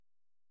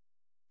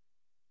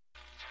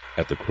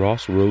At the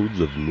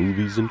crossroads of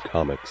movies and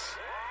comics,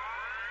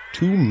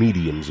 two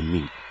mediums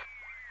meet,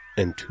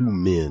 and two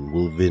men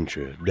will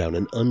venture down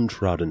an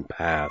untrodden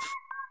path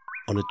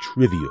on a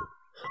trivial,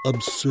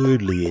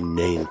 absurdly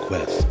inane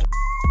quest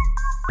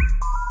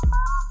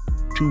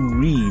to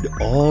read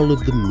all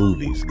of the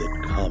movies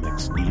that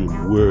comics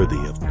deem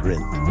worthy of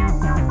print.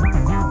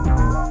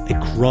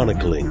 A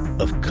chronicling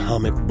of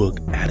comic book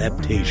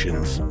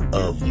adaptations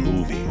of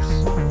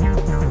movies.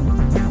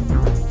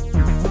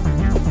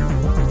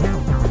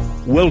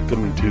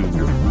 Welcome to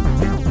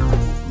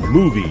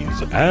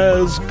Movies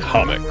as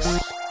Comics.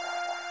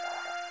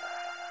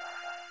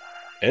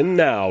 And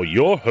now,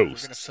 your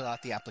host. We're going to fill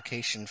out the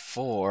application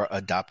for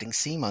adopting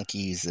sea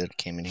monkeys that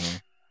came in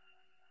here.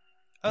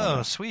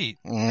 Oh, sweet.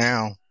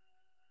 Now.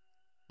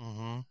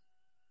 Mm-hmm.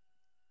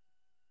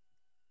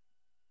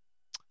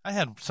 I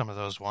had some of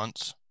those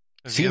once.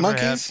 Sea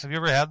monkeys? Have you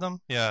ever had them?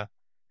 Yeah.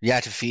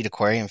 Yeah, to feed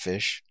aquarium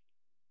fish.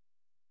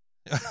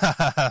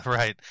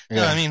 Right. Yeah.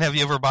 No, I mean, have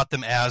you ever bought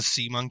them as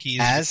sea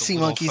monkeys? As sea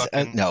monkeys?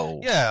 Fucking, no.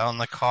 Yeah, on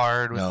the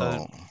card.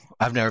 No.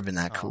 I've never been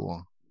that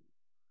cool.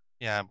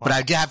 Yeah. Well, but I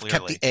have kept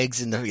clearly. the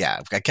eggs in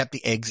the, I kept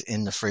the eggs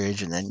in the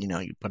fridge, and then,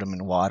 you put them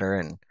in water,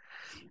 and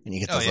you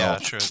get those yeah,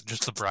 little, true.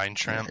 Just the brine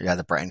shrimp. Yeah,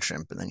 the brine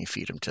shrimp, and then you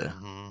feed them to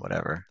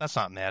whatever. That's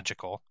not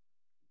magical.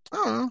 I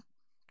don't know.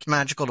 It's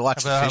magical to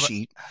watch the fish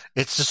eat.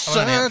 It's the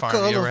circle ant farm.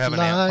 You ever have an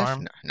ant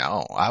farm?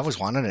 No, I always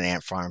wanted an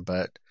ant farm,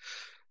 but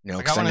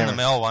I got one in the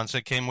mail once.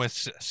 It came with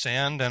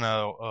sand and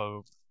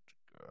a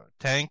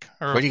tank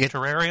or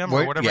terrarium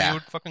or whatever you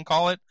would fucking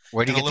call it.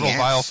 Where do you get a little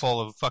vial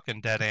full of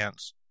fucking dead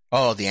ants.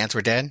 Oh, the ants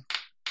were dead?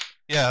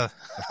 Yeah.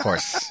 Of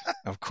course.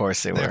 Of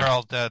course they were. They're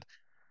all dead.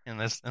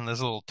 And this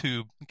little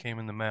tube came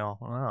in the mail.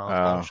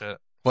 Oh, shit.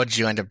 What did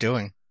you end up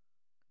doing?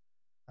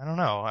 I don't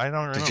know. I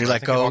don't remember. Did you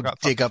go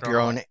dig up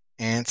your own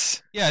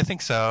ants? Yeah, I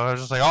think so. I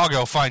was just like, I'll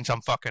go find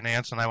some fucking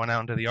ants, and I went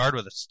out into the yard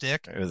with a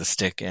stick. With a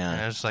stick, yeah.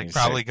 And I just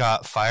probably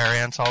got fire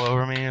ants all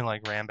over me and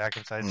ran back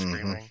inside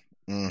screaming.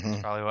 Mm-hmm.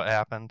 That's probably what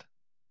happened.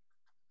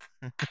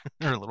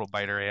 Or little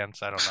biter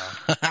ants, I don't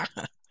know.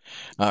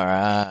 All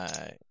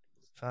right.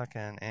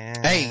 Fucking ants.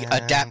 Hey,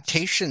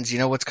 adaptations. You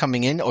know what's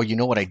coming in? Or you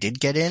know what I did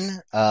get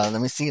in?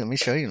 Let me see. Let me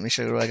show you. Let me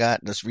show you what I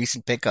got. Those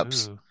recent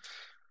pickups.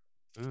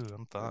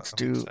 I'm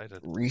excited.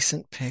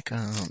 Recent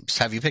pickups.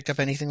 Have you picked up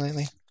anything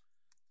lately?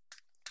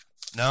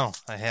 No,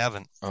 I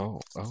haven't. Oh.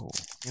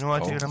 You know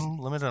what, dude? I'm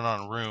limited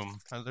on room.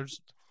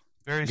 There's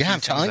very few I'm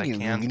telling you,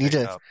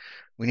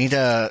 we need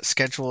to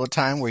schedule a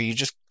time where you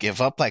just give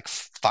up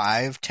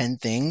 5-10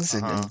 things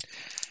and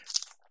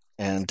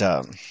then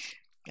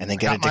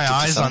get addicted my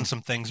eyes to on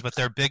some things, but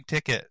they're big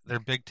ticket. They're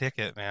big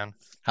ticket, man.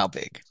 How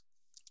big?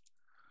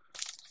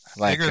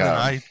 Bigger than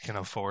I can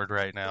afford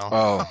right now.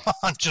 Oh,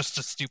 on just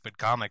a stupid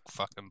comic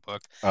fucking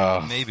book.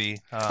 Maybe.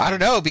 I don't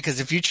know, because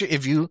if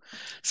you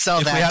sell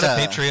if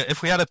that,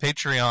 if we had a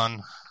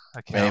Patreon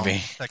account,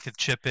 maybe that could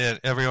chip in.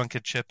 Everyone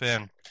could chip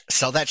in.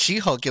 Sell that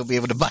She-Hulk, you'll be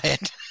able to buy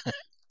it.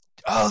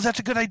 Oh, that's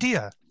a good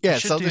idea. Yeah,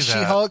 sell the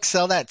She-Hulk.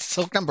 Sell that.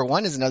 Silk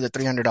 #1 is another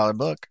 $300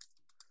 book.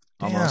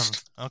 Damn.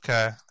 Almost.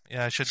 Okay.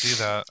 Yeah, I should do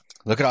that.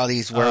 Look at all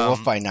these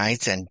Werewolf by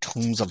Nights and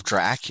Tombs of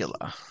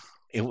Dracula.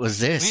 It was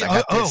this. I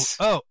got this.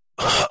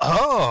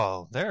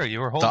 Oh, there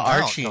you were holding the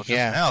Archie. Out.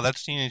 Yeah, now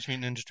that's Teenage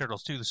Mutant Ninja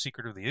Turtles 2: The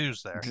Secret of the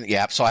Ooze. There.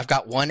 Yeah, so I've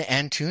got 1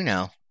 and 2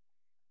 now.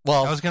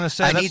 Well, I was going to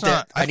say I need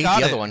the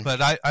other one,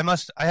 but I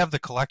have the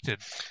collected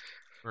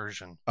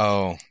version.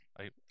 Oh,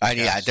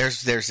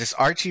 there's this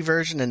Archie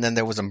version, and then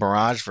there was a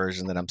Mirage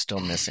version that I'm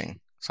still missing.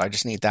 So I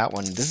just need that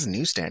one. This is a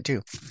newsstand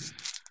too.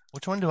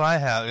 Which one do I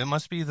have? It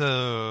must be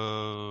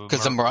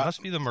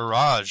must be the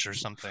Mirage or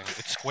something.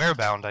 It's square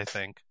bound, I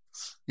think.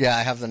 Yeah,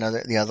 I have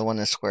the other one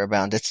is square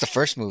bound. It's the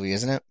first movie,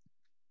 isn't it?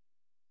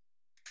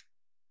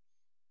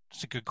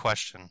 It's a good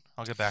question.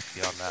 I'll get back to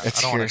you on that.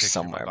 It's here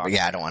somewhere, but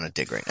I don't want to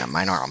dig right now.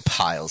 Mine are on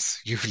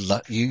piles.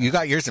 You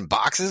got yours in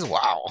boxes?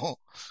 Wow.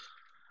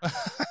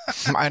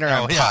 Mine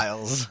are on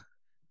piles.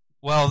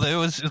 Well, it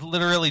was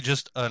literally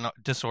just a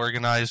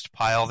disorganized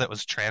pile that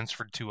was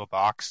transferred to a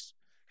box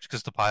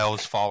because the pile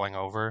was falling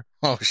over.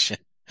 Oh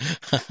shit.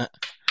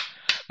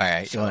 All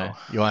right, so,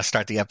 you want to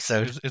start the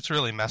episode? It's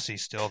really messy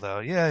still, though.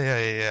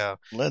 Yeah.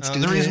 Let's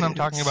do the reason I'm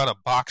talking about a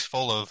box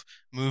full of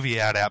movie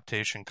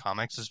adaptation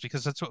comics is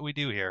because that's what we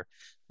do here.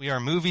 We are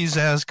movies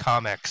as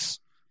comics,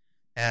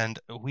 and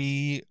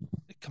we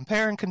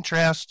compare and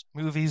contrast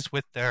movies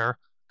with their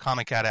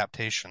comic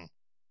adaptation,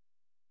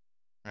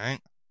 right?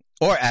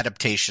 Or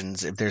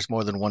adaptations if there's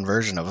more than one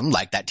version of them,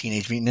 like that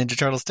Teenage Mutant Ninja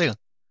Turtles 2.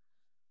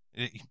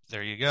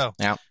 There you go.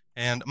 Yeah.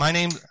 And my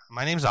name's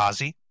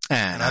Ozzy,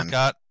 and I've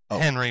got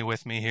Henry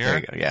with me here. There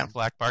you go, yeah.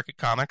 Black Market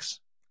Comics.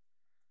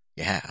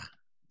 Yeah.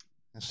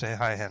 Say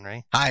hi,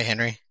 Henry. Hi,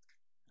 Henry.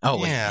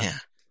 Oh, wait, yeah.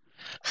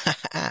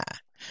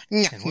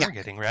 And we're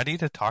getting ready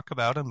to talk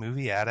about a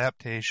movie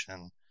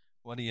adaptation.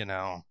 What do you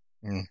know?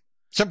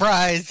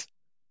 Surprise!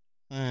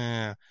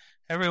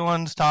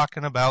 Everyone's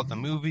talking about the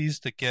movies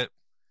that get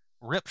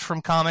ripped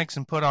from comics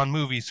and put on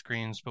movie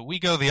screens, but we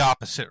go the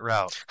opposite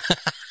route.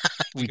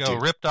 we go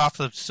ripped off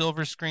the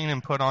silver screen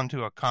and put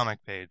onto a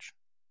comic page.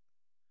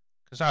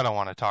 because I don't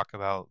want to talk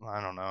about, I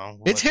don't know,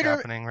 what's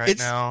happening right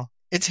now.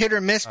 It's hit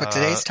or miss, but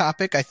today's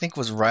topic, I think,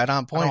 was right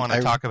on point. I don't want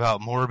to talk about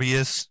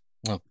Morbius.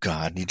 Oh,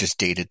 God, you just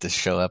dated this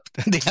show up,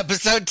 the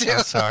episode, too.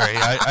 I'm sorry,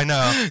 I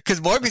know. Because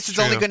Morbius is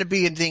only going to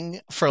be a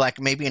thing for like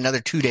maybe another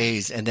 2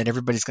 days, and then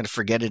everybody's going to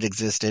forget it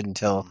existed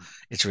until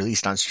it's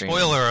released on streaming.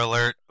 Spoiler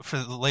alert, for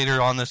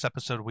later on this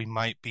episode, we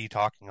might be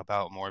talking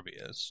about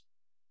Morbius.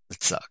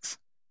 It sucks.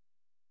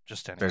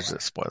 Just anyway. There's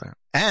a spoiler.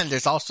 And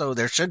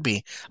there should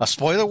be a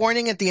spoiler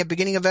warning at the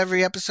beginning of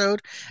every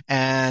episode,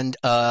 and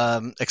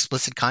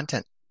explicit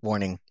content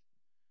warning.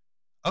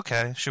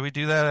 Okay, should we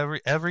do that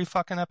every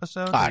fucking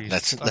episode?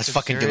 Let's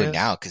fucking do it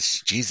now,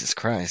 because Jesus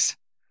Christ.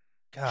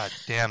 God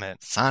damn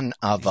it. Son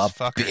of a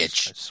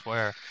bitch. I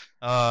swear.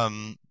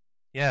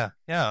 Yeah,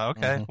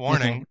 okay.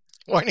 Warning.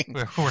 Warning.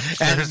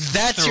 And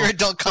that's your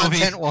adult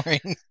content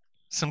warning.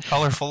 Some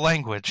colorful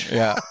language.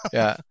 Yeah.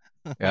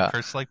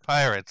 Curse like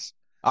pirates.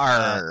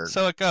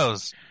 So it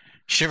goes.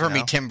 Shiver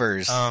me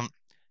timbers.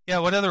 Yeah,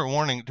 what other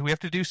warning? Do we have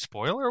to do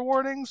spoiler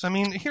warnings? I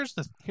mean, here's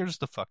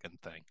the fucking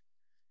thing.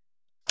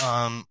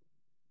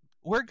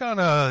 We're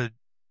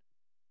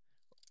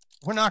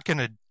not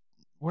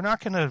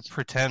gonna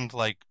pretend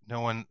like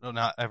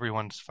not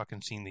everyone's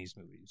fucking seen these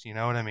movies. You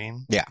know what I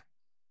mean? Yeah.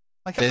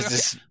 Like,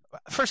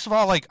 first of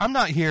all, like, I'm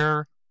not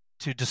here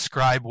to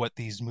describe what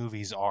these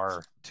movies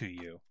are to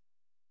you.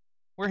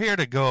 We're here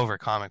to go over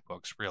comic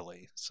books,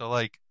 really. So,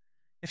 like,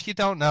 if you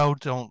don't know,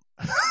 don't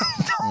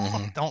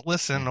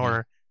listen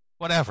or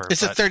whatever.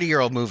 It's a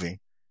 30-year-old movie.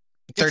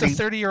 It's a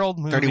 30-year-old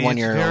movie. 31-year-old,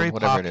 it's very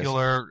whatever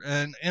popular,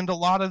 and a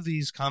lot of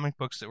these comic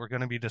books that we're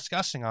going to be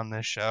discussing on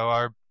this show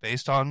are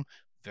based on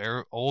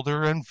very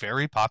older and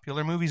very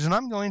popular movies, and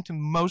I'm going to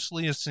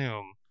mostly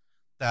assume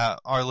that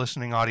our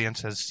listening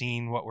audience has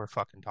seen what we're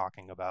fucking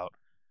talking about.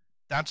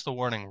 That's the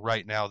warning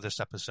right now, this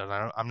episode.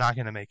 I'm not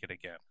going to make it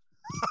again.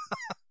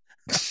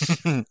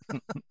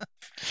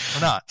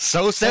 We're not.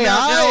 So say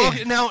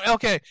I. Now,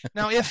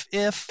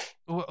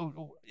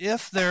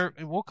 if there,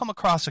 we'll come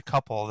across a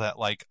couple that,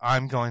 like,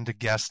 I'm going to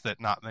guess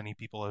that not many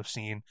people have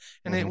seen,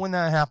 and when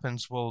that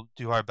happens, we'll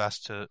do our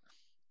best to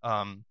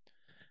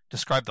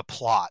describe the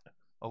plot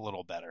a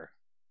little better.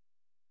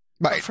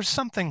 Right. But for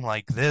something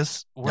like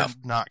this, we're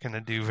not going to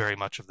do very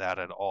much of that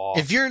at all.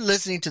 If you're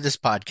listening to this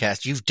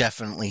podcast, you've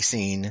definitely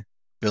seen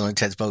Bill and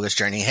Ted's Bogus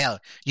Journey. Hell,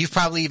 you've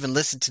probably even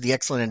listened to the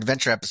Excellent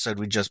Adventure episode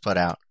we just put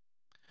out.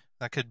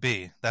 That could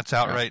be. That's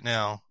out right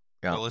now.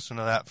 Yeah. Go listen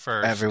to that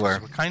first. Everywhere.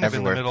 We're kind of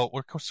in the middle.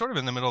 We're sort of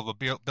in the middle of a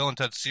Bill and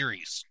Ted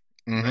series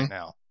right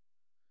now.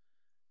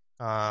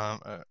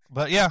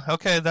 But yeah,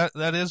 okay.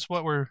 That is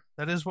what we're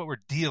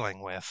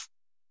dealing with.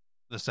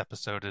 This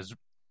episode is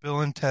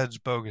Bill and Ted's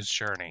Bogus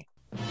Journey.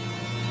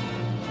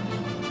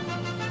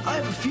 I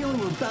have a feeling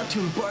we're about to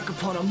embark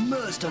upon a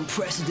most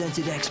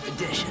unprecedented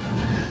expedition.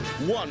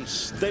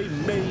 Once they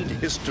made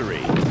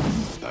history.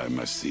 I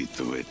must see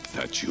to it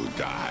that you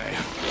die.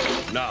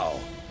 Now,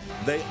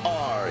 they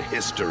are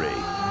history.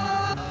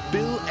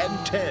 Bill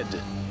and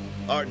Ted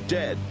are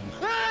dead.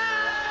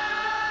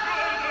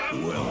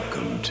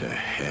 Welcome to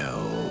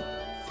hell.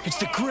 It's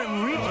the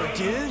Grim Reaper,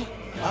 dude.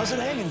 How's it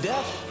hanging,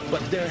 Def?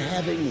 But they're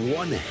having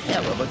one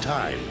hell of a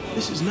time.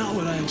 This is not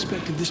what I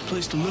expected this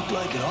place to look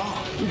like at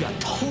all. We got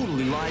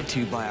totally lied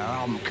to by our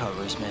album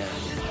covers, man.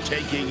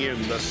 Taking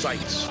in the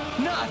sights.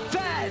 Not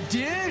bad,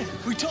 dude.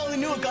 We totally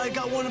knew a guy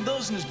got one of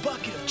those in his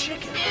bucket of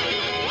chicken.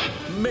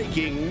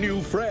 Making new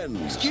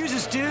friends. Excuse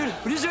us, dude,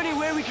 but is there any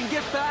way we can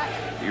get back?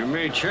 You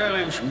may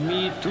challenge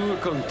me to a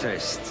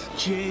contest.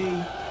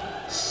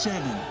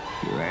 J7.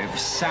 You have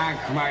sunk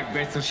my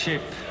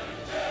battleship.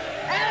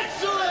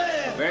 Excellent!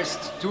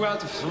 Best 2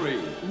 out of 3.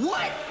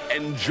 What?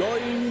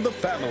 Enjoying the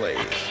family.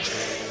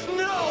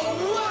 No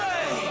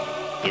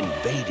way!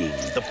 Invading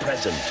the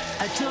present.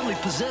 I totally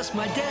possessed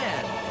my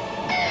dad.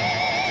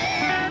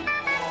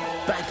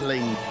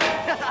 Battling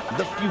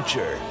the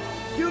future.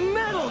 You're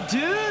metal,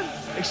 dude!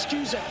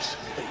 Excuse us,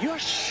 but your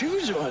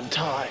shoes are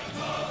untied.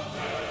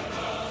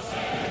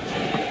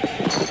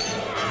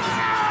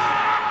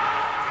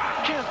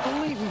 Can't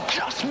believe we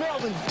just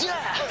smelled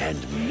death!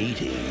 And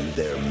meeting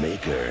their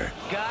maker.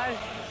 Guy,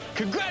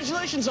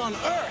 congratulations on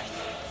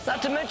Earth!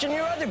 Not to mention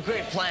your other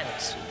great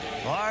planets.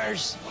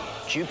 Mars,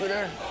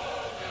 Jupiter,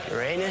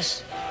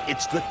 Uranus.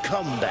 It's the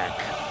comeback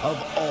of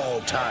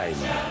all time.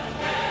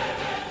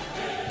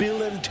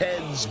 Bill and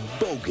Ted's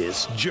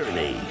Bogus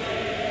Journey.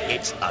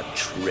 It's a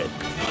trip.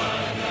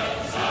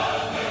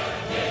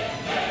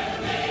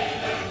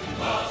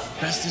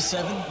 Best of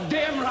 7?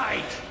 Damn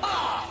right!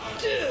 Ah,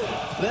 dude!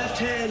 Left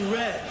hand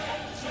red.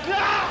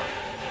 Ah!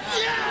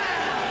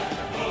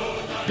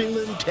 Yeah! Bill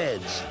and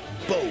Ted's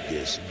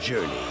Bogus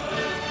Journey.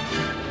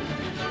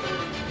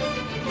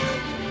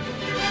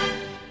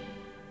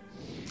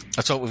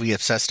 That's what we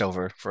obsessed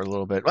over for a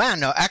little bit. Well,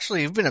 no,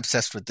 actually, we've been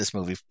obsessed with this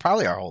movie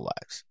probably our whole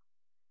lives.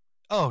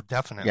 Oh,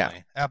 definitely. Yeah.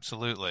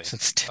 Absolutely.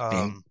 Since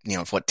being,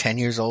 10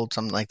 years old,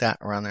 something like that,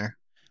 around there.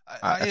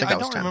 I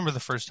don't remember the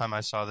first time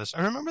I saw this.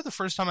 I remember the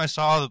first time I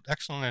saw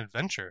Excellent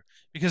Adventure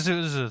because it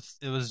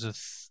was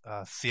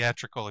a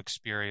theatrical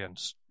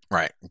experience.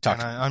 Right.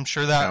 And I'm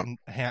sure that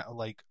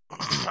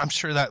I'm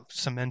sure that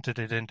cemented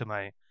it into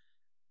my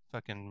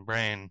fucking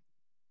brain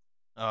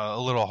a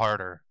little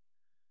harder.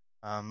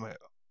 I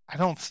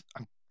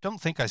don't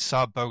think I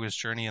saw Bogus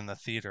Journey in the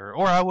theater,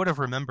 or I would have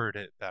remembered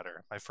it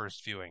better my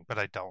first viewing, but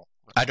I don't.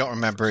 I don't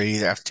remember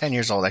either. I was 10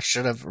 years old. I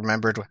should have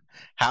remembered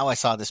how I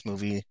saw this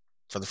movie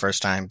for the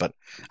first time, but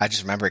I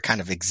just remember it kind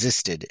of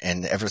existed,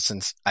 and ever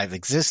since I've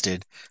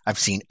existed, I've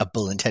seen a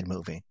Bill and Ted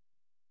movie.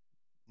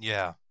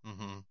 Yeah.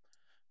 Mm-hmm.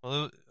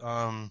 Well,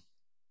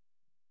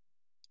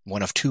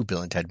 one of 2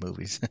 Bill and Ted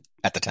movies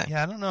at the time.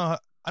 Yeah, I don't know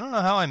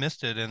how I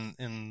missed it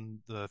in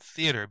the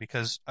theater,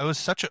 because I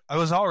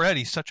was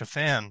already such a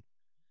fan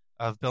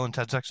of Bill and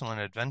Ted's Excellent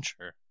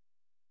Adventure.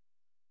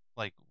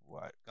 Like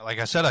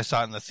I said, I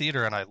saw it in the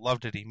theater and I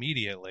loved it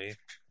immediately.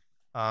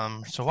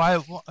 So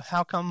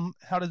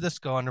how did this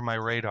go under my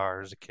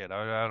radar as a kid?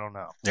 I don't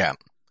know. Yeah.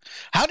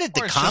 How did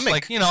the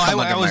comic come I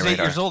was under my 8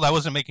 radar? years old. I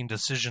wasn't making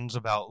decisions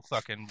about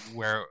fucking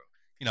where,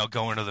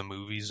 going to the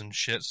movies and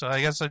shit. So I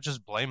guess I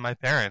just blame my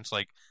parents.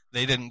 Like,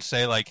 they didn't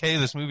say like, hey,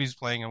 this movie's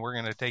playing and we're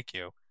going to take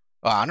you.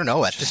 Well, I don't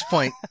know. At this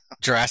point,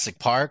 Jurassic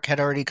Park had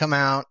already come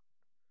out.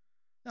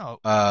 No,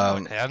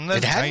 it hadn't.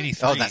 That's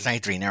 93. Oh, that's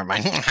 93. Never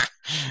mind.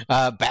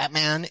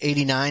 Batman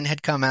 89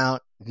 had come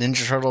out.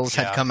 Ninja Turtles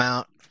had come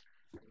out.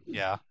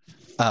 Yeah.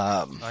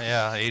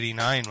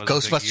 89 was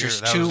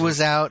Ghostbusters 2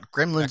 was out.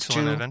 Gremlins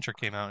Excellent 2. Adventure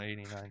came out in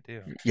 89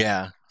 too.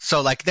 Yeah.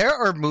 So like there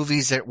are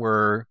movies that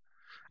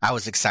I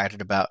was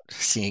excited about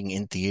seeing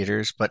in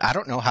theaters, but I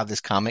don't know how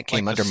this comic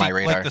came under my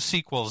radar. Like the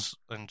sequels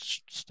and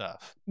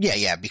stuff.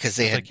 Yeah, because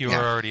they had... Like you were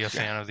already a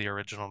fan of the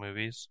original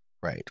movies.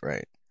 Right.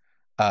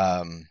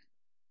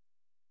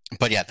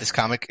 But yeah, this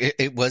comic,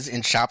 it was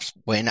in shops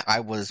when I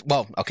was...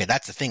 Well, okay,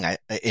 that's the thing.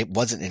 It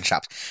wasn't in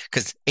shops.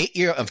 Because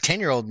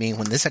 10-year-old me,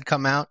 when this had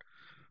come out,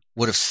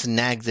 would have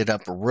snagged it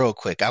up real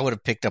quick. I would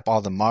have picked up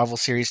all the Marvel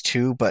series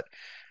too, but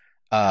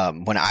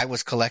when I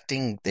was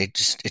collecting, it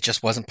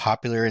just wasn't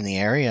popular in the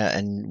area,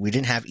 and we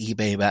didn't have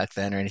eBay back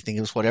then or anything.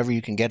 It was whatever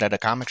you can get at a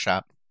comic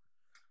shop.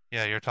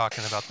 Yeah, you're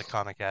talking about the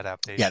comic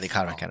adaptation. Yeah, the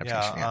comic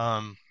adaptation.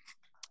 Yeah.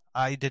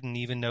 I didn't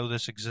even know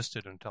this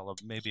existed until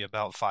maybe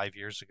about 5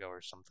 years ago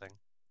or something.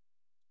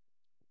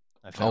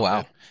 Oh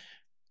wow!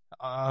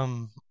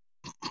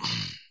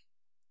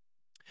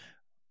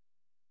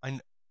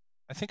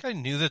 I think I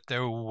knew that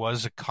there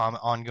was a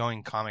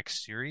ongoing comic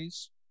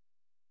series.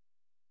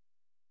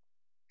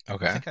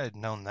 Okay. I think I had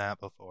known that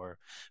before.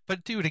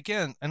 But dude,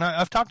 again, and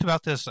I've talked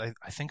about this, I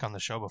think on the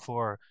show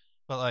before,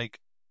 but like,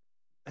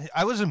 when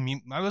I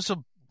was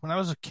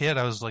a kid,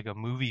 I was like a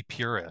movie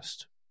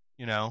purist,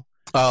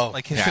 Oh,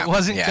 like if it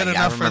wasn't good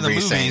enough for the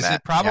movies,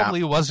 it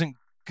probably wasn't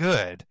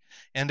good.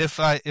 And if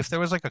there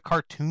was like a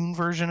cartoon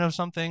version of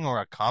something or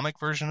a comic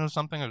version of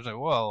something, I was like,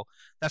 well,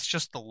 that's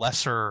just the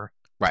lesser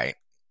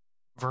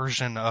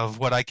version of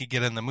what I could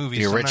get in the movies.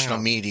 The original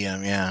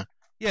medium, yeah.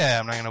 Yeah,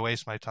 I'm not going to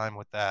waste my time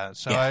with that.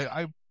 So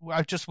I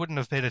just wouldn't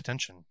have paid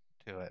attention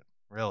to it,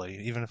 really,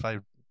 even if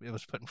it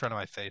was put in front of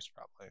my face,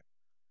 probably.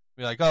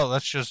 Be like, oh,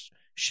 that's just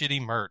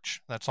shitty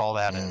merch. That's all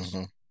that is.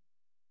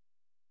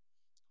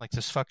 Like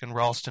this fucking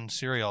Ralston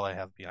cereal I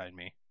have behind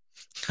me.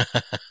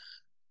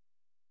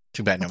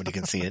 Too bad nobody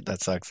can see it.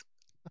 That sucks.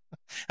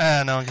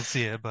 No one can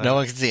see it. But no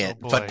one can see it.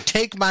 But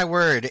take my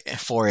word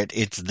for it,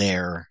 it's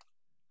there.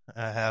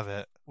 I have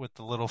it with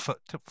the little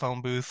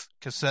phone booth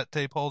cassette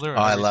tape holder.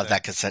 Oh, I love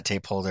that cassette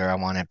tape holder. I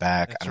want it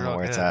back. I don't know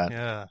where it's at.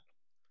 Yeah,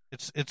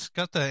 it's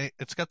got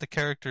the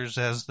characters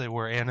as they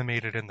were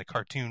animated in the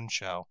cartoon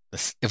show.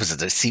 It was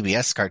the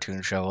CBS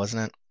cartoon show,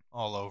 wasn't it?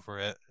 All over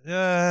it.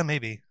 Yeah,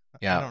 maybe.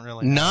 Yeah, I don't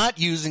really know. Not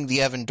using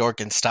the Evan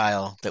Dorkin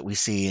style that we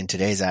see in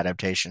today's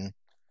adaptation.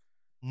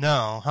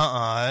 No,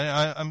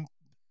 I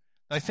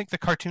think the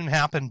cartoon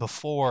happened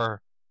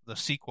before the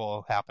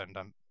sequel happened.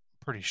 I'm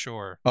pretty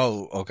sure.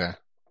 Oh, okay.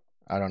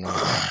 I don't know.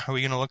 Are we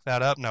going to look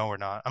that up? No, we're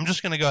not. I'm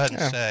just going to go ahead and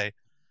say.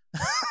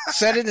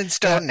 Set it in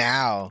stone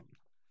now.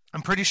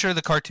 I'm pretty sure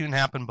the cartoon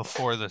happened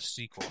before the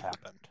sequel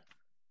happened.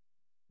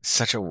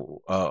 Such a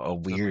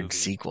weird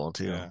sequel,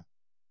 too. Yeah.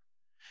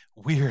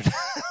 Weird.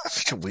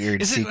 Such a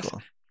weird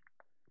sequel.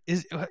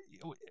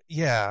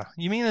 Yeah.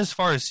 You mean as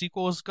far as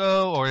sequels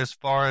go, or as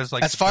far as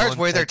like as far as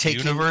where they're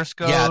taking universe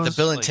goes? Yeah, the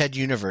Bill and Ted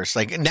universe.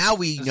 Like now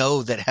we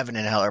know that Heaven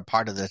and Hell are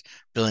part of the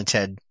Bill and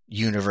Ted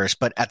universe,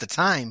 but at the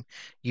time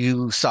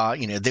you saw,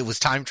 there was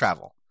time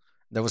travel.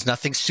 There was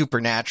nothing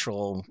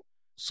supernatural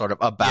sort of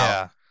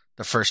about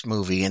the first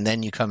movie, and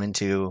then you come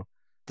into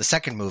the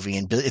second movie,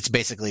 and it's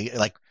basically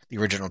like the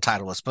original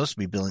title was supposed to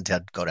be Bill and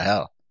Ted Go to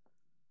Hell.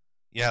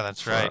 Yeah,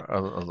 that's right. A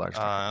large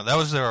that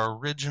was their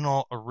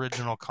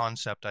original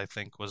concept, I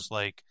think, was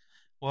like,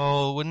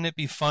 well, wouldn't it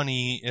be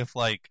funny if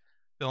like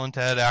Bill and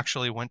Ted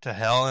actually went to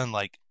hell and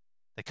like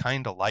they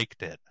kind of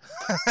liked it.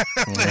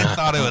 They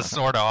thought it was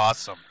sort of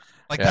awesome.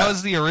 Like that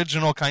was the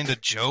original kind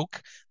of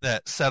joke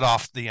that set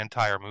off the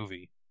entire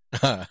movie.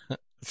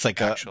 It's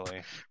like actually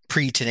a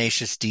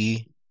pre-Tenacious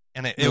D.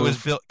 And it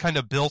was kind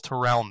of built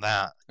around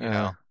that, you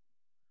know?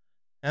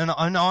 And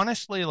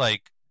honestly,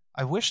 like,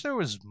 I wish there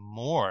was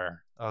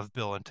more of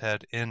Bill and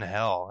Ted in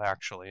Hell,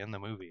 actually, in the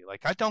movie.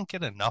 Like, I don't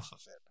get enough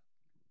of it.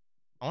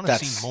 I want to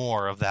see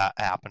more of that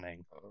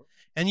happening.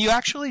 And you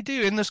actually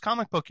do, in this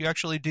comic book, you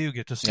actually do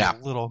get to see a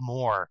little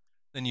more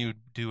than you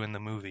do in the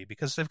movie,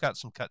 because they've got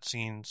some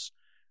cutscenes,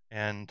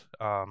 and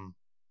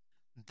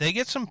they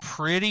get some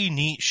pretty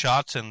neat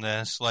shots in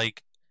this.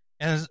 Like,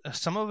 and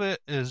some of it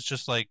is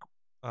just like,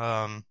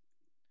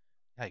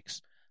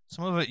 yikes.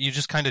 Some of it you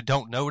just kind of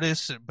don't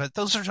notice, but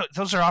those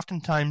are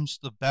oftentimes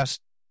the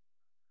best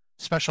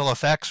special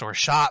effects or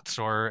shots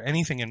or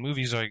anything in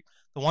movies, like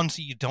the ones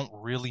that you don't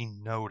really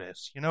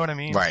notice. You know what I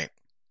mean? Right.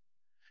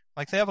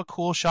 Like, they have a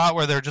cool shot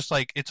where they're just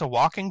like, it's a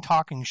walking,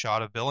 talking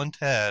shot of Bill and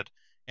Ted,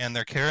 and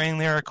they're carrying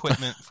their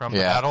equipment from the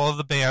Battle of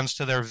the Bands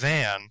to their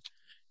van,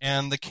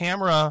 and the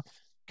camera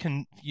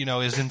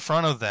is in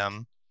front of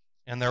them,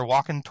 and they're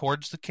walking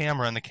towards the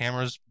camera, and the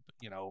camera's,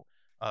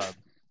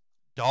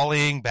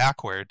 dollying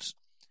backwards,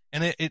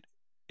 and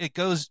it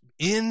goes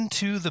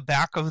into the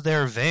back of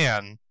their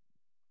van,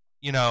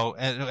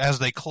 as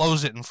they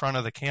close it in front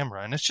of the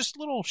camera. And it's just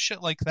little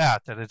shit like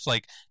that it's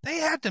like, they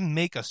had to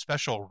make a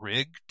special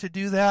rig to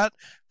do that.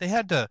 They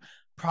had to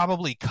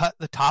probably cut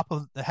the top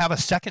have a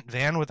second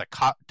van with a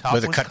top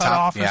cut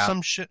off or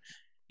some shit.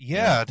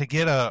 Yeah, to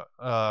get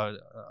a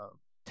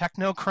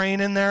techno crane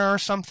in there or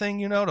something,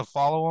 to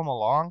follow them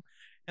along.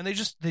 And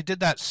they did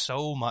that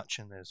so much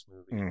in this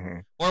movie. Mm-hmm.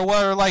 Or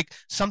where, like,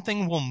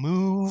 something will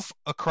move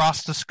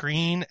across the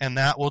screen and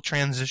that will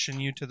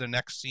transition you to the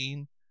next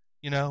scene,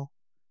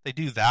 They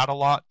do that a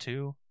lot,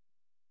 too.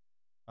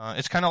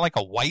 It's kind of like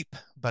a wipe,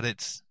 but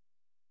it's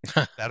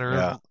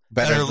better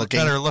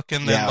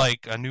looking than,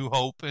 like, A New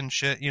Hope and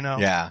shit,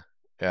 Yeah,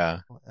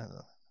 yeah.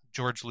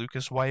 George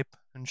Lucas wipe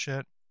and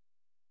shit.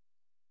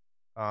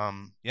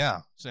 Yeah.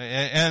 So,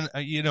 and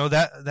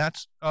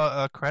that's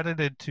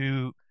credited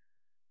to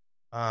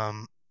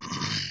the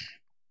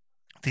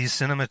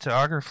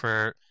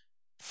cinematographer.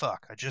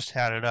 Fuck, I just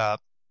had it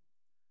up.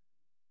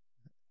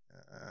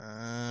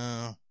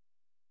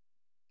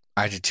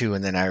 I did too,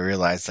 and then I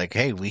realized, like,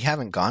 hey, we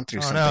haven't gone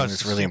through something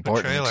that's really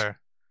important. Trailer.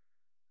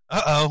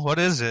 Uh-oh, what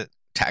is it?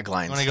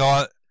 Taglines. Want to go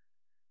on?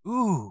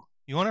 Ooh,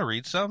 you want to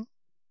read some?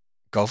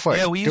 Go for it.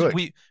 Yeah, we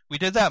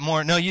did that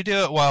more. No, you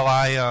do it while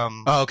I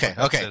Oh, okay.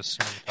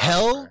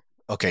 Hell.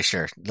 Okay,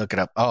 sure. Look it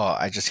up. Oh,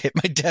 I just hit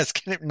my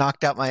desk and it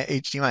knocked out my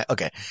HDMI.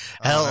 Okay.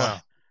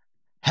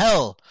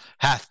 Hell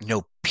hath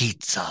no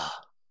pizza.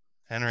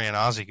 Henry and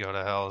Ozzy go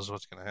to hell is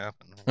what's going to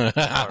happen.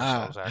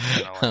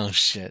 Oh,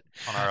 shit.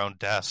 On our own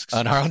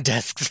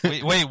desks.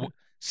 Wait,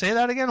 say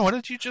that again. What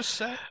did you just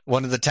say?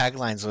 One of the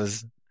taglines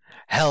was,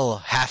 Hell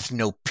hath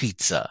no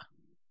pizza.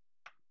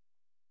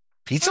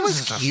 Pizza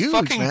was huge,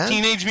 fucking man.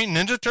 Teenage Mutant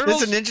Ninja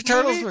Turtles? It's a Ninja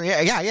Turtles movie?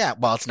 Yeah.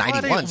 Well, it's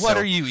 91. What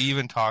are you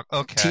even talking?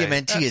 Okay.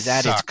 TMNT is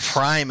at its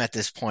prime at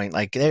this point.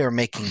 Like, they are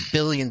making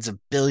billions of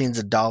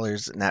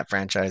dollars in that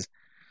franchise.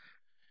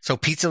 So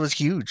pizza was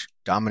huge.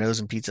 Domino's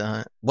and Pizza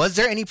Hut. Was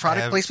there any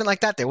product placement like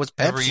that? There was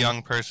Pepsi. Every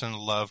young person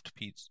loved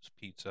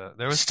pizza.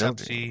 There was still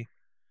Pepsi.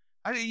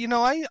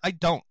 I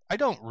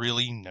don't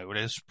really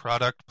notice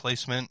product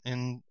placement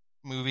in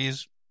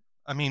movies.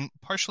 I mean,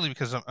 partially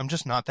because I'm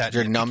just not that.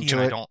 You're numb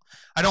to it.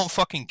 I don't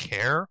fucking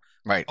care.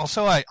 Right.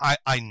 Also,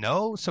 I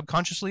know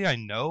subconsciously, I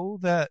know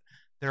that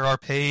there are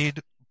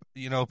paid,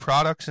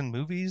 products in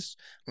movies.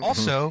 Mm-hmm.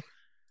 Also,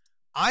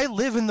 I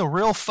live in the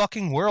real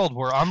fucking world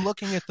where I'm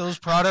looking at those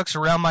products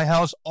around my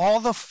house all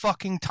the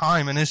fucking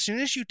time. And as soon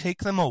as you take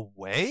them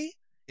away,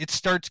 it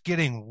starts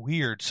getting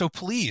weird. So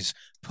please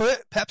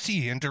put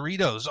Pepsi and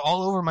Doritos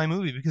all over my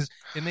movie, because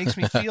it makes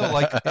me feel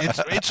like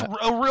it's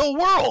a real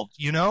world,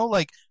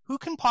 Like, who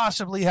can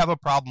possibly have a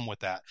problem with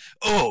that?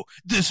 Oh,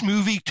 this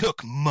movie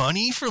took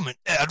money from an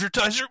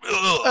advertiser?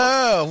 Ugh.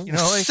 Oh,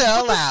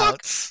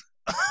 sellouts.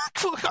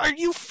 Are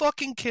you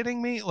fucking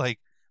kidding me? Like,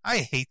 I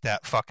hate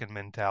that fucking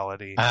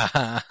mentality.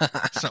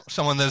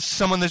 Someone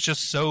that's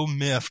just so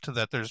miffed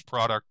that there's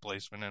product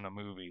placement in a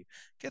movie.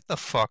 Get the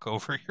fuck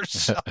over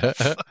yourself.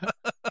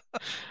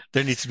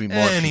 There needs to be more.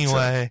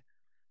 Anyway, pizza.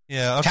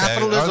 Yeah. Okay.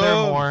 Capitalism. Are there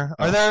more?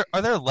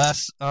 Are there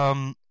less?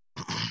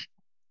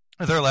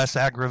 Are there less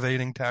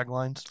aggravating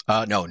taglines?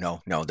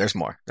 No. There's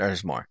more.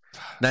 The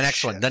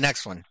next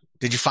one.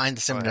 Did you find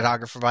the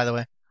cinematographer, by the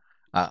way?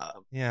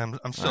 Yeah,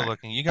 I'm still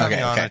looking. You got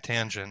me on a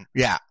tangent.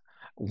 Yeah.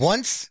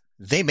 Once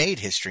they made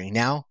history,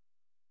 now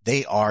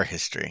they are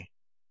history.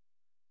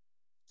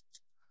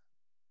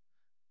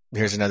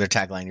 Here's another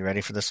tagline. You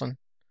ready for this one?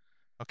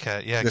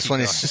 Okay, yeah. This one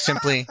is just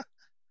simply,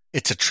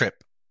 it's a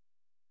trip.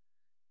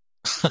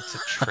 It's a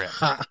trip.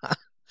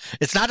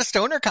 It's not a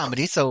stoner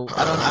comedy, so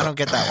I don't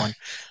get that one.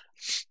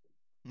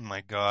 Oh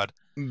my God.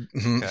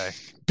 Mm-hmm. Okay.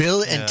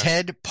 Bill and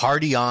Ted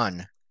Party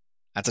On.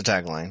 That's a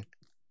tagline.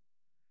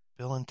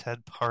 Bill and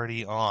Ted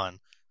Party On.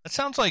 That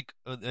sounds like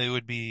it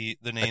would be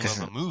the name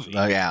of a movie.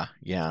 Oh, yeah.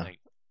 Like,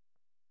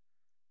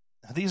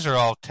 these are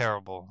all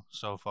terrible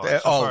so far. I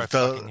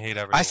fucking hate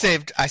everyone. I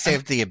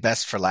saved the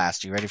best for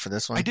last. You ready for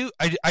this one? I do.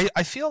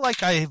 I feel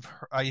like I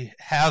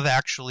have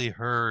actually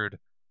heard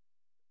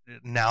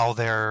Now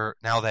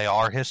They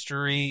Are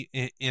History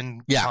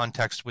in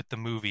context with the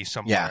movie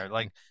somewhere. Yeah.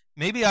 Like,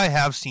 maybe I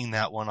have seen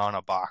that one on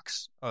a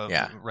box,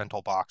 Yeah.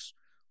 rental box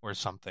or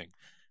something.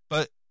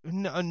 But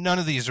none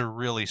of these are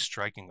really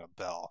striking a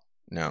bell.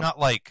 No. Not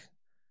like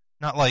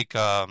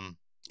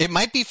It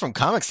might be from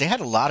comics. They had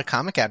a lot of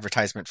comic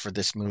advertisement for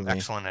this movie.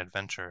 Excellent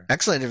Adventure.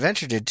 Excellent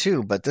Adventure did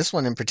too, but this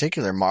one in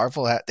particular,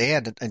 Marvel they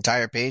had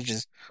entire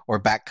pages or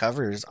back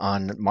covers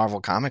on Marvel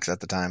Comics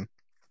at the time.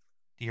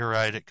 You're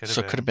right. It could have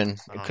So been. it could have been. I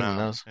It don't could have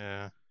know. known.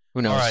 Yeah.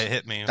 Who knows? All right,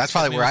 hit me. That's Hit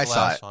probably me where with I the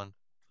saw last it. one.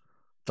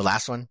 The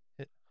last one?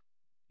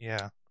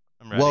 Yeah.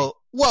 I'm ready.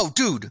 Whoa,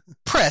 dude!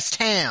 Pressed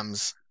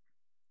hams.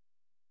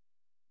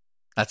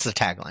 That's the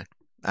tagline.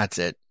 That's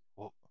it.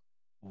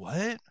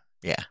 What?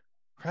 Yeah.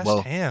 Pressed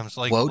Whoa. hams,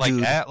 like Whoa,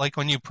 dude. like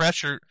when you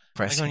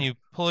like when you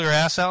pull your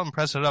ass out and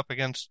press it up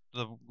against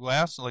the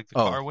glass, like the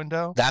car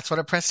window. That's what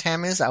a pressed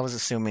ham is? I was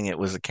assuming it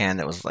was a can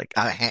that was like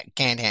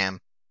canned ham.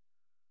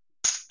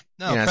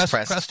 No, Yeah, it's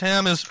pressed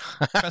ham is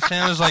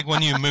like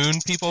when you moon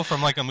people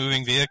from like a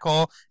moving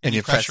vehicle and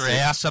you press your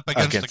ass up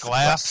against the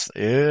glass.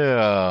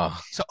 Yeah.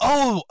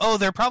 So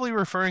they're probably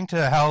referring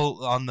to how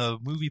on the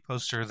movie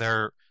poster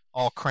they're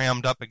all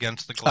crammed up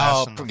against the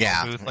glass in the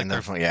booth, like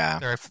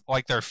they're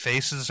like their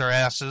faces are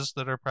asses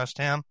that are pressed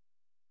ham.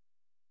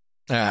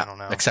 I don't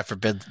know. Except for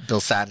Bill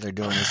Sadler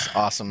doing his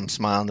awesome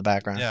smile in the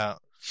background. Yeah.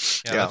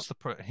 That's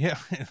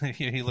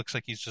he looks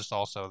like he's just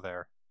also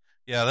there.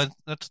 Yeah,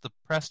 that's the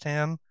pressed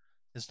ham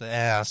is the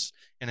ass,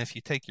 and if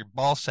you take your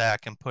ball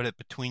sack and put it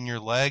between your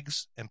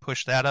legs and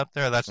push that up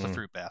there, that's the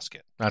fruit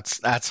basket.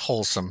 That's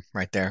wholesome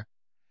right there.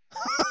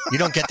 You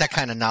don't get that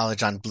kind of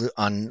knowledge on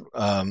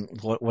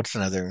what's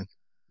another,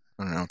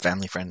 I don't know,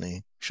 family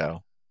friendly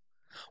show.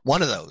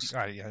 One of those.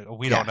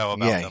 We don't know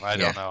about them. I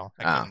don't know.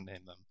 I couldn't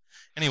name them.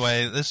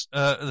 Anyway, this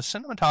the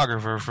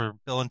cinematographer for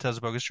Bill and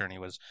Ted's Bogus Journey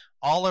was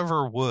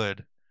Oliver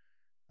Wood.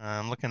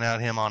 I'm looking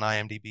at him on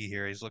IMDb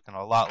here. He's looking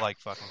a lot like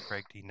fucking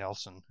Craig T.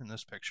 Nelson in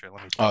this picture.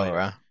 Let me tell you.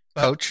 Right.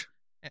 Coach?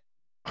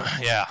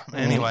 Yeah.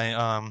 Anyway,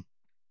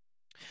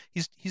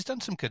 he's done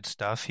some good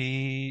stuff.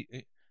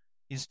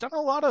 He's done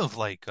a lot of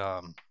like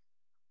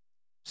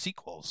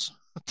sequels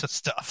to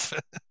stuff.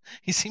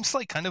 He seems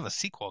like kind of a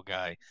sequel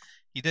guy.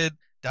 He did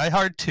Die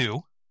Hard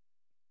 2.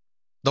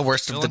 The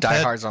worst of the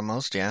Die Hards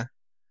almost, yeah.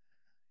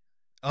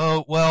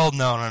 Oh, well,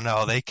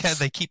 no. They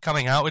keep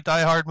coming out with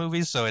Die Hard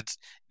movies, so it's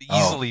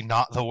easily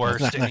not the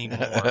worst anymore.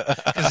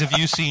 Because have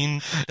you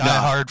seen Die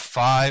Hard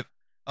 5?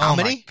 How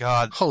many? My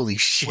God. Holy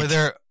shit. Were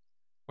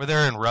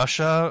there in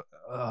Russia?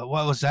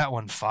 What was that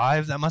one?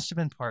 5? That must have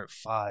been part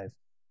 5.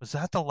 Was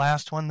that the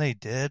last one they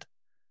did?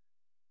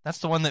 That's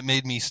the one that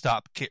made me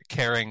stop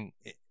giving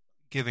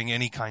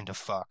any kind of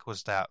fuck,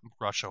 was that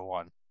Russia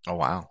one. Oh,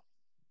 wow.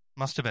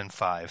 Must have been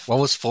 5. What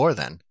was 4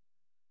 then?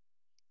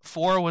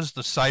 4 was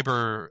the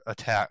cyber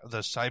attack,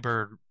 the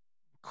cyber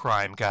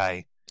crime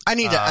guy. I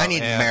need a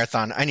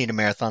marathon. I need to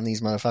marathon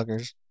these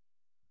motherfuckers.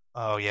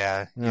 Oh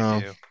yeah, you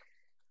do.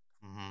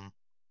 Mm-hmm.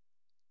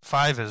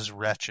 5 is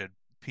wretched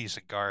piece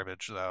of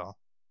garbage though.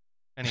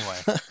 Anyway,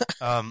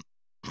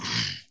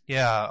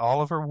 yeah,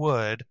 Oliver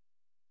Wood.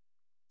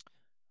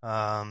 Bill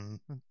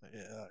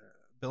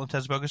and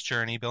Ted's Bogus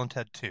Journey, Bill and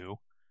Ted 2,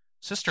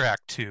 Sister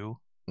Act 2.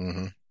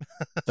 Mm-hmm.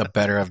 The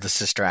better of the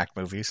Sister Act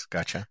movies.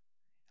 Gotcha.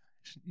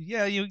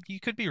 Yeah, you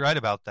could be right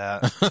about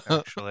that,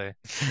 actually.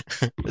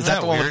 Is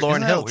that the one with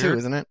Lauryn Hill, too,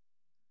 isn't it?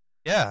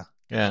 Yeah.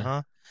 Yeah.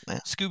 Uh-huh. Yeah.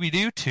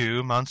 Scooby-Doo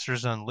 2,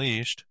 Monsters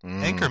Unleashed.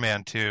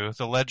 Anchorman 2,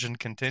 The Legend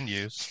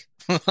Continues.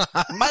 My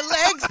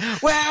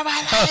legs! Where are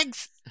my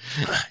legs?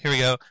 Here we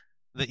go.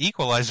 The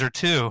Equalizer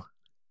 2.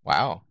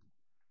 Wow.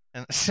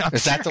 And, is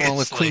that the one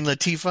with Queen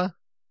Latifah?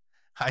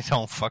 I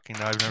don't fucking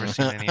know. I've never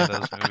seen any of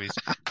those movies.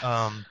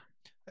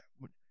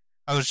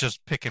 I was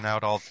just picking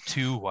out all the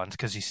 2 ones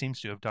because he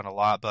seems to have done a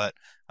lot, but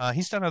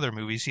he's done other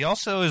movies. He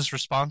also is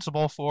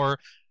responsible for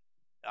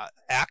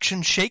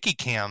Action Shaky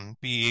Cam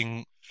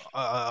being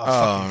a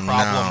fucking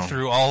problem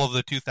through all of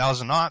the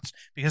 2000s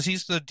because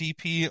he's the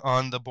DP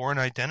on The Bourne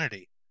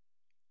Identity.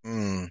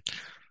 And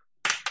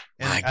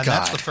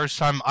that's the first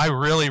time I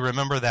really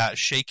remember that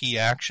shaky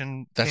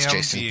action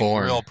cam being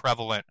Bourne. real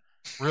prevalent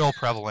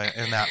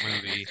in that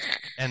movie.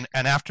 And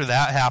after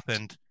that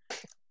happened,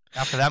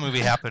 after that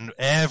movie happened,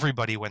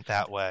 everybody went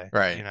that way.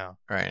 Right. You know.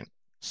 Right.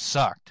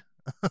 Sucked.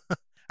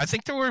 I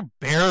think they were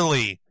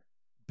barely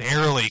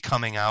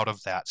coming out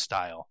of that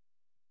style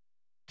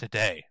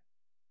today.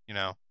 You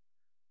know.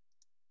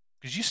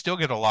 Because you still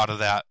get a lot of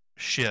that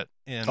shit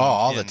in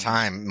the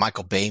time.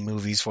 Michael Bay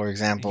movies, for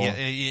example.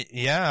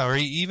 Yeah, or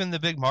even the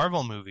big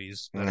Marvel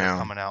movies that are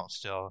coming out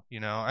still. You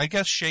know, I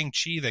guess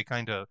Shang-Chi, they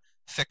kind of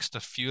fixed a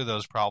few of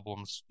those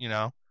problems, you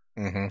know.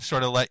 Mm-hmm.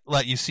 Sort of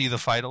let you see the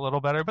fight a little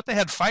better, but they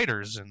had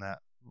fighters in that,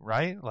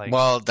 right? Like,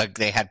 well,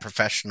 they had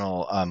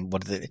professional. Are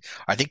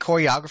they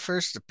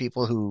choreographers? The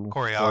people who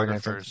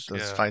choreographers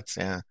those fights,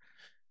 yeah,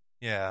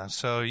 yeah.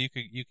 So you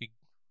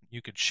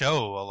could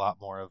show a lot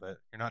more of it.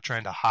 You're not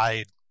trying to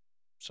hide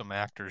some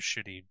actor's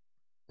shitty,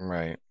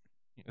 right?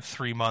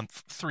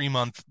 3-month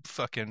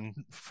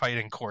fucking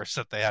fighting course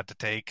that they had to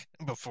take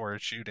before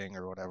shooting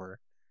or whatever.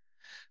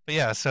 But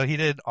yeah, so he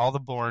did all the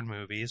Bourne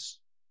movies.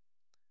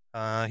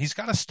 He's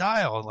got a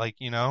style, like,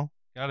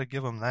 got to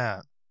give him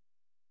that.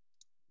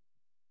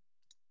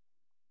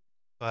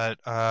 But,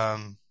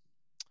 oh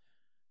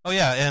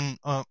yeah, and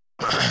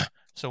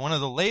so one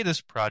of the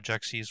latest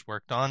projects he's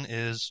worked on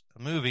is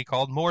a movie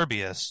called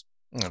Morbius.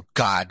 Oh,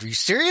 God, are you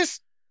serious?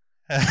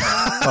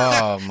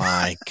 Oh,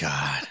 my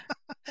God.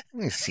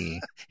 Let me see.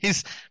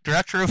 He's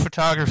director of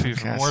photography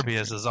for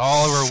Morbius is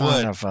Oliver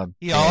Wood.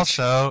 He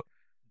also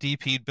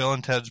DP'd Bill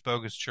and Ted's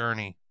Bogus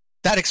Journey.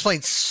 That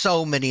explains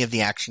so many of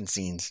the action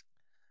scenes.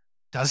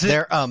 Does it?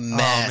 They're a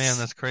mess. Oh, man,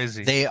 that's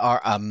crazy. They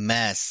are a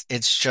mess.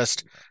 It's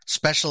just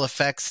special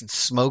effects and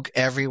smoke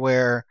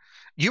everywhere.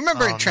 You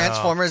remember in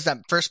Transformers, that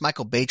first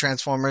Michael Bay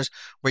Transformers,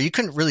 where you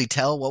couldn't really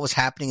tell what was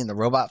happening in the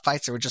robot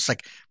fights? There were just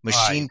like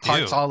machine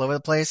parts all over the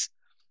place.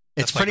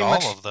 It's pretty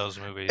much all of those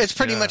movies. It's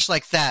pretty much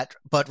like that,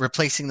 but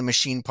replacing the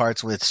machine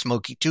parts with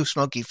two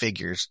smoky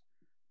figures,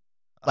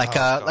 like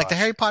the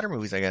Harry Potter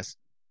movies, I guess.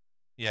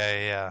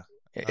 Yeah.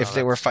 If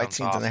there were fight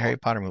scenes in the Harry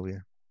Potter movie,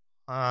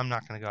 I'm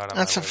not going to go out of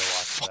that's my way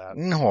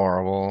to watch that.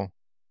 Horrible.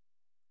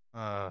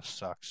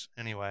 Sucks.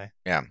 Anyway.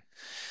 Yeah.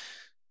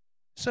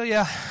 So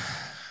yeah,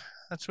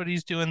 that's what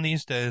he's doing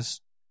these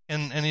days,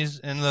 and he's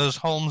in those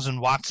Holmes and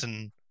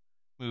Watson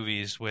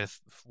movies with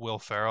Will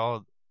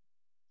Ferrell.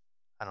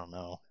 I don't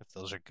know if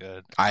those are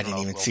good. I didn't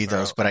even see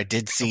those, but I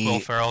did see. Will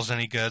Ferrell's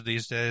any good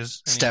these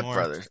days? Step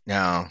Brothers.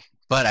 No,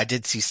 but I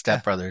did see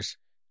Step Brothers.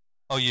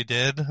 Oh, you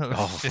did?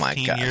 Oh, my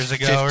God. 15 years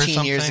ago or something?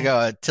 15 years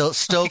ago.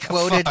 Still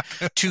quoted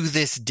to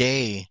this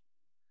day.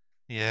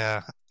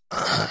 Yeah.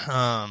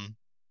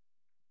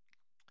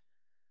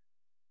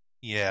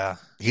 Yeah.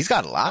 He's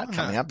got a lot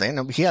coming up.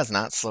 He has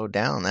not slowed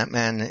down. That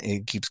man, he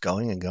keeps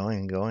going and going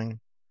and going.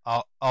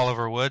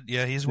 Oliver Wood?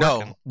 Yeah, he's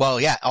working. No. Well,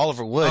 yeah,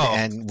 Oliver Wood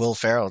and Will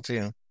Ferrell,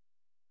 too.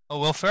 Oh,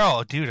 Will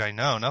Ferrell. Dude, I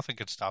know. Nothing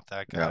could stop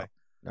that guy.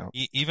 No.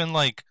 Even,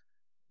 like,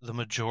 the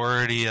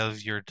majority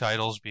of your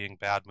titles being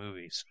bad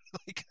movies.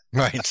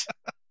 Right.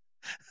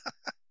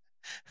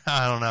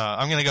 I don't know.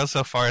 I'm going to go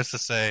so far as to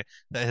say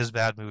that his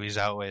bad movies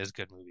outweigh his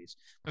good movies.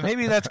 But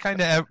maybe that's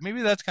kind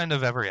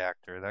of every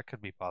actor. That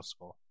could be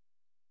possible.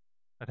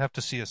 I'd have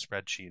to see a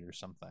spreadsheet or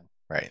something.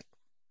 Right.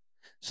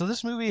 So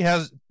this movie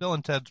has Bill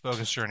and Ted's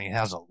Bogus Journey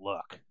has a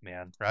look,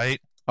 man, right?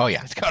 Oh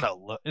yeah. It's got a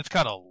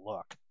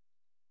look.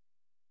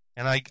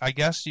 And I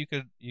guess you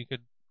could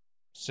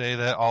say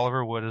that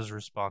Oliver Wood is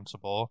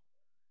responsible.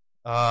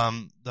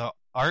 The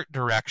art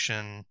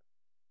direction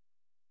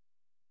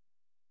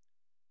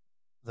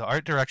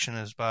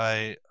is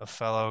by a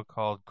fellow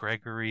called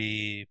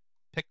Gregory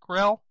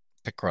Pickrell.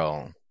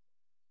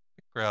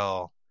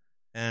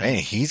 And man,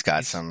 he's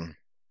got some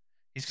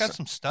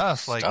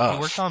stuff. Like he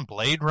worked on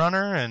Blade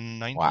Runner in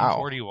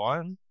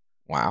 1941.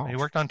 Wow. He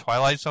worked on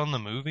Twilight Zone the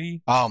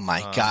movie. Oh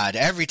my God.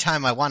 Every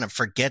time I want to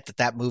forget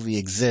that movie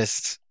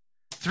exists.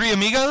 Three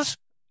Amigos?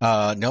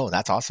 No,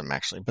 that's awesome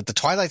actually. But the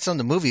Twilight Zone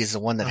the movie is the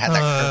one that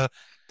had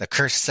the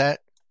curse set.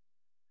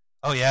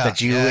 Oh yeah. That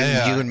you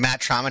and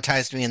Matt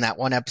traumatized me in that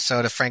one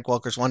episode of Frank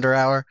Welker's Wonder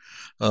Hour.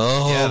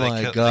 Oh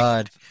my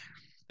God.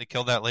 They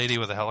killed that lady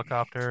with a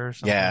helicopter or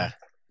something. Yeah.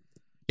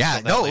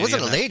 Yeah, no, it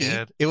wasn't a lady.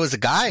 It was a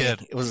guy.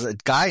 It was a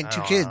guy and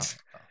two kids.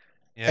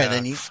 Yeah.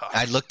 And then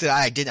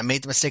I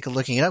made the mistake of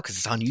looking it up because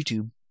it's on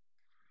YouTube.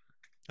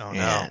 Oh no.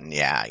 And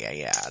yeah.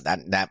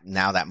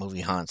 That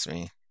movie haunts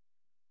me.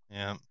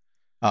 Yeah.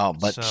 Oh,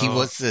 but he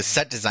was the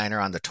set designer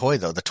on the toy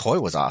though. The toy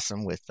was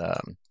awesome with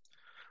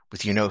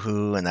you know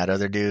who and that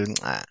other dude,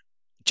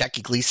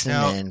 Jackie Gleason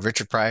and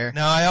Richard Pryor.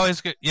 No, I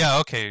always get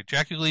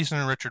Jackie Gleason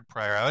and Richard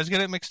Pryor. I always get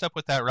it mixed up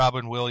with that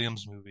Robin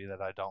Williams movie that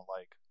I don't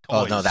like. Toys.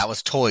 Oh no, that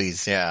was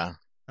Toys. Yeah.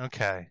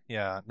 Okay.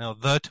 Yeah. No,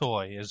 The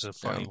Toy is a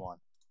funny one.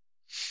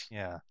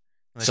 Yeah.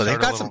 So they've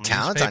got some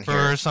talent on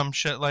here, or some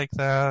shit like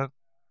that.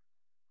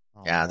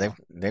 Yeah,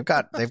 they've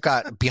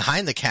got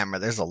behind the camera.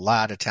 There's a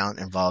lot of talent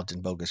involved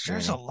in Bogus Journey.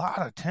 There's a lot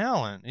of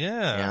talent.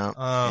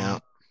 Yeah.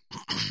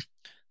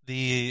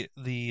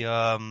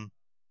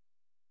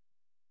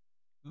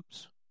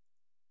 Oops.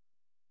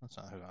 That's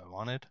not who I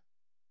wanted.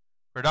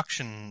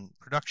 Production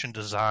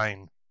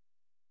design.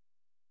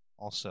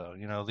 Also,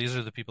 these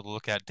are the people to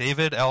look at.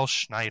 David L.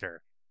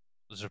 Schneider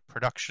was a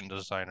production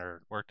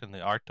designer, worked in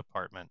the art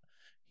department.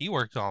 He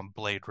worked on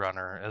Blade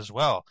Runner as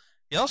well.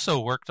 He also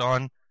worked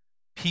on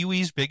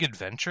Pee-wee's Big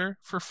Adventure,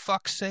 for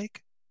fuck's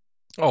sake.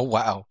 Oh,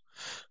 wow.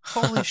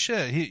 Holy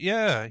shit.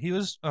 He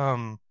was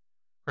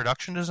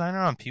production designer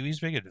on Pee-wee's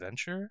Big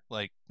Adventure.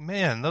 Like,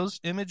 man, those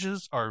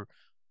images are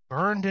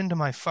burned into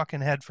my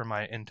fucking head for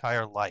my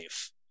entire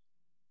life.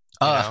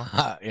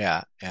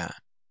 Yeah.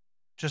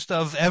 Just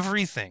of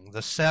everything,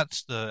 the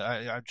sets,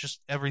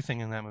 just everything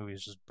in that movie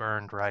is just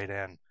burned right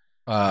in.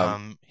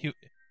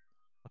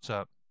 What's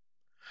up?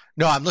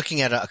 No, I'm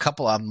looking at a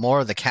couple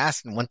more of the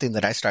cast, and one thing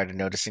that I started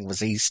noticing was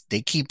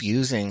they keep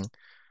using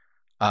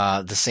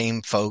the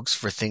same folks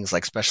for things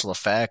like special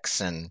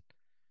effects and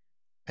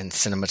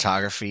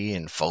cinematography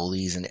and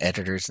Foleys and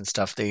editors and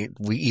stuff.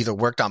 We either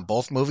worked on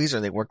both movies or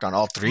they worked on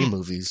all three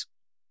movies.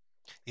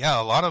 Yeah,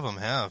 a lot of them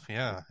have.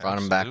 Yeah, brought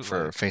them back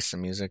for Face the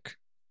Music.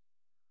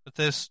 But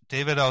this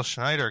David L.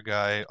 Schneider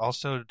guy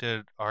also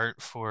did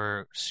art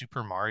for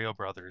Super Mario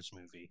Brothers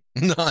movie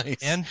Nice.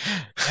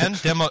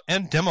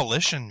 and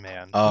Demolition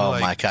Man. Oh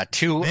Like, my god,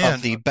 two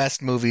of the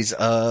best movies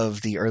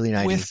of the early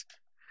 90s.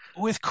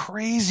 With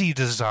crazy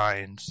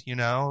designs,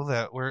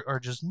 that are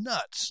just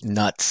nuts.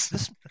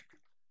 Nuts.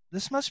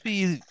 This must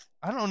be,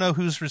 I don't know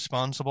who's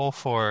responsible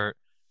for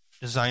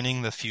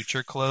designing the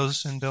future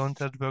clothes in Bill and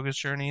Ted's Bogus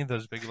Journey.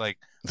 Those big,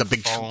 the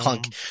big foam.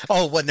 clunk.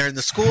 Oh, when they're in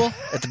the school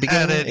at the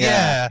beginning?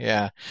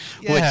 Yeah.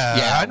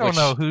 I don't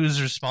know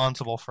who's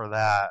responsible for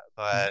that,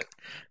 but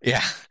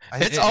yeah,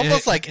 it's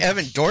almost like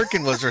Evan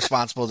Dorkin was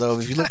responsible, though.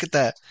 If you look at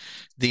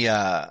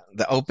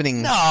the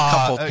opening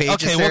couple pages,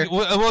 okay, there.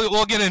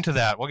 We'll get into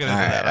that. We'll get into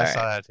that. I right.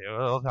 saw that too.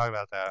 We'll talk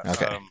about that.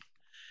 Okay.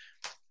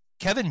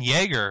 Kevin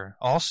Yeager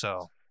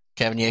also.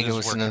 Kevin Yeager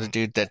was another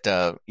dude that,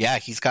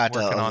 he's got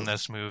working on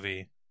this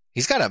movie.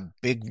 He's got a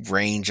big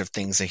range of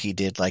things that he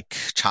did, like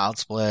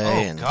Child's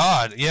Play. Oh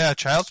God, yeah,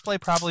 Child's Play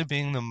probably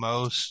being the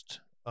most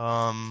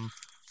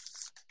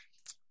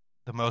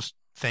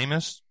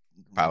famous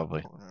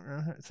probably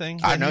thing.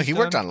 I know he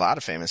worked on a lot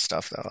of famous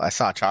stuff though. I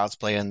saw Child's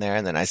Play in there,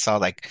 and then I saw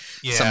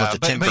some of the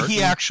Tim Burton. But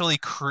he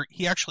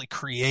actually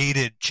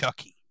created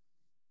Chucky.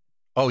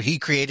 Oh, he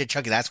created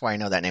Chucky. That's why I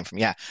know that name from.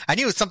 Yeah, I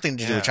knew it was something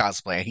to do with Child's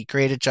Play. He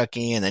created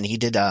Chucky, and then he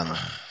did.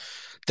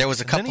 There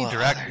was a couple.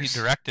 He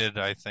directed,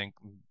 I think.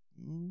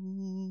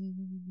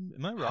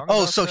 Am I wrong?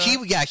 Oh, so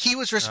that? he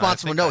was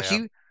responsible.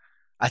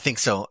 I think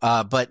so.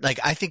 But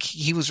I think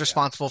he was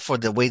responsible for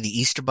the way the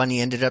Easter Bunny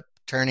ended up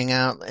turning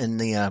out in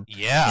the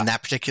in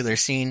that particular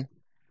scene.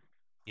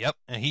 Yep,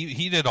 and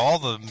he did all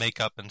the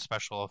makeup and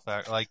special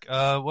effects.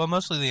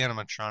 Mostly the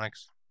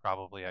animatronics,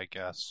 probably, I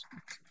guess.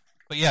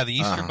 But yeah, the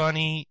Easter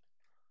Bunny.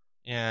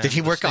 And did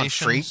he work on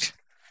Freaked?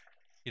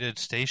 He did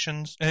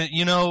Stations.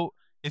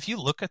 If you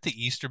look at the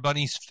Easter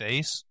Bunny's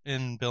face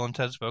in Bill and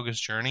Ted's Bogus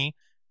Journey,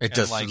 it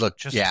does look.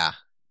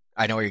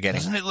 I know where you're getting.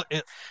 Doesn't it look?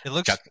 It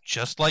looks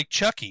just like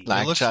Chucky. It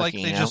looks Chucky, like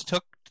they just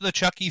took the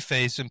Chucky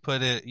face and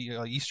put a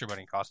Easter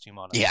Bunny costume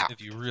on it. Yeah.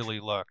 If you really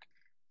look.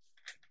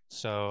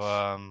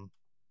 So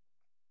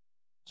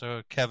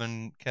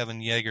Kevin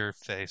Yeager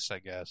face, I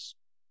guess.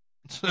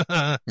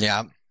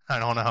 Yeah. I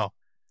don't know.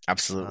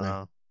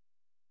 Absolutely.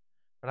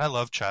 But I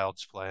love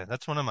Child's Play.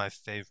 That's one of my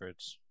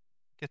favorites.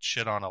 Gets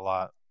shit on a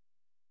lot.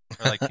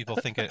 Or people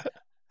think it.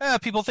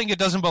 People think it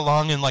doesn't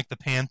belong in the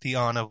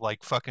pantheon of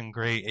fucking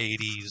great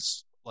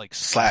 80s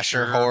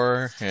slasher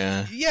horror.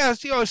 Yeah. Yeah.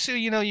 So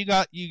you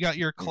got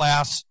your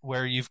class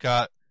where you've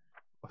got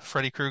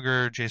Freddy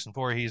Krueger, Jason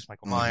Voorhees,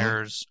 Michael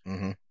Myers,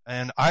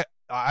 and I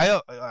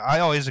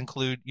always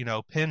include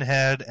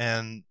Pinhead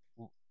and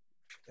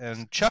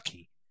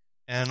Chucky.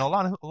 And a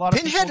lot of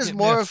Pinhead is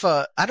more of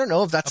a. I don't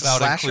know if that's a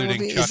slasher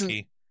movie.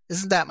 Chucky.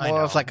 Isn't that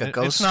more of a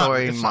ghost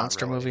story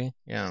monster movie?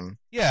 Yeah.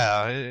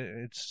 Yeah,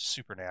 it's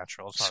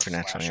supernatural. It's not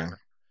supernatural. Yeah.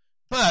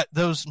 But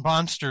those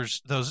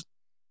monsters, those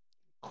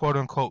quote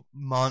unquote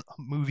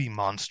movie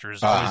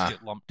monsters, always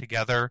get lumped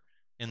together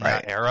in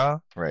that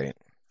era. Right.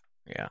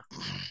 Yeah.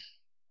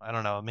 I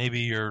don't know.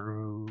 Maybe I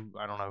don't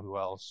know who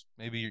else.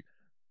 Maybe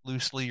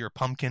loosely your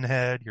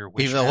Pumpkinhead, your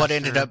Wishmaster. Even what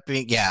ended up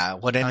being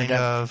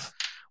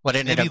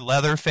maybe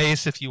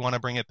Leatherface, if you want to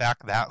bring it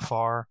back that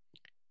far.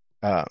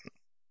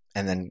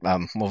 And then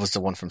what was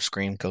the one from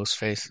Scream?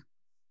 Ghostface.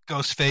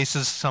 Ghostface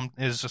is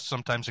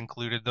sometimes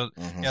included.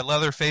 Yeah,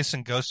 Leatherface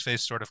and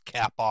Ghostface sort of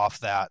cap off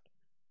the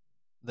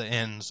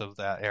ends of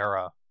that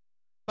era.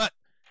 But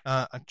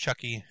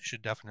Chucky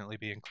should definitely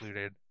be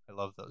included. I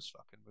love those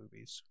fucking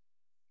movies.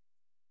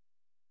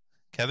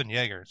 Kevin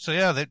Yeager. So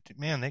yeah, they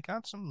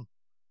got some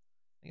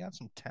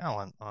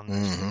talent on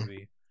this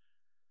movie.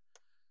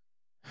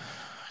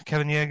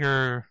 Kevin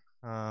Yeager,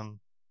 I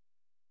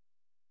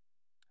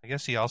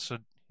guess he also,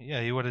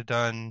 he would have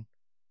done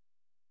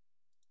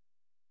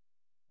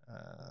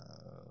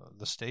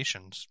the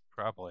Stations,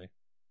 probably,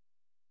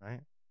 right?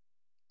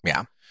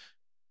 Yeah.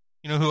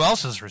 You know who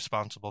else is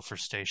responsible for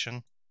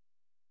Station?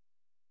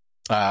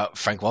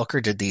 Frank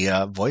Welker did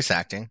the voice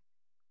acting.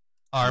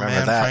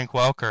 Frank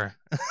Welker.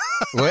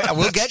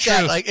 We'll get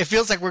that. It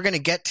feels like we're going to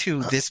get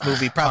to this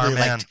movie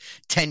probably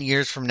 10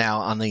 years from now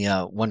on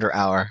the Wonder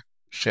Hour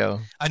show.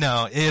 I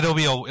know it'll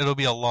be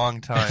a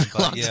long time,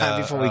 but time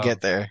before we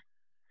get there.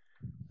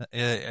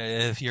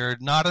 If you're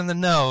not in the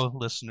know,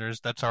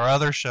 listeners, that's our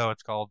other show.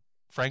 It's called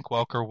Frank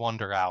Welker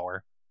Wonder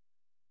Hour,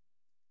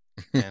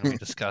 and we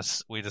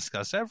discuss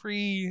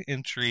every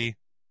entry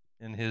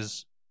in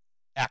his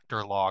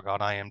actor log on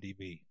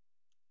IMDb.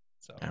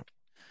 So we'll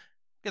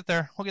get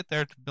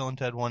there to Bill and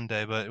Ted one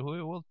day, but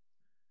we'll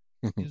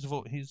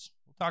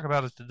talk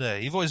about it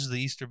today. He voices the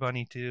Easter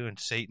Bunny too, and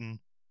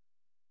Satan.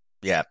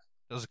 Yeah.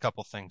 Does a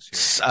couple things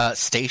here.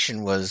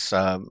 Station was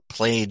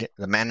played.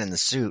 The man in the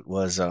suit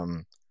was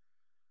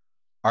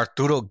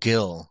Arturo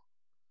Gil.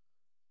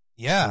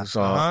 Yeah,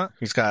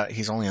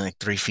 he's only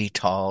 3 feet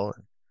tall.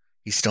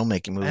 He's still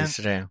making movies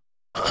today.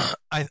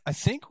 I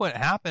think what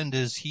happened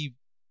is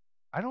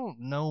I don't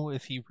know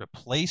if he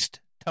replaced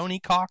Tony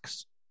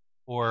Cox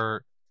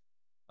or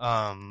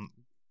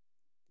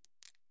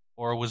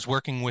or was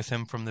working with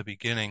him from the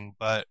beginning,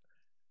 but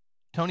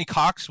Tony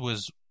Cox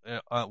was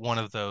one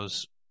of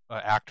those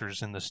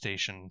actors in the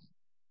station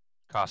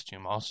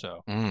costume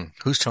also.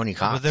 Who's Tony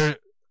Cox?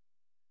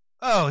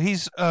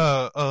 He's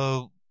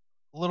a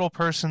little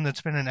person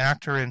that's been an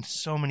actor in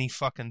so many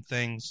fucking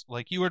things.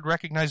 Like, you would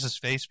recognize his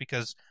face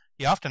because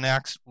he often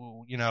acts,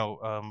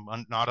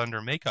 not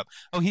under makeup.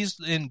 Oh, he's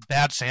in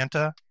Bad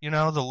Santa,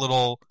 the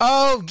little...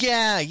 Oh,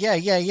 yeah. He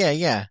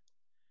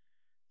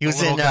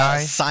was in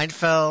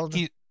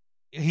Seinfeld.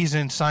 He's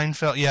in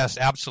Seinfeld. Yes,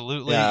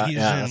 absolutely. He's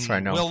in that's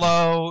right,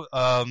 Willow.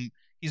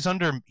 He's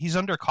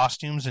under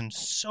costumes in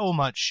so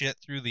much shit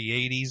through the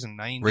 80s and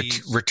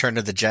 90s. Return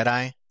of the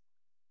Jedi.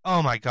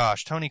 Oh my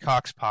gosh, Tony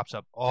Cox pops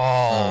up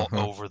all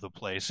over the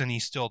place, and he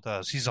still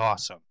does. He's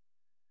awesome.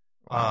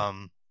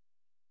 Wow.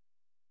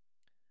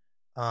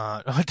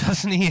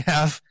 Doesn't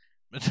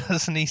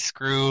he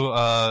screw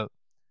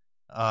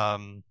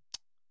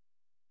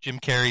Jim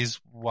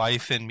Carrey's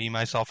wife in Me,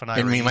 Myself, and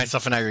Irene? In Me,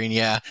 Myself, and Irene,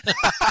 yeah.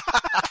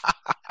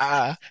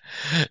 Yeah,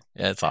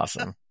 it's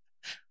awesome.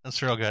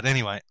 That's real good.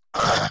 Anyway,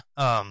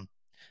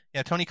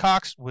 Tony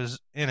Cox was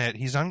in it.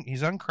 He's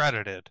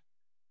uncredited,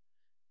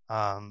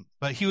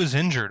 but he was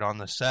injured on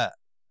the set.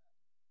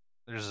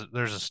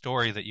 There's a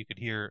story that you could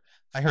hear.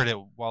 I heard it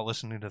while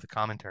listening to the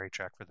commentary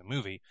track for the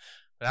movie,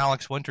 but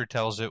Alex Winter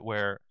tells it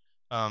where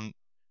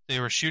they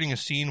were shooting a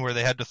scene where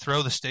they had to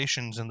throw the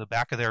stations in the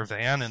back of their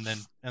van and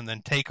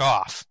then take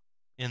off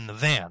in the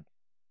van,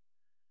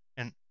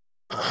 and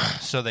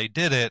so they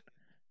did it.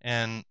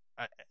 And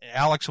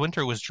Alex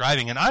Winter was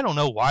driving, and I don't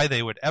know why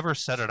they would ever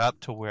set it up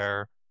to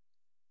where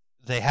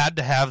they had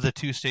to have the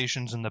two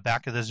stations in the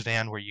back of this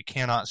van where you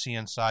cannot see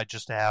inside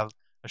just to have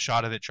a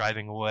shot of it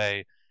driving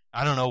away.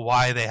 I don't know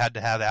why they had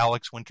to have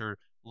Alex Winter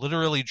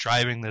literally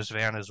driving this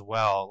van as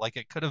well. Like,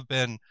 it could have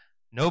been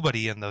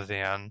nobody in the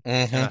van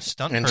and a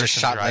stunt person just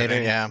shot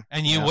driving, later,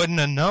 and you wouldn't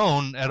have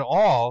known at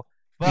all.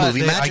 But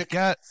Movie magic.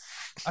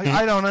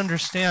 I don't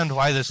understand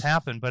why this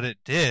happened, but it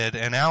did.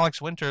 And Alex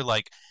Winter,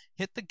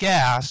 hit the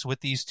gas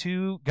with these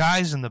two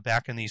guys in the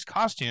back in these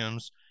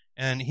costumes,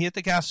 and he hit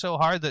the gas so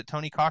hard that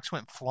Tony Cox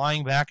went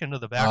flying back into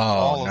the back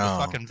wall of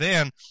the fucking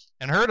van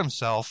and hurt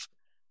himself.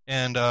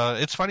 And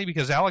it's funny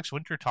because Alex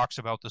Winter talks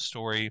about the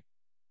story,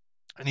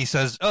 and he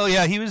says, "Oh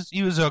yeah, he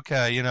was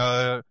okay.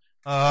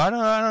 I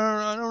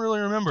don't really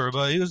remember,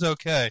 but he was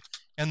okay."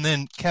 And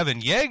then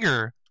Kevin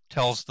Yeager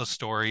tells the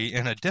story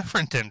in a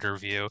different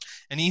interview,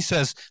 and he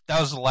says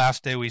that was the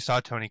last day we saw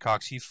Tony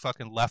Cox. He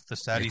fucking left the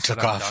set. He said,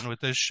 "I'm done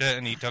with this shit,"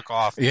 and he took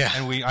off. Yeah,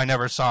 and I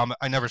never saw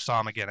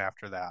him again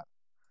after that.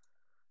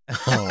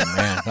 Oh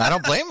man, I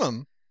don't blame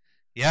him.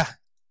 Yeah,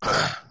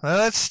 well,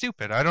 that's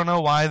stupid. I don't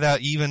know why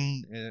that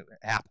even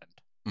happened,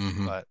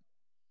 but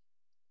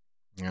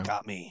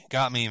got me,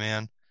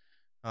 man.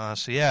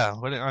 So yeah,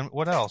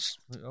 what else?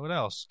 What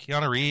else?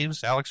 Keanu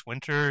Reeves, Alex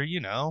Winter,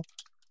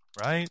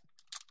 right?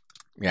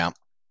 Yeah.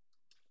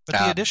 But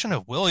the addition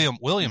of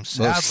William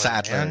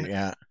Sadler, man,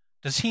 yeah.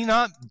 Does he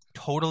not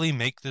totally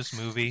make this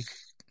movie?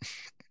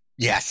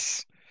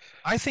 Yes.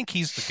 I think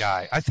he's the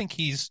guy. I think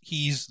he's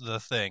the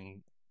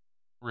thing,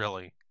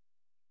 really,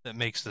 that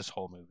makes this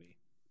whole movie.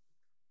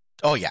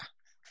 Oh yeah.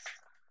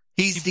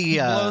 He's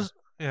the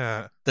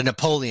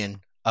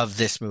Napoleon of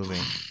this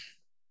movie.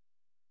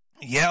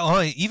 Yeah,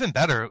 well, even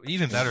better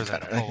than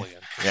Napoleon,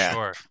 for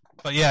sure.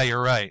 But yeah,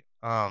 you're right.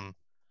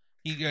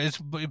 It's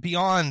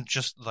beyond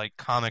just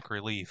comic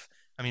relief.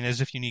 I mean,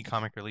 as if you need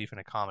comic relief in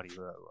a comedy,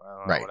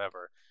 right?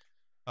 Whatever.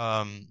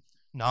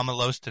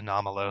 Nomalos to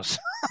Nomalos.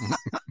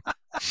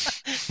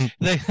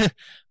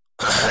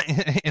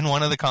 In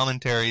one of the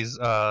commentaries,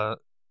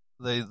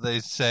 they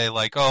say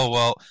oh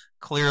well,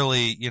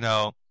 clearly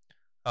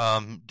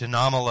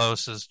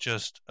Denomalos is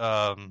just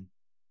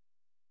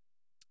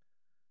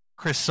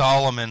Chris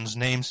Solomon's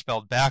name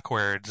spelled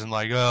backwards, and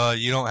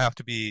you don't have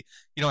to be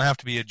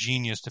a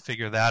genius to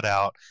figure that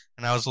out.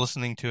 And I was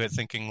listening to it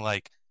thinking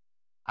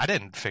I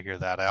didn't figure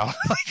that out.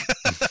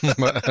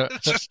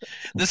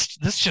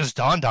 This just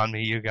dawned on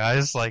me, you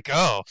guys.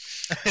 Oh,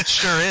 it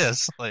sure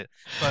is. But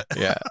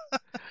yeah,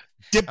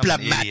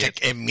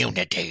 diplomatic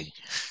immunity.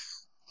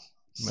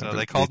 So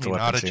they called me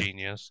not a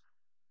genius.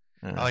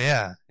 Oh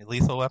yeah,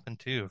 Lethal Weapon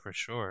 2 for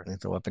sure.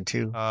 Lethal Weapon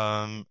 2.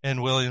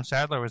 And William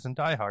Sadler was in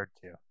Die Hard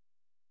too.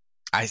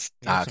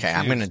 Okay,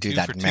 I'm going to do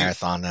that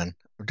marathon then.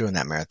 We're doing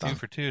that marathon. 2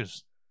 for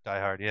 2's Die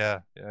Hard,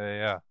 yeah.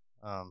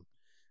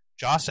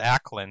 Joss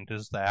Ackland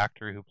is the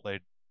actor who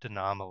played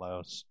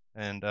Denomalos,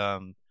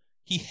 and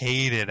he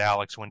hated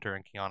Alex Winter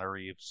and Keanu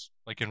Reeves,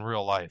 in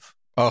real life.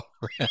 Oh,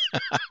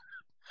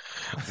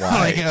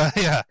 why?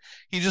 Yeah,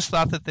 he just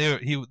thought that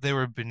they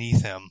were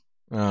beneath him.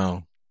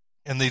 Oh,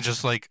 and they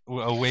just a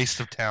waste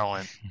of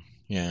talent.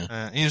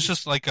 Yeah, he was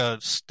just a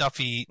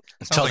stuffy,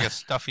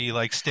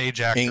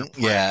 stage actor.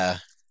 Yeah.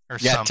 Or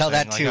something. Tell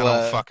that to I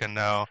don't fucking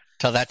know.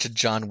 Tell that to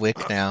John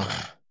Wick now.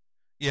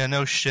 Yeah,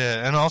 no shit.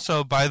 And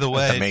also, by the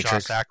way,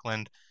 Joss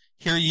Ackland,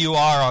 here you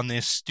are on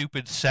this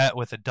stupid set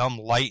with a dumb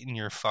light in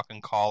your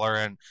fucking collar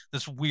and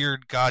this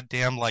weird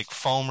goddamn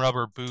foam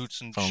rubber boots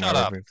and shut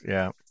up.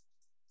 Yeah.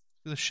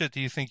 Who the shit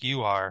do you think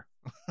you are?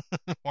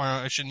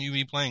 Or shouldn't you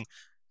be playing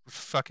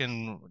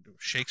fucking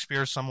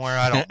Shakespeare somewhere?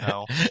 I don't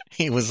know.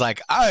 He was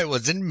like, I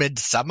was in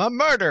Midsummer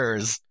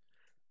Murders.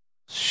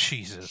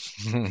 Jesus.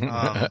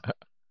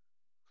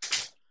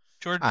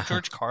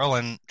 George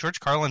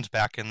Carlin's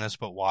back in this,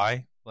 but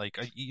why? Like,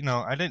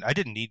 I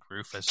didn't need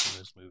Rufus in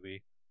this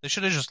movie. They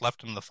should have just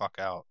left him the fuck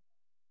out.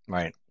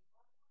 Right.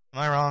 Am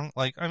I wrong?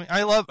 Like, I mean,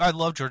 I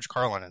love George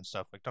Carlin and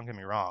stuff. Like, don't get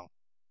me wrong.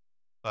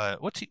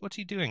 But what's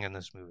he doing in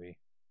this movie?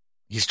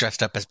 He's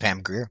dressed up as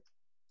Pam Grier.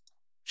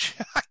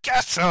 I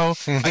guess so.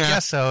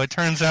 It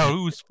turns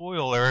out,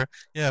 spoiler.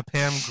 Yeah,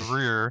 Pam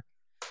Grier.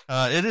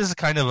 It is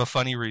kind of a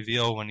funny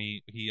reveal when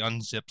he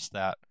unzips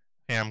that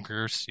Pam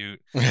Grier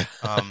suit,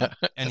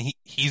 and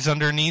he's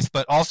underneath,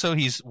 but also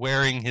he's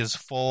wearing his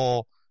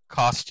full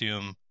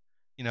costume.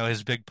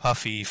 His big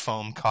puffy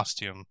foam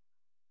costume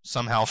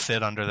somehow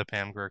fit under the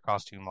Pam Grier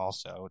costume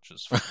also, which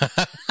is fun.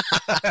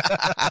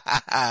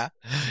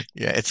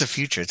 Yeah, it's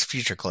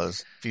future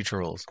clothes, future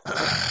rules.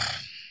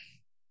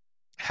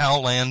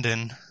 Hal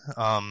Landon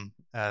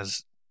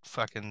as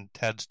fucking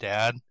Ted's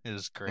dad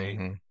is great.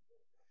 Mm-hmm.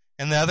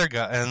 And the other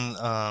guy,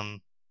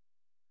 and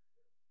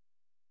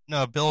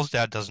no, Bill's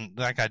dad doesn't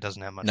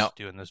have much to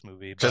do in this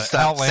movie. But just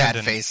Hal that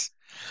Landon, sad face.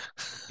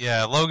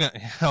 Yeah, Logan.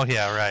 Oh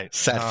yeah, right.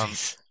 Sad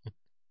face.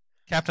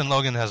 Captain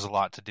Logan has a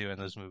lot to do in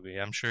this movie.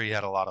 I'm sure he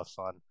had a lot of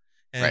fun.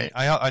 And right.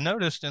 I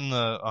noticed in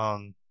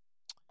the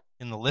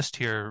list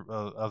here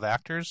of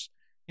actors,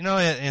 in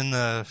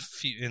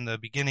the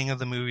beginning of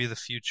the movie, the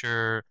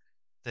future,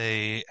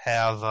 they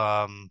have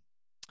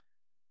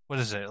what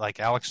is it,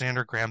 like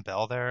Alexander Graham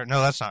Bell there? No,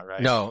 that's not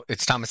right. No,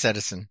 it's Thomas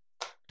Edison.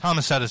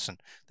 Thomas Edison.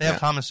 They have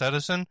Thomas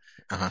Edison.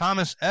 Uh-huh.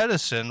 Thomas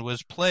Edison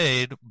was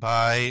played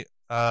by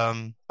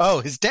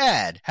his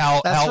dad,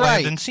 Hal right.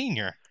 Landon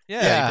Sr.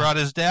 Yeah, he brought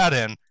his dad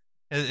in.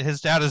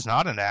 His dad is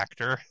not an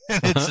actor.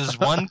 It's his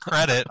one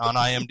credit on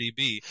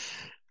IMDb.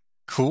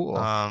 Cool.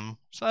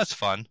 So that's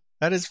fun.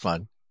 That is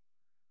fun.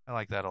 I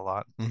like that a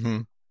lot.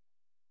 Mm-hmm.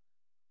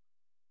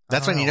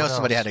 That's when you know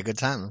somebody had a good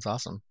time. That's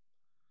awesome.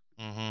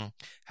 Mm-hmm.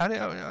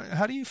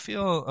 How do you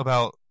feel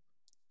about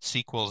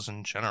sequels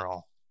in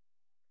general?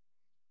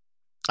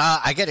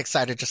 I get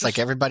excited just like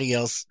everybody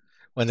else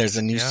when there's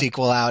a new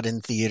sequel out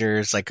in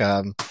theaters. Like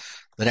the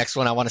next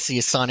one I want to see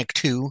is Sonic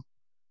 2.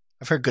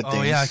 I've heard good things.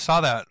 Oh yeah, I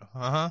saw that.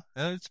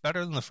 It's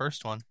better than the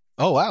first one.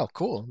 Oh wow,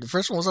 cool. The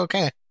first one was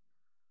okay.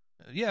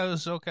 Yeah, it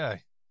was okay.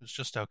 It was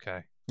just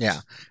okay. Yeah,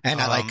 and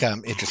I like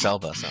Idris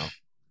Elba. So.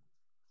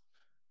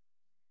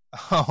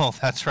 Oh,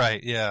 that's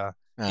right. Yeah,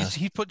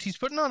 he's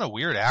putting on a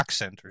weird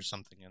accent or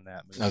something in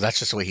that movie. No, that's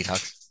just the way he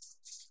talks.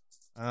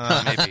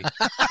 Maybe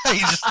he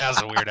just has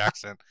a weird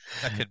accent.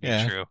 That could be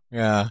true.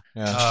 Yeah.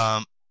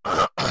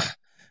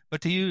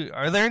 But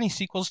are there any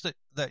sequels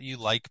that you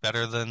like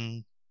better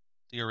than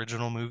the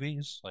original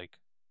movies? Like,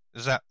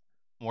 is that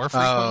more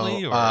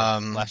frequently or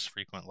less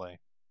frequently?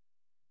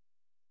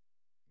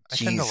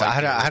 Jeez,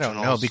 I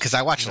don't know, because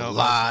I watched a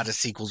lot of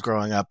sequels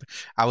growing up.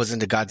 I was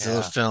into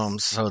Godzilla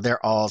films, so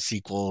they're all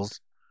sequels.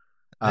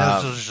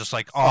 Those are just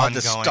like ongoing.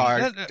 The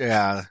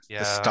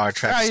Star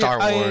Trek, Star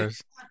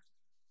Wars.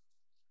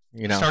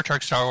 Star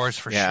Trek, Star Wars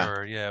for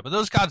sure. Yeah, but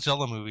those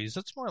Godzilla movies,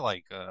 it's more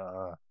like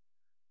a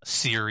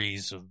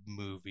series of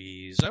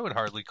movies. I would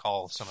hardly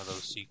call some of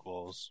those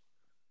sequels.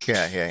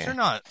 Yeah. They're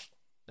not.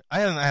 I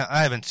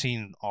haven't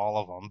seen all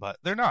of them, but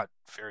they're not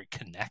very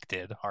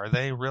connected, are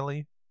they?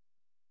 Really?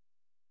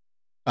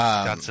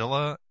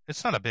 Godzilla.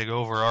 It's not a big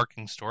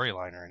overarching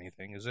storyline or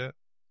anything, is it?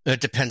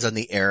 It depends on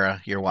the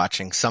era you're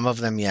watching. Some of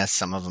them, yes.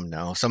 Some of them,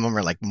 no. Some of them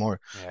are like more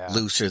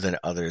looser than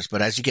others.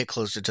 But as you get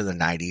closer to the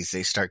 90s,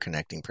 they start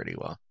connecting pretty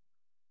well.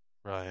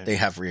 Right. They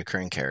have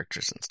reoccurring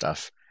characters and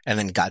stuff. And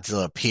then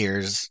Godzilla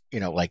appears,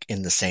 like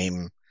in the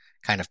same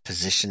kind of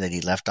position that he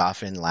left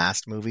off in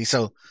last movie.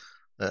 So,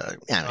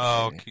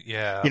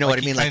 yeah. You know what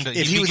I mean? Like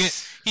if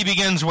he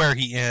begins where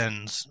he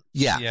ends.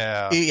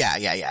 Yeah.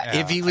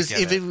 If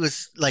it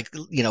was like,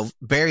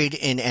 buried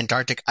in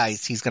Antarctic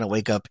ice, he's going to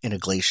wake up in a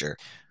glacier.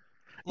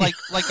 Like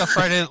a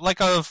Friday, like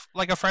a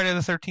Friday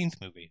the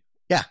 13th movie.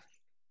 Yeah.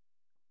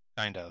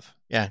 Kind of.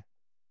 Yeah.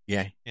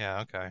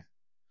 Yeah. Okay.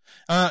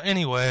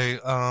 Anyway,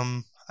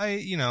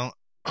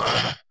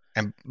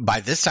 and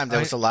by this time there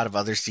was a lot of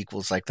other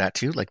sequels like that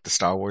too, like the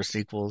Star Wars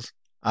sequels.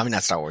 I mean,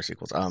 not Star Wars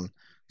sequels. Star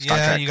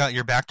Trek. You got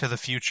your Back to the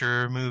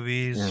Future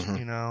movies.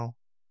 Mm-hmm.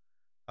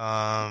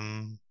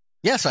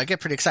 Yeah, so I get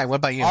pretty excited. What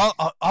about you?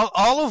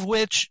 All of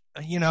which,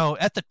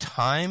 at the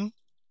time,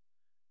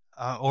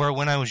 or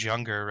when I was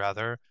younger,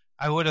 rather,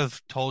 I would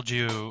have told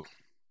you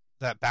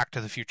that Back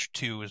to the Future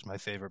 2 was my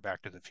favorite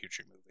Back to the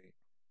Future movie.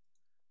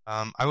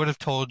 I would have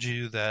told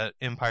you that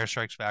Empire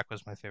Strikes Back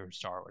was my favorite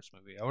Star Wars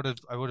movie. I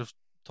would have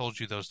told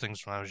you those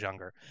things when I was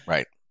younger.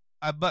 Right.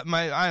 But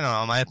I don't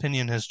know, my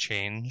opinion has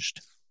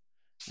changed.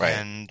 Right.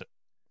 And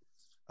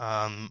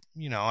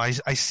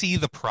I see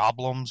the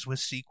problems with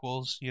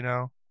sequels,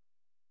 I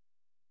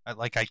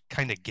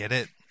kind of get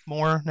it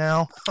more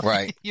now.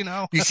 Right.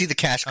 You see the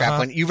cash grab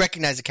when you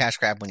recognize the cash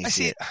grab when you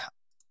see it.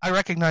 I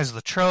recognize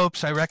the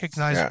tropes. I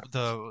recognize Yeah.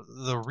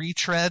 the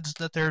retreads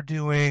that they're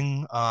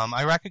doing.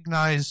 I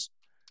recognize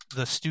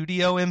the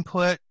studio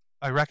input.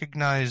 I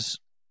recognize,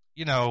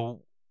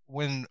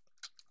 when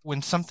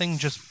something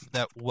just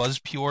that was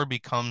pure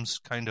becomes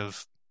kind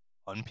of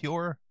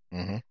unpure.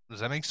 Mm-hmm. Does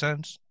that make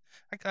sense?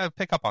 I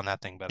pick up on that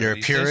thing better. You're a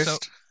these days, so-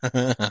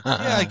 purist?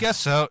 yeah, I guess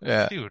so.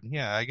 Yeah. Dude,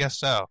 yeah, I guess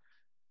so.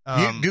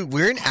 Dude,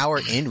 we're an hour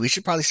in. We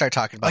should probably start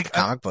talking about the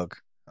comic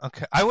book.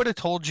 Okay. I would have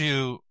told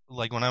you,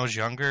 like, when I was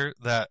younger,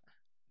 that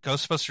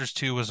Ghostbusters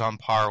 2 was on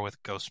par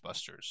with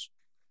Ghostbusters.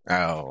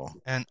 Oh.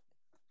 And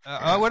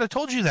I would have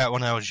told you that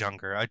when I was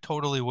younger. I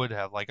totally would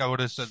have. Like, I would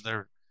have said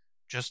they're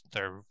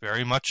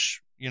very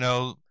much,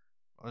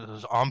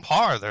 on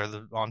par. They're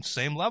on the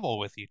same level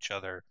with each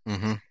other.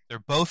 Mm-hmm. They're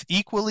both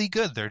equally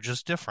good. They're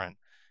just different.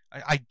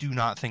 I do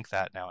not think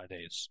that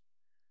nowadays.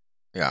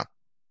 Yeah.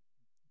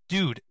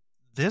 Dude,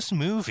 this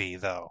movie,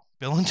 though,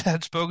 Bill and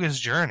Ted's Bogus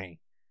Journey,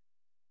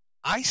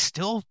 I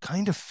still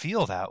kind of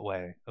feel that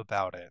way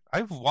about it.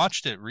 I've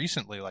watched it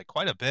recently, like,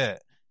 quite a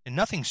bit, and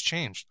nothing's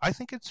changed. I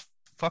think it's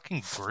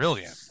fucking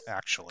brilliant,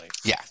 actually.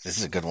 Yeah, this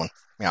is a good one.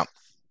 Yeah.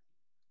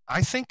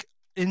 I think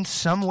in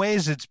some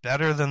ways it's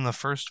better than the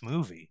first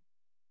movie.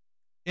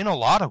 In a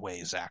lot of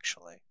ways,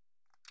 actually.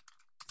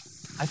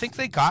 I think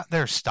they got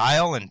their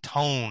style and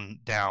tone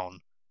down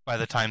by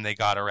the time they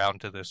got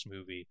around to this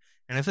movie.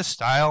 And if the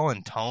style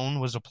and tone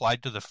was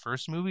applied to the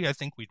first movie, I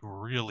think we'd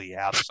really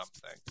have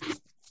something.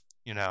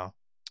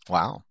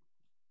 Wow.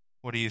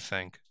 What do you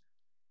think?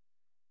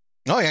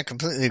 Oh, yeah,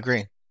 completely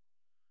agree.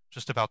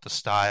 Just about the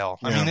style.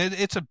 Yeah. I mean,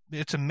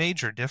 it's a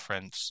major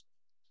difference.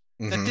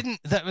 Mm-hmm.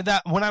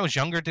 That when I was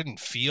younger didn't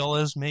feel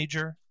as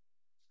major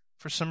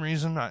for some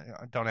reason.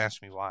 Don't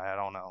ask me why. I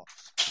don't know.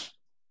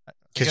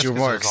 Because you were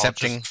more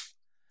accepting.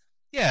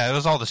 Yeah, it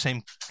was all the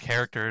same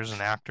characters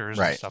and actors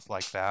Right. and stuff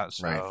like that.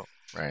 So,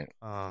 Right.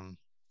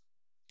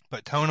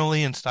 But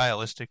tonally and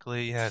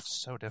stylistically, yeah, it's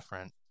so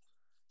different.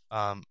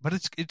 But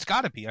it's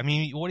got to be. I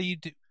mean, what do you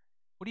do?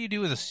 What do you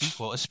do with a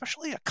sequel,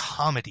 especially a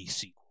comedy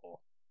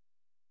sequel,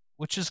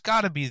 which has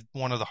got to be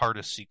one of the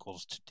hardest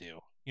sequels to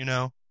do?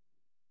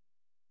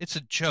 It's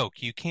a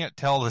joke. You can't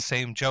tell the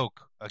same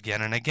joke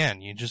again and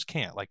again. You just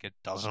can't. Like, it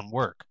doesn't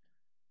work.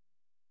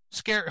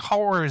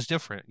 Horror is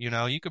different.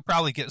 You could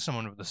probably get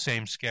someone with the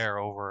same scare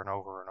over and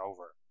over and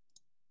over.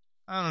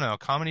 I don't know.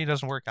 Comedy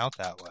doesn't work out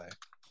that way.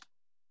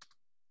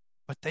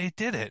 But they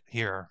did it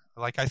here.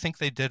 Like, I think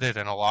they did it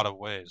in a lot of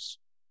ways.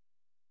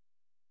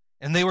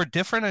 And they were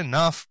different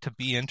enough to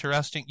be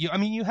interesting.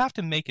 You have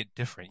to make it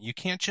different. You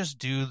can't just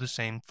do the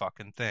same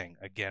fucking thing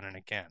again and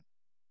again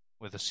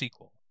with a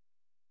sequel.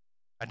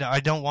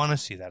 I don't want to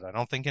see that. I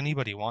don't think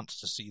anybody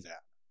wants to see that.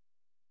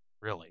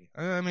 Really.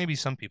 Maybe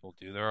some people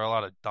do. There are a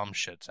lot of dumb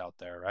shits out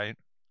there, right?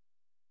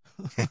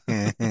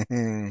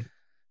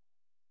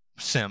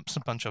 Simps. A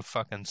bunch of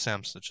fucking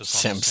simps that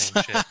just want the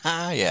same shit.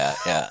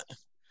 Yeah.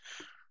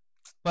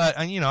 But,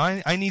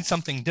 I need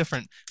something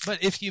different.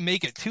 But if you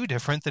make it too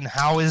different, then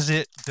how is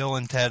it Bill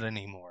and Ted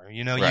anymore?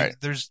 Right.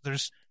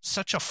 There's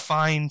such a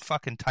fine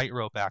fucking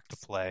tightrope act to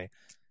play.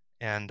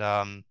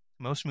 And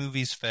most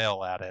movies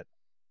fail at it.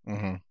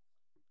 Mm-hmm.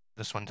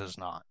 This one does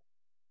not.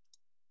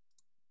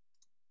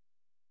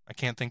 I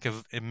can't think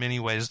of in many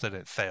ways that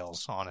it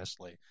fails,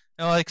 honestly.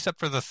 No, except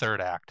for the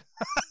third act.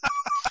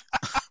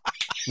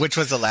 Which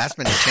was the last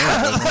minute change,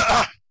 wasn't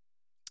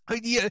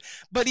it? Yeah,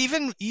 but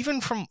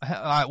even from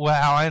how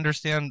I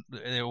understand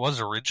it was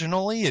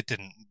originally, it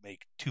didn't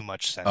make too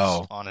much sense,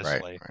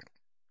 honestly.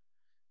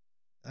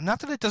 Right. Not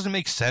that it doesn't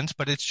make sense,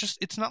 but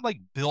it's not like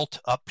built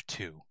up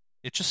to.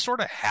 It just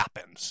sort of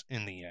happens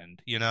in the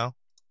end,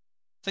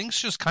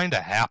 Things just kind of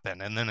happen,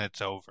 and then it's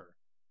over.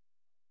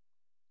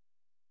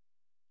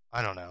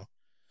 I don't know.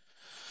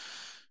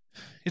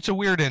 It's a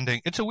weird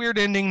ending. It's a weird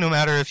ending no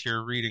matter if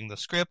you're reading the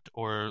script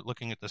or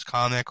looking at this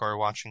comic or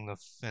watching the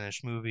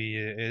finished movie.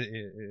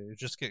 It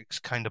just gets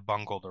kind of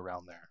bungled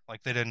around there.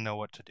 Like they didn't know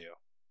what to do.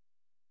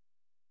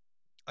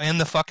 And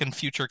the fucking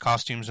future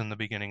costumes in the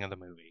beginning of the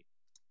movie.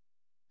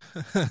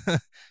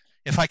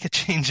 If I could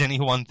change any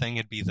one thing,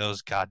 it'd be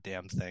those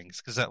goddamn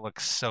things, because that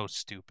looks so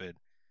stupid.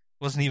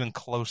 It wasn't even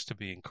close to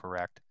being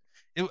correct.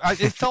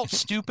 It felt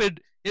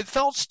stupid. It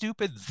felt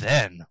stupid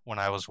then when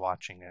I was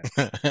watching it.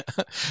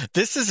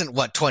 This isn't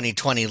what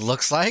 2020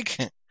 looks like.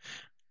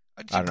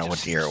 I don't know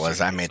what year it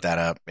was. I made that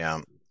up.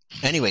 Yeah.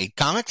 Anyway,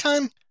 comic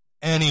time?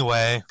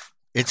 Anyway.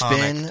 It's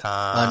been an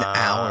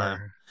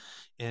hour.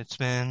 It's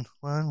been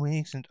 1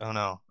 week since... Oh,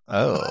 no.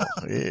 Oh,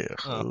 yeah.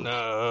 Oh,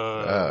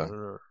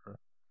 no.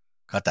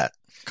 Cut that.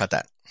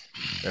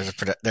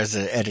 There's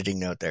an editing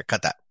note there.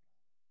 Cut that.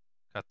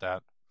 Cut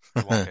that.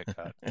 It won't get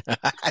cut.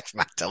 It's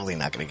totally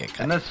not going to get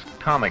cut. In this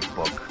comic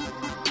book,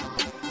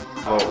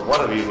 well, what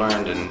have you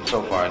learned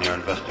so far in your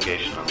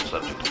investigation on the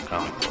subject of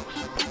comic books?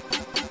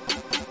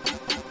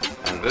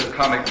 And this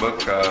comic book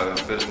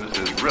business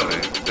is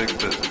really big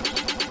business.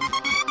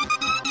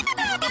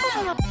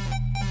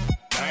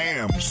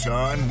 Damn,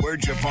 son,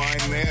 where'd you find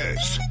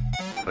this?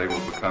 They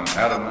will become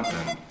adamant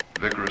and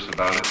vigorous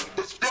about it.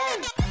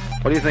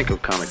 What do you think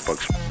of comic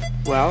books?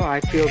 Well, I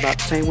feel about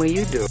the same way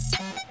you do.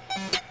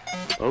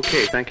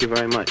 Okay, thank you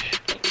very much.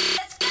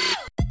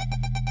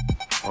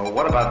 Well,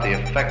 what about the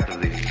effect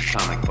of these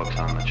comic books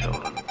on the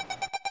children?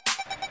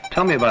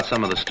 Tell me about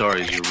some of the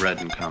stories you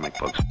read in comic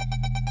books.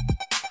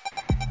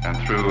 And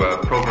through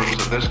programs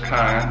of this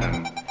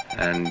kind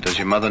And does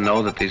your mother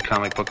know that these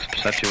comic books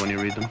upset you when you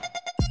read them?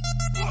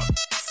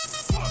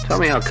 Tell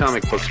me how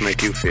comic books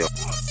make you feel.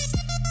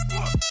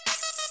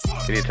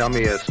 Can you tell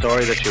me a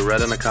story that you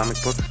read in a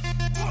comic book?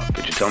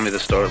 Could you tell me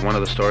one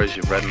of the stories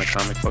you've read in a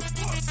comic book?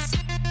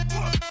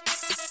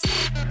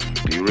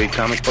 Do you read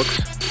comic books?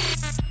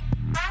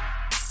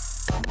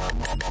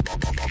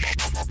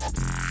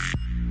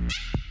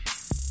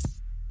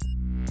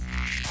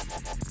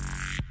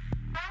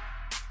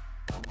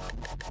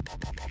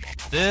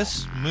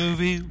 This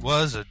movie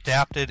was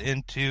adapted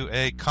into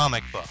a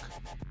comic book.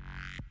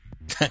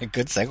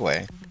 Good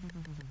segue.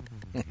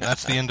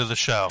 That's the end of the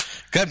show.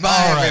 Goodbye,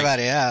 All right.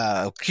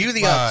 everybody. Cue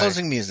the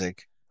closing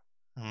music.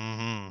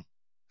 Mm-hmm.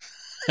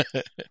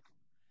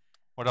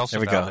 What else There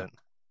we about go. it?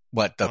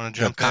 What,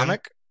 the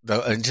comic?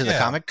 The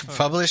comic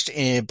published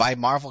by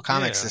Marvel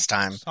Comics this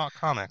time. It's not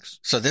comics.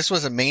 So this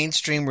was a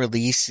mainstream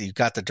release. You've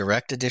got the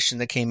direct edition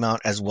that came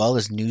out, as well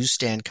as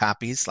newsstand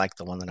copies, like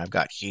the one that I've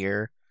got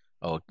here.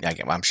 Oh,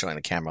 I'm showing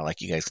the camera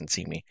like you guys can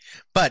see me.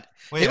 But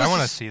wait, I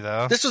want to see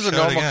though. This was a Show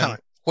normal comic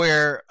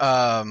where.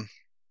 Oh,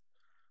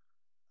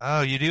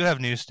 you do have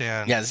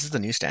newsstand. Yeah, this is the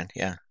newsstand.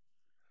 Yeah.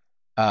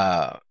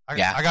 I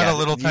got a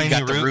little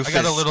tiny Rufus. I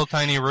got a little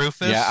tiny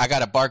Rufus. Yeah, I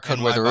got a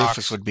barcode where the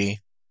Rufus would be.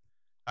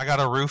 I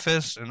got a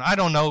Rufus, and I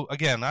don't know.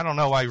 Again, I don't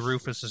know why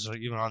Rufus is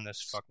even on this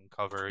fucking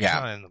cover. He's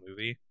not in the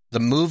movie. The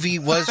movie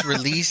was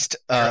released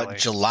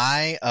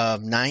July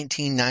of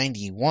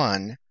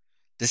 1991.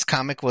 This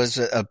comic was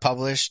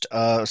published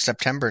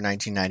September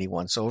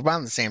 1991, so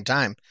around the same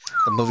time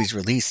the movie's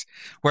released.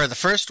 Where the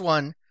first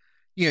one,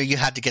 you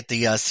had to get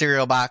the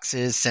cereal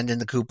boxes, send in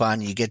the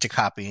coupon, you get your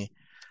copy.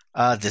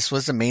 This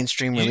was a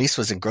mainstream release,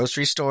 was in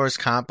grocery stores,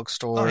 comic book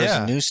stores,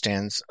 and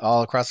newsstands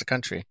all across the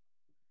country.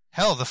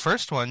 Hell, the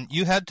first one,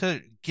 you had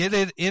to get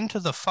it into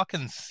the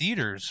fucking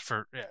theaters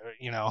for,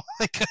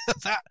 like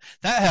that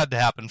had to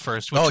happen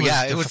first. Which was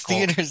it was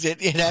theaters.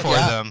 It had for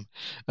them.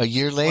 A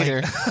year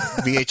later,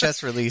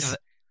 VHS release.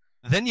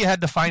 Then you had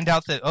to find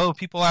out that,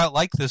 people out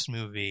like this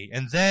movie.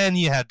 And then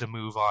you had to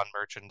move on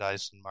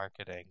merchandise and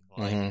marketing.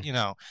 Like,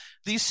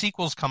 these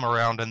sequels come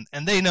around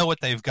and they know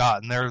what they've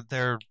got. And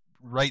they're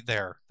right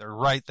there. They're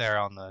right there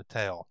on the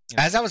tail.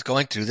 As I was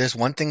going through this,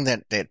 one thing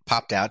that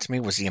popped out to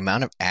me was the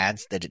amount of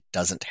ads that it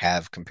doesn't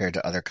have compared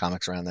to other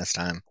comics around this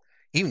time.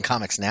 Even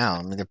comics now.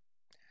 I mean,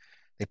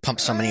 they pump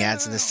so many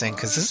ads in this thing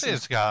because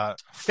it's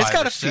got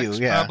a few,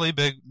 probably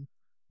big,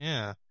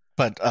 yeah.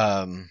 But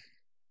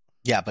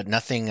but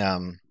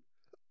nothing.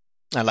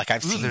 Like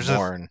I've seen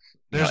more.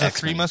 There's a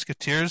Three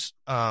Musketeers.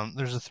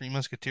 There's a Three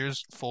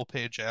Musketeers full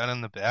page ad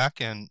in the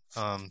back, and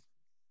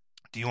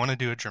do you want to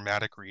do a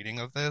dramatic reading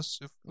of this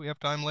if we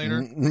have time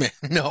later?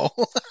 No.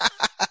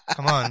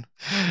 Come on.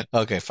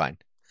 Okay, fine.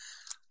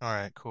 All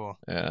right, cool.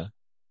 Yeah.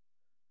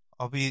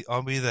 I'll be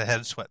the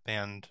head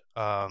sweatband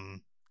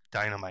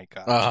dynamite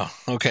guy. Oh,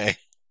 okay.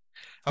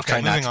 Okay,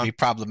 try not to be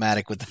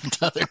problematic with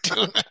the other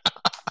two.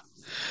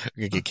 We're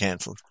gonna get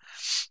canceled.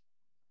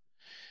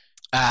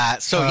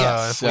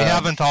 If we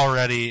haven't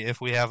already,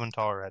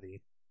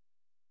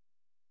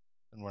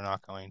 then we're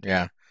not going to.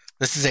 Yeah.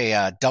 This is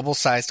a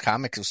double-sized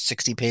comic. It was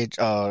 60-page.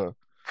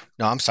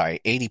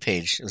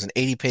 80-page. It was an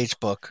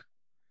 80-page book.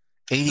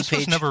 This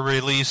was never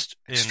released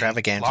in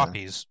extravaganza.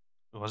 floppies,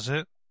 was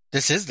it?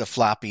 This is the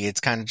floppy.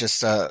 It's kind of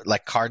just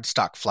like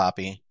cardstock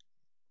floppy.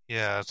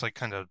 Yeah, it's like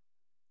kind of.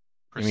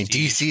 I mean,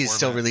 DC is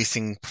still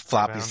releasing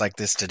floppies like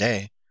this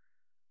today.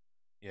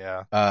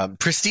 Yeah.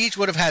 Prestige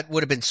would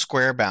have been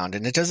square bound,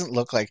 and it doesn't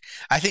look like.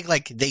 I think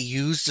like they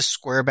used a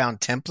square bound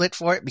template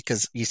for it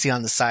because you see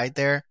on the side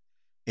there,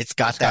 it's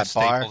got that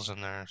bar staples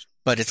in there,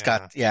 but it's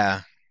got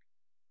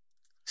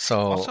So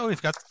also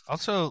we've got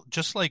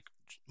just like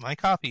my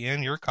copy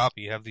and your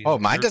copy have these. Oh,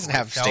 mine doesn't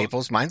have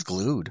staples. Mine's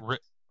glued.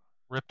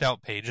 Ripped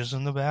out pages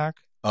in the back.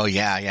 Oh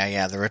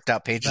yeah. The ripped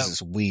out pages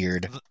is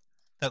weird.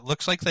 That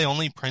looks like they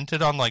only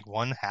printed on like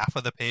one half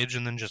of the page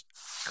and then just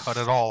cut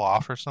it all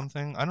off or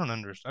something. I don't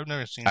understand. I've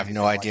never seen. I have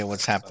no idea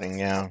what's happening.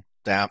 Yeah,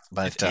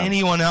 but if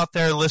anyone out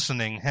there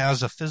listening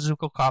has a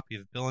physical copy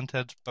of Bill and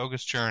Ted's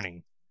Bogus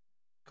Journey,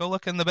 go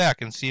look in the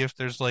back and see if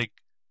there's like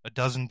a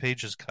dozen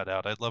pages cut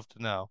out. I'd love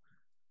to know.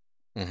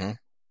 Mm-hmm.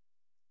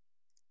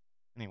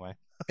 Anyway.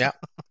 Yeah.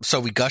 So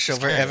we gush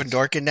over Evan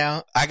Dorkin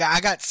now.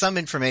 I got some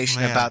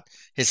information about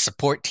his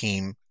support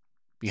team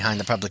behind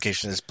the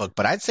publication of this book,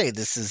 but I'd say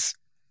this is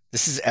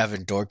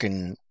Evan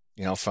Dorkin,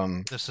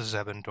 from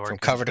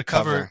cover to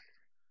cover.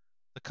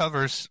 The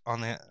cover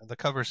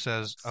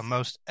says a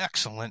most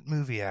excellent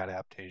movie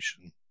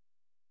adaptation.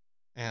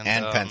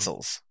 And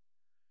pencils.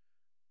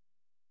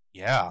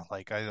 Yeah,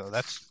 like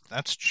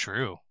that's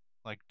true.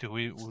 Like,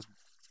 I'm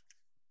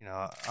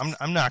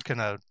not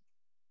gonna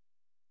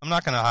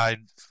hide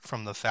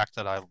from the fact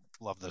that I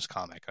love this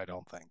comic. I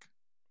don't think.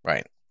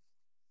 Right.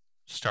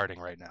 Starting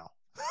right now,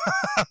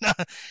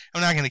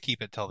 I'm not going to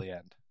keep it till the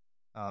end.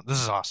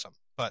 This is awesome.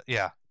 But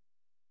yeah.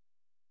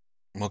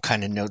 What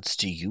kind of notes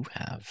do you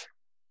have?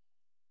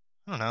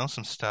 I don't know,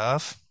 some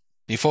stuff.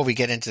 Before we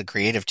get into the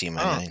creative team,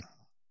 I mean.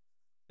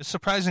 It's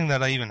surprising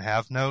that I even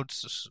have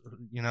notes,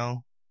 you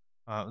know.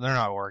 They're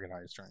not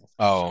organized or anything.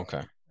 Oh,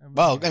 okay.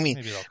 Well, I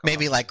mean,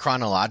 maybe like up.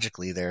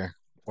 chronologically they're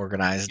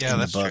organized in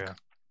the book. True.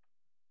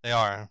 They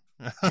are.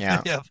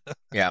 Yeah. Yeah.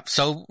 Yeah.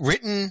 So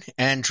written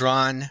and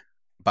drawn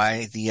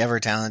by the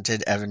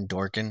ever-talented Evan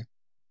Dorkin.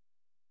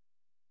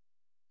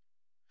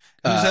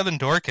 Who's Evan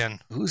Dorkin?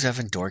 Who's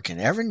Evan Dorkin?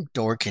 Evan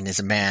Dorkin is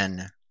a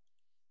man,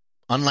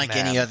 unlike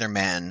any other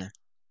man,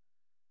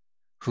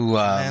 who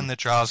a man that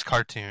draws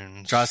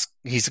cartoons.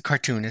 He's a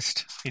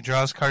cartoonist. He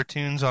draws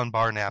cartoons on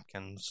bar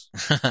napkins,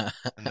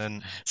 and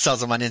then sells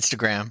them on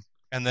Instagram,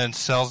 and then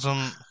sells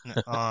them,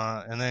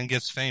 and then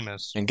gets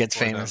famous. And gets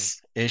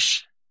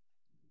famous-ish.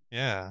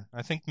 Yeah,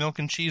 I think milk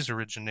and cheese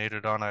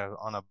originated on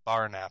a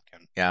bar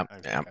napkin. Yeah, I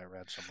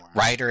read somewhere.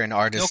 Writer and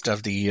artist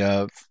of the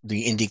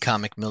indie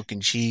comic Milk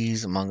and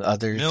Cheese, among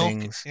other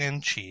things. Milk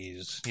and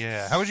cheese.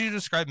 Yeah, how would you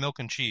describe milk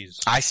and cheese?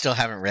 I still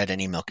haven't read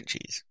any Milk and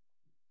Cheese.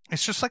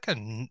 It's just like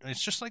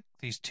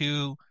these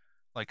two,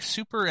 like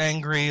super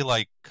angry,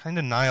 like kind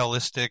of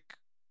nihilistic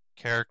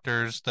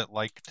characters that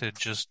like to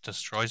just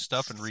destroy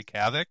stuff and wreak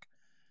havoc.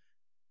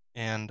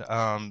 And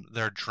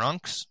they're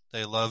drunks.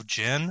 They love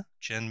gin.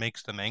 Gin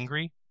makes them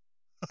angry.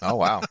 Oh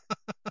wow!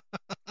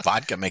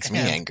 Vodka makes me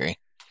angry.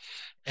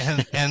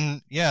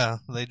 And yeah,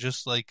 they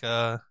just like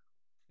get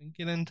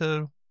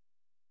into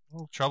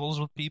little troubles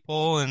with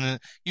people, and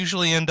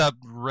usually end up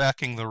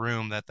wrecking the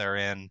room that they're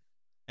in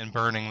and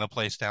burning the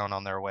place down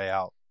on their way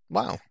out.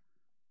 Wow!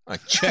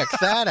 Check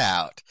that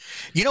out.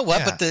 You know what?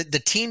 Yeah. But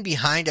the team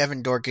behind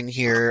Evan Dorkin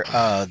here,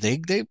 they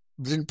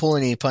didn't pull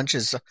any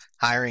punches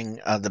hiring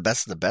the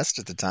best of the best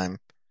at the time.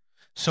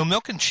 So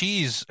Milk and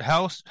Cheese,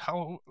 how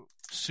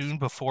soon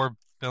before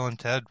Bill and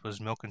Ted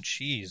was Milk and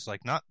Cheese?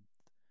 Like it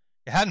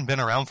hadn't been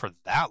around for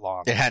that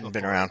long. It hadn't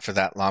been around for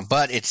that long,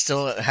 but it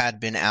still had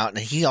been out. And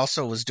he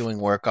also was doing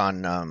work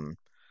on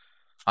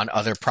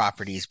other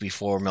properties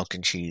before Milk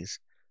and Cheese,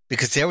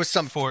 because there was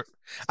some.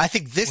 I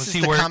think this is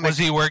the comic. Was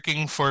he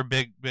working for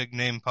big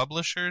name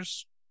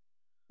publishers?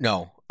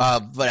 No,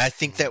 but I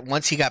think that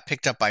once he got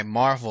picked up by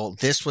Marvel,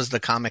 this was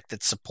the comic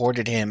that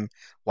supported him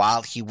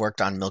while he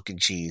worked on Milk and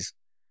Cheese.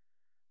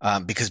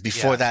 Because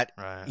before that,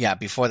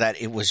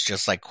 it was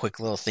just like quick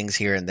little things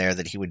here and there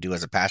that he would do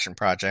as a passion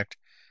project.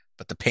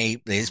 But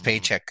his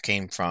paycheck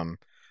came from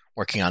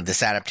working on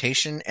this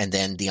adaptation and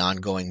then the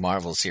ongoing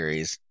Marvel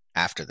series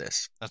after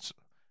this. It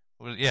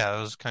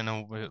was kind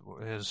of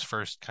his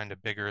first kind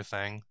of bigger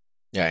thing.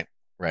 Yeah,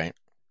 right.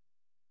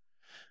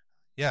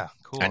 Yeah,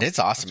 cool. And it's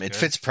awesome. It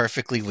fits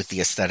perfectly with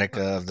the aesthetic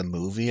of the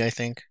movie, I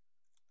think.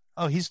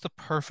 Oh, he's the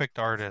perfect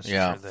artist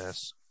for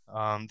this.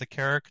 The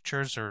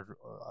caricatures are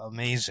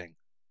amazing.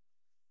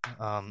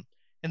 And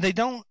they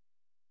don't.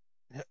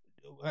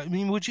 I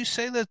mean, would you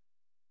say that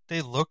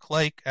they look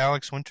like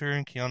Alex Winter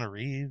and Keanu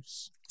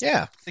Reeves?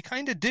 Yeah, they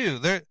kind of do.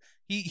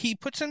 He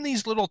puts in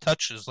these little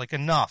touches, like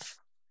enough,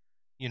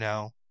 you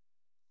know,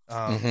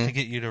 to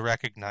get you to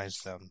recognize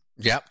them.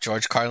 Yep,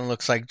 George Carlin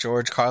looks like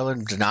George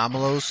Carlin.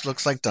 Donamelos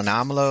looks like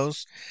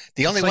Donamelos.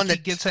 The only one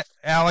that gets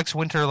Alex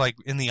Winter like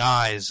in the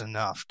eyes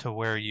enough to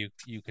where you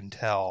can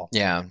tell.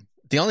 Yeah,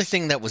 the only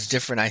thing that was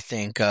different, I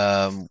think,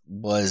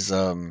 was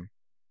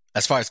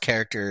as far as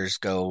characters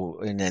go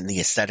and the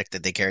aesthetic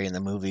that they carry in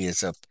the movie is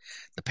the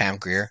Pam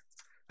Grier.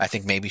 I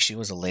think maybe she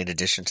was a late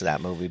addition to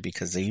that movie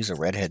because they use a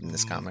redhead in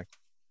this comic.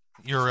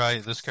 You're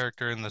right. This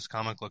character in this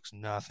comic looks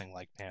nothing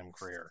like Pam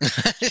Grier.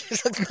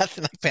 It looks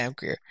nothing like Pam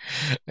Grier.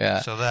 Yeah.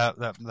 So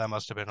that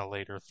must have been a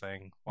later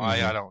thing.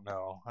 Why, I don't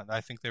know.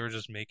 I think they were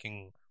just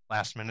making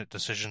last minute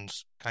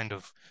decisions kind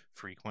of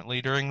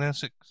frequently during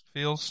this, it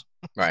feels.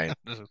 Right.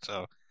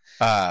 So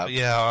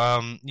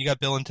you got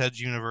Bill and Ted's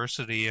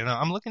University, and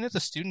I'm looking at the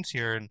students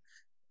here, and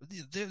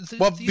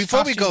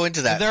before we go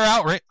into that, they're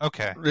outright.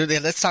 Okay,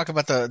 let's talk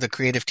about the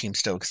creative team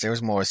still, because there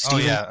was more.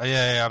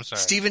 I'm sorry.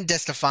 Steven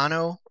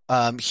DeStefano,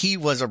 he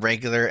was a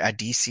regular at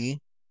DC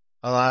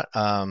a lot.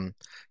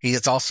 He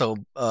is also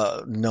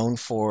known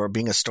for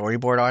being a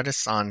storyboard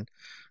artist on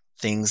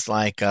things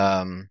like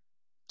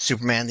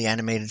Superman the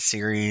Animated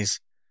Series.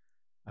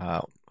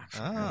 What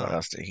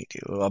else did he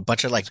do? A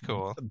bunch of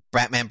cool.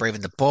 Batman Brave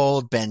and the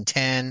Bold, Ben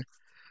 10.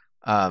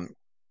 Kind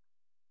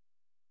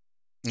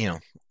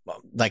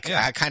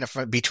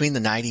of between the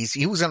 90s.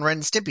 He was on Ren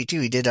and Stimpy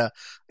too.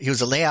 He was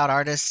a layout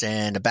artist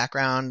and a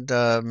background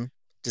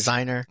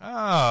designer.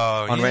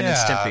 Oh, on Ren and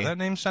Stimpy. That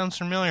name sounds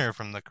familiar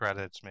from the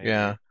credits. Maybe.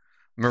 Yeah,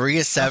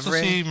 Maria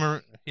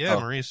Severin.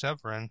 Maria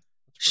Severin.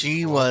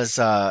 She was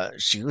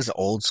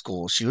old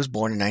school. She was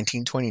born in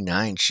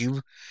 1929.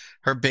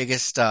 Her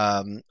biggest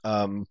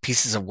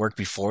pieces of work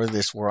before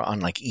this were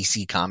on like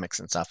EC Comics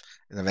and stuff.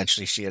 And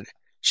eventually she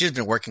has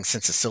been working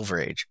since the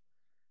Silver Age.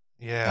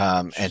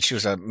 Yeah. And she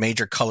was a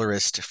major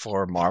colorist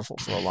for Marvel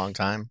for a long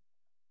time.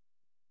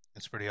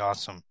 It's pretty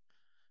awesome.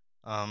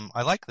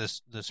 I like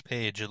this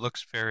page. It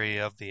looks very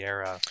of the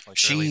era, like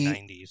She- early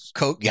 90s.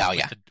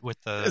 Yeah.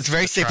 With the It's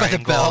very the Saved by the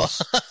Bell.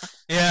 triangles.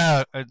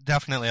 Yeah,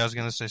 definitely. I was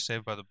going to say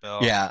Saved by the Bell.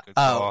 Yeah. Good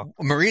call.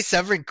 Marie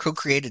Severin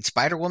co-created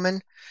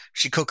Spider-Woman.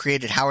 She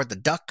co-created Howard the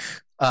Duck,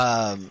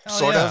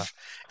 sort yeah. of,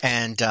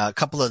 and a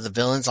couple of the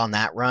villains on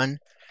that run.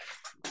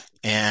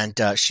 And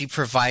she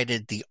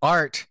provided the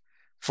art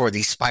for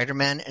the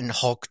Spider-Man and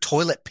Hulk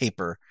toilet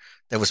paper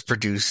that was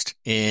produced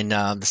in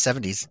the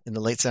 70s, in the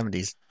late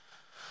 70s.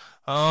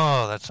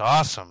 Oh, that's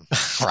awesome.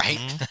 Right?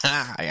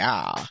 Mhm.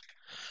 Yeah.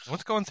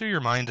 What's going through your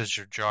mind as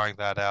you're drawing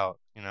that out,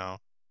 you know?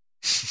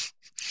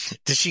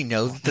 Did she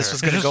know that this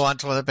was It going to just- go on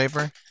toilet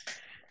paper?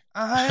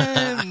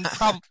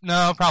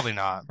 No, probably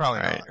not. Probably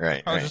Right, not.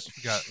 right, Probably right.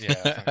 just got,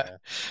 yeah.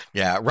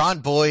 Yeah. Ron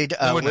Boyd.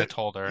 I wouldn't have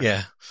told her.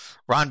 Yeah.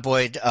 Ron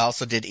Boyd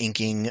also did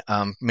inking,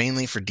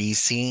 mainly for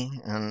DC,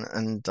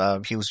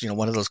 and he was,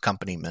 one of those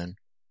company men.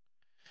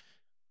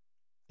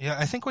 Yeah,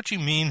 I think what you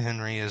mean,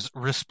 Henry, is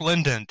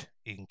resplendent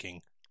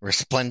inking.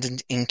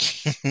 Resplendent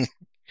inking,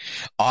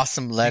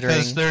 awesome lettering,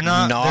 Because they're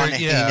not,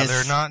 non-heinous.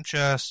 they're not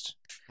just,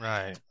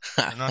 right.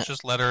 They're not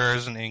just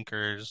letterers and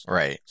inkers.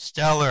 Right.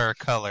 Stellar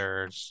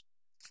colors.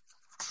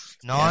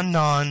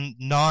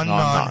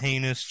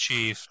 Non-heinous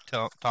chief,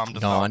 Tom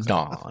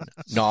DeFalco.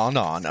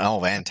 Non. Oh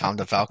man, Tom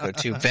DeFalco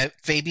too.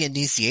 Fabian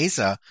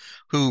Nicieza,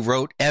 who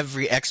wrote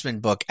every X-Men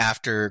book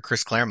after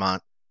Chris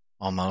Claremont,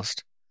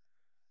 almost.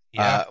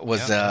 That's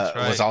right.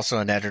 Was also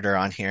an editor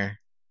on here.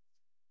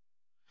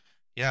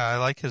 Yeah, I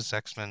like his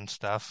X-Men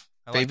stuff.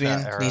 I like Fabian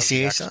that era of the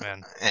Nicieza?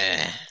 X-Men.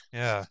 Eh.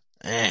 Yeah.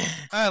 Eh.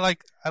 I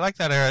like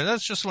that era.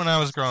 That's just when I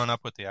was growing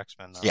up with the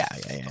X-Men. Though. Yeah.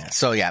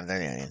 So yeah.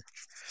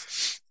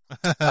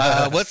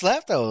 What's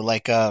left though?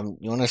 Like, you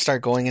want to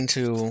start going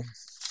into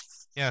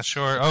Yeah,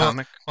 sure.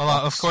 comic? Well,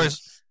 of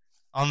course,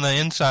 on the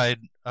inside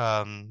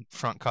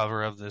front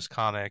cover of this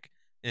comic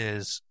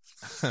is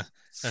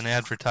an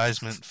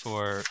advertisement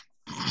for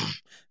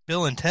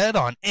Bill and Ted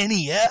on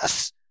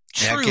NES.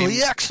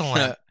 Truly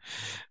excellent.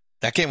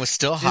 That game was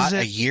still hot Is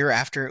it- a year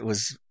after it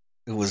was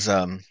put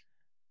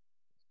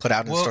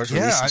out in stores,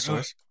 released in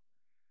stores.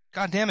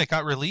 God damn, it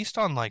got released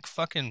on like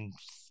fucking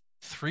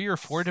 3 or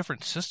 4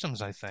 different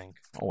systems, I think.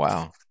 Oh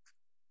wow.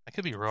 I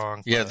could be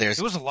wrong. Yeah, but there's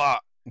it was a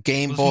lot.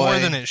 Game It was Boy, more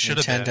than it should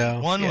have Nintendo.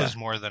 been. One Yeah. was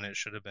more than it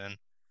should have been.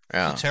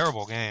 Yeah. It's a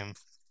terrible game.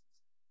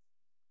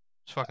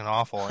 It's fucking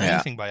awful. Yeah.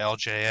 Anything by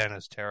LJN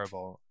is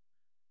terrible.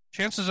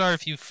 Chances are,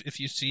 if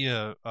you see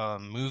a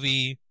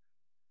movie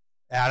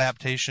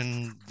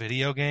adaptation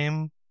video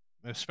game,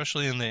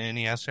 especially in the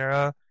NES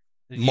era,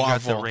 you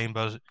got the Marvel.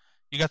 rainbows.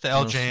 You got the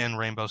LJN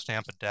rainbow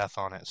stamp of death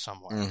on it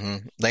somewhere. Mm-hmm.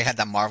 They had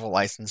that Marvel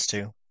license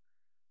too.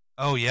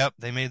 Oh, yep.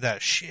 They made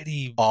that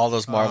shitty All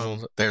those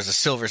Marvels. There's a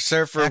Silver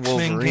Surfer, X-Men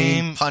Wolverine,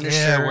 game,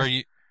 Punisher,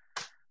 yeah,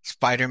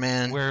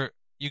 Spider-Man. where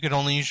you could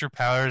only use your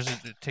powers.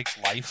 It takes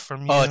life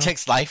from you. Oh, it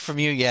takes life from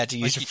you, yeah, to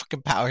use Like your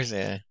fucking powers,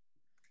 yeah.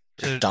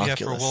 for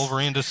Ridiculous.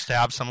 Wolverine to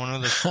stab someone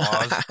with his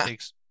claws. It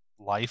takes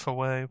life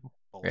away.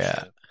 Bullshit.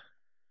 Yeah.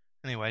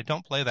 Anyway,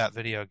 don't play that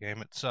video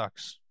game. It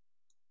sucks.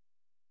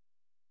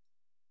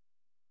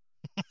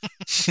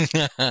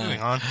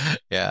 Moving on.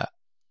 Yeah.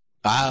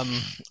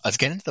 Let's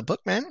get into the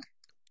book, man.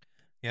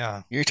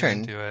 Yeah. Your get turn.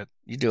 into it.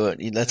 You do it.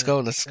 Let's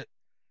go.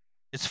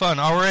 It's fun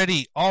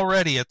already.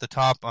 Already at the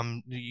top.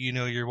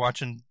 You're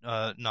watching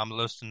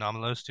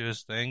Namalos do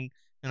his thing,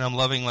 and I'm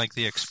loving like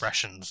the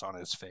expressions on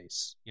his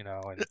face.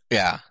 And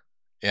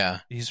Yeah.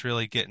 he's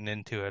really getting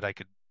into it.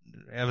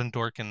 Evan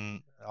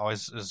Dorkin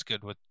always is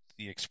good with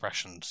the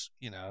expressions.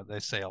 They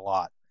say a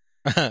lot.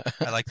 I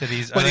like that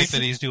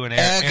he's doing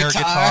air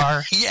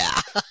guitar.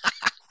 Yeah.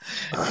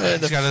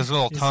 He's got his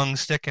little tongue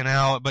sticking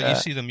out, but Yeah. you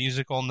see the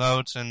musical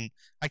notes, and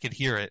I could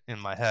hear it in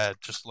my head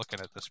just looking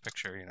at this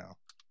picture,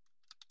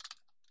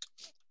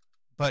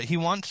 But he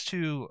wants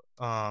to.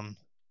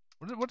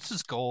 What's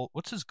his goal?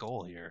 What's his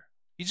goal here?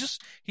 He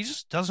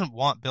just doesn't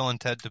want Bill and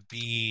Ted to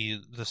be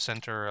the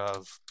center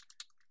of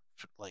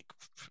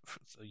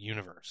the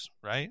universe,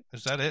 right?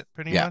 Is that it?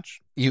 Pretty Yeah.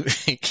 much.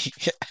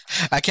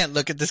 I can't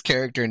look at this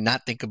character and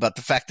not think about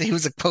the fact that he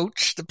was a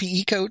coach, the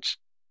PE coach.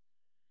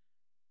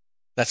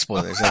 That's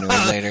spoilers anyway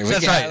later.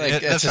 That's yeah, right. Like,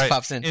 it That's just right.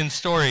 pops in. In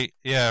story,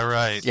 yeah,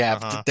 right. Yeah,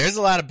 Uh-huh. there's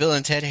a lot of Bill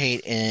and Ted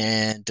hate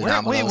in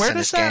Denominalos and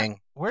his gang.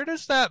 Where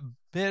does that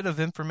bit of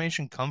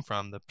information come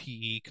from? The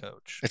PE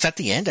coach. It's at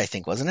the end, I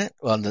think, wasn't it?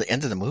 Well, the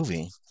end of the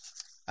movie.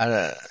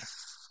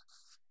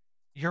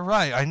 You're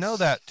right. I know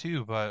that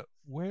too, but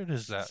where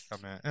does that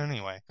come in?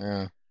 Anyway,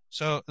 Yeah.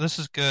 so this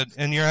is good,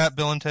 and you're at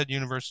Bill and Ted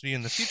University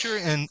in the future,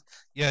 and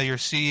yeah, you're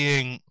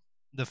seeing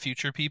the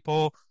future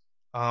people.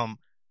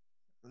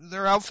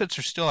 Their outfits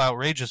are still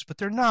outrageous, but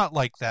they're not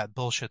like that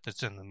bullshit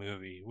that's in the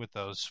movie with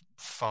those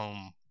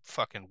foam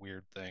fucking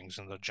weird things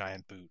and the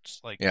giant boots.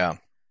 Like, Yeah.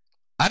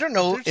 I don't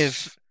know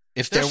if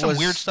there there's some was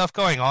weird stuff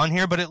going on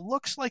here, but it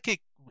looks like it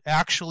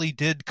actually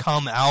did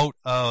come out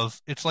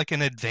of. It's like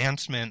an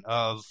advancement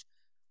of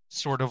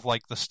sort of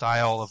like the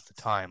style of the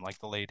time, like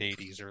the late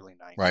 80s, early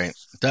 90s. Right.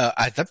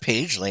 The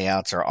page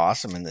layouts are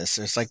awesome in this.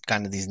 There's like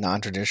kind of these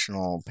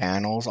non-traditional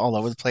panels all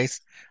over the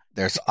place.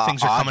 There's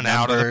things are odd coming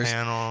out of the numbers,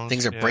 panels.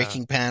 things are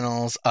breaking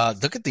panels.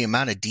 Look at the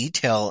amount of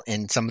detail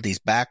in some of these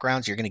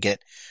backgrounds. You're going to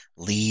get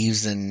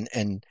leaves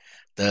and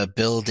the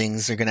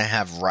buildings are going to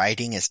have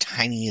writing as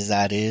tiny as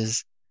that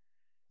is.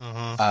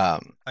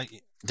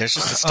 There's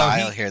just a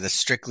style here that's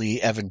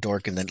strictly Evan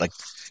Dorkin that, like,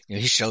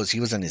 he shows he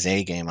was on his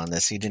A game on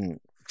this. He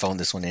didn't phone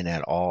this one in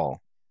at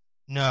all.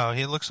 No,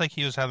 he looks like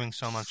he was having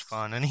so much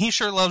fun, and he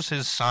sure loves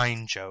his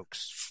sign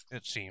jokes.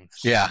 It seems.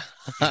 Yeah.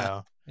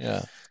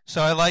 Yeah.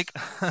 So I like,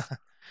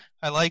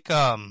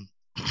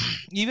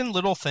 even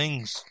little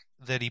things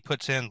that he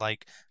puts in,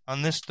 like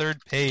on this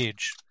third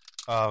page.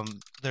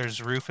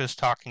 There's Rufus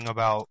talking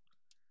about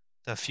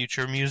the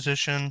future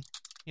musician,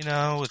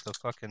 with the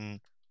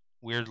fucking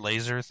weird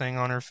laser thing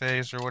on her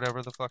face or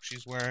whatever the fuck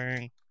she's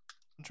wearing.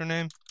 What's her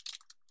name?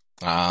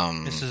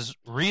 This is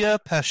Rhea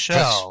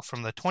Paschal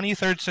from the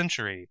 23rd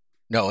century.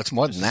 No, it's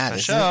more than that,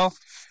 Paschal, isn't it?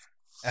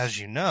 as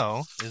you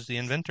know, is the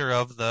inventor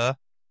of the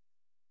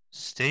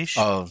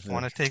station.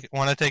 Want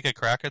to take a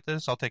crack at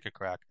this? I'll take a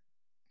crack.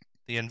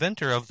 The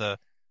inventor of the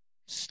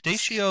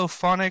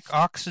Statiophonic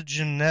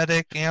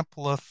Oxygenetic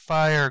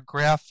Amplifier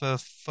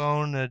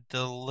Graphophone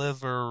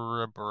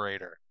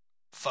Deliberator.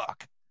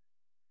 Fuck.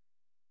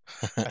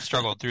 I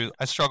struggled through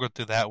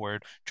that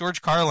word.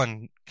 George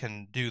Carlin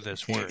can do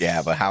this word.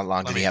 Yeah, but how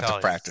long did he have to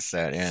practice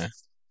that? Yeah.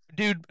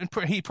 Dude,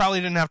 he probably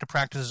didn't have to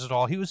practice at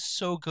all. He was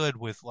so good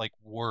with, like,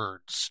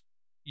 words.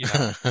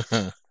 Yeah.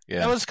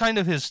 That was kind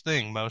of his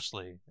thing,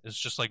 mostly. It's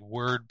just, like,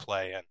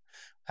 wordplay and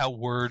how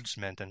words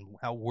meant and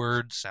how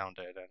words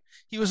sounded. And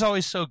he was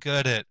always so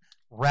good at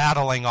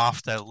rattling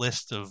off that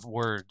list of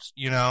words,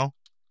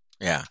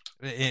 Yeah.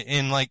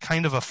 In like,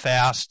 kind of a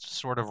fast,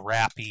 sort of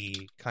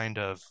rappy kind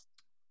of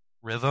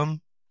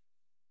rhythm.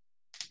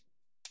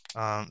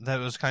 That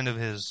was kind of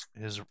his.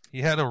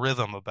 He had a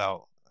rhythm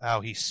about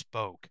how he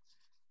spoke,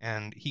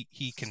 and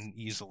he can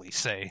easily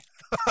say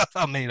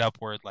a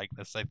made-up word like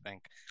this, I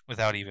think,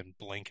 without even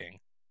blinking.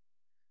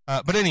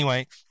 But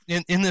anyway,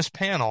 in this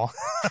panel,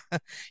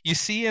 you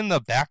see in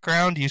the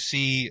background, you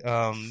see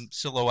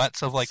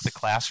silhouettes of, like, the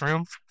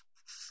classroom.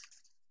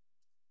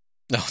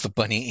 No, the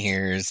bunny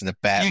ears and the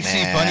Batman. You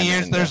see bunny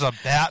ears. There's a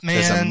Batman.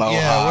 There's a mohawk.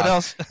 Yeah. What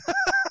else?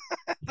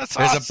 There's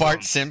awesome. a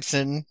Bart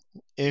Simpson.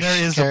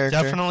 There is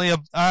definitely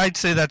I'd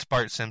say that's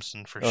Bart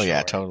Simpson for sure. Oh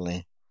yeah,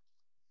 totally.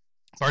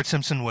 Bart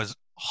Simpson was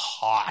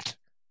hot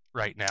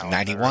right now.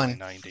 91.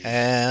 90s.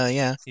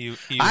 Yeah. He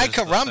Ay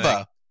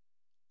caramba.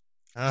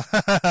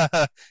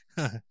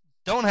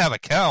 Don't have a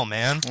cow,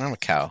 man. I'm a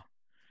cow.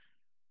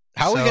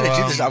 How are we going to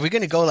do this? Are we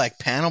going to go, like,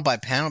 panel by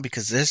panel?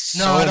 Because there's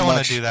so much... No, I don't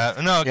want to do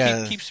that. No,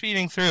 keep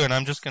speeding through, and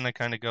I'm just going to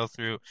kind of go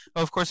through.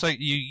 Oh, of course, like,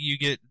 you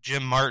get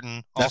Jim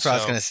Martin also. That's what I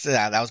was going to say.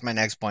 That was my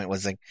next point,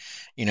 was, like,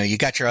 you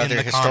got your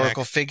other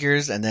historical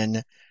figures, and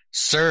then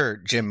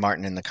Sir Jim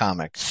Martin in the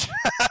comics.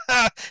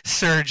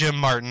 Sir Jim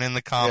Martin in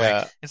the comic.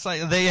 Yeah. It's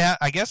like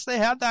I guess they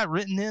had that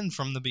written in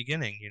from the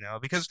beginning,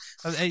 because,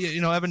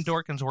 Evan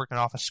Dorkin's working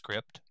off a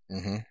script.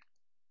 Mm-hmm.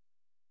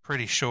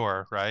 Pretty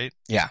sure, right?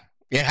 Yeah.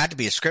 It had to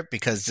be a script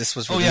because this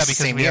was released the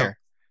same year.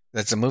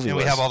 That's a movie. And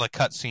we have all the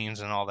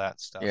cutscenes and all that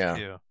stuff,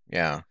 too.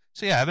 Yeah.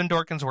 So, yeah, Evan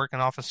Dorkin's working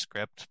off a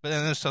script.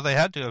 But so they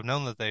had to have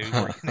known that they were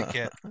going to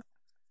get...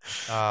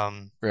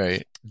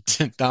 right.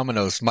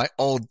 Domino's, my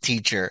old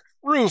teacher.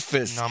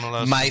 Rufus,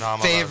 my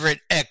favorite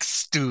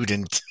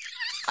ex-student.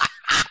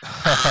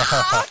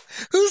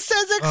 Who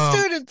says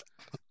ex-student?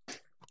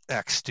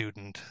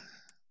 Ex-student.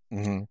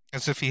 Mm-hmm.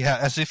 As if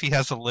he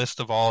has a list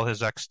of all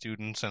his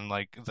ex-students and,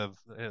 like, the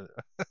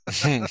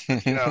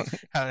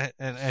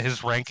and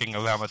his ranking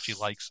of how much he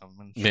likes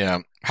them. Yeah.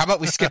 How about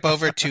we skip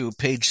over to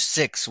page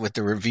 6 with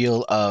the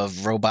reveal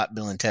of Robot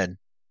Bill and Ted,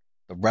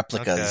 the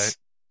replicas. Okay.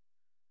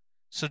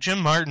 So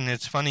Jim Martin,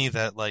 it's funny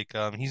that, like,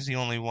 he's the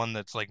only one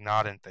that's, like,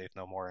 not in Faith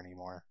No More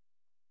anymore.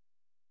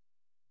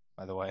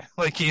 By the way,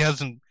 like, he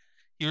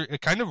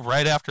kind of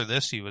right after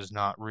this, he was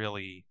not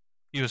really.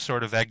 He was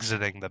sort of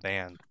exiting the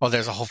band. Oh,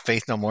 there's a whole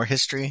Faith No More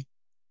history?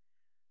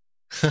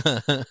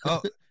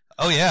 oh,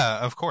 yeah,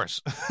 of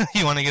course.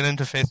 You want to get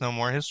into Faith No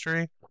More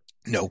history?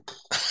 Nope.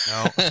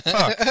 No?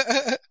 Fuck.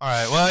 All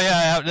right, well,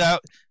 yeah,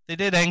 they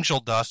did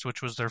Angel Dust,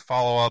 which was their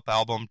follow-up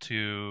album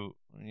to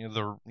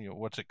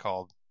what's it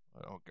called?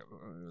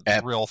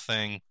 The Real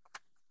Thing.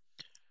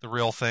 The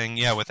Real Thing,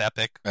 yeah, with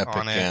Epic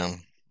on it.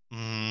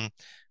 Yeah.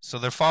 So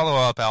their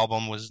follow-up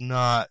album was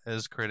not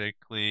as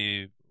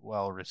critically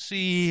well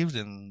received,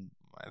 and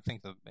I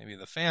think that maybe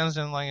the fans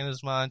didn't like it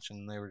as much,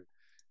 and they were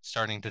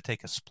starting to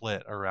take a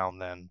split around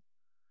then.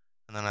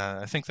 And then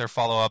I think their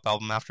follow-up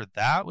album after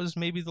that was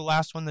maybe the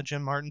last one that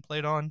Jim Martin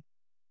played on.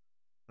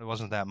 It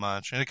wasn't that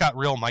much, and it got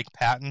real Mike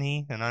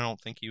Patton-y, and I don't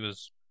think he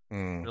was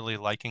really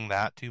liking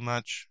that too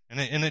much. And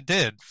it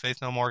did. Faith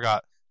No More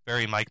got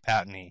very Mike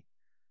Patton-y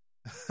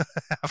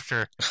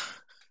after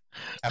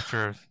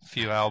a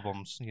few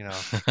albums, Mike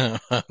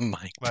but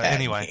Patton-y.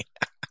 Anyway.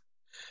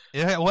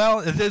 Yeah,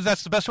 well,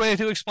 that's the best way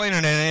to explain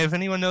it. And if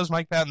anyone knows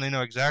Mike Patton, they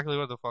know exactly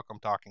what the fuck I'm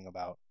talking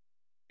about.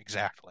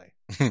 Exactly.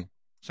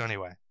 So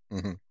anyway.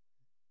 Mm-hmm.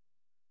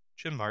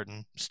 Jim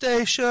Martin.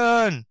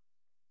 Station!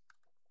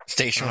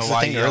 Station I don't was know the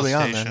why thing Yale early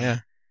on, Station. then, yeah.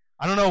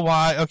 I don't know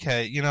why.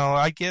 Okay,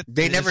 I get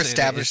They never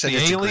established that the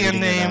it's alien greeting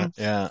or name. not.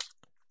 Yeah.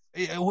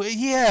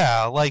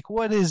 Yeah, like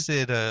what is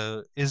it?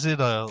 Is it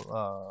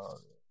a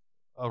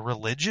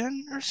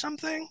religion or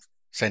something?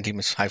 Same team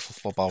as high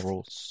football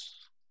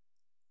rules.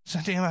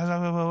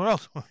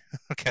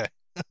 Okay.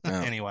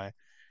 Yeah. Anyway,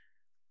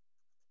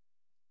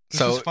 this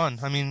So is fun.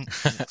 I mean,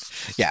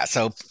 yeah.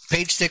 So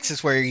page 6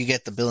 is where you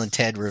get the Bill and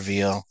Ted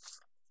reveal.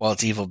 Well,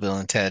 it's evil Bill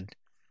and Ted,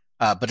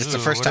 but it's the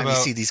first what time you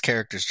about- see these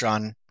characters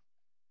drawn.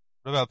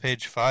 what about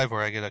page 5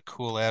 where I get a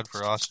cool ad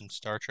for awesome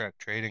Star Trek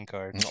trading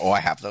cards? Oh, I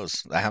have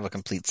those. I have a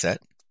complete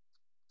set.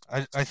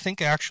 I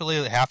think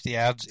actually half the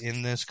ads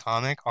in this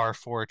comic are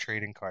for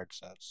trading card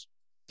sets.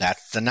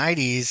 That's the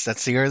 90s.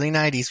 That's the early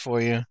 90s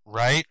for you.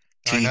 Right?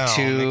 I know.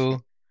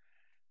 T2.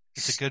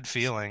 It's a good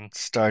feeling.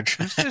 Star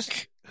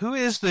Trek. Who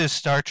is this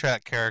Star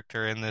Trek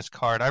character in this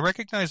card? I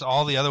recognize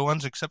all the other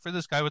ones except for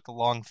this guy with the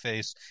long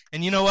face.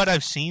 And you know what?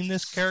 I've seen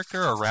this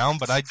character around,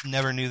 but I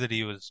never knew that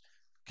he was.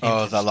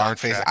 Oh, the long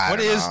face.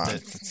 What is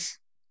this?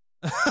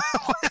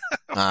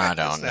 I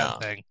don't know.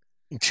 Thing?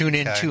 Tune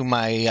into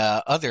my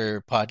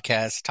other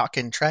podcast,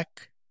 Talkin'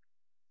 Trek.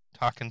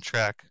 Talkin'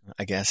 Trek.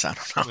 I guess. I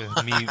don't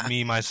know. With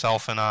me,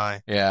 myself, and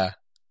I. Yeah.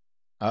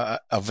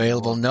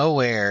 Available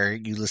nowhere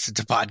you listen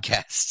to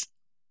podcasts.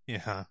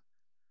 Yeah.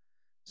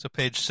 So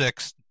page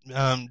 6,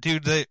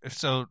 dude.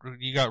 So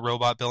you got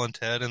Robot Bill and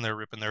Ted, and they're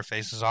ripping their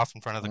faces off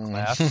in front of the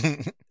class.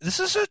 This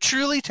is a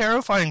truly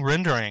terrifying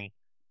rendering.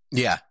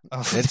 Yeah,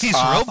 of these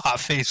robot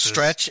faces.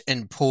 Stretch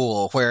and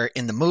pull. Where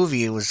in the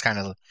movie it was kind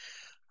of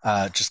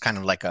just kind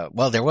of like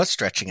there was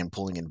stretching and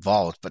pulling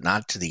involved, but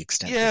not to the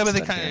extent. Yeah, but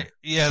they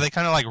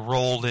kind of like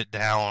rolled it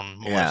down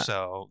more.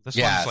 So this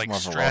one's like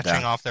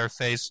stretching off their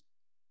face.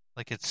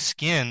 Like it's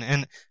skin,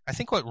 and I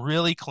think what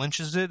really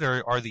clinches it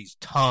are these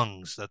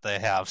tongues that they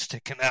have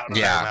sticking out of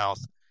their mouth.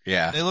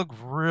 Yeah, they look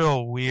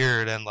real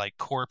weird and like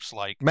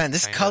corpse-like. Man,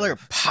 this color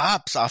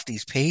pops off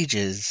these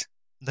pages.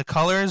 The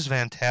color is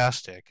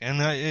fantastic,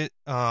 and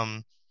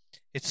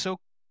it's so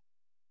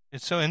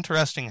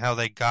interesting how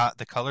they got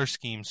the color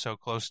scheme so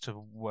close to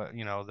what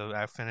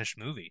the finished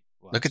movie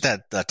was. Look at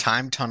that, the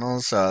time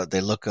tunnels. They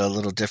look a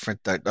little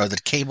different. Or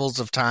the cables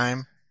of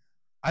time.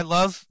 I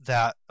love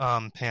that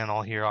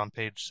panel here on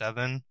page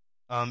 7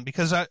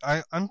 because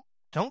I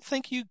don't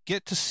think you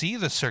get to see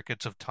the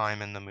circuits of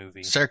time in the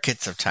movie.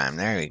 Circuits of time.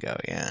 There we go.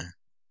 Yeah.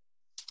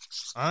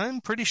 I'm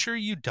pretty sure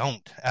you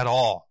don't at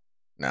all.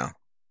 No.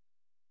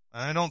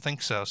 I don't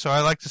think so. So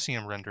I like to see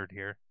them rendered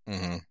here.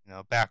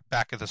 Mm-hmm.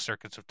 Back of the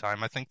circuits of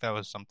time. I think that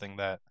was something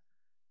that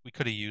we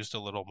could have used a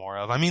little more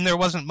of. I mean, there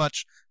wasn't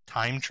much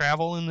time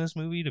travel in this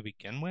movie to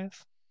begin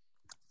with.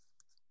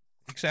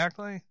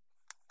 Exactly.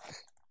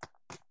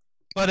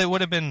 But it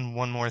would have been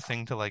one more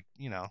thing to I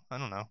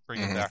don't know, bring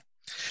it back.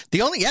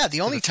 The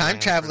only time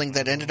traveling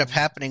that ended up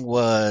happening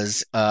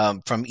was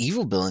from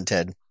Evil Bill and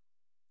Ted.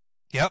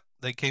 Yep,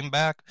 they came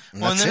back.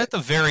 Well, and then at the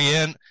very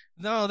end,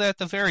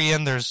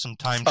 there's some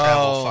time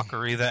travel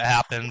fuckery that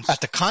happens.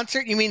 At the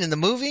concert, you mean in the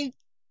movie?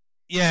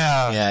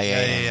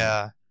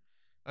 Yeah.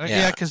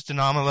 Yeah, because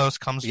Dynamos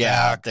comes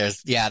back.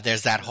 There's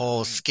that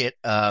whole skit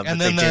that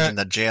they did in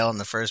the jail in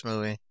the first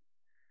movie.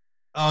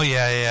 Oh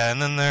yeah,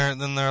 and then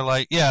they're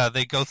like,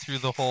 they go through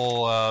the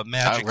whole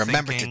magic.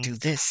 Remember to do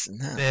this.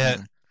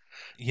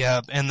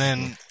 Yeah, and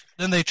then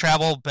they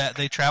travel back.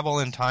 They travel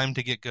in time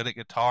to get good at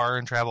guitar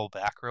and travel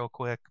back real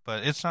quick.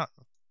 But it's not,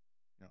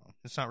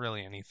 it's not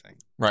really anything.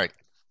 Right.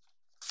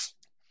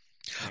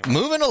 Anyway.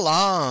 Moving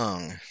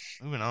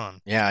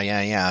on.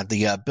 Yeah.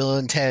 The Bill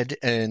and Ted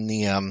and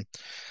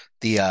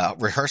the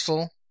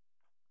rehearsal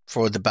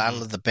for the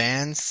Battle of the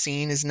Bands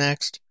scene is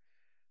next.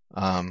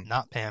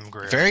 Not Pam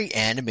Grier. Very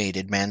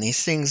animated, man.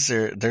 These things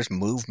there's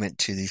movement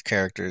to these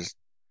characters.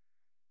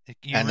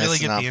 You really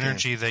get the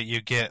energy that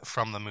you get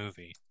from the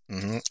movie.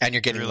 Mm-hmm. And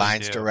you're getting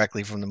lines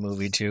directly from the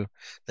movie too.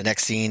 The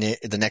next scene,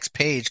 the next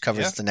page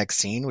covers the next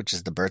scene, which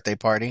is the birthday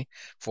party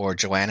for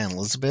Joanna and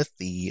Elizabeth.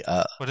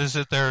 What is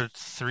it? They're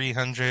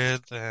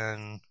 300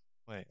 and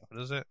wait,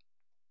 what is it?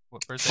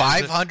 What birthday?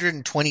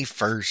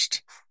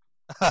 521st.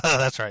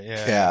 That's right.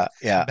 Yeah.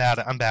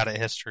 I'm bad at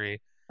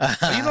history.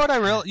 But you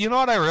know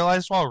what I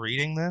realized while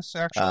reading this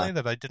actually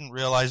that I didn't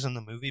realize in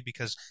the movie,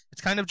 because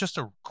it's kind of just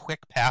a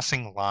quick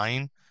passing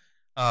line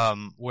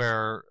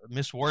where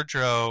Miss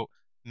Wardrow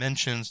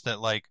mentions that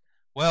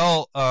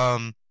we'll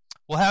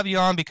have you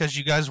on because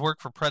you guys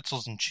work for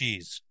pretzels and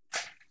cheese.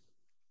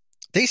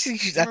 They see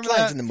that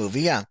line's in the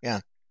movie. Yeah.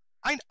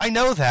 I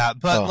know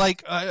that, but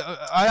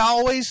I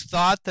always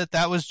thought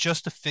that was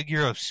just a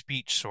figure of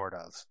speech, sort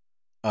of.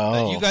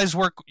 Oh, you guys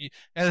work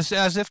as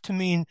if to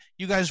mean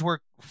you guys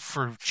work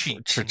for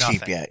cheap. For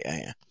cheap,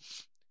 yeah.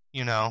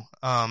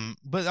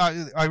 But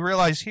I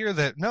realize here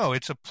that no,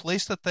 it's a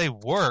place that they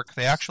work.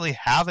 They actually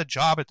have a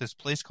job at this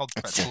place called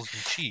Pretzels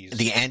and Cheese.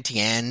 The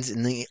Auntie Anne's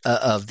in the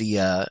of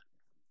the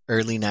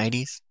early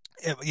 90s.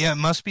 It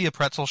must be a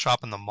pretzel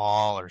shop in the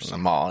mall or something.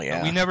 The mall, yeah.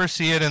 But we never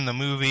see it in the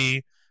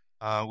movie.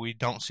 We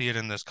don't see it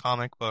in this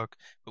comic book,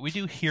 but we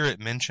do hear it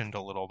mentioned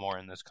a little more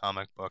in this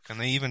comic book, and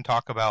they even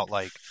talk about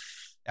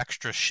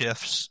extra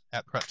shifts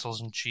at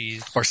Pretzels and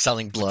Cheese. Or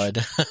selling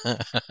blood.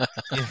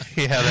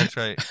 Yeah, that's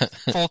right.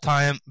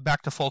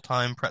 Back to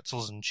full-time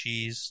Pretzels and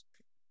Cheese.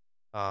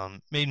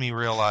 Made me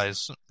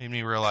realize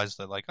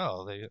that, like,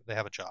 oh, they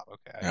have a job.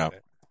 Okay, I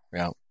get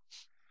it.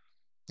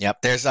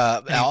 Yep. There's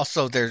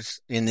also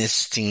in this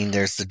scene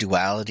there's the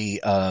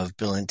duality of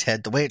Bill and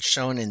Ted. The way it's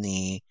shown in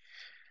the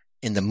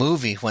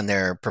movie when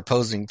they're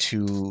proposing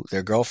to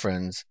their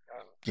girlfriends,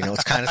 you know,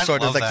 it's kind of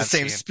sort of like the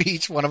same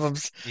speech. One of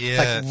them's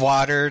like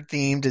water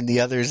themed and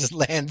the other's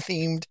land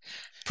themed.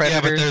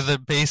 Predators. Yeah, but they're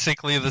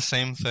basically the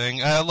same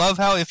thing. I love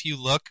how if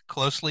you look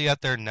closely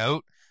at their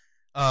note,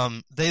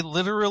 they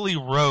literally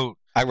wrote,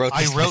 I wrote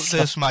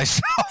this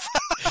myself.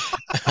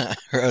 I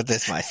wrote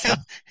this myself.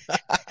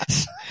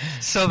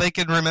 So they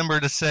can remember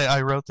to say,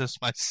 I wrote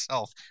this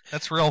myself.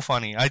 That's real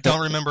funny. I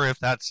don't remember if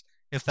that's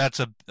in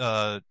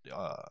the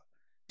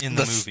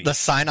movie. The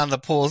sign on the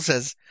pool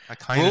says,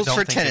 rules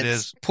for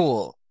tenants,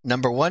 pool.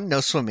 Number 1,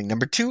 no swimming.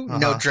 Number 2,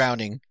 no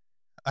drowning.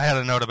 I had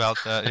a note about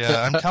that.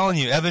 Yeah, I'm telling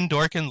you, Evan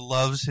Dorkin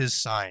loves his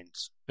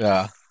signs.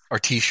 Yeah, or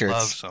T-shirts.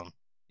 Loves them.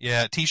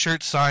 Yeah,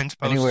 T-shirts, signs,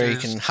 posters. Anywhere you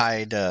can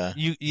hide.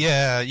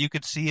 You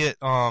could see it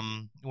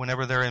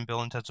whenever they're in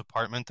Bill and Ted's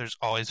apartment. There's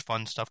always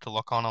fun stuff to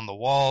look on the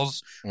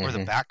walls, or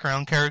the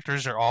background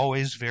characters are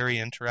always very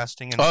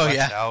interesting and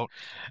fleshed out.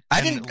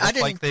 I didn't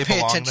pay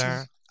attention.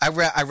 There.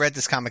 I read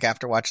this comic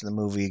after watching the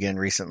movie again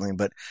recently,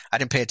 but I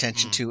didn't pay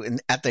attention to.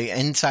 And at the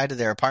inside of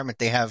their apartment,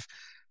 they have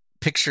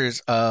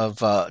pictures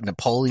of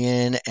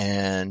Napoleon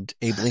and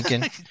Abe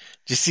Lincoln. Did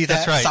you see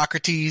that? That's right.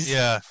 Socrates.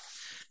 Yeah.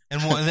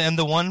 And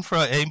the one for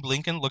Abe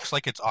Lincoln looks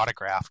like it's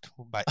autographed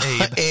by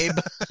Abe. Abe.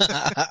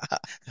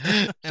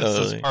 It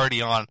says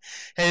party on.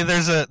 Hey,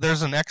 there's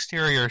an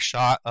exterior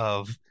shot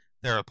of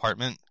their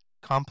apartment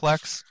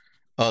complex.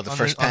 Oh, the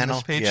first panel? On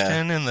this page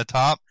 10 in the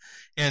top.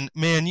 And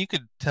man, you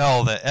could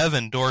tell that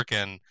Evan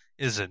Dorkin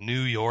is a New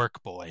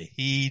York boy.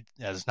 He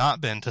has not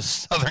been to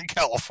Southern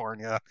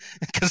California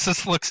because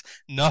this looks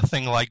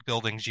nothing like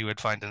buildings you would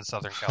find in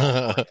Southern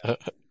California.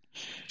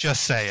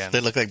 Just saying.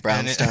 They look like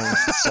brownstones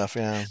and stuff,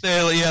 yeah.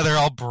 They're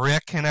all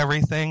brick and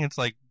everything. It's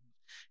like,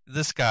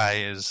 this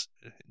guy is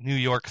New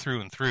York through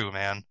and through,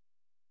 man.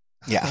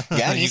 Yeah,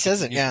 yeah, he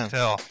says it, yeah. You can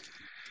tell.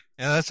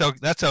 Yeah,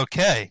 that's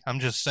okay. I'm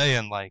just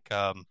saying, like,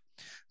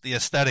 the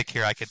aesthetic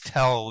here, I could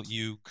tell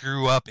you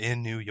grew up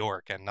in New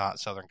York and not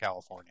Southern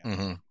California.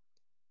 Mm-hmm.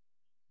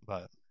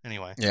 But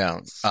anyway.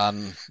 Yeah.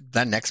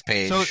 That next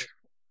page, so,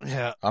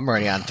 yeah. I'm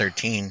already on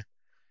 13.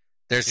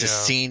 There's this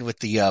scene with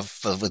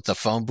the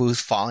phone booth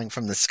falling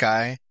from the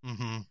sky.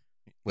 Mm-hmm.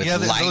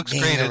 With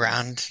lightning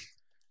around.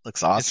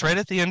 Looks awesome. It's right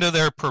at the end of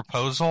their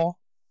proposal.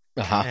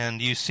 Uh-huh.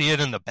 And you see it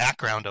in the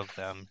background of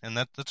them. And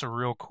that's a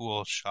real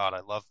cool shot.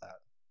 I love that.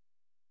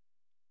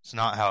 It's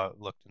not how it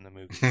looked in the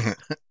movie.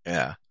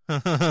 Yeah.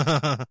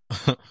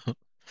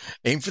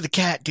 Aim for the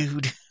cat,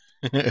 dude.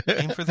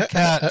 Aim for the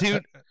cat,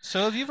 dude.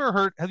 So have you ever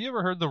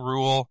heard the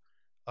rule,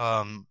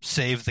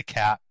 save the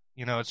cat?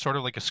 You know, it's sort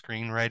of like a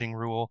screenwriting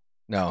rule.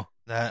 No.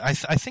 That I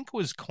think it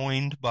was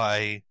coined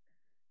by,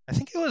 I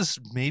think it was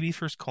maybe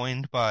first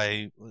coined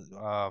by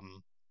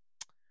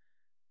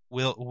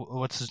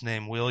what's his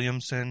name,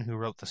 Williamson, who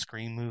wrote the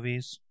Scream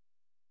movies.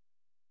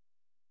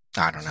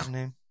 I don't know. What's his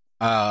name?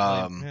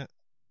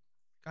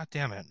 God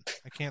damn it,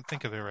 I can't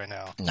think of it right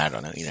now. I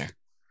don't know either.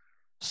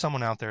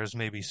 Someone out there is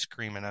maybe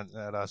screaming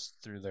at us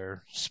through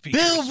their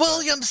speakers. Bill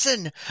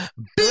Williamson!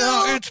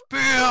 It's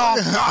Bill!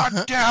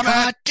 God damn it!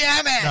 God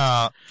damn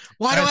it!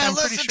 Why do I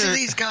listen to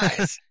these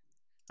guys?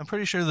 I'm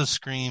pretty sure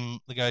the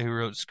guy who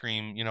wrote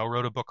Scream,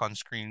 wrote a book on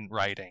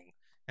screenwriting.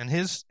 And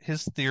his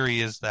theory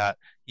is that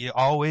you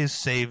always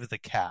save the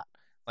cat.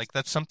 Like,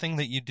 that's something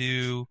that you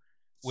do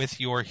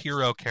with your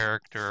hero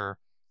character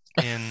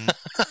in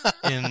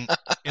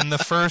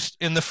the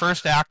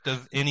first act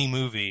of any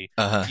movie.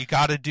 Uh-huh. You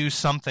got to do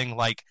something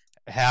like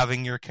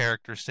having your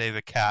character save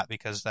a cat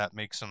because that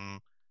makes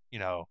them,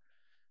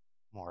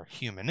 more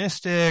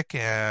humanistic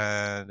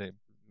and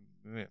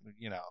Yeah,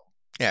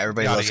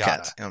 everybody loves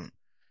cats.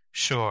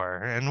 Sure.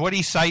 And what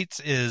he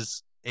cites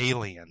is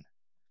Alien.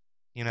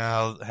 You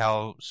know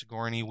how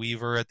Sigourney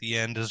Weaver at the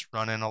end is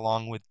running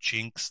along with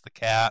Jinx the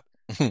cat.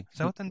 Is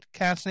that what the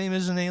cat's name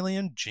is in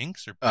Alien?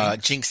 Jinx or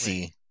Binks?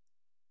 Jinxie.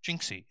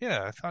 Jinxie.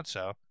 Yeah, I thought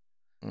so.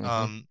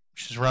 Mm-hmm.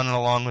 She's running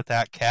along with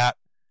that cat.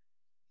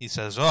 He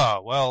says,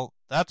 "Oh, well,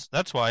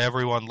 that's why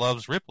everyone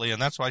loves Ripley,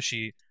 and that's why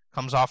she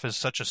comes off as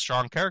such a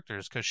strong character,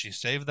 is because she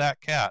saved that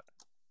cat."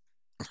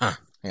 Huh.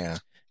 Yeah.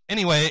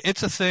 Anyway,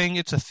 it's a thing.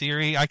 It's a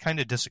theory. I kind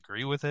of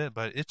disagree with it,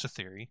 but it's a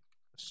theory.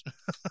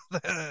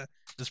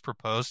 Is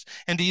proposed.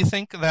 And do you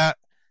think that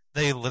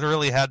they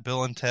literally had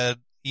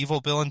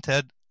evil Bill and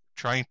Ted,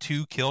 trying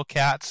to kill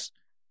cats,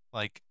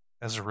 like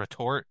as a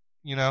retort,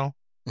 to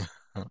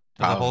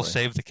the whole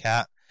save the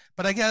cat?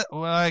 But I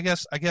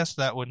guess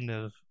that wouldn't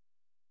have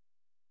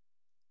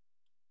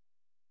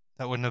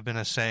been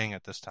a saying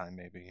at this time.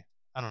 Maybe,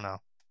 I don't know.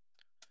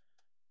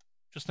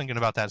 Just thinking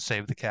about that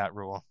save the cat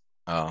rule.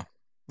 Oh,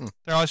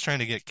 they're always trying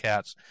to get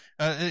cats.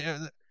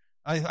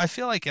 I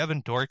feel like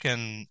Evan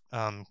Dorkin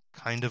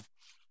kind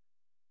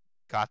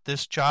got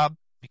this job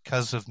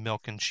because of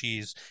Milk and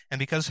Cheese, and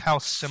because how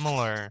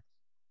similar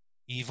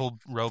Evil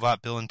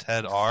Robot Bill and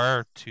Ted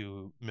are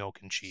to Milk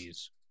and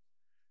Cheese.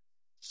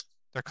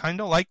 They're kind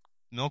of like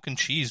Milk and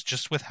Cheese,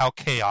 just with how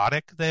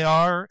chaotic they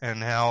are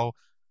and how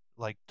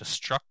like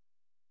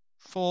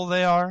destructful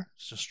they are.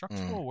 Is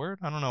destructful a word?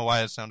 I don't know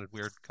why it sounded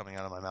weird coming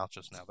out of my mouth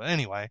just now, but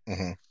anyway.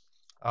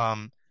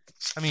 I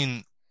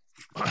mean,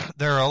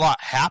 they're a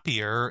lot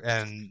happier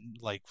and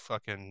like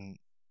fucking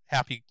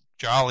happy,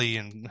 jolly,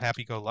 and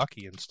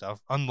happy-go-lucky and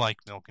stuff, unlike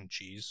Milk and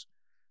Cheese.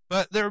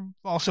 But they're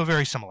also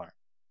very similar.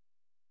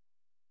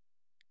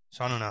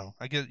 So I don't know.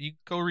 I guess you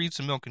go read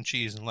some Milk and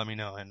Cheese and let me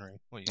know,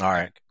 Henry. What you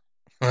think.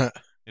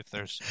 If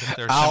they're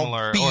similar.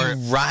 I'll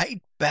be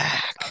right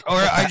back. Or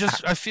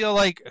I feel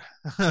like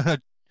I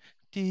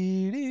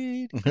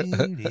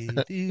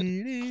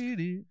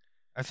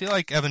feel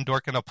like Evan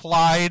Dorkin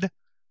applied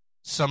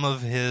some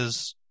of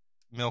his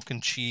Milk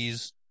and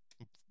Cheese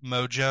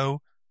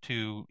mojo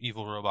to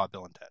Evil Robot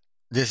Bill and Ted.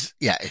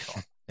 Yeah.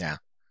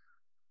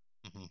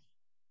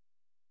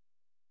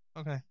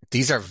 Okay.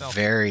 These are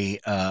very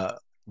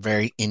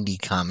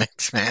indie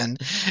comics, man.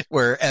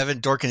 Where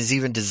Evan Dorkin is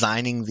even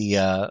designing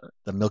the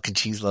Milk and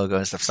Cheese logo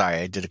and stuff. Sorry,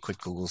 I did a quick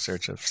Google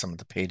search of some of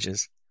the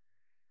pages.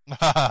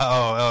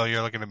 Oh,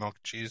 you're looking at Milk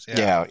and Cheese.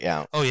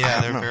 Yeah. Oh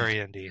yeah, they're very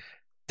indie.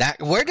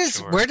 Where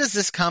does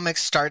this comic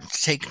start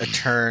to take a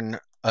turn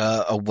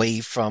away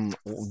from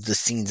the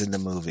scenes in the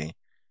movie?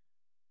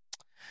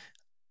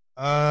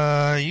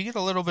 You get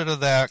a little bit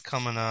of that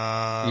coming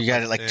up. You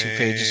got it like 2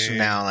 pages from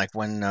now, like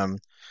when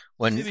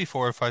maybe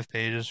 4 or 5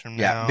 pages from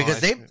now. Yeah,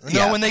 because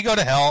when they go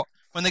to hell,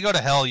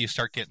 you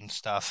start getting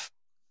stuff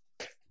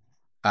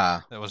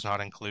that was not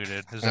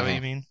included. Is that what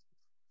you mean?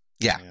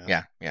 Yeah.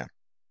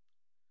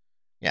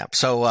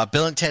 So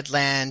Bill and Ted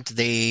land.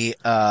 They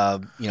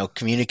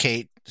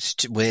communicate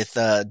with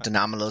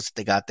Denomalos.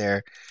 They got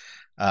there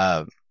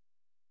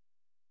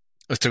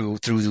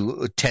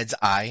through Ted's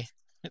eye.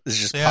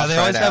 They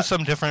always have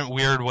some different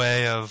weird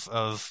way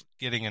of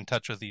getting in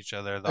touch with each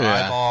other. The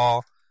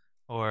eyeball,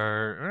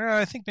 or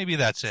I think maybe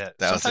that's it.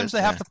 Sometimes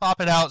they have to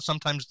pop it out.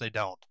 Sometimes they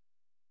don't.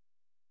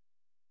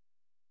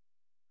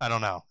 I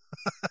don't know.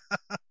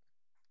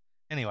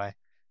 Anyway,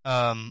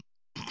 I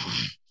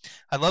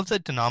love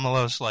that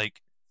Denomalos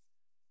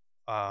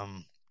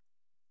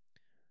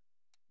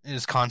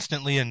is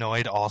constantly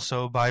annoyed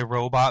also by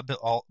Robot Bill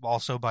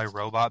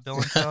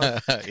and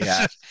Ted.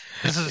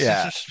 This is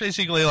just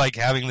basically like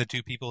having the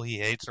two people he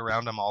hates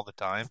around him all the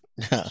time.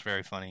 It's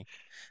very funny.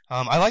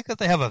 I like that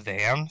they have a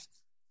van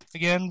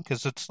again,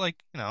 because it's like,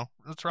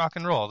 it's rock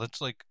and roll. It's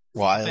like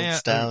Wild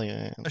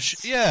Stallions.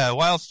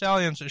 Wild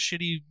Stallions. A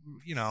shitty,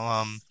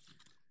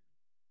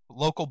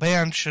 local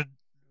band should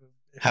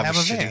have a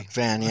shitty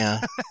van.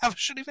 Yeah. Have a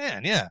shitty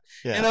van. Yeah.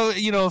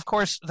 Of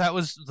course, that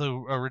was the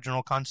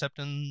original concept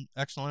in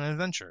Excellent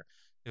Adventure.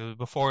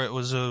 Before it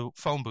was a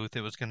phone booth,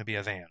 it was going to be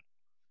a van.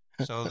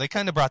 So they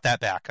kind of brought that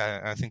back.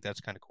 I think that's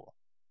kind of cool.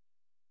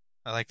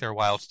 I like their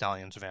Wild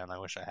Stallions van. I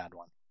wish I had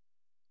one.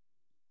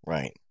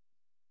 Right.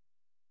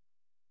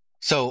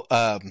 So,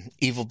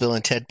 Evil Bill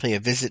and Ted pay a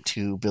visit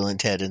to Bill and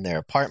Ted in their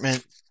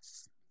apartment.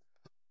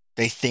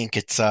 They think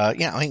it's,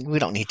 we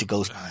don't need to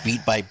go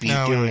beat by beat.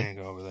 No, we don't need to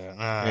go over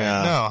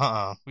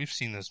that. We've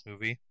seen this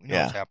movie. We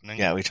know what's happening.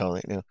 Yeah, we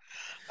totally do.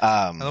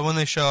 When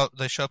they show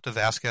up to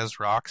Vasquez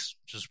Rocks,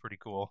 which is pretty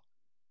cool.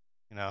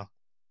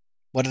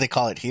 What do they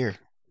call it here?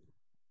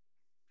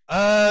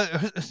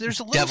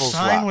 There's a little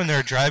sign when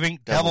they're driving.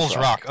 Devil's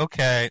Rock.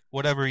 Okay,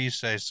 whatever you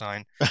say,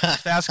 sign.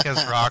 It's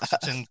Vasquez Rocks.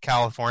 It's in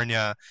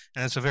California,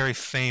 and it's a very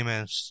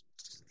famous.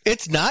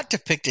 It's not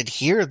depicted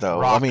here, though.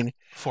 Rock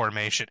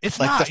formation. It's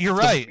like not. You're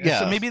right.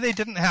 So maybe they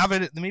didn't have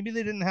it. Maybe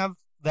they didn't have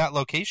that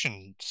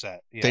location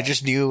set. Yet. They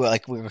just knew,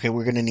 like, we're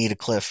going to need a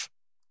cliff.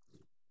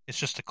 It's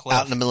just a cliff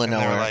out in the middle of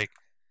nowhere.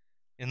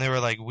 They were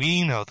like,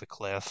 we know the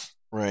cliff,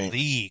 right?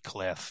 The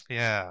cliff.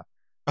 Yeah.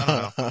 I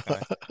don't know.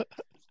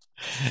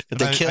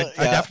 Okay.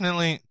 I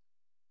definitely.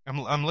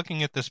 I'm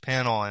looking at this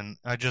panel, and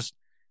I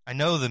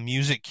know the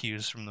music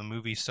cues from the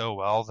movie so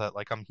well that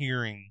I'm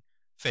hearing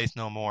Faith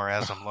No More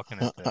as I'm looking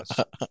at this.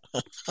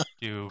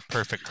 Do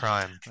Perfect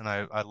Crime, and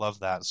I love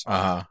that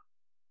song.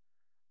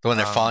 When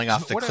they're falling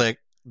off the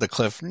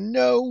cliff.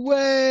 No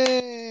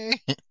way.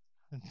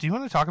 Do you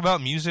want to talk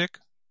about music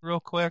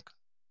real quick?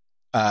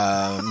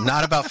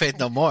 Not about Faith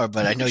No More,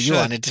 but I know you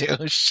wanted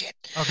to. Shit.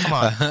 Oh, come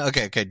on.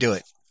 Okay, do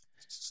it.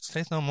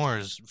 Faith No More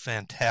is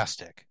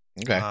fantastic.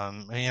 Okay.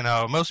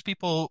 Most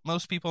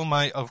people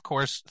might, of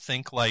course,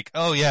 think like,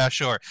 oh yeah,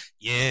 sure,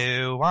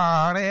 you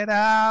want it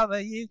all,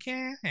 but you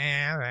can't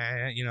have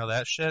it.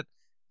 That shit.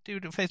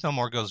 Dude, Faith No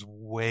More goes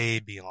way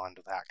beyond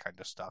that kind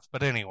of stuff.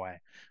 But anyway,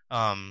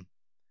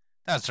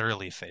 that's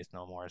early Faith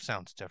No More. It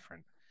sounds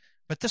different.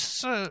 But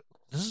this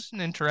is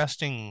an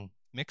interesting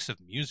mix of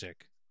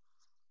music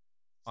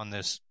on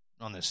this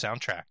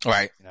soundtrack.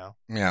 Right.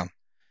 Yeah.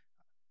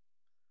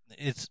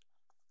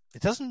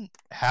 It doesn't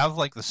have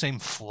the same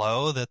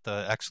flow that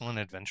the Excellent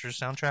Adventures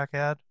soundtrack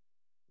had.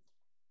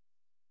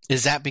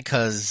 Is that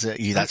because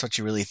that's what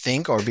you really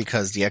think, or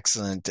because the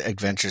Excellent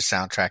Adventure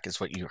soundtrack is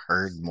what you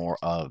heard more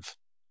of?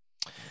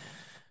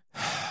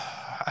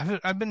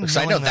 I've been Because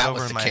I know mulling that that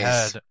over was in the my case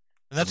head.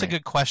 And that's for a me.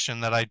 good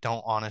question that I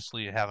don't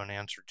honestly have an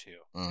answer to.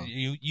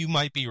 Mm. You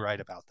might be right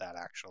about that,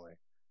 actually.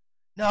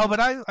 No, but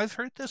I've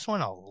heard this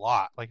one a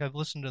lot. Like, I've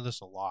listened to this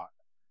a lot.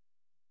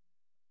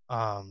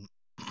 But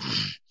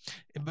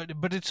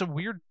it's a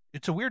weird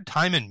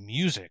time in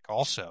music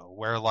also,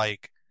 where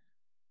like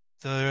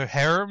the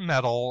hair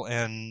metal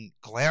and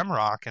glam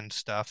rock and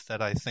stuff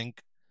that I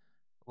think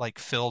like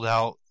filled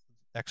out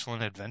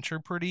Excellent Adventure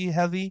pretty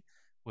heavy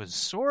was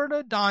sort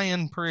of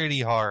dying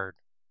pretty hard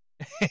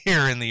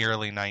here in the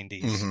early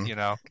 90s, Mhm. you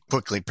know?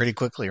 Pretty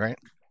quickly, right?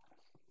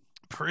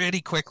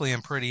 Pretty quickly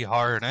and pretty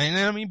hard. And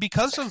I mean,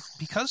 because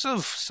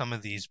of some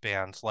of these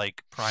bands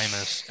like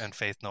Primus and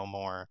Faith No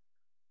More,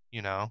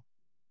 you know,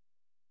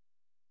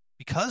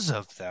 because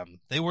of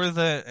them, they were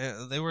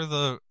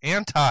the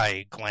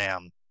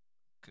anti-glam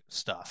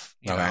stuff.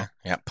 You know?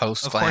 Yeah,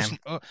 post-glam.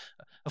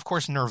 Of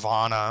course,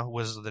 Nirvana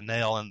was the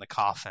nail in the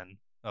coffin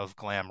of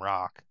glam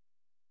rock.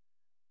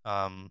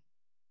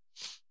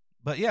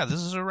 But yeah, this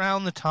is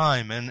around the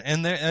time,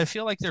 and I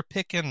feel like they're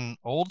picking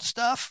old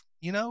stuff.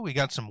 You know, we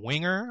got some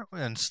Winger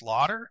and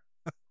Slaughter,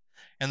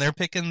 and they're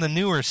picking the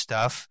newer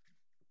stuff.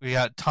 We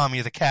got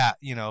Tommy the Cat,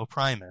 you know,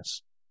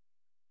 Primus.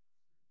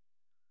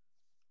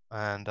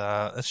 And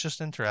it's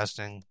just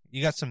interesting.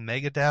 You got some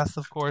Megadeth,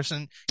 of course,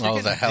 and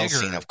the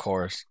Hellsing, of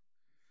course.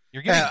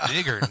 You're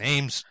getting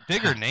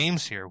bigger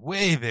names here,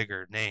 way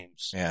bigger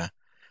names. Yeah,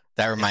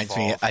 that reminds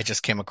me. I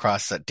just came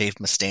across Dave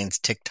Mustaine's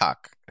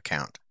TikTok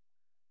account.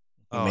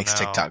 He makes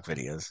TikTok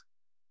videos.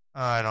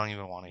 I don't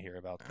even want to hear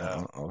about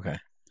that. Oh, okay.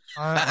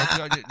 Are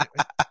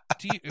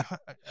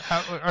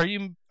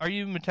you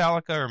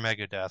Metallica or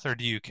Megadeth, or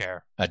do you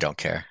care? I don't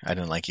care. I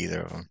don't like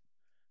either of them.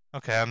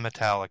 Okay, I'm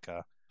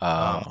Metallica.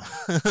 Oh.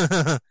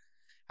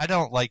 I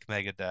don't like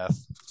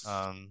Megadeth.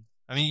 I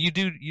mean, you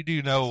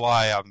do know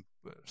why I'm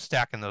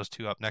stacking those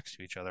two up next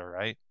to each other,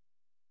 right?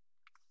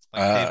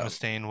 Like Dave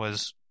Mustaine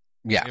was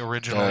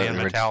originally in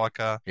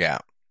Metallica. Yeah.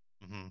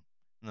 Mm-hmm.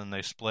 And then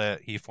they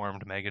split. He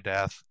formed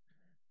Megadeth.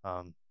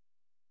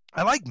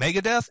 I like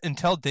Megadeth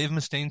until Dave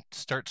Mustaine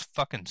starts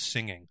fucking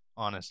singing,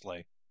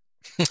 honestly.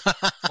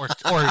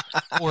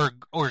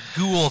 or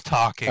ghoul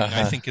talking,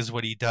 I think is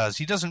what he does.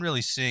 He doesn't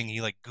really sing, he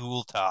like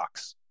ghoul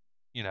talks.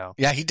 You know.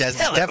 Yeah, he does.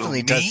 Hello,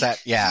 definitely does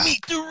that. Yeah.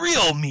 Meet the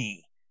real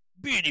me.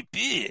 Bitty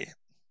bit.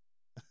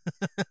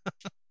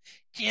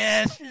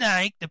 Just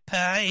like the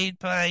Pied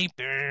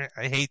Piper.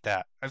 I hate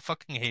that. I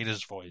fucking hate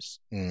his voice.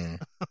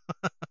 Mm.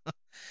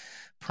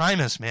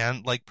 Primus,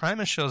 man. Like,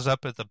 Primus shows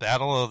up at the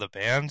Battle of the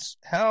Bands.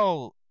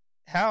 How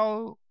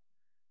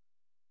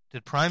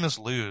did Primus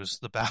lose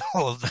the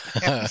Battle of the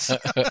Bands?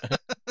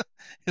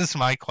 Is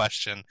my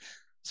question.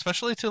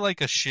 Especially to,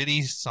 like, a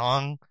shitty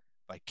song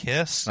by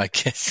Kiss. By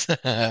Kiss.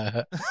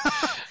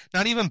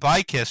 Not even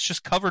by Kiss,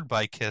 just covered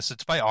by Kiss.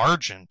 It's by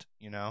Argent,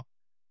 you know?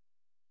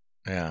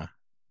 Yeah.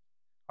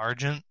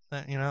 Argent,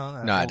 you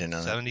know? No, I didn't know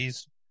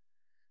 70s.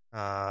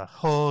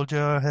 Hold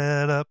your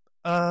head up.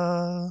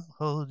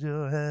 Hold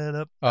your head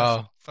up.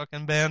 Oh.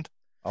 Fucking band.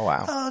 Oh,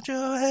 wow. Hold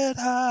your head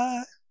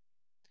high.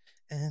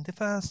 And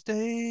if I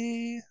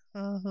stay,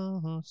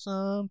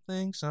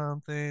 something,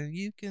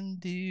 you can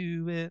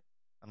do it.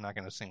 I'm not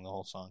going to sing the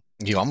whole song.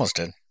 You almost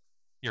did.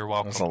 You're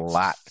welcome. That's a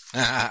lot.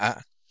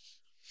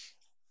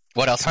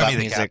 What else about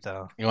music? Cat,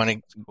 though. You want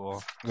to?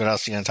 Cool. What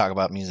else are you going to talk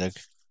about music?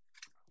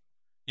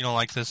 You don't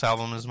like this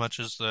album as much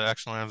as the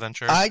Excellent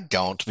Adventure? I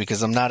don't,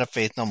 because I'm not a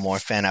Faith No More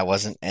fan. I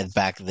wasn't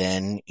back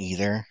then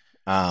either.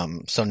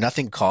 So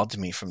nothing called to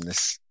me from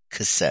this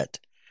cassette.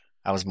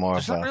 I was more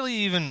there's not really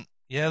even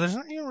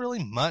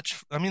really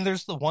much. I mean,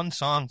 there's the one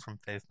song from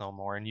Faith No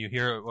More, and you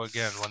hear it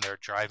again when they're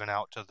driving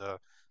out to the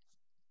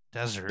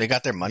desert. They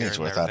got their money's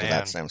worth out of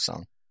that same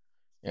song.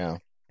 Yeah.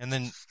 And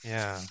then,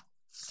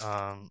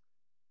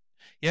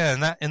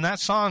 in that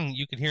song,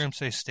 you could hear him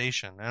say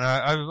station. And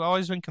I've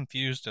always been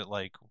confused at,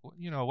 like,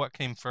 you know, what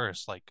came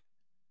first? Like,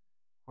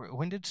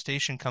 when did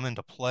station come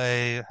into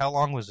play? How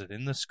long was it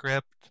in the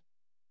script?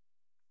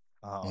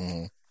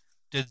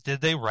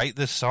 Did they write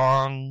this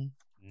song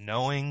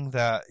knowing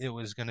that it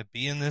was going to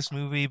be in this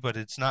movie, but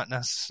it's not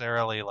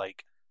necessarily,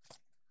 like,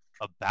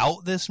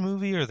 about this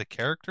movie or the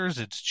characters?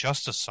 It's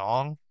just a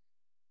song?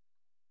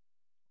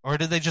 Or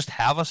did they just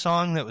have a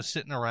song that was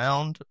sitting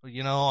around,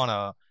 you know,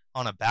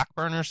 on a back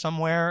burner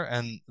somewhere,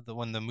 and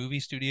when the movie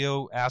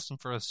studio asked them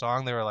for a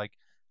song, they were like,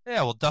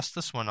 "Yeah, we'll dust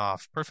this one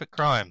off. Perfect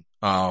Crime."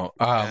 Oh,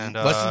 and,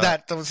 wasn't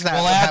that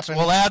what happened?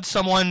 We'll add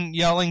someone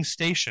yelling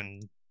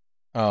 "station."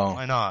 Oh,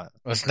 why not?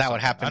 Wasn't that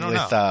what happened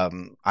with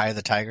 "Eye of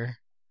the Tiger"?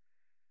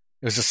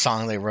 It was a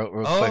song they wrote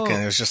real quick,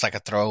 and it was just like a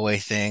throwaway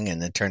thing,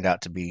 and it turned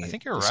out to be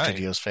the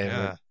studio's favorite.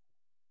 Yeah.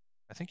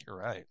 I think you're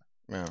right.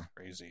 Yeah,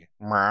 crazy.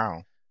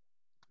 Wow.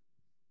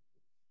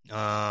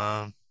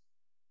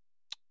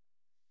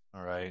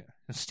 All right.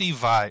 And Steve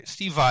Vai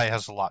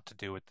has a lot to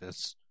do with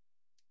this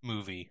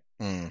movie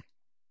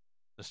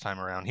this time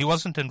around. He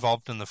wasn't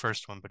involved in the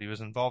first one, but he was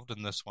involved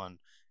in this one.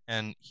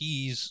 And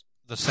he's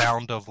the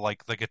sound of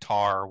like the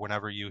guitar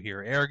whenever you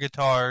hear air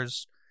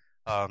guitars.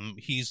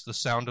 He's the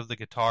sound of the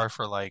guitar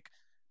for like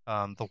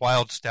the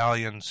Wild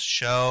Stallions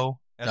show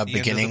at the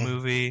end of the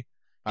movie.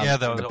 Yeah,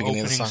 the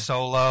opening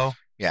solo.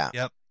 Yeah.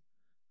 Yep.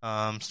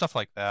 Stuff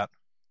like that.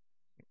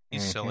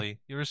 He's silly.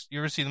 You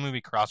ever see the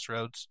movie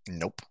Crossroads?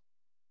 Nope.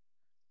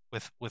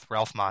 With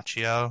Ralph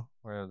Macchio,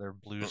 where they're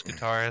blues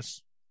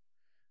guitarists.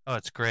 Oh,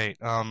 it's great.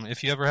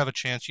 If you ever have a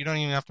chance, you don't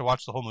even have to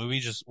watch the whole movie.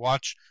 Just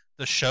watch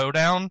the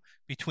showdown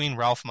between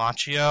Ralph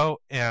Macchio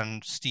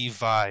and Steve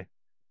Vai,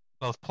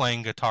 both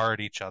playing guitar at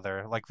each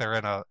other, like they're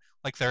in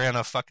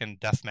a fucking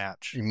death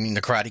match. You mean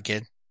the Karate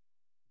Kid?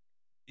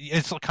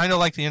 It's kind of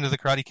like the end of the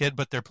Karate Kid,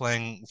 but they're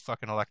playing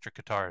fucking electric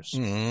guitars.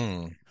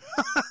 Mm.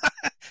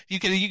 You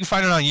can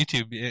find it on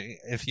YouTube.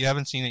 If you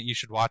haven't seen it, you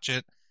should watch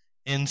it.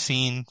 End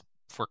scene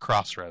for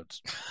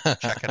Crossroads.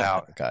 Check it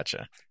out.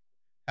 Gotcha.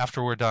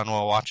 After we're done,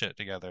 we'll watch it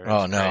together.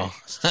 Oh no!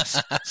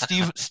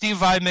 Steve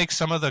Vai makes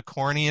some of the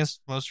corniest,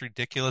 most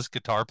ridiculous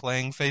guitar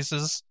playing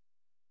faces.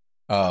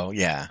 Oh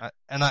yeah,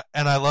 and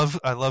I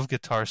love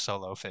guitar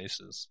solo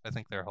faces. I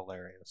think they're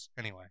hilarious.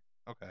 Anyway,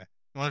 okay.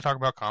 You want to talk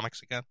about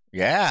comics again?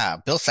 Yeah,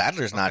 Bill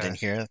Sadler's not in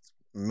here. It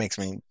makes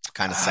me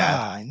kind of sad.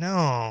 I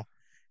know,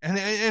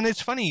 and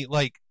it's funny.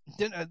 Like,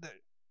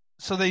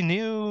 so they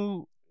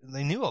knew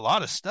a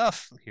lot of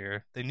stuff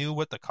here. They knew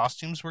what the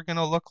costumes were going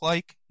to look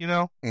like. You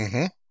know.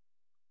 Mm-hmm.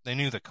 They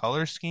knew the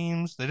color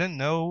schemes. They didn't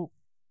know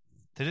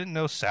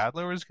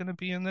Sadler was going to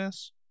be in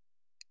this.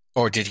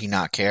 Or did he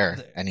not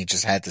care? And he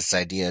just had this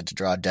idea to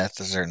draw death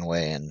a certain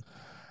way, and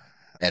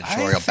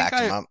editorial backed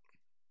him up.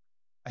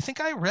 I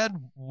think I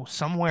read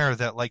somewhere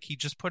that like he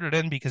just put it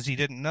in because he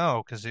didn't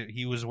know because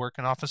he was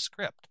working off a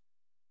script.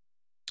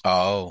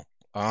 Oh,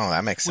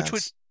 that makes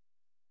sense.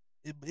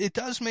 It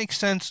does make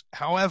sense.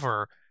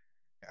 However,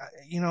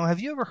 have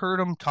you ever heard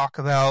him talk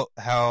about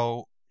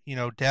how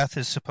death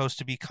is supposed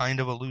to be kind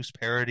of a loose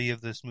parody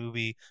of this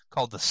movie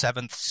called The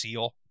Seventh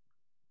Seal?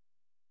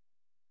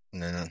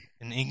 No.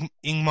 An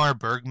Ingmar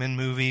Bergman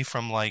movie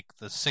from like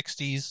the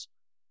 60s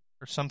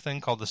or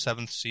something called The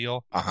Seventh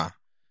Seal. Uh-huh.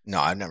 No,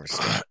 I've never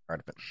seen it.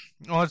 Heard of it.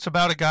 Well, it's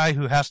about a guy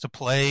who has to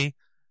play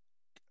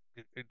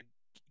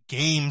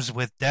games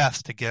with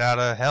death to get out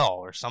of hell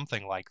or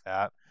something like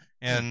that.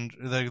 And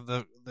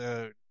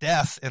the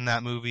death in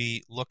that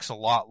movie looks a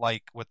lot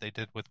like what they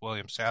did with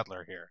William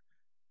Sadler here.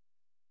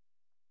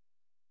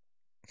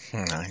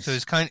 Nice. So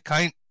it's kind.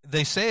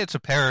 They say it's a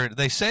parody.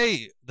 They'll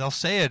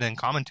say it in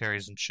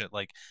commentaries and shit.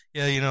 Like,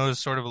 yeah, it's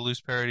sort of a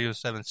loose parody of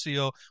Seventh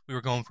Seal. We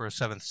were going for a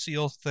Seventh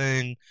Seal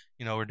thing.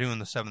 We're doing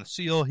the Seventh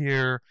Seal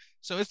here.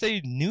 So if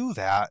they knew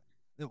that,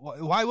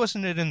 why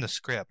wasn't it in the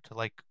script?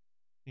 Like,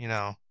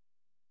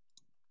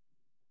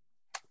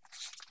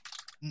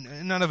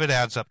 none of it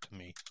adds up to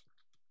me.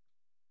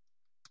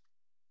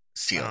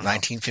 Seal,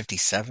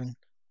 1957.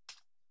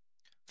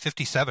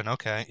 57,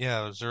 okay.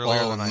 Yeah, it was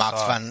earlier than I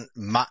thought.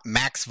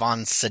 Max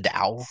von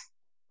Sydow.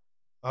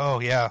 Oh,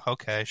 yeah,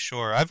 okay,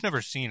 sure. I've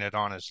never seen it,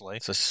 honestly.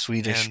 It's a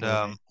Swedish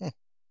movie.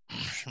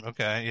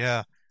 Okay,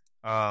 yeah.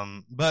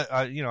 But,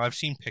 I've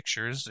seen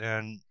pictures,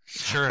 and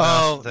sure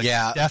enough,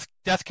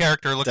 death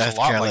character looks a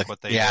lot like what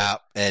they did. Yeah,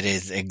 it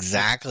is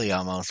exactly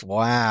almost.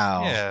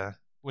 Wow. Yeah,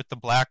 with the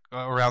black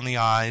around the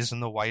eyes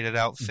and the whited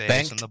out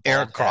face and the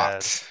bald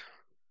head.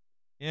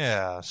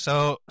 Yeah,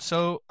 so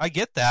I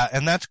get that,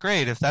 and that's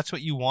great if that's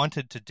what you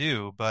wanted to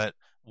do, but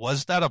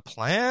was that a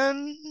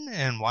plan?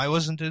 And why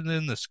wasn't it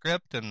in the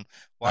script? And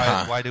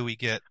why do we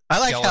get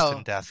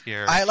skeleton death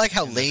here? I like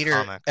how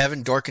later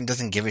Evan Dorkin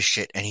doesn't give a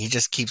shit, and he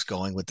just keeps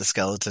going with the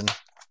skeleton.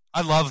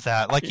 I love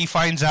that. Like, he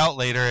finds out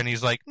later, and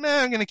he's like,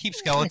 "Man, I'm going to keep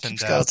skeleton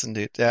death." Skeleton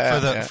dude.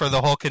 Yeah, for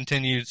the whole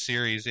continued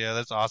series. Yeah,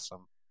 that's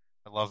awesome.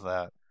 I love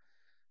that.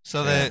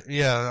 So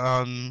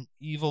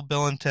evil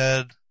Bill and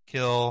Ted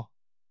kill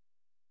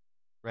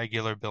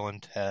regular Bill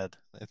and Ted.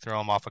 They throw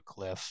him off a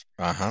cliff.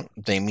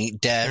 They meet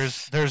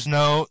death. There's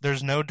no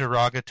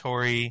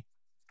derogatory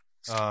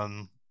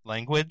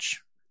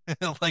language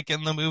like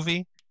in the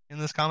movie, in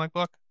this comic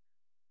book.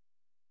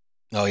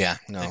 Oh yeah,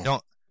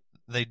 no.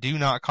 They do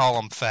not call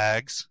them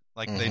fags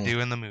like they do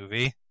in the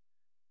movie.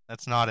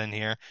 That's not in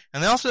here.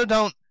 And they also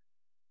don't,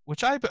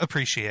 which I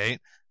appreciate,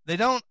 they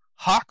don't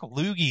hawk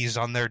loogies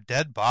on their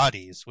dead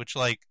bodies, which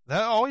like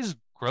that always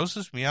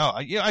grosses me out.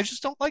 I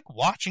just don't like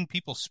watching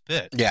people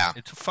spit. Yeah.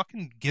 It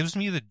fucking gives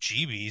me the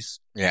jeebies.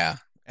 Yeah.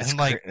 And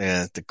like,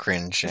 the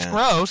cringe. It's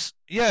gross.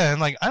 Yeah.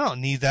 And like, I don't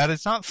need that.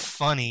 It's not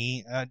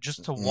funny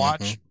just to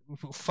watch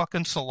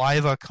fucking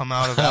saliva come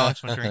out of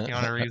Alex when drinking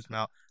on Reeves'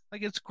 mouth.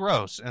 Like, it's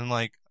gross. And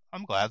like,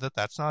 I'm glad that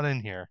that's not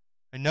in here.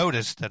 I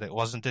noticed that it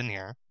wasn't in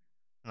here,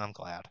 and I'm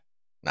glad.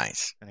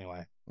 Nice.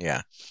 Anyway.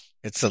 Yeah.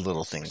 It's the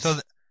little things. So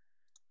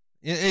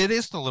it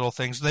is the little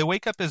things. They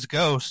wake up as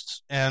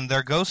ghosts, and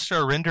their ghosts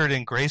are rendered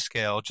in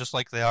grayscale, just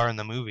like they are in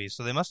the movie.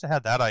 So they must have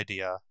had that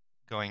idea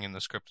going in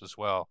the script as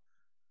well.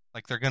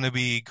 Like they're going to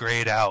be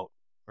grayed out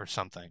or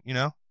something,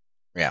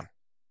 Yeah.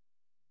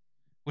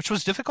 Which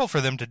was difficult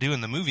for them to do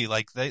in the movie.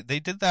 Like they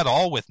did that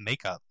all with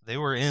makeup. They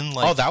were in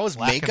like that was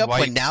black makeup, and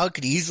white. but now it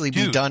could easily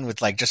be done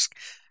with like just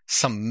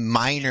some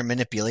minor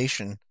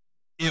manipulation.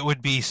 it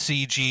would be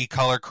CG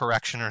color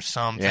correction or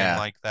something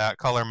like that,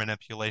 color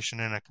manipulation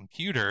in a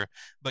computer.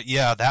 But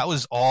yeah, that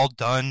was all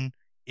done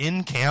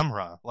in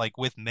camera, like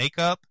with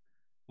makeup,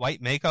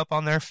 white makeup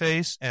on their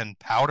face and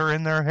powder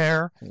in their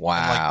hair.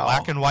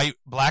 Wow. And like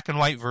black and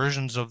white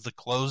versions of the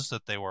clothes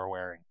that they were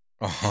wearing.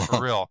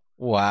 For real.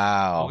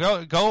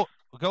 Wow.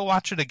 Go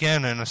watch it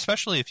again, and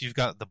especially if you've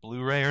got the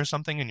Blu-ray or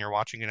something and you're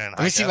watching it in high def.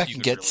 Let me see if I can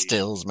get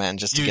stills, man,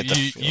 just to get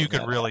the feel. You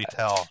could really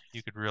tell.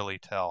 You could really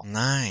tell.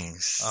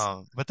 Nice.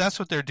 But that's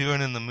what they're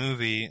doing in the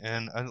movie,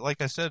 and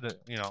like I said,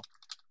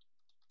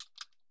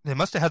 they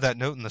must have had that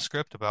note in the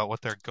script about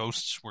what their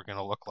ghosts were going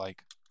to look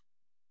like,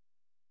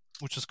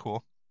 which is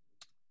cool.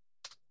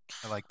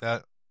 I like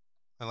that.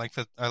 I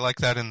like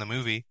that in the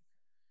movie,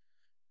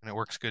 and it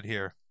works good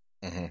here.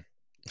 Mm-hmm.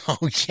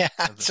 Oh yeah,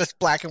 it's just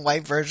black and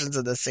white versions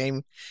of the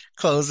same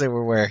clothes they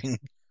were wearing.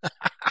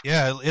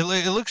 Yeah,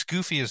 it looks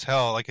goofy as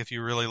hell. Like if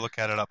you really look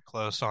at it up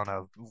close on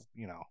a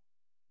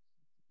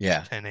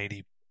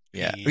 1080.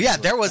 Yeah.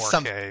 There was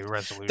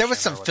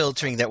some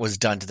filtering that was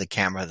done to the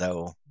camera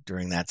though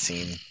during that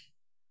scene.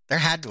 There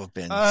had to have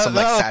been some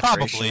saturation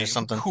probably or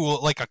something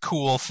cool, like a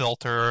cool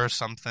filter or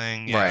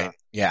something. Yeah. Right?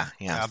 Yeah.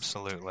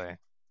 Absolutely.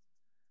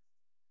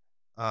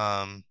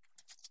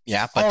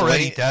 Yeah, but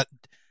already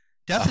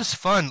Death is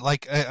fun.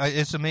 Like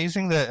it's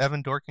amazing that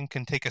Evan Dorkin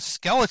can take a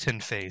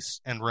skeleton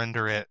face and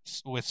render it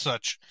with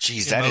such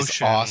emotion. That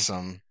is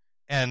awesome.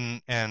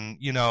 And what's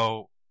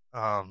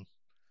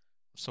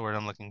the word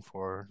I'm looking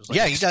for?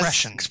 Like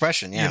expression. He does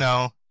expression.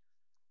 Yeah,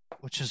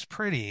 which is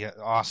pretty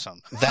awesome.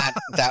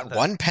 That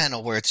one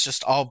panel where it's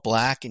just all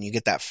black and you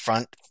get that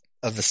front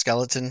of the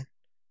skeleton,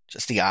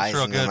 just the eyes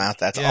and the mouth.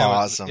 That's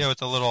awesome. With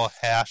the little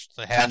hash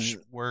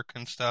work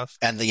and stuff.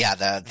 And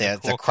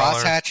the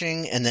cross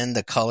hatching and then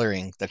the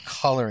coloring. The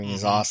coloring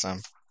is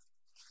awesome.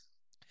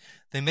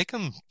 They make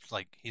him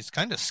he's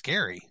kind of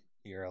scary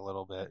here a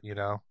little bit,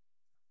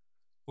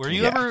 Were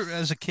you ever,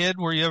 as a kid,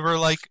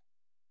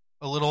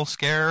 a little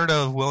scared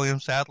of William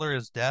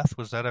Sadler's death?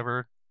 Was that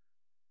ever?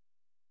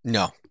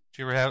 No.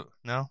 Did you ever have?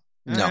 No?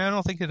 No. I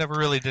don't think it ever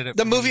really did it.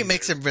 The movie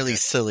makes it really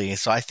silly,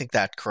 so I think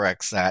that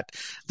corrects that.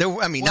 They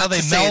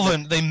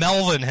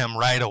Melvin him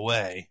right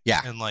away.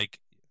 Yeah. And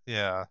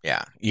Yeah.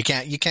 You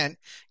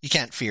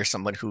can't fear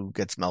someone who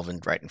gets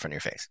Melvined right in front of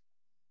your face.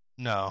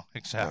 No,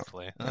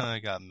 exactly. No. I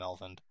got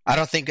Melvined. I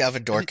don't think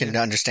Evan Dorkin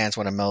understands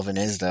what a Melvin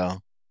is,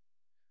 though.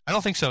 I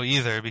don't think so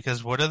either,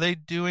 because what are they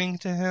doing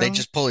to him? They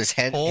just pull his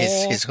head,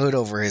 his hood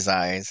over his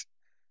eyes.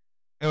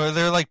 Or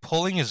they're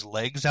pulling his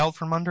legs out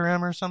from under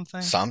him or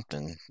something?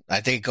 Something.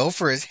 They go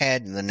for his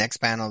head, and the next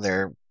panel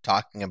they're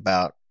talking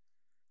about.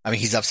 I mean,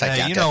 he's upside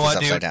down. You know what,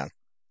 upside dude? Down.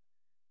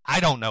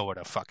 I don't know what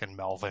a fucking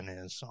Melvin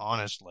is,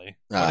 honestly.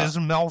 What is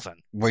a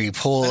Melvin? Where you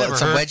pull,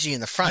 it's a wedgie in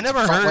the front. I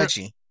never heard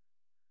wedgie.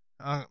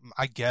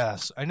 I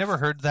guess. I never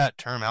heard that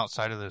term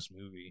outside of this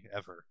movie,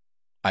 ever.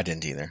 I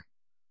didn't either.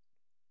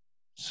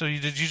 So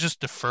did you just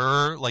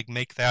defer,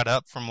 make that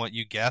up from what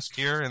you guessed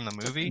here in the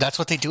movie? That's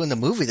what they do in the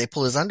movie. They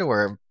pull his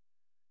underwear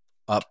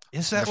up.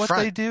 Is that what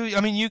they do?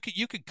 I mean, you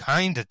could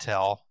kind of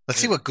tell. Let's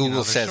see what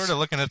Google says. Sort of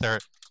looking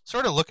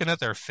at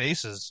their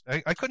faces.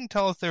 I couldn't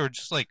tell if they were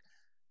just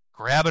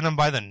grabbing them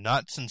by the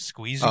nuts and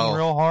squeezing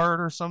real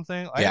hard or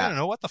something. I didn't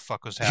know what the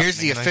fuck was happening.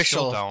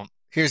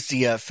 Here's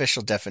the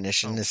official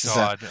definition. This is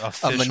a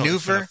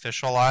maneuver.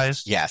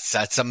 Officialized. Yes,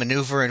 that's a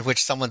maneuver in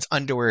which someone's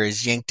underwear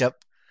is yanked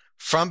up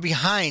from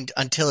behind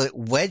until it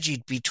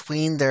wedgied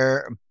between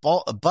their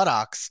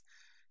buttocks,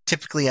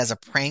 typically as a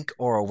prank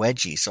or a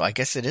wedgie. So I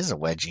guess it is a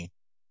wedgie.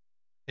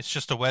 It's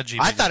just a wedgie.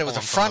 I thought it was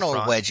a frontal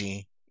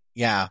wedgie.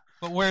 Yeah.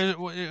 But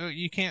where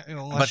you can't.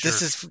 But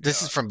this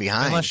is from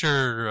behind. Unless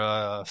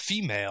you're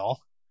female.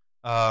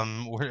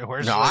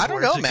 Where's I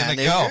don't know, man.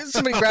 If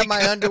somebody grabbed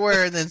my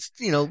underwear and then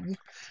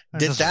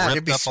did that,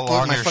 it'd be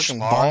split. My fucking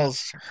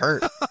balls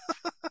hurt.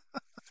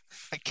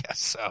 I guess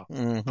so.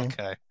 Mm-hmm.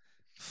 Okay,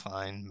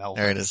 fine.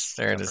 Melvin. There it is.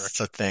 It's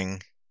a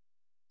thing.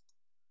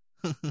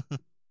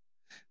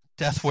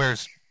 Death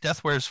wears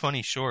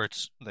funny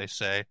shorts. They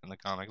say in the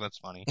comic. That's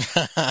funny.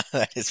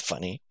 That is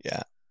funny.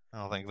 Yeah. I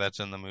don't think that's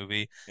in the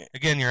movie.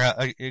 Again,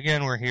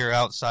 we're here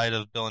outside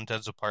of Bill and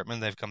Ted's apartment.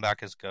 They've come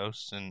back as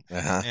ghosts, and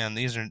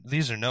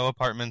these are no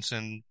apartments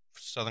in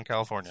Southern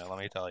California. Let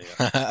me tell you,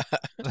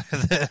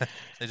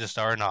 they just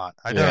are not.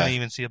 I don't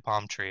even see a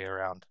palm tree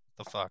around.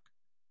 The fuck?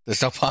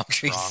 There's no palm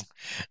trees. Wrong.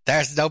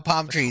 There's no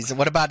palm trees.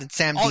 What about at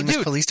Sam Demas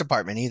Police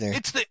Department either?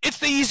 It's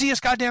the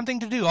easiest goddamn thing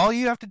to do. All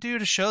you have to do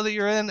to show that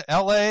you're in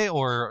L.A.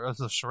 or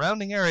the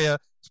surrounding area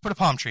is put a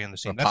palm tree in the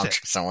scene. That's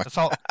it. Somewhere. That's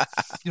all.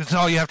 That's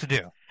all you have to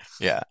do.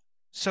 Yeah.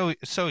 So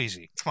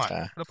easy. Come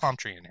on, put a palm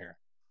tree in here.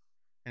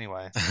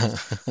 Anyway,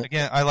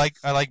 again, I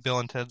like Bill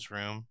and Ted's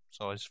room.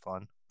 It's always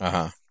fun.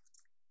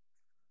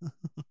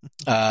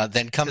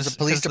 Then comes the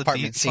police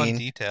department scene. Fun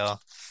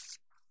detail.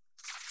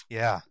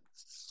 Yeah.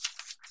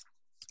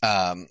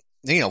 Where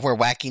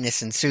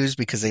wackiness ensues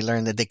because they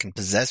learn that they can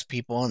possess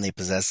people and they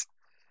possess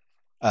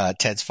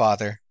Ted's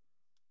father.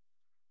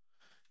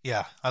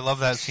 Yeah, I love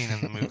that scene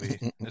in the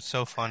movie. It's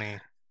so funny.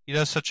 He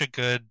does such a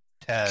good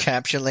Ted.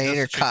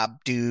 Capsulator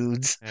cop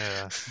dudes.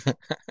 Yeah.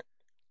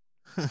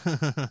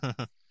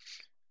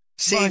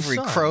 Savory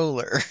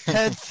Crawler.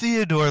 Ted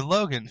Theodore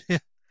Logan.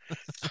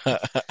 I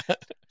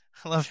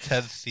love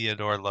Ted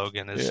Theodore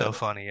Logan. It's so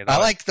funny. I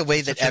like the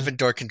way that Evan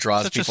Dorkin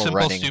draws such people a simple,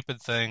 running.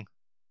 stupid thing.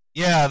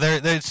 Yeah,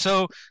 they're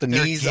so the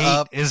their knees gait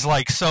up is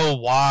like so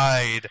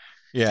wide.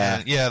 Yeah,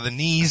 and, yeah. The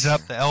knees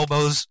up, the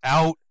elbows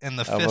out, and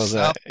the fists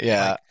up.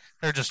 Yeah, like,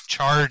 they're just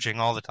charging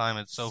all the time.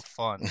 It's so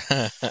fun.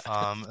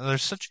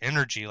 There's such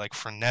energy, like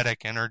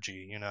frenetic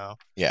energy. You know.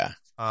 Yeah.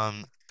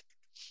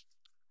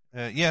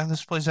 Yeah.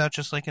 This plays out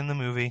just like in the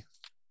movie.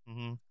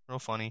 Real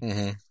funny.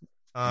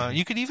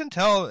 You could even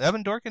tell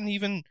Evan Dorkin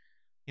even,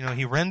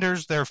 he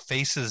renders their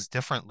faces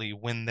differently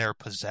when they're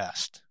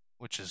possessed,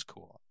 which is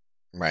cool.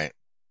 Right.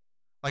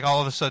 Like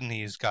all of a sudden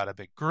he's got a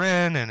big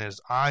grin and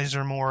his eyes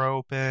are more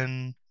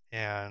open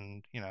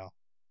and,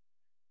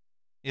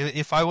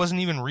 if I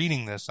wasn't even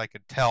reading this, I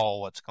could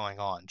tell what's going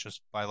on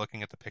just by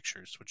looking at the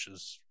pictures, which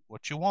is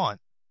what you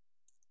want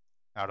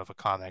out of a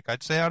comic.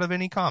 I'd say out of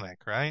any comic,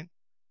 right?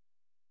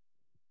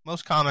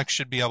 Most comics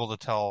should be able to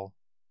tell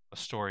a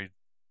story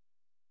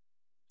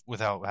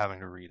without having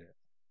to read it.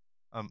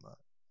 I'm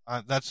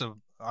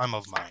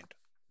of mind.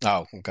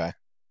 Oh, okay.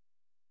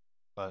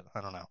 But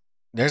I don't know.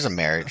 There's a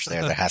marriage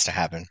there that has to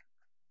happen,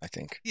 I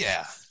think.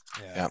 Yeah.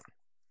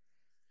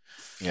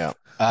 Yeah.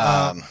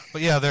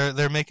 But yeah,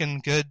 they're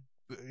making good.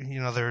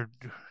 They're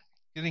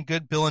getting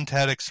good Bill and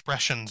Ted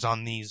expressions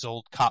on these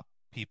old cop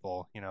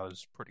people.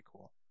 Is pretty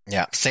cool.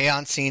 Yeah.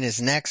 Seance scene is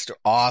next.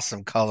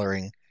 Awesome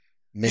coloring.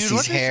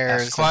 Missy's hair.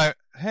 Esquire?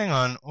 Hang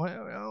on.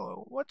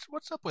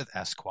 What's up with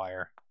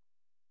Esquire?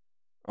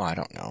 Oh, I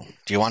don't know.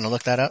 Do you want to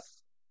look that up?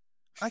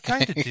 I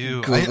kind of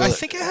do. I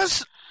think it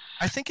has.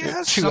 I think it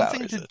has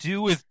something to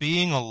do with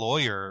being a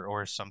lawyer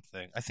or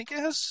something. I think it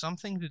has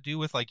something to do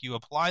with like you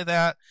apply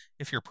that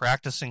if you're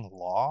practicing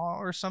law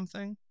or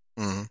something.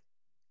 Mm-hmm.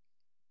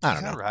 I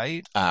don't know.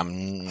 Right?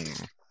 I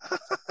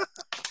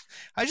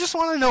just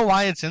want to know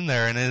why it's in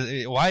there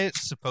and why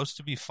it's supposed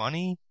to be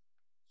funny.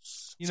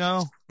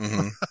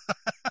 Mm-hmm.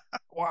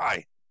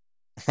 Why?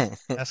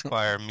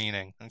 Esquire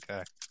meaning.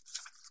 Okay.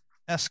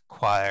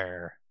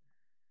 Esquire.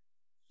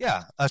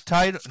 Yeah, a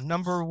title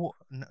number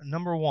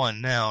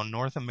one now,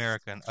 North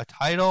American, a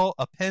title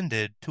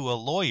appended to a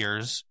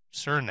lawyer's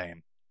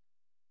surname.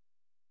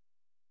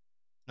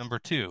 Number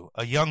 2,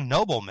 a young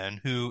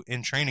nobleman who,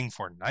 in training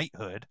for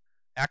knighthood,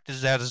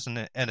 acted as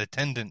an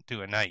attendant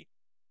to a knight.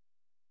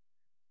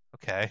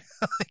 Okay.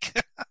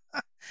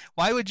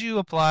 Why would you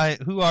apply?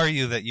 Who are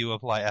you that you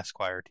apply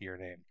Esquire to your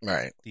name?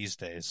 Right. These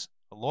days,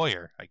 a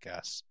lawyer, I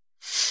guess.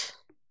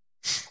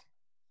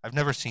 I've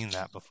never seen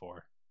that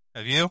before.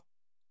 Have you?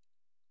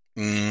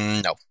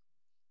 No.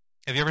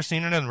 Have you ever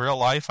seen it in real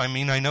life? I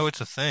mean, I know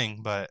it's a thing,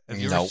 but have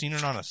you ever seen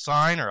it on a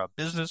sign or a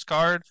business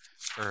card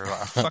or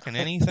fucking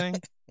anything?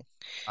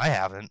 I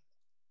haven't.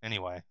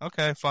 Anyway,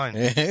 okay, fine.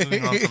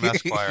 Moving on from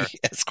Esquire.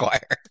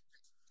 Esquire.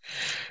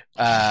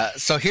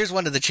 So here's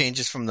one of the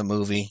changes from the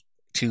movie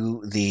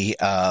to the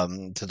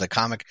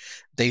comic.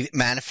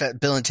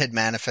 Bill and Ted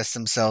manifest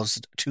themselves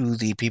to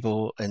the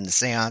people in the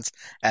seance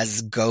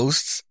as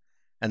ghosts,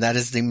 and that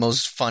is the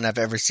most fun I've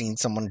ever seen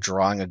someone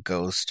drawing a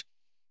ghost.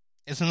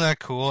 Isn't that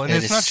cool? And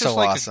it's not just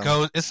like a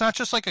ghost. It's not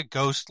just like a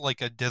ghost,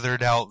 like a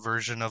dithered out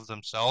version of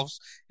themselves.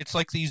 It's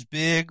like these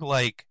big,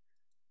 like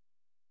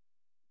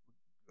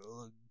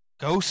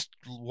ghost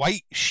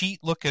white sheet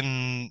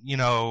looking,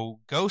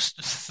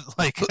 ghost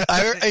like.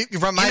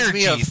 It reminds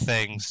me of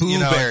things.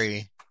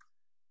 Blueberry.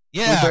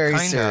 Yeah, Blueberry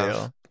kind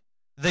cereal.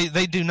 of.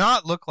 They do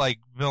not look like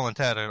Bill and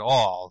Ted at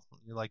all.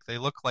 Like they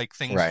look like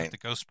things that the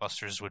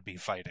Ghostbusters would be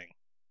fighting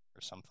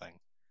or something.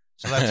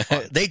 So that's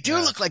fun. They do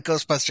look like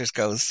Ghostbusters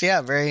ghosts.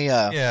 Yeah, very.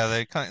 Yeah,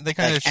 they kind of like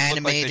look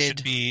animated. like they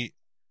should be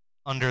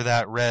under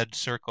that red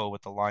circle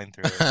with the line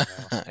through it.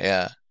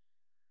 Yeah.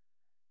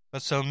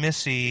 But so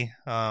Missy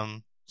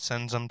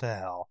sends them to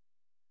hell.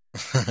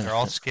 They're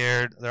all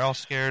scared. They're all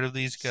scared of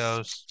these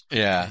ghosts.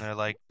 Yeah. And they're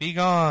like, "Be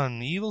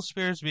gone, evil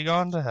spirits! Be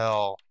gone to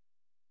hell."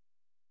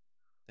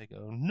 They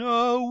go,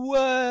 "No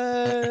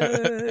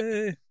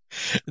way."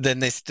 Then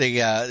that's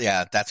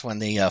when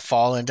they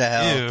fall into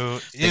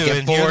hell. They get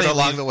and bored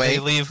along the way.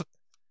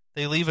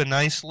 They leave a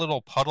nice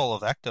little puddle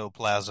of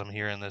ectoplasm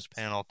here in this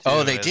panel too.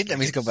 Oh, they did. Let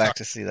me go back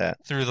to see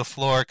that through the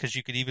floor because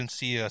you could even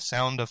see a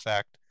sound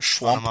effect.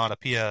 Schwamp.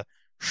 Onomatopoeia.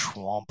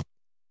 Schwamp.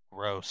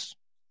 Gross.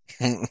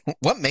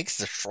 What makes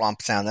the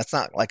schwamp sound? That's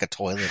not like a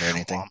toilet or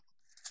anything.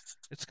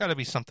 It's got to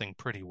be something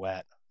pretty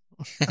wet.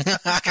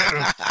 It's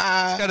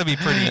got to be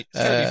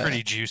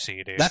pretty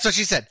juicy, dude. That's what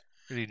she said.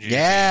 Pretty juicy.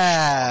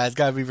 Yeah, it's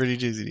gotta be pretty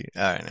juicy.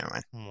 All right, never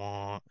mind.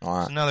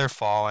 So now they're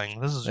falling.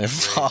 This is great.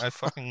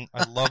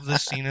 I love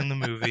this scene in the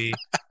movie.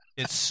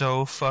 It's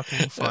so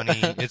fucking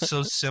funny. It's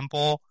so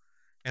simple,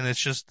 and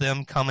it's just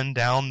them coming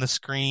down the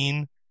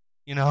screen.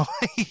 Yeah.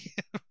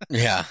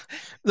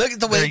 Look at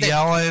the way they're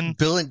yelling.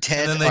 Bill and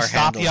Ted, and then they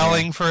stop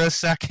yelling for a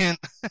second.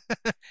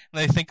 And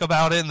they think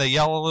about it, and they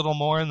yell a little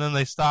more, and then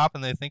they stop,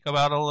 and they think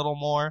about it a little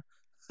more.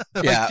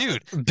 They're like,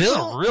 dude, Bill, this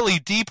is a really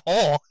deep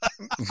hole.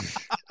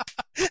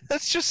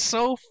 That's just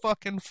so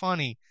fucking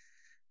funny.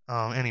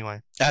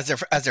 Anyway, as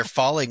they're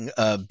falling,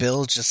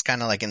 Bill's just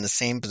kind of like in the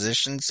same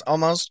positions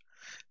almost,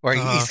 where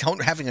he's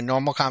having a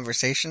normal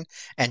conversation,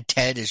 and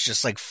Ted is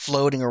just like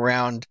floating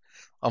around,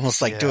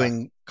 almost like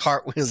doing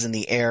cartwheels in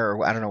the air,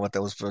 or I don't know what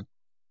that was for,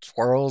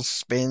 twirls,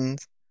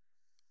 spins.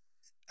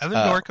 Evan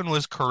Dorkin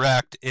was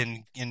correct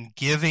in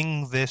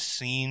giving this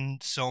scene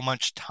so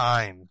much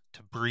time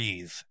to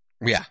breathe.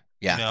 Yeah.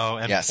 You know,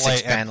 and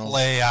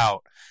play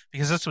out.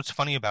 Because that's what's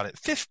funny about it.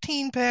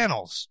 15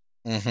 panels.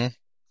 Mm-hmm.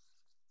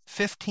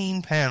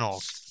 15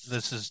 panels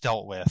this is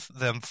dealt with,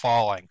 them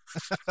falling.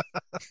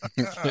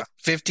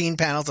 15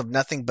 panels of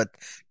nothing but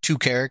two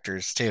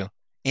characters, too.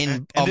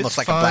 In almost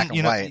like fun, a black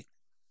and white.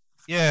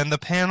 Yeah, and the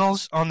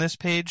panels on this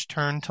page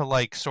turn to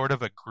like sort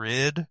of a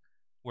grid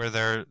where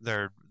they're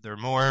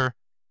more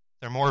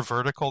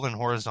vertical than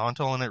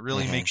horizontal, and it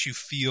really makes you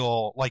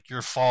feel like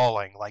you're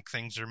falling, like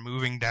things are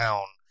moving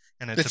down,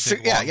 and it's a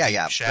big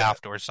long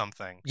shaft or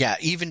something. Yeah,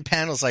 even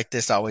panels like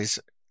this always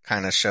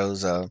kind of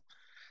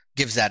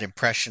gives that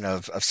impression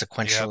of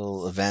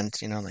sequential event,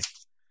 you know, like.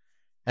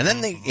 And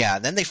then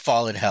they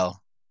fall in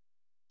hell.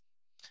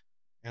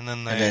 And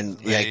then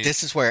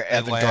this is where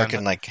Evan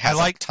Dorkin has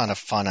a ton of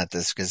fun at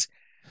this, because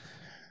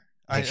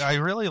I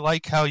really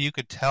like how you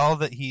could tell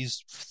that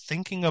he's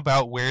thinking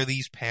about where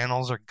these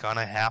panels are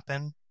gonna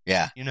happen.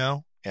 Yeah. You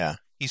know? Yeah.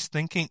 He's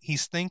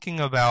thinking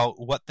about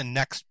what the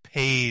next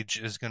page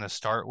is gonna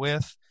start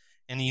with,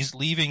 and he's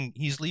leaving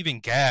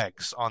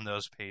gags on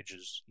those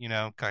pages, you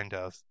know, kind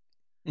of.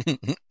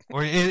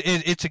 Or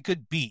it's a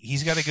good beat.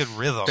 He's got a good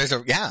rhythm. There's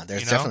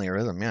definitely a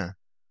rhythm, yeah.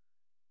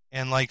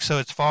 And like, so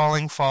it's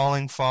falling,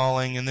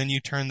 and then you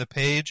turn the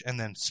page and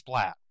then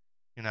splat,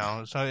 you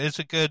know? So it's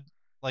a good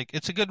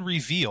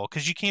reveal,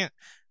 because you can't,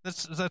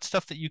 that's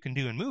stuff that you can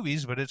do in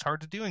movies, but it's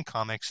hard to do in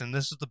comics, and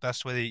this is the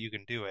best way that you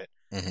can do it.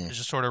 Mm-hmm. Is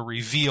just sort of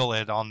reveal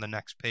it on the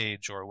next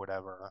page or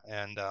whatever.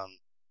 And,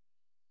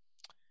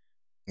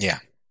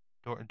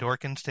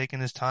 Dorkin's taking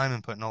his time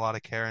and putting a lot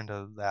of care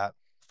into that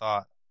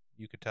thought,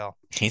 you could tell.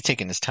 He's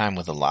taking his time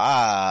with a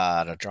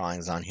lot of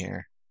drawings on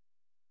here.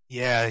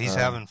 Yeah, he's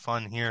having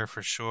fun here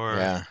for sure.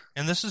 Yeah.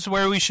 And this is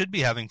where we should be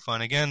having fun.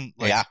 Again,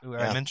 I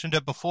mentioned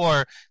it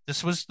before,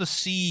 this was the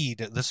seed.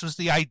 This was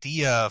the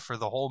idea for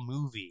the whole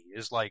movie,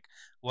 is like,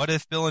 what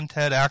if Bill and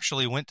Ted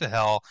actually went to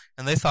hell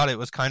and they thought it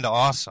was kind of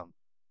awesome?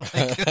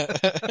 Like,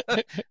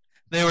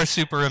 they were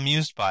super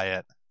amused by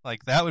it.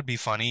 Like, that would be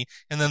funny.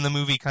 And then the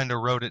movie kind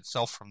of wrote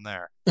itself from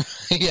there.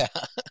 Yeah.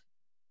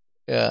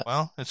 Yeah.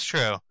 Well, it's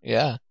true.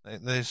 Yeah.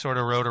 They sort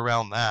of wrote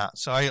around that.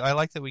 So I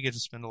like that we get to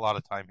spend a lot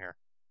of time here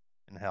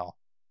in hell.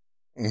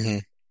 Mm-hmm.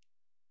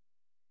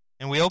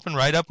 And we open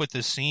right up with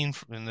this scene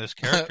in this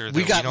character that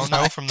we don't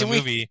know from the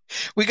movie.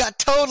 We got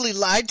totally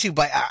lied to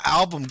by our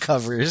album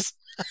covers.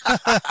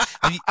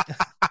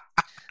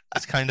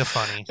 It's kind of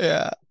funny.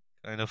 Yeah.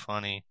 Kind of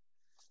funny.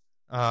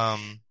 But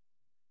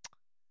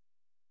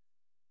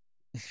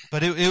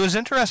it was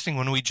interesting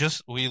when we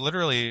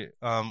literally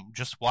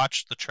just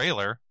watched the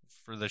trailer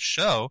for the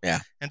show. Yeah.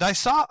 And I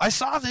saw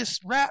this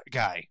rat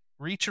guy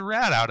reach a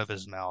rat out of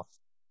his mouth.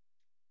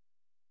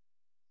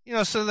 You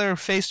know, so they're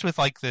faced with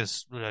like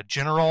this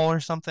general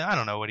or something. I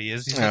don't know what he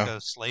is. He's like a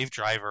slave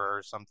driver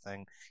or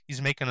something. He's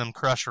making them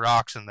crush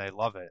rocks, and they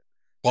love it.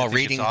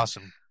 It's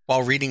awesome.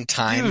 While reading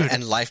Time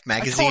and Life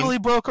magazine. I totally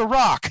broke a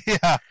rock.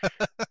 Yeah.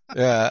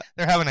 Yeah.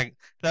 They're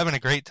having a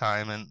great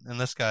time, and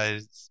this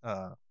guy's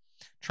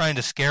trying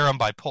to scare him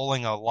by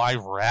pulling a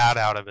live rat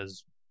out of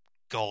his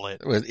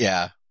gullet.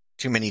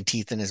 Too many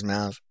teeth in his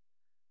mouth.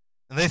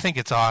 And they think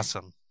it's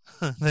awesome.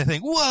 They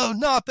think, "Whoa,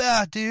 not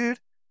bad, dude."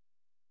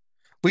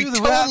 We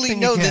totally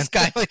know this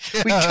guy. We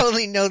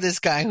totally know this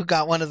guy who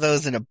got one of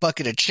those in a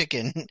bucket of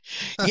chicken.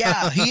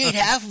 Yeah, he ate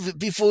half of it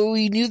before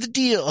we knew the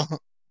deal.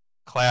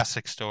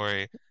 Classic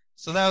story.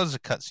 So that was a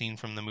cutscene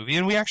from the movie,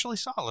 and we actually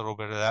saw a little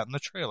bit of that in the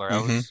trailer.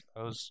 Mm-hmm.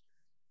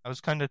 I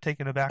was kind of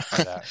taken aback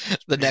by that.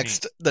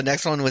 the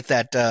next one with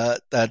that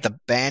the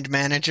band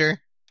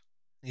manager.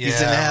 Yeah,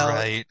 he's in hell.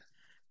 Right.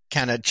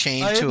 Kind of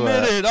chained I to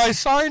admit it. I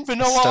signed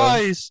Vanilla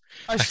Ice.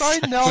 I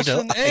signed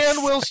Nelson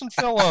and Wilson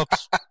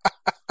Phillips.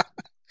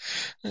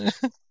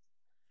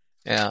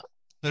 Yeah.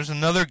 There's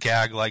another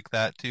gag like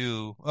that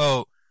too.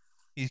 Oh,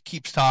 he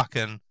keeps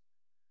talking.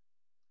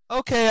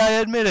 Okay, I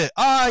admit it.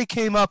 I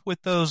came up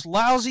with those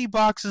lousy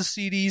boxes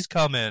CDs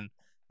coming.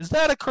 Is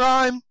that a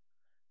crime?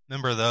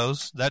 Remember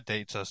those? That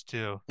dates us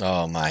too.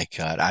 Oh my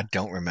God, I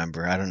don't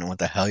remember. I don't know what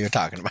the hell you're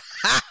talking about.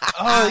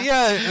 Oh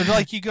yeah,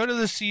 like you go to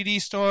the CD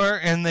store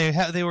and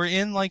they were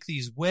in like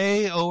these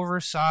way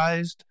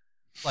oversized,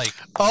 like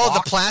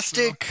the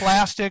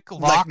plastic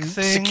lock like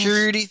things,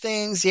 security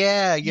things.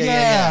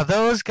 Yeah.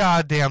 Those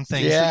goddamn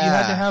things that you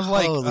had to have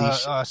like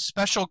a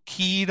special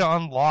key to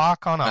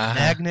unlock on a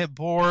magnet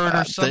board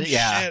or some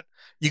shit.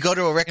 You go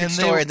to a record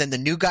store and then the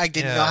new guy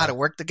didn't know how to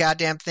work the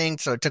goddamn thing,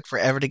 so it took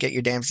forever to get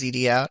your damn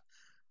CD out.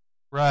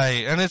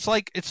 Right, and it's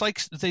like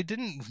they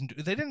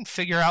didn't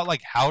figure out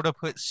like how to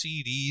put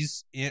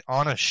CDs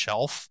on a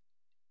shelf.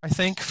 I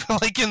think,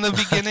 like in the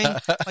beginning,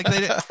 like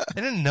they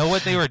didn't know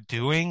what they were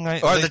doing,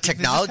 or the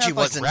technology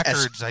wasn't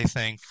records. I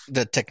think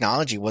the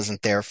technology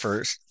wasn't there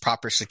for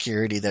proper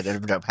security that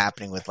ended up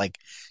happening with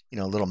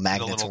little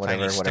magnets or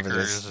whatever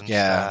this.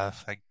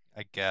 Stuff,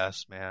 I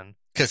guess, man.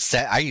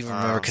 Cassette. I even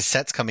remember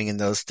cassettes coming in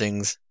those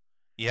things.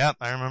 Yep,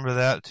 I remember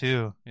that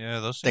too. Yeah,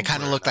 those. They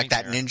kind of looked like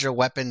that ninja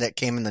weapon that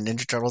came in the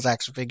Ninja Turtles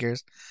action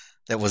figures.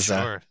 That was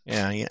sure.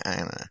 I don't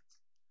know.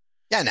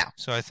 Yeah, now.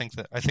 So I think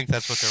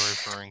that's what they're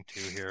referring to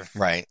here.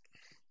 Right.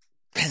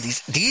 Man,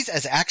 these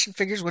as action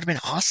figures would have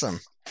been awesome.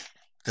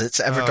 It's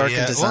Evan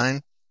Dorkin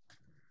design.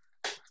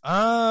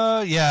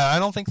 Yeah, I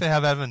don't think they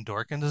have Evan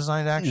Dorkin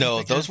designed action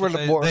figures. No, those were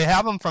they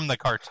have them from the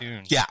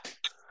cartoons. Yeah.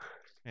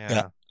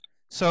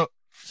 So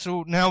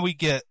now we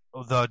get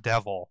the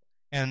Devil,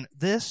 and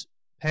this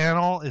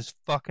panel is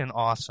fucking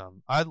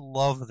awesome. I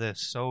love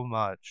this so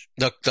much.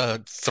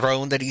 The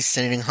throne that he's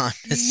sitting on.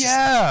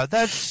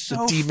 That's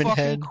so demon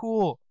fucking head.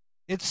 Cool.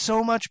 It's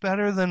so much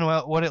better than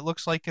what it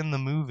looks like in the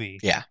movie.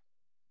 Yeah.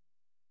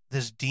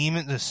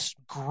 This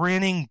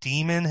grinning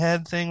demon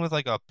head thing with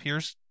like a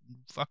pierced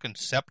fucking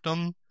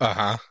septum.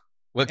 Uh-huh.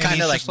 Well,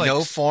 kind of like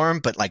no form,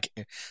 but like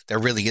there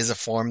really is a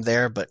form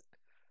there, but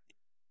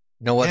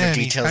no other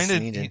details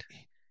needed.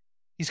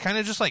 He's kind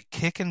of just like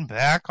kicking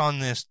back on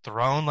this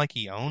throne like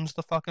he owns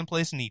the fucking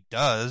place, and he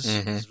does.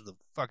 Mm-hmm. He's the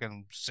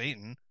fucking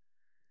Satan.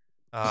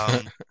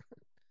 But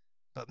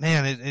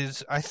man, it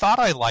is. I thought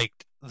I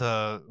liked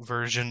this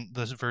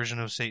version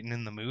of Satan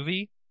in the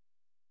movie,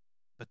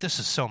 but this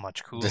is so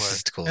much cooler. This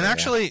is cooler. And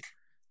actually,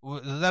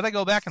 that I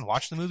go back and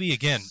watch the movie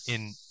again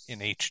in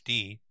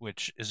HD,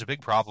 which is a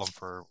big problem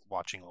for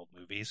watching old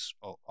movies.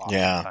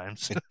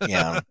 Oftentimes.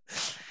 Yeah.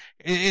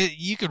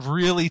 You could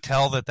really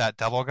tell that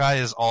devil guy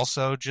is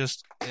also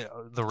just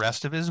the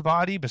rest of his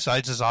body,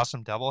 besides his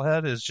awesome devil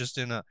head, is just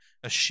in a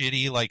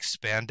shitty like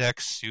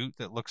spandex suit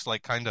that looks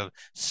like kind of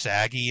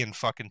saggy and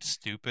fucking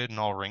stupid and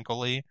all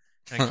wrinkly.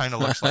 And it kind of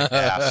looks like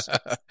ass.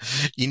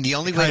 The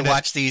only way to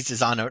watch these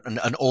is on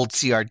an old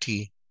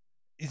CRT.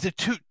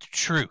 The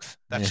truth.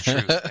 That's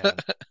truth, man.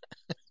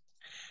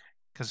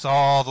 Because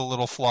all the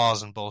little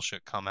flaws and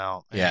bullshit come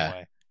out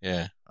anyway.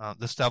 Yeah.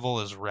 This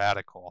devil is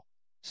radical.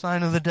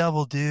 Sign of the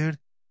devil, dude.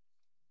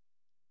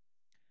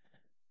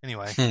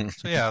 Anyway,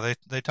 so yeah,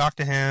 they talk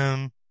to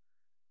him,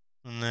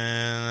 and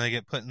then they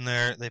get put in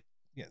there. They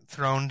get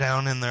thrown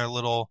down in their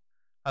little.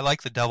 I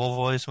like the devil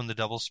voice when the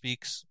devil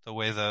speaks. The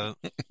way the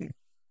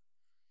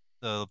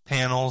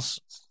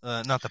panels,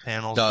 not the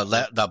panels,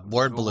 the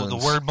word balloons. The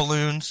word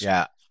balloons,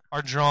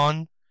 are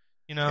drawn.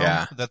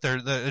 That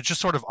they're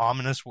just sort of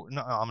ominous,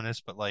 not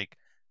ominous, but like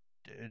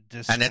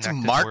and it's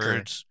markers.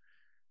 Words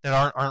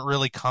that aren't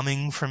really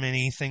coming from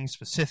anything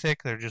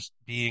specific. They're just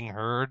being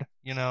heard,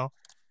 Yeah.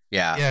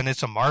 Yeah, and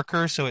it's a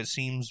marker, so it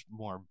seems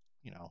more,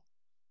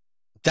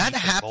 That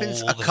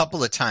happens a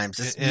couple of times.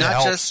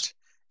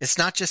 It's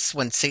not just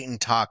when Satan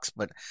talks,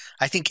 but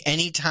I think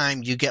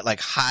anytime you get like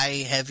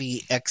high,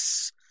 heavy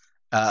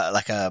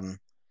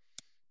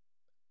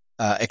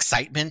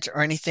excitement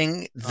or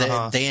anything,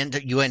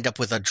 you end up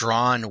with a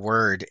drawn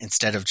word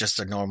instead of just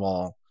a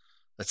normal,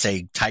 let's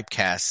say,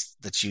 typecast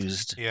that's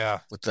used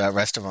with the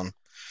rest of them.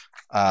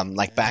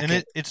 Like back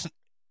and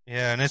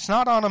it's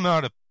not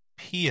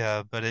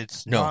onomatopoeia, but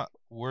it's not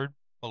word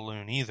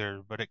balloon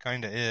either, but it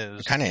kind of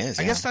is. It kind of is.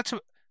 I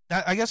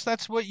guess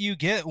that's what you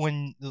get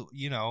when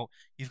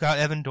you've got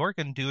Evan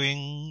Dorkin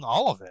doing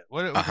all of it.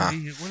 What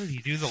did he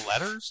do? The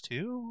letters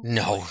too?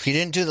 No, he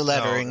didn't do the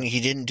lettering. No,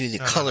 he didn't do the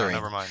coloring.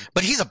 Never mind.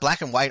 But he's a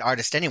black and white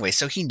artist anyway,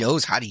 so he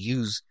knows how to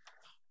use,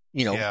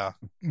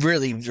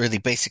 really, really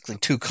basically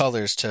two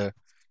colors to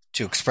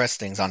express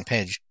things on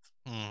page.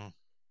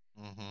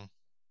 Mm-hmm.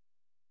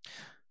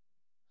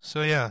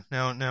 So yeah,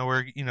 now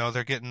we're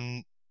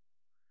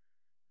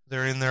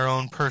they're in their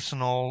own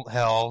personal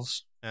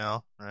hells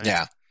now, right?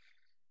 Yeah.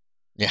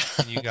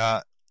 And you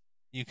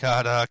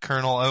got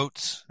Colonel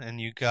Oates,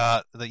 and you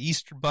got the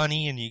Easter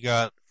Bunny, and you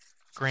got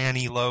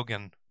Granny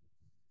Logan.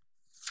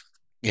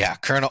 Yeah,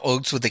 Colonel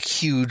Oates with a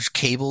huge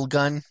cable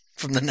gun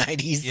from the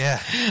 90s. Yeah,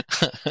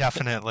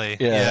 definitely.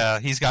 Yeah,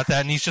 he's got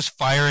that, and he's just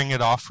firing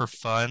it off for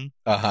fun.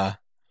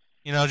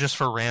 Just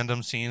for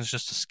random scenes,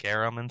 just to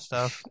scare him and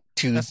stuff.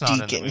 That's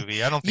not in the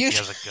movie. I don't think he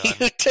has a gun.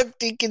 You took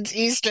Deacon's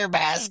Easter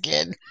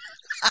basket.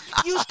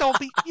 You stole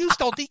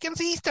Deacon's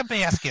Easter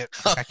basket.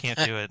 I can't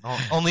do it.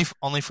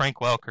 Only Frank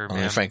Welker, man.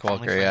 Only Frank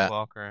Welker,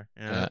 Welker,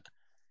 yeah.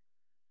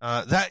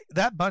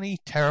 That bunny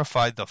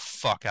terrified the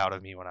fuck out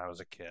of me when I was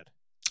a kid.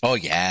 Oh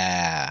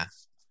yeah.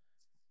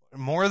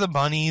 More the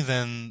bunny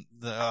than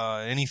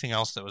anything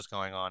else that was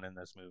going on in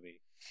this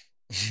movie.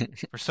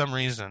 For some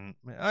reason,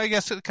 I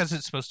guess because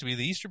it's supposed to be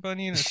the Easter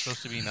Bunny and it's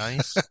supposed to be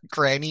nice.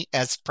 Granny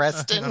S.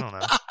 Preston. I don't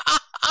know.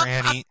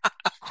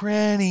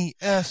 Granny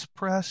S.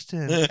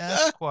 Preston,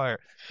 Esquire.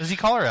 Does he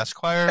call her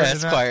Esquire?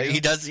 Esquire. He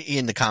does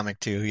in the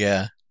comic too.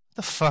 Yeah.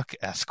 The fuck,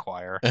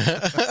 Esquire.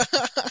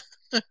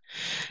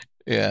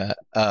 Yeah.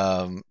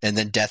 And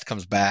then Death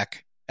comes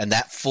back, and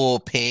that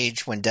full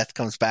page when Death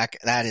comes back,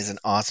 that is an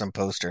awesome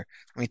poster.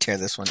 Let me tear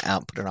this one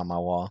out and put it on my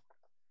wall.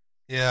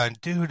 Yeah,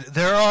 dude,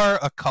 there are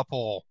a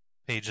couple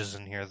pages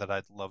in here that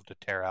I'd love to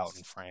tear out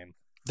and frame.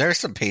 There are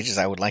some pages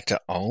I would like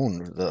to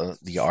own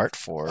the art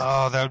for.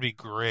 Oh, that would be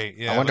great.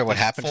 Yeah, I wonder what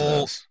happened to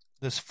those.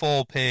 This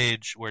full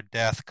page where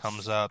death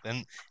comes up,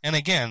 and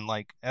again,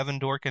 like Evan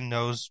Dorkin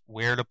knows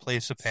where to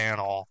place a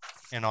panel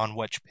and on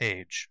which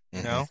page,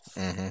 you know,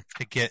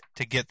 to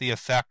get the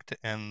effect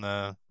and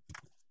the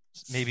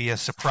maybe a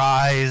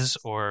surprise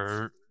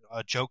or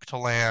a joke to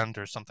land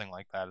or something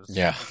like that.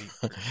 Yeah.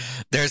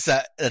 There's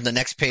the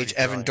next page,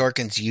 Evan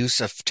Dorkin's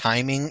use of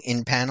timing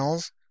in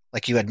panels,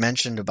 like you had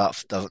mentioned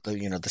about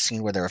the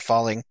scene where they were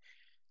falling.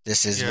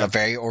 This is a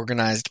very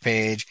organized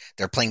page.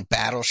 They're playing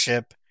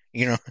Battleship,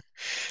 you know.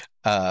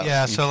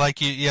 So like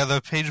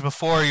the page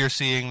before you're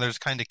seeing there's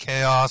kind of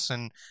chaos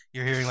and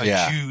you're hearing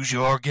like choose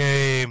your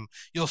game,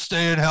 you'll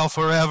stay in hell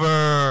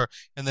forever,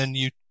 and then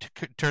you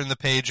turn the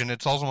page and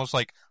it's almost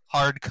like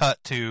hard cut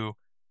to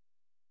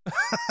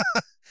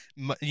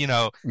mundane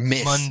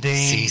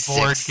C6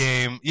 board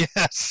game.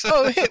 Yes.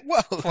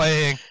 Whoa.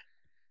 Playing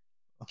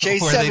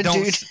J7,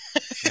 dude.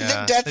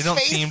 Yeah, they don't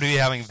seem to be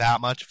having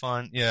that much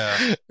fun.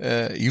 Yeah.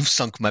 You've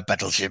sunk my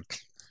battleship.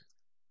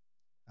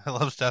 I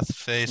love Death's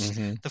face.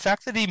 The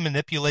fact that he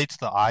manipulates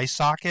the eye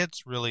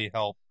sockets really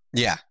help.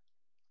 Yeah.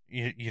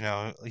 You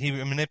know, he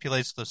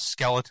manipulates the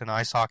skeleton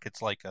eye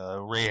sockets like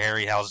Ray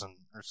Harryhausen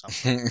or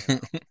something.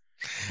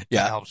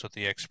 Yeah. That helps with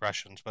the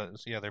expressions. But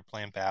they're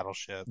playing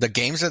Battleship. The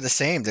games are the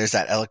same. There's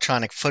that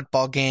electronic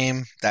football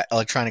game, that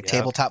electronic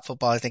tabletop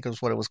football, I think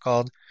was what it was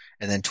called,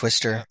 and then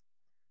Twister. Yeah.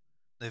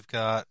 They've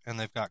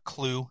got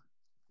Clue.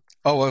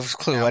 Oh, it was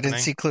Clue. Happening. I didn't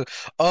see Clue.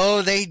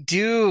 Oh, they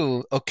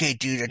do. Okay,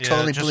 dude, I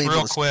totally believe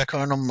it was quick.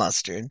 Colonel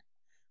Mustard.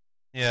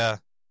 Yeah,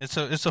 it's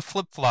a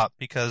flip flop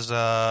because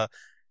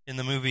in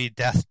the movie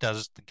Death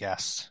does the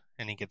guess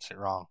and he gets it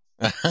wrong.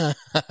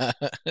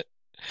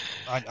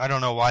 I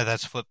don't know why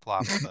that's flip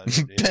flop.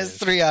 Best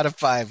 3 out of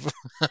 5.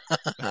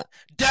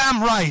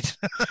 Damn right.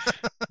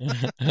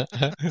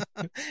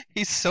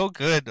 He's so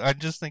good. I'm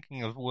just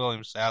thinking of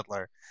William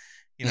Sadler.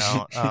 You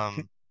know,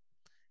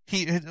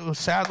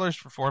 Sadler's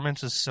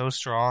performance is so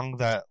strong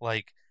that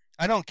like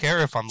I don't care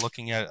if I'm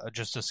looking at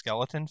just a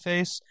skeleton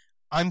face.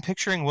 I'm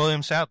picturing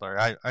William Sadler.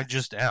 I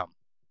just am.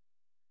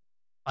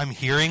 I'm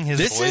hearing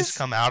his voice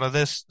come out of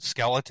this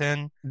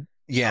skeleton.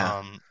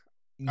 Yeah.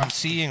 I'm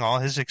seeing all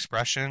his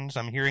expressions.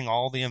 I'm hearing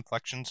all the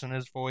inflections in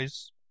his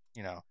voice.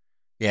 You know.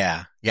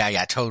 Yeah,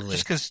 totally.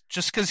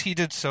 Just because he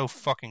did so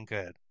fucking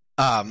good.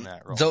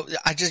 Though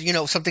I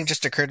just something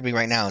just occurred to me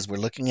right now as we're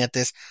looking at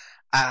this.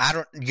 I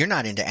don't. You're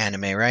not into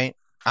anime, right?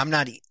 I'm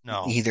not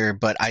either,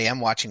 but I am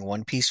watching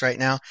One Piece right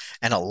now,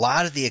 and a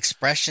lot of the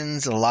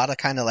expressions, a lot of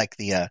kind of like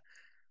the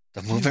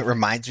movement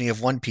reminds me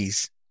of One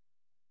Piece.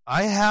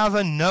 I have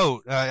a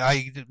note.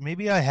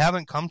 Maybe I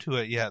haven't come to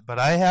it yet, but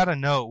I had a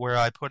note where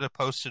I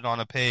posted on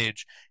a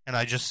page, and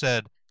I just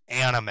said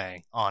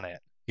anime on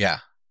it. Yeah,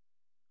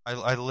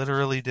 I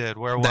literally did.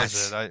 Where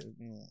was it?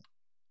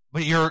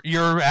 But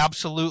you're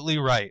absolutely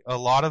right. A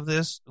lot of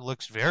this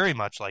looks very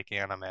much like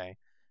anime.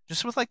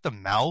 Just with like the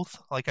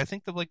mouth, like I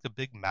think of like the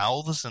big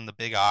mouths and the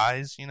big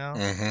eyes, you know,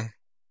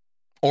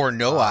 or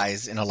no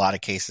eyes in a lot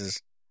of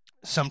cases.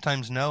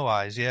 Sometimes no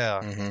eyes,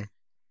 yeah,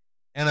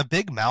 and a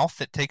big mouth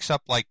that takes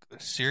up like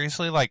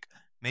seriously, like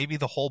maybe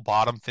the whole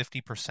bottom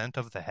 50%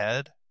 of the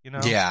head, you know?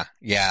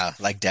 Yeah,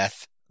 like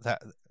Death.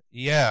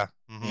 Yeah,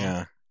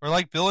 or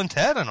like Bill and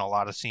Ted in a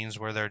lot of scenes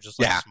where they're just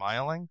like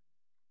smiling.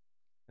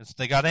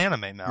 They got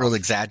anime mouth, real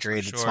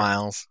exaggerated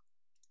smiles.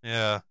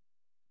 Yeah.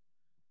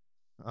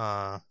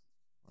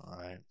 All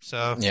right,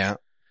 so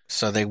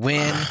so they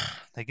win.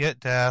 They get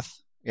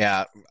Death.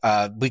 Yeah,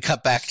 we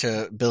cut back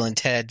to Bill and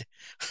Ted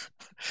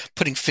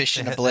putting fish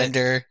in a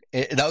blender.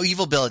 No,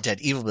 evil Bill and Ted.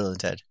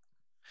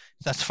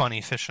 That's funny,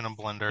 fish in a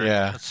blender.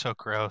 Yeah, that's so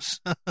gross.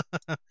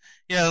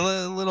 Yeah,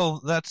 little.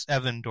 That's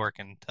Evan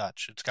Dorkin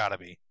touch. It's got to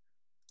be,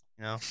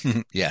 you know.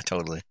 Yeah,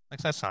 totally.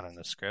 Like that's not in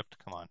the script.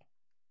 Come on.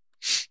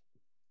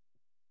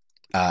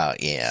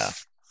 Yeah.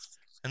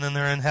 And then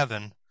they're in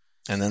heaven.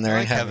 And then they're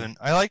in heaven.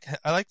 I like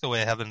the way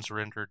heaven's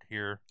rendered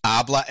here.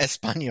 Habla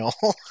español.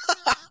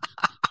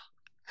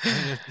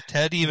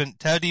 Ted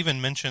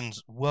even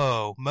mentions,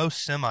 "Whoa,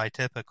 most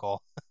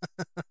semi-typical."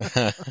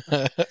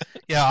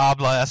 Yeah,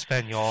 habla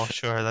español.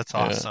 Sure, that's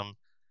awesome.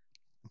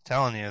 I'm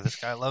telling you, this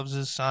guy loves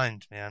his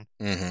signs, man.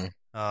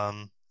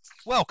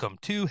 Welcome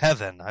to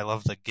heaven. I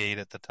love the gate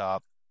at the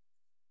top.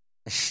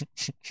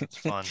 It's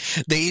fun.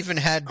 They even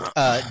had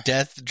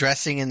Death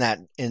dressing in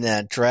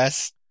that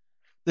dress.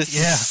 This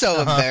is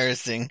so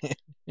embarrassing.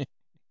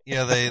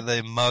 Yeah,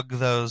 they mug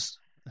those.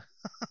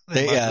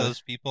 They mug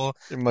those people.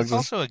 It's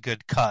also a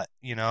good cut,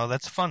 you know.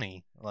 That's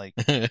funny. Like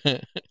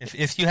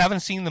if you haven't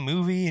seen the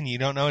movie and you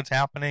don't know what's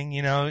happening,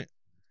 you know,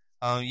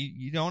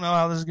 you don't know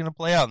how this is going to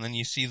play out. And then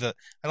you see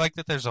I like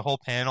that there's a whole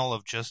panel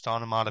of just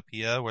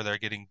onomatopoeia where they're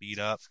getting beat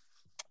up.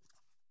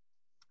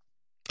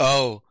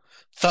 Oh,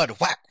 thud,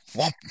 whack,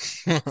 whomp.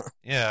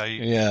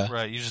 Yeah,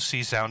 right. You just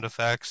see sound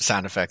effects.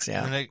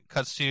 Yeah. And then it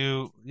cuts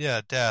to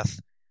Death.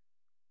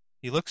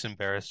 He looks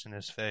embarrassed in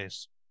his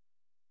face.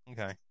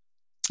 Okay.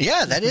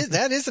 Yeah,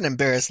 that is an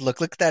embarrassed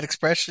look. Look at that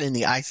expression in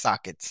the eye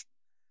sockets.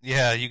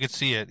 Yeah, you could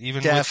see it.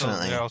 Even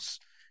Definitely. with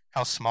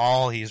how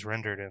small he's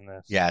rendered in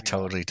this. Yeah,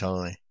 totally.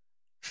 One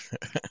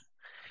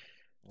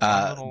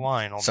little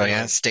line. So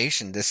yeah,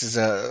 Station. This is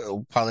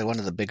probably one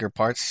of the bigger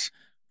parts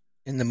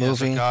in the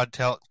movie.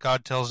 So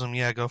God tells him,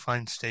 "Yeah, go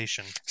find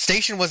Station."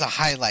 Station was a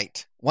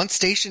highlight. Once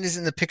Station is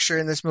in the picture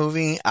in this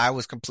movie, I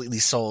was completely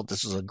sold.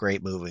 This was a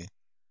great movie.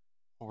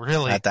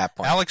 Really? At that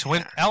point,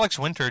 Alex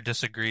Winter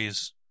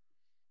disagrees.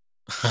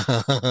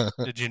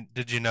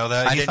 Did you know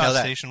that? I didn't know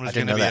that. Station was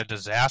going to be a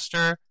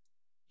disaster.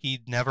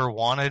 He never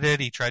wanted it.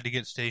 He tried to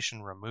get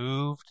Station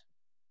removed.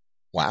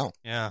 Wow.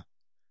 Yeah.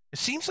 It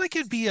seems like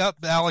it'd be up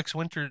Alex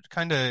Winter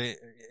kind of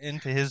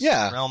into his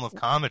realm of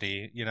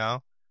comedy, you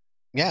know?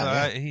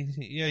 Yeah.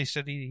 He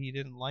said he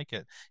didn't like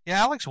it.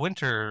 Yeah, Alex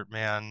Winter,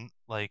 man,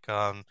 like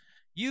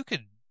you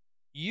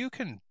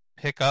can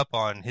pick up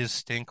on his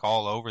stink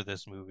all over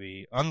this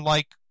movie.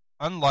 Unlike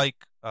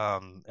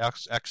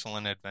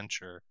Excellent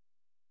Adventure.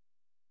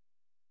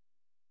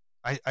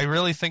 I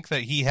really think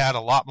that he had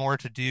a lot more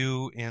to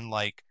do in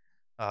like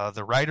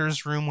the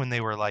writer's room when they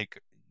were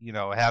like, you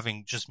know,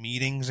 having just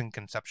meetings and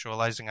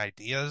conceptualizing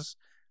ideas.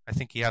 I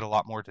think he had a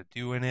lot more to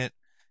do in it.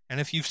 And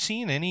if you've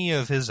seen any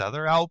of his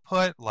other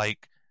output,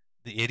 like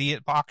the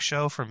Idiot Box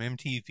Show from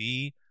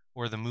MTV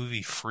or the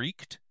movie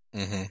Freaked,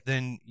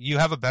 then you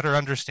have a better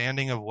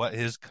understanding of what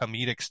his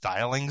comedic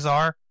stylings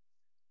are.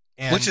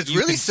 And which is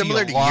really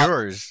similar to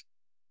yours.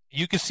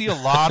 You can see a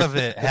lot of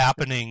it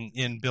happening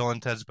in Bill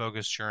and Ted's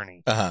Bogus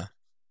Journey.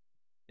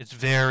 It's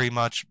very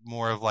much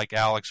more of like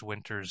Alex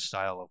Winter's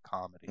style of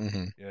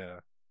comedy. Yeah.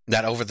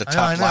 That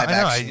over-the-top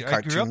live-action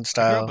cartoon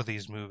style. I grew up with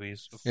these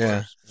movies. Of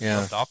course. It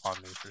rubbed off on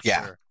me for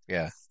sure.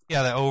 Yeah.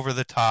 Yeah, the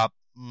over-the-top.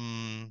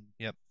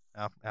 Yep,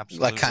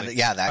 absolutely. Like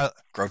that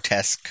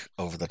grotesque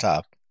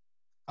over-the-top.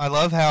 I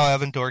love how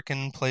Evan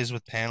Dorkin plays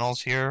with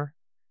panels here,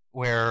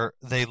 where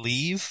they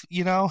leave.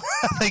 You know,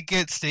 they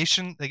get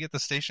the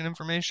station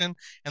information,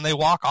 and they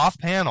walk off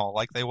panel,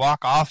 like they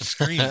walk off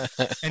screen,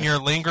 and you're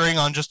lingering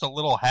on just a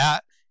little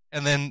hat,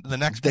 and then the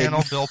next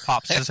panel, Bill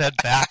pops his head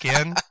back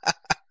in.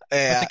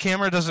 But the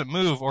camera doesn't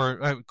move,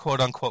 or quote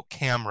unquote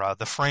camera,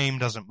 the frame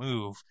doesn't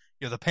move.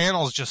 You know, the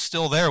panel's just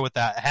still there with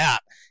that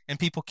hat, and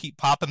people keep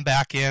popping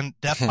back in.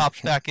 Death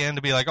pops back in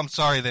to be like, "I'm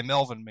sorry, they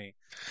Melvin me."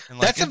 And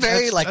like, that's a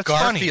very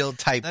Garfield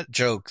type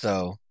joke,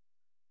 though.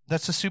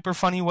 That's a super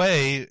funny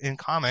way in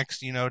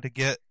comics, you know, to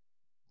get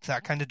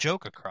that kind of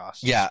joke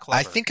across. Yeah,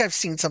 I think I've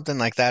seen something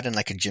like that in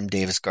like a Jim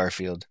Davis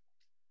Garfield.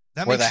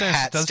 That where makes the sense.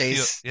 hat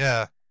stays.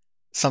 Yeah,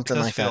 something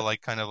like that.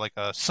 Like kind of like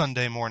a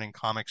Sunday morning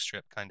comic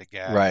strip kind of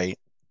gag, right?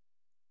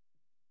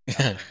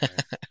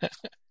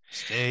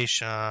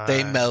 Station.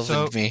 They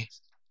Melvined me.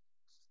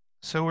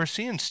 So we're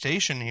seeing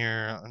Station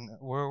here.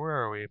 Where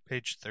are we?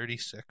 Page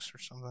 36 or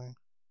something?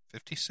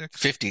 56?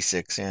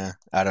 56, yeah.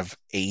 Out of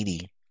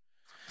 80.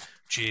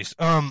 Jeez.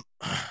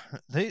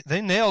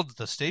 They nailed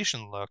the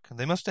Station look.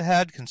 They must have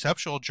had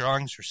conceptual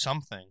drawings or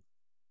something.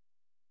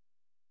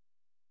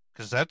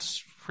 Because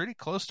that's pretty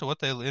close to what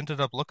they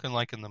ended up looking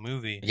like in the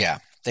movie. Yeah,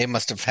 they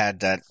must have had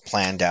that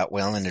planned out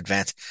well in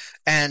advance,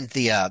 and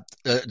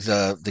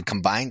the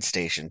combined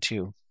station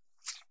too.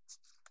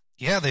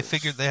 Yeah, they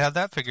had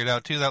that figured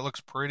out too. That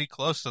looks pretty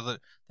close. So that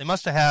they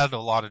must have had a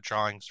lot of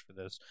drawings for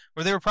this,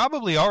 or they were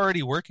probably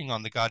already working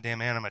on the goddamn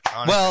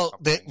animatronics. Well,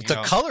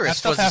 the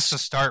colorist that stuff has to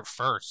start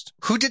first.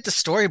 Who did the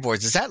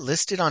storyboards? Is that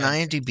listed on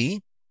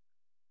IMDb?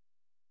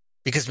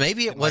 Because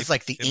maybe it was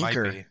like the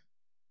inker.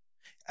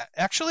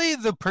 Actually,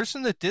 the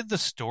person that did the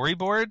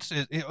storyboards,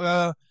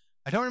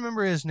 I don't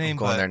remember his name,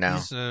 but there now.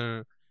 He's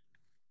a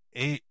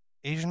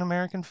Asian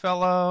American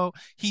fellow.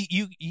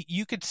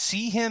 You could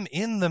see him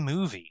in the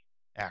movie,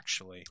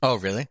 actually. Oh,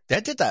 really?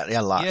 They did that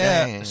a lot.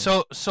 Yeah.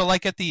 So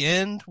like at the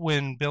end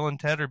when Bill and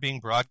Ted are being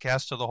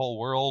broadcast to the whole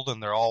world,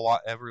 and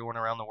everyone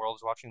around the world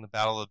is watching the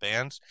Battle of the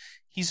Bands,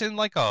 he's in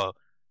like a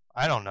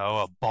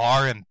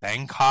bar in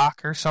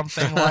Bangkok or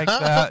something like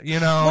that,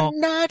 you know.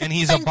 And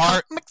he's a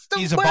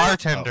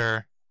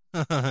bartender.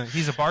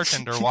 He's a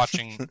bartender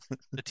watching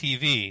the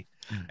TV,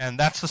 and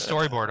that's the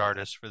storyboard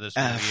artist for this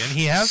movie. And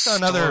he has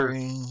done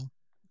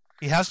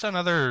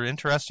other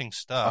interesting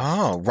stuff.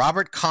 Oh,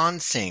 Robert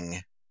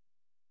Consing.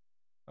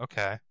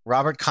 Okay,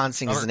 Robert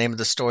Consing is the name of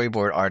the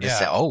storyboard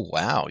artist. Yeah. Oh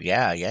wow,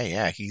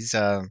 yeah. He's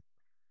oh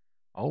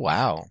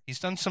wow. He's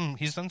done some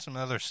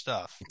other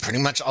stuff. Pretty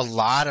much a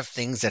lot of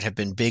things that have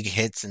been big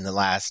hits in the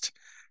last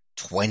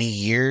 20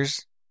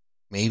 years,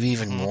 maybe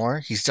even more.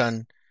 He's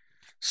done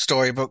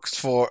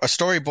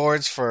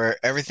storyboards for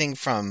everything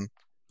from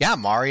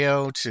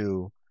Mario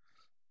to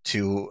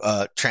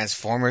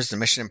Transformers, the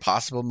Mission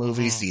Impossible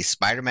movies, the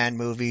Spider-Man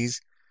movies,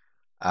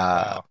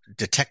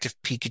 Detective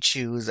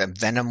Pikachu's, and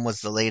Venom was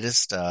the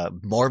latest.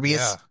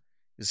 Morbius,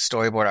 he's a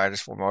storyboard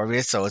artist for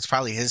Morbius, so it's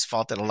probably his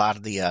fault that a lot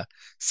of the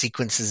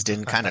sequences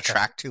didn't kind of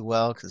track too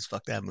well, because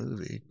fuck that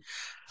movie.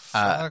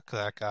 Fuck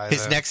that guy.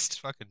 His next, he's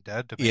fucking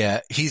dead to me.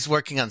 Yeah, he's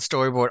working on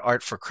storyboard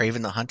art for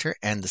Kraven the Hunter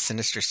and the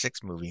Sinister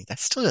Six movie.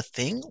 That's still a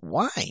thing?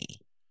 Why?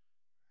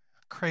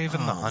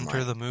 Kraven the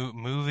Hunter, the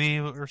movie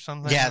or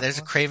something? Yeah, there's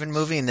a Kraven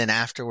movie, and then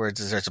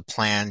afterwards there's a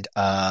planned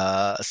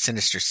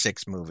Sinister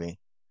Six movie.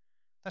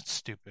 That's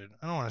stupid.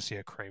 I don't want to see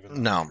a Kraven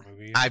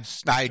movie.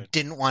 I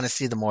didn't want to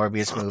see the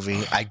Morbius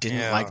movie. I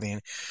didn't like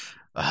the...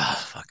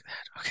 fuck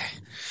that. Okay.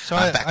 So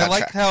I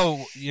like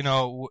how,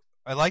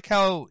 I like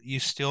how you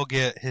still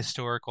get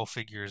historical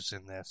figures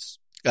in this.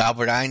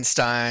 Albert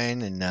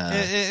Einstein and...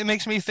 It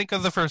makes me think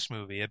of the first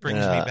movie. It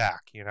brings me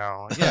back,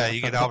 Yeah,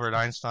 you get Albert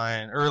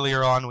Einstein.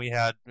 Earlier on we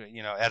had,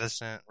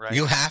 Edison, right?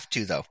 You have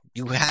to, though.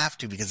 You have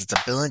to, because it's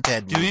a Bill and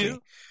Ted movie. Do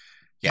you?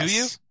 Yes. Do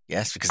you?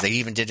 Yes, because they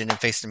even did it in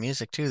Face the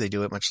Music, too. They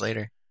do it much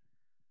later.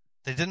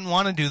 They didn't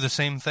want to do the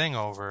same thing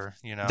over,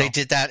 They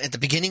did that at the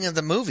beginning of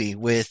the movie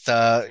with,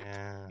 Thomas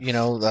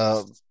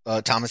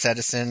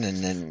Edison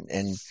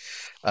and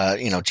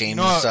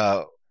James,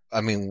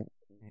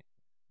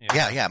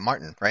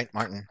 Martin, right?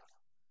 Martin.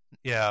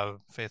 Yeah,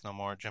 Faith No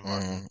More, Jim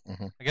Martin.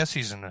 Mm-hmm. I guess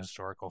he's an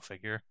historical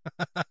figure.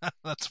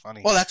 That's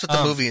funny. Well, that's what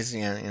the movie is,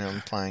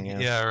 implying. Yeah,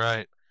 yeah,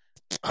 right.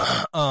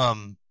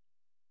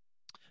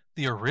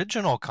 The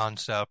original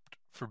concept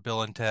for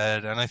Bill and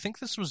Ted, and I think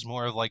this was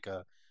more of like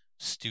a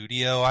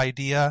studio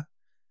idea,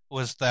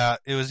 was that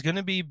it was going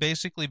to be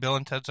basically Bill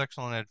and Ted's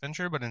Excellent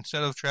Adventure, but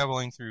instead of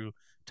traveling through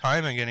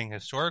time and getting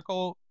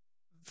historical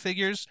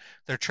figures,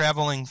 they're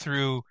traveling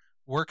through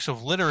works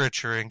of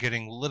literature and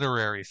getting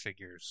literary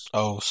figures.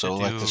 Oh, so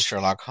like the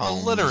Sherlock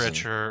Holmes.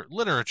 Literature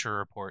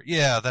report.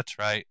 Yeah, that's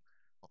right.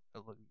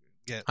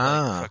 Get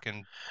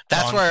fucking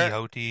Don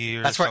Quixote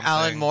or that's something. where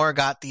Alan Moore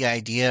got the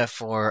idea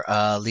for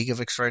League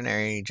of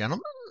Extraordinary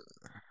Gentlemen?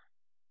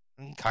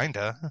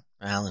 Kinda.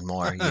 Alan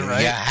Moore.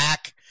 Right?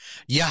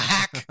 You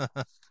hack.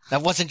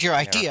 That wasn't your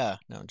idea.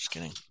 No, I'm just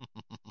kidding.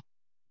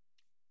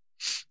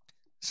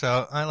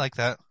 So I like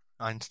that.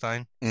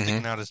 Einstein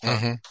sticking out his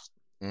tongue.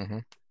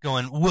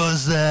 Going,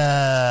 was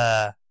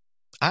I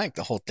like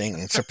the whole thing.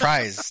 And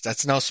surprise,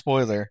 that's no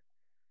spoiler.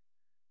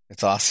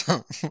 It's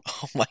awesome.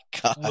 Oh my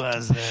god.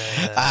 Was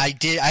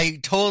I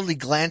totally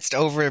glanced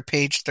over at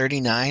page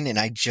 39 and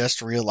I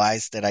just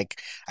realized that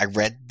I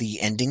read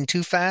the ending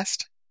too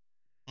fast.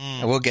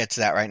 And we'll get to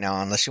that right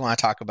now, unless you want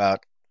to talk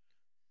about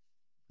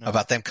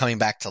them coming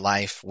back to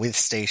life with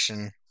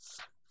Station.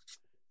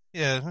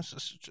 Yeah,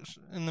 just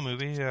in the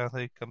movie, yeah,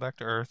 they come back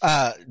to Earth.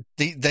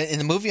 In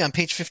the movie on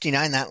page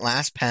 59, that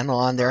last panel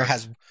on there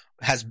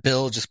has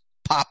Bill just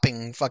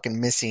popping fucking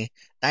Missy.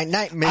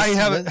 Night, Missy. I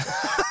have it.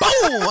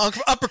 Boom!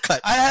 Uppercut.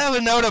 I have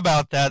a note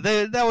about that.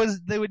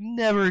 They would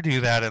never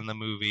do that in the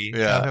movie.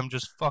 Yeah. Have him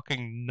just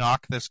fucking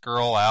knock this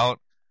girl out.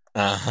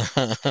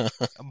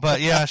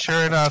 But yeah,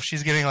 sure enough,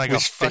 she's getting like a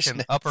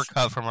fucking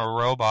uppercut from a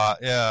robot.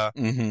 Yeah.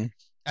 Mm-hmm.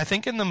 I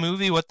think in the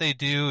movie what they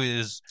do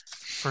is,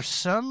 for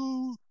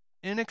some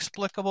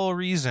inexplicable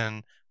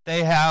reason,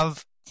 they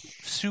have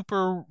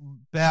super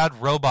bad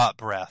robot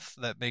breath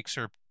that makes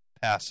her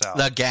pass out.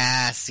 The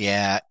gas,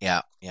 yeah.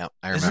 I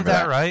remember. Isn't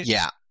that right?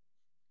 Yeah.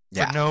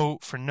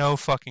 For no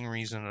fucking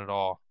reason at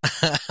all.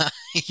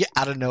 Yeah,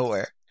 out of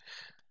nowhere.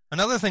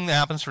 Another thing that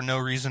happens for no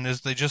reason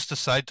is they just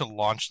decide to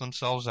launch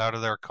themselves out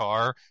of their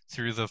car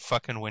through the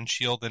fucking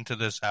windshield into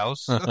this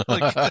house.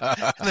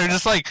 They're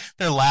just like,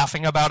 they're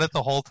laughing about it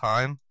the whole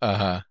time.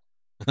 I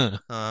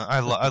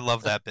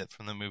love that bit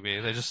from the movie.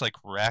 They just like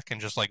wreck and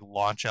just like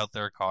launch out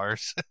their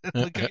cars.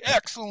 Like,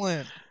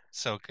 excellent.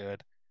 So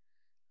good.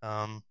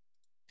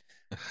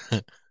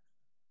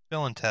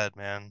 Bill and Ted,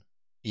 man.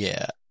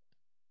 Yeah.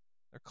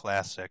 They're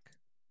classic.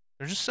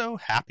 They're just so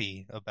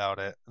happy about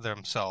it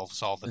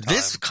themselves all the time.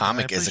 This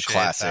comic is a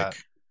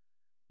classic.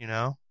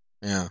 That,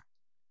 Yeah.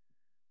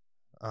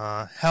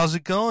 How's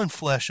it going,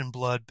 flesh and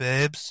blood,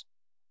 babes?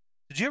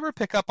 Did you ever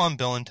pick up on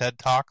Bill and Ted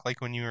talk like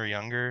when you were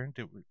younger?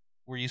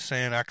 Were you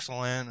saying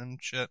excellent and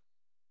shit?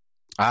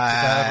 Did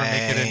that ever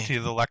make it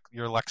into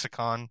your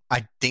lexicon?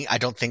 I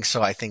don't think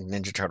so. I think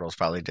Ninja Turtles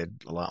probably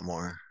did a lot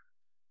more.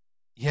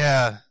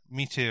 Yeah,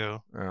 me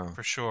too. Oh.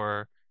 For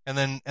sure. And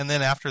then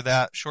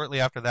shortly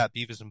after that,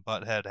 Beavis and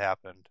Butthead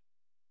happened.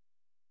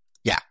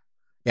 Yeah,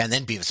 and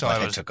then Beavis and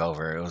Butthead took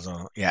over. It was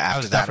I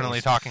was definitely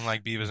talking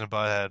like Beavis and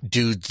Butthead.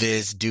 Do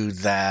this, do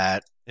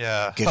that.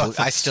 Yeah,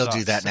 I still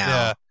do that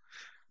now.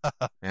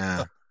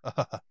 Yeah,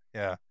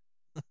 yeah.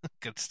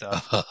 Good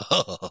stuff.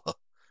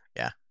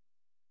 Yeah.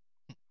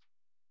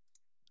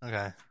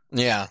 Okay.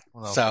 Yeah.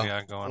 What else So we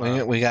got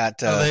going on? we got.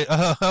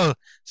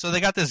 So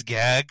they got this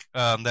gag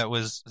that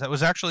was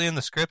actually in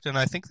the script, and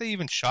I think they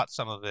even shot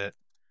some of it.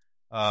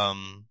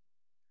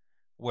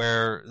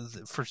 Where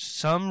for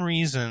some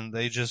reason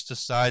they just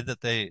decide that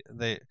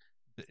the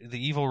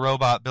evil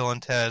robot Bill and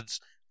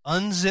Ted's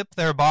unzip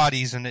their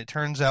bodies, and it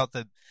turns out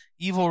that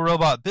evil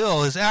robot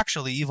Bill is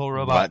actually evil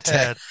robot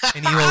Ted,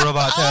 and evil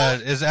robot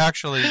Ted is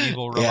actually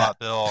evil robot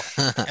Bill,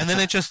 and then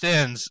it just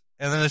ends,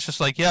 and then it's just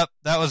like, yep,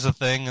 that was a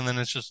thing, and then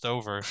it's just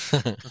over.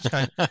 It's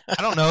I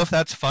don't know if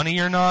that's funny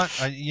or not.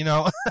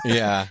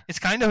 Yeah, it's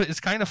kind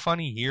of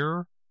funny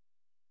here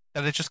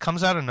that it just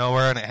comes out of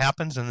nowhere and it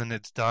happens, and then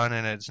it's done,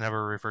 and it's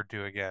never referred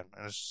to again,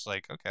 and it's just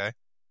like, okay,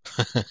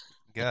 I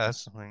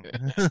guess.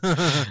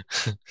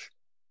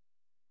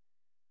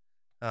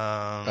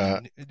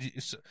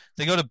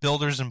 They go to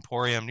Builder's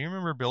Emporium. Do you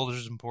remember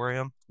Builder's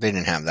Emporium? They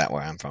didn't have that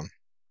where I'm from.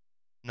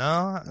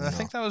 No, No. I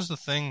think that was the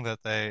thing that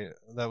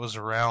was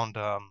around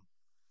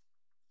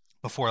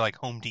before like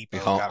Home Depot.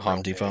 got Home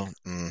real Depot.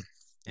 big.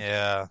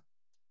 Yeah.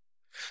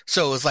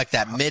 So it was like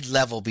that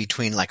mid-level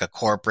between like a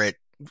corporate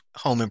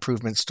home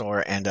improvement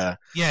store and a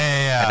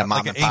and a mom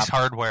like and an Ace pop.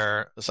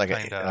 Hardware. It's like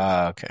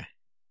kinda, okay.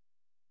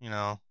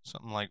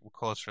 Something like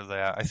closer to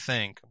that, I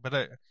think.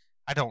 But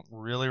I don't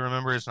really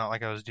remember. It's not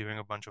like I was doing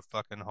a bunch of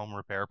fucking home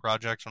repair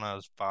projects when I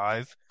was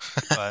 5,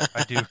 but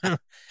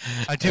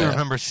I do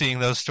remember seeing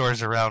those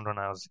stores around when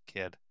I was a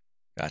kid.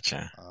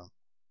 Gotcha.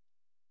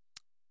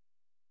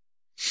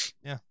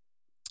 Yeah.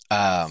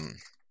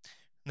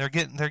 They're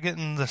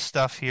getting the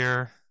stuff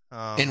here.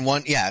 In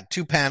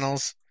 2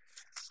 panels,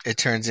 it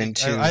turns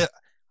into.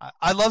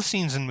 I love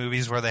scenes in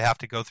movies where they have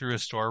to go through a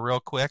store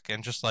real quick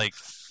and just like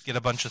get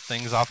a bunch of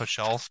things off a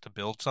shelf to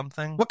build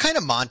something. What kind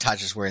of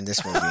montages were in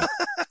this movie?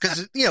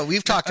 Because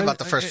we've talked about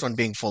the first one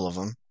being full of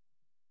them.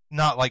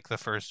 Not like the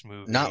first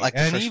movie. Not like the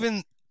and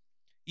first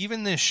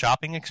even this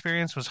shopping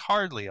experience was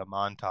hardly a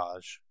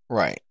montage.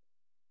 Right.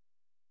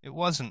 It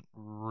wasn't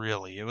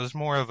really. It was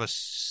more of a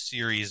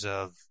series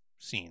of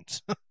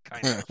scenes,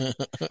 kind of.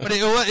 But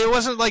it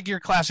wasn't like your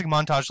classic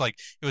montage. Like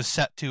it was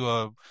set to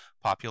a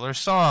popular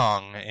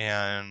song,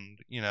 and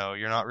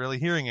you're not really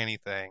hearing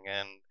anything,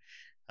 and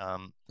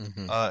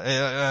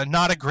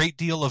not a great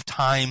deal of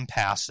time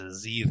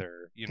passes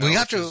either. We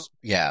have to,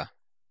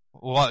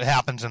 What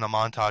happens in a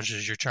montage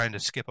is you're trying to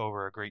skip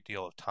over a great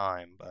deal of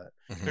time, but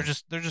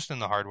they're just in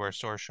the hardware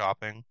store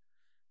shopping.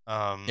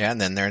 And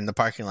then they're in the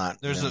parking lot.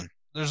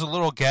 There's a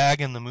little gag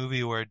in the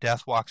movie where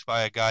Death walks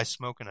by a guy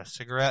smoking a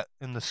cigarette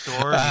in the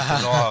store, and he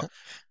says, "Oh,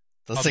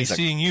 I'll be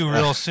seeing you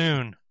real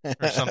soon,"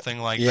 or something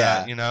like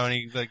that.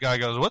 And the guy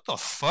goes, "What the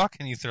fuck?"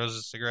 and he throws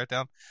his cigarette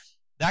down.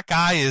 That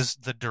guy is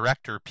the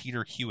director,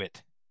 Peter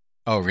Hewitt.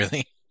 Oh,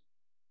 really?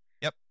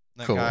 Yep,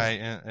 that cool.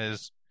 guy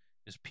is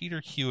Peter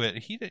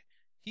Hewitt.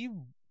 He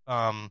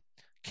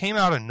came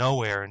out of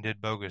nowhere and did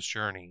Bogus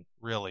Journey.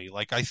 Really,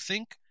 like I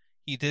think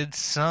he did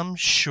some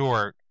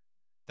short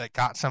that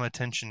got some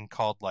attention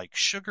called like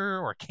Sugar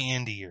or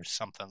Candy or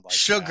something like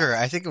Sugar.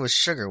 that. I think it was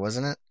Sugar,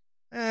 wasn't it?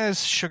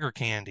 It's Sugar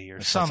Candy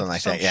or something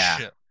like that.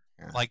 Shit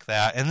like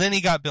that. And then he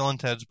got Bill and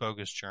Ted's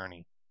Bogus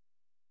Journey.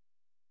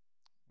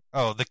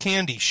 Oh, the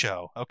Candy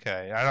Show.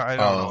 Okay, I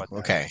don't know what that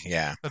okay, is.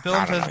 Yeah. But Bill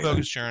and Ted's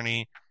Bogus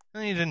Journey.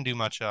 And he didn't do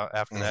much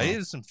after that. He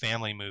did some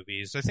family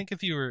movies. I think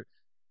if you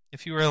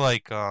were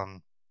like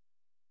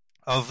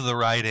of the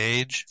right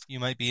age, you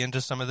might be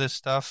into some of this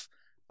stuff,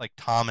 like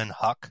Tom and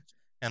Huck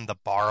and The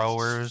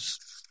Borrowers.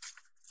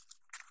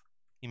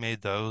 He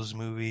made those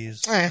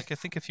movies. Like, I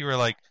think if you were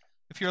like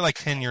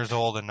 10 years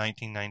old in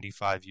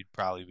 1995, you'd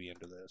probably be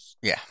into this.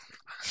 Yeah.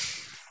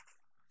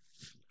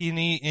 And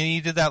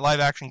he did that live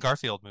action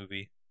Garfield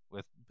movie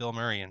with Bill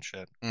Murray and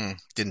shit.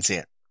 Didn't see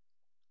it.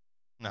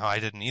 No, I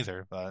didn't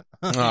either, but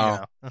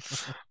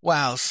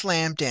Wow,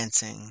 slam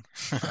dancing.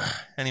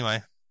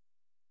 Anyway,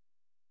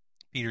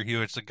 Peter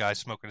Hewitt's the guy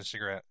smoking a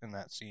cigarette in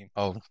that scene.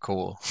 Oh,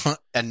 cool.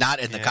 And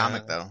not in the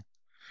comic, though.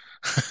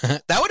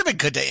 That would have been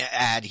good to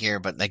add here,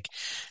 but like,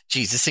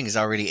 geez, this thing is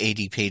already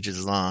 80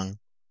 pages long.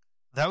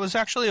 That was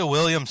actually a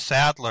William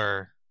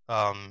Sadler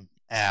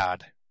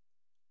ad.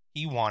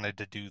 He wanted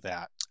to do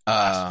that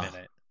last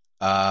minute.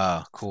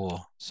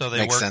 Cool. So they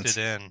Makes worked sense.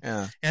 it in.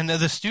 Yeah. And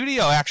the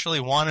studio actually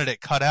wanted it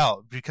cut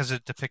out because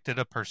it depicted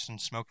a person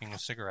smoking a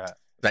cigarette.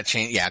 That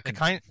changed,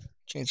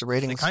 change the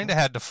ratings. They kind of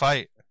had to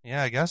fight.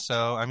 Yeah, I guess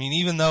so. I mean,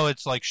 even though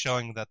it's like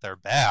showing that they're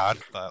bad,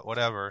 but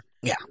whatever.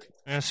 Yeah.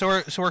 And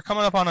so we're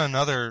coming up on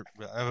another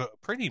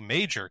pretty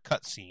major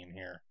cutscene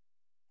here.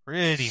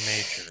 Pretty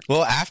major.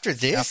 Well, after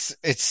this,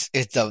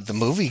 the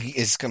movie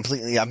is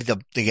completely. I mean,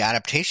 the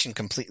adaptation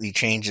completely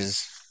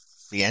changes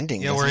the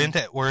ending. Yeah,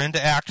 we're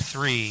into Act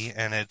 3,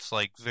 and it's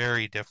like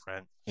very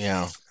different.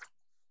 Yeah.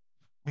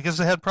 Because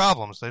they had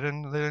problems. They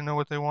didn't know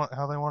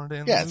how they wanted to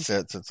end. Yeah,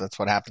 that's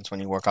what happens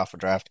when you work off a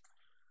draft.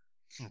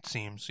 It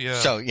seems, yeah.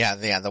 So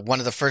one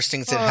of the first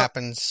things that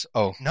happens.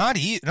 Oh, not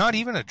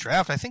even a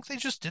draft. I think they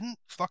just didn't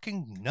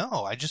fucking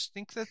know. I just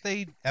think that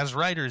they, as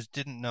writers,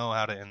 didn't know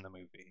how to end the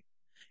movie.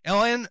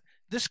 And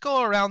this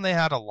go around, they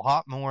had a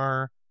lot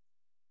more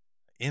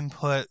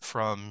input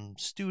from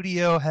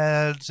studio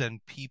heads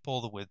and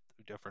people with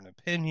different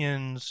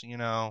opinions.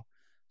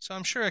 So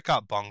I'm sure it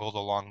got bungled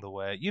along the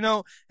way.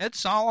 Ed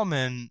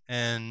Solomon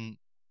and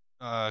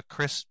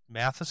Chris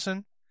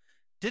Matheson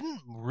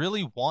didn't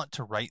really want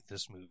to write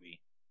this movie.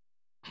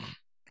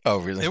 Oh,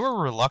 really? They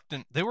were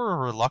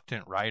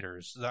reluctant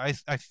writers. I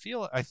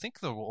think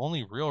the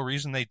only real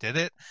reason they did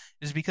it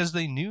is because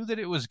they knew that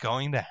it was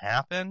going to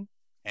happen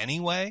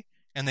anyway,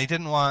 and they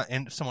didn't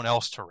want someone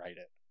else to write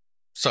it.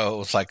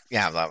 So it's like,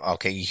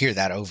 okay, you hear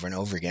that over and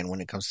over again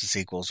when it comes to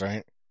sequels,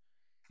 right?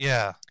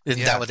 Yeah.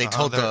 Isn't that what they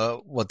told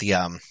the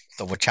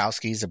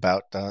Wachowskis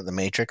about the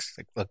Matrix?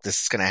 Like, look,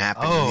 this is going to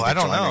happen. Oh, I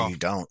don't know. Or you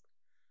don't.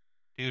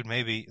 Dude,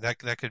 maybe that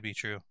could be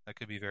true. That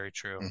could be very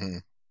true.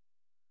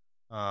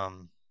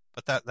 Mm-hmm.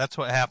 But that's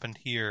what happened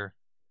here,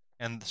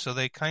 And so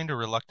they kind of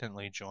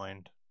reluctantly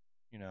joined,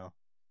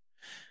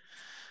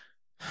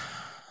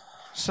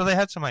 So they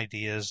had some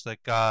ideas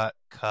that got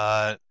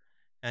cut.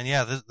 And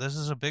yeah, this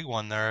is a big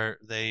one.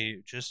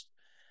 This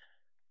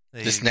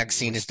next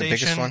scene is the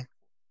biggest one?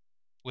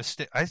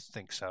 I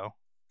think so.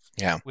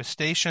 Yeah. With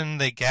Station,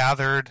 they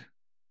gathered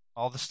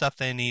all the stuff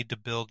they need to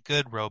build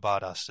good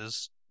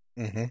robot-us's.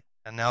 Mm-hmm.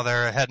 And now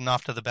they're heading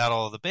off to the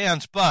Battle of the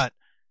Bands, but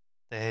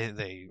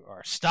they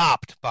are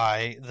stopped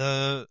by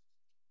the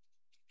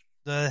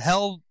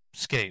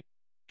Hellscape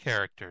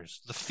characters,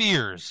 the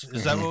Fears.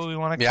 Is that what we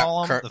want to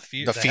call them?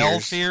 The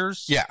Hell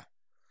Fears? Yeah.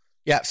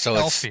 Yeah, so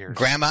Hell it's Fears.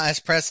 Grandma S.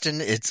 Preston,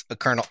 it's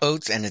Colonel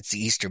Oates, and it's the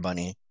Easter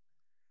Bunny.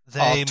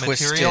 They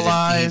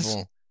materialize.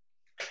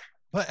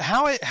 But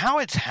how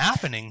it's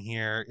happening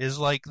here is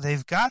like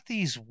they've got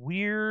these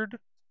weird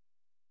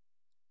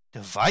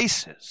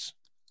devices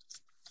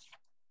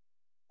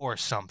or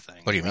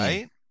something. What do you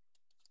mean?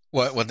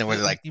 What were they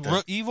like?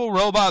 Evil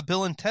Robot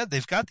Bill and Ted.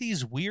 They've got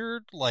these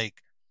weird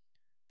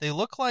they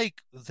look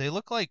like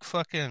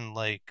fucking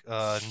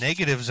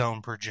negative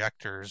zone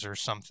projectors or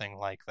something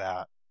like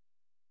that.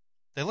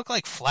 They look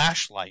like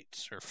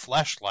flashlights or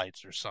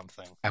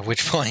something. At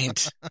which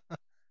point?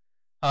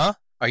 Huh?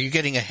 Are you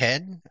getting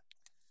ahead?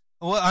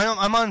 Well,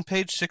 I'm on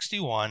page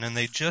 61, and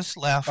they just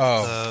left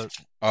the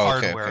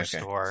hardware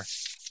store.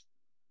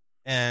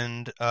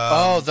 And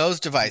those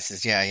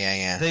devices.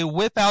 Yeah. They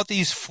whip out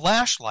these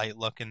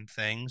flashlight-looking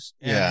things,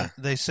 and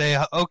they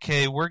say,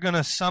 "Okay, we're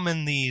gonna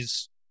summon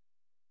these."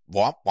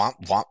 Womp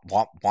womp womp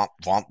womp womp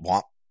womp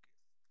womp.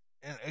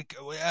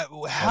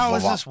 How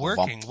is this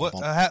working?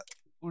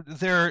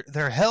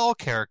 They're hell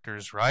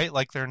characters, right?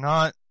 Like they're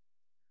not,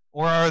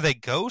 or are they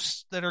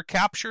ghosts that are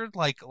captured,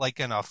 like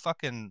in a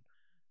fucking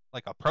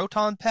like a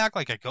proton pack,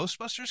 like a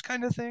Ghostbusters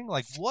kind of thing?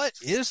 Like what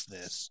is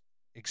this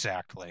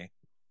exactly?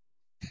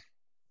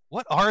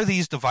 What are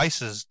these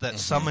devices that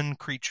summon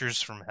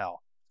creatures from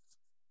hell?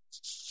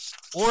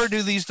 Or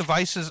do these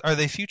devices, are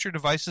they future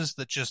devices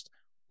that just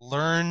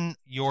learn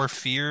your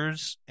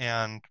fears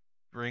and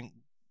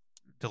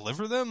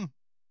deliver them?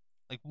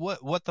 Like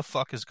what the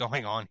fuck is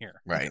going on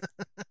here? Right.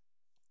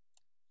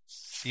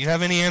 Do you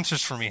have any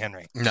answers for me,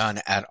 Henry?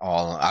 None at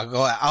all.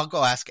 I'll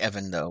go ask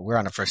Evan though. We're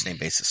on a first name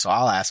basis, so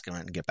I'll ask him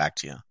and get back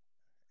to you.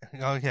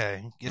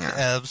 Okay. Get the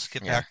Evs,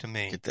 get back to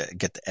me. Get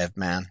the Ev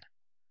man.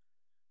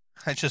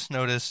 I just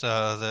noticed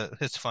that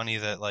it's funny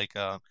that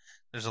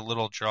there's a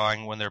little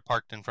drawing when they're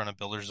parked in front of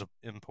Builder's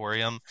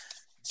Emporium.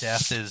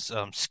 Death is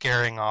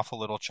scaring off a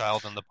little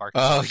child in the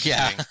parking lot. Oh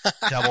yeah,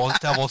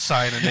 double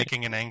sign and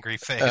making an angry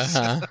face.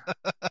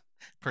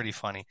 Pretty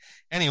funny.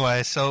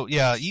 Anyway, so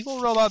yeah, Evil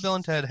Robot Bill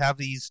and Ted have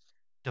these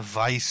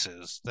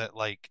devices that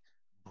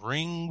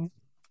bring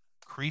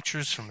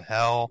creatures from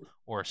hell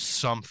or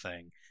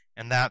something,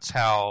 and that's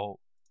how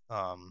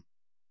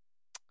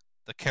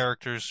the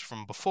characters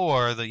from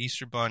before, the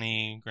Easter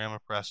Bunny, Grandma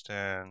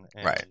Preston,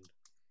 and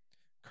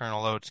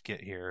Colonel Oates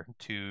get here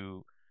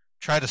to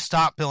try to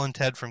stop Bill and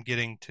Ted from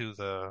getting to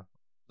the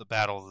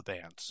Battle of the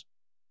Bands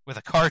with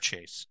a car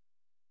chase.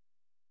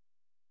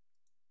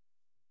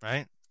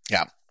 Right?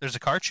 Yeah. There's a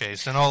car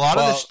chase, and a lot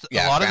of this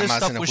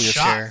stuff was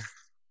shot.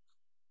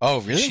 Oh,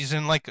 really? She's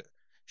in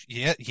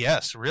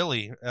yes,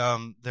 really.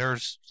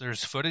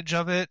 There's footage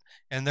of it,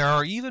 and there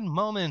are even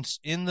moments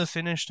in the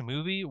finished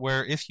movie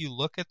where if you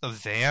look at the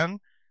van,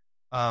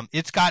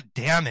 it's got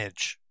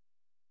damage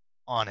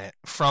on it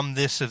from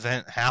this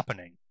event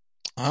happening.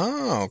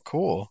 Oh,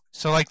 cool.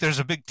 So there's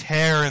a big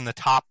tear in the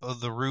top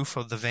of the roof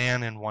of the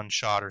van in one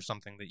shot or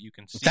something that you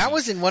can see. That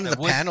was in one of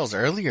the panels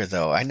earlier,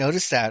 though. I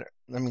noticed that.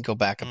 Let me go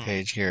back a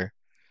page here.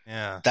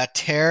 Yeah. That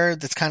tear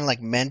that's kind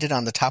of mended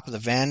on the top of the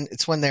van,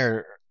 it's when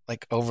they're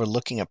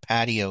overlooking a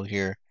patio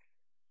here.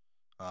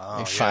 Oh,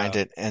 you find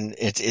it, and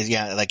it's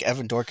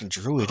Evan Dorkin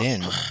drew it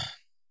in.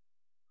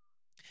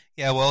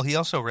 Yeah, well, he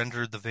also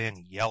rendered the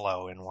van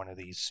yellow in one of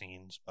these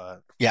scenes,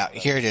 but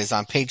here it is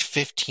on page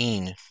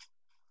 15.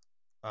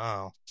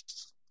 Oh,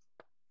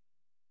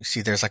 you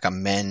see, there's a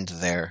mend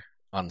there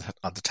on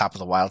the top of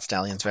the Wild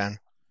Stallions van.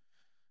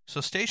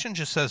 So Station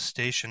just says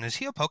Station. Is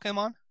he a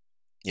Pokemon?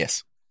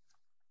 Yes.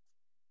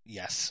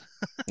 Yes.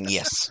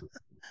 Yes.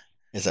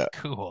 Is it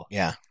cool?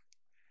 Yeah.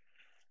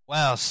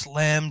 Wow,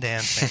 slam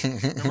dancing.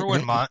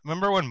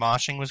 Remember when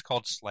moshing was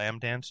called slam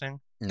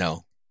dancing?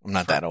 No, I'm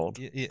not that old.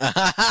 Yes, you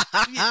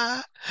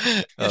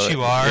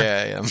are.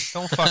 Yeah, I am.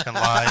 Don't fucking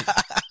lie.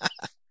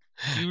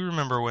 Do you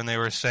remember when they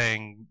were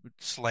saying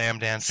slam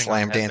dancing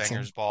on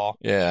Headbangers Ball?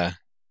 Yeah.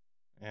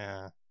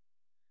 Yeah.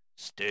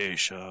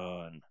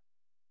 Station.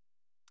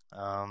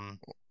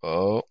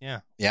 Oh. Yeah.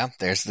 Yeah,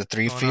 there's the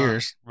three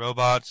fears.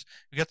 Robots.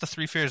 We got the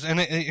three fears. And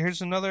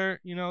here's another,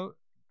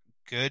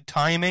 good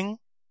timing.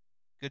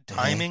 Good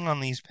timing on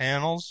these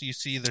panels. You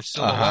see their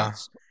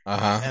silhouettes.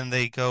 And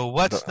they go,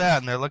 what's that?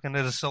 And they're looking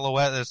at a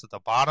silhouette that's at the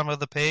bottom of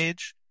the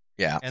page.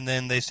 Yeah. And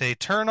then they say,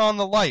 turn on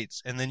the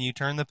lights. And then you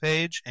turn the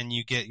page and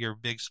you get your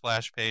big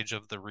splash page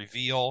of the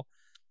reveal.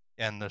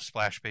 And the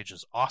splash page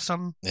is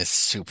awesome. It's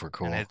super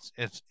cool. And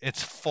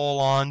it's full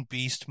on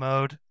beast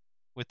mode.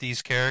 with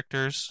these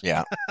characters.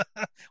 Yeah.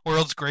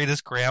 World's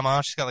greatest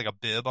grandma. She's got like a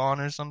bib on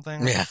or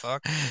something. What Yeah. the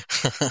fuck?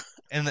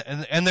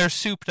 and they're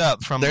souped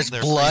up from There's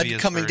their blood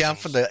previous coming down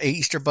versions. from the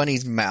Easter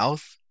Bunny's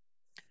mouth.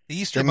 The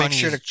Easter They make Bunny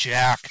sure is to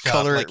jacked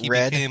color up. it Like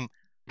red.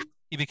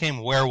 He became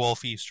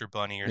werewolf Easter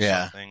Bunny or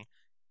Yeah. something.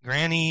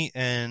 Granny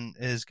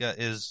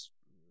is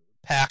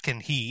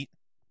packing heat,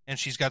 and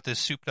she's got this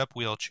souped up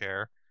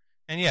wheelchair.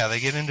 And yeah, they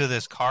get into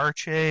this car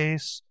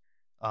chase.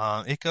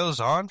 It goes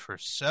on for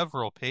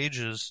several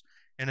pages,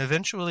 and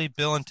eventually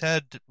Bill and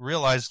Ted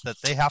realize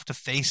that they have to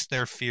face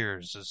their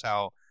fears. Is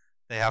how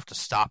they have to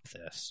stop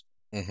this.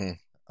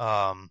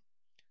 Mm-hmm.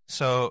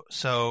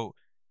 So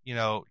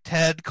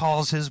Ted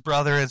calls his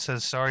brother and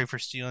says sorry for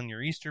stealing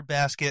your Easter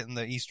basket, and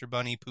the Easter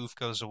Bunny poof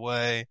goes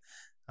away.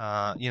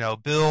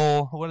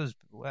 Bill,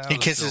 He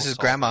kisses his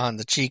grandma on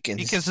the cheek, and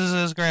he kisses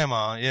his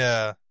grandma.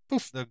 Yeah,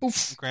 poof, the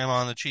poof. grandma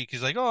on the cheek.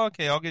 He's like, "Oh,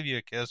 okay, I'll give you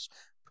a kiss."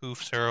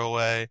 Poofs her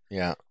away.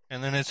 Yeah.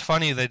 And then it's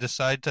funny, they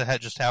decide to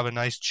just have a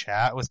nice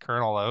chat with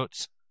Colonel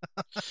Oates.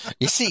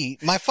 You see,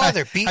 my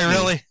father beat me.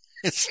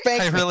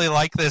 I really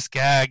like this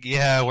gag,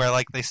 yeah, where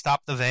like they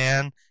stop the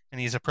van and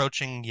he's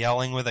approaching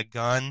yelling with a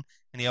gun,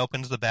 and he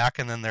opens the back,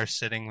 and then they're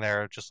sitting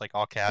there just like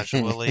all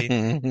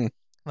casually.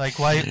 Like,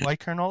 why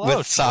Colonel With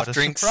Oates? soft What a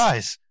drinks.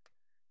 surprise.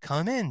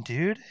 Come in,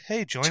 dude.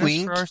 Hey, join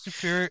us for our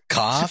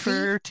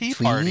superior tea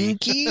party.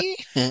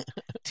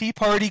 Tea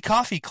party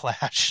coffee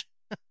clash.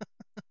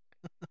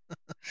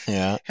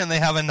 Yeah. And they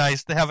have a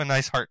nice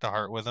heart to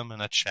heart with him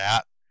in a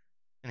chat.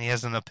 And he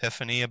has an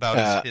epiphany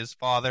about his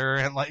father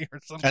and like or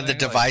something. And the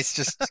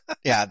device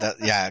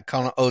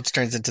Colonel Oates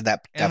turns into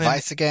that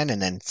device again,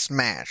 and then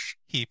smash.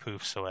 He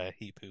poofs away.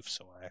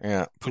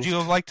 Yeah. Would you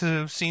have liked to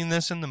have seen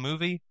this in the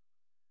movie?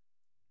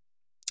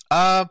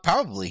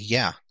 Probably,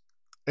 yeah.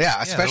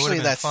 Yeah, especially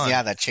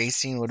that chase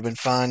scene would have been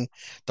fun.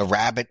 The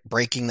rabbit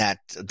breaking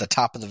the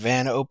top of the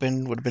van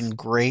open would have been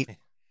great.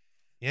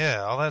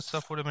 Yeah, all that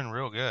stuff would have been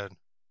real good.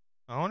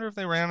 I wonder if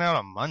they ran out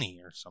of money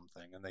or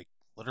something and they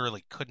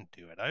literally couldn't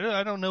do it.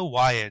 I don't know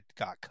why it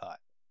got cut.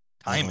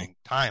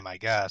 Time, I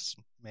guess.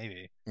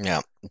 Maybe.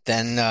 Yeah.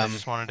 Then I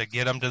just wanted to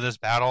get them to this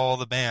Battle of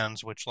the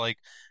Bands, which, like,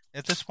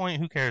 at this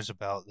point, who cares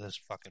about this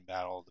fucking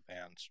Battle of the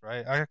Bands,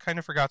 right? I kind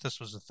of forgot this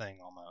was a thing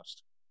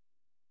almost.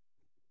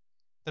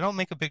 They don't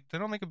make a big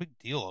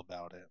deal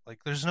about it.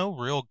 Like, there's no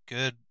real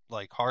good,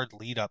 like, hard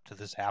lead up to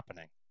this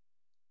happening.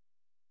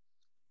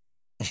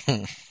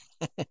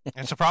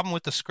 It's a problem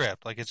with the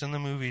script. Like, it's in the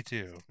movie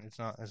too. It's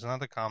not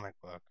the comic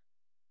book.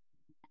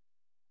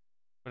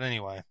 But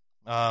anyway,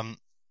 the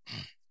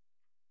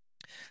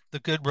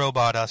good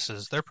robot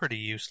us's, they're pretty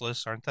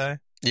useless, aren't they?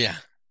 Yeah.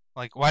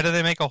 Like, why do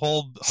they make a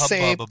whole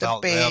hubbub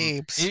about them?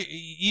 Babes.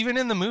 Even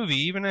in the movie,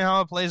 even in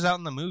how it plays out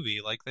in the movie,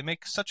 like, they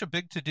make such a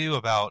big to-do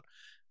about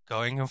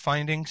going and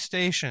finding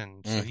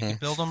stations so you can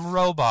build them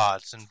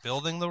robots and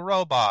building the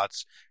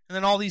robots. And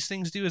then all these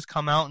things do is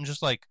come out and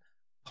just, like,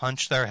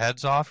 punch their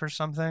heads off or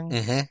something.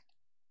 Mm-hmm.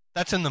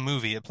 That's in the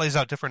movie. It plays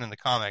out different in the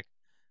comic.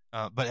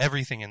 But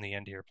everything in the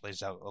end here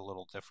plays out a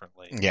little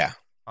differently. Yeah.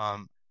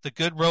 The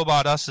good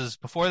robot us's,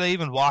 before they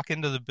even walk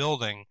into the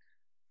building,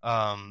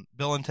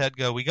 Bill and Ted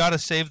go, "We got to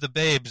save the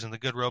babes." And the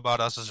good robot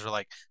us's are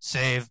like,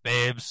 save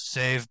babes.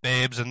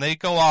 And they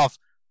go off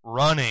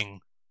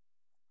running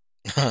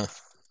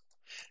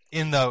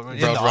in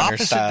the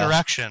opposite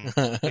direction.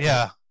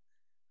 Yeah.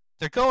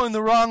 They're going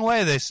the wrong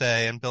way, they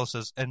say. And Bill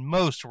says, and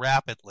most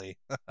rapidly.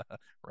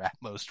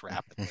 Most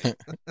rapidly.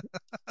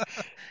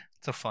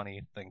 It's a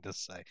funny thing to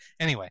say.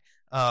 Anyway,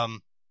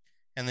 and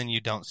then you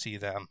don't see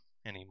them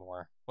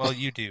anymore. Well,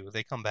 you do.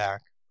 They come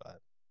back,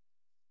 but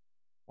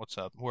what's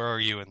up? Where are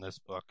you in this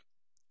book?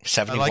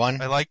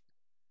 71? I like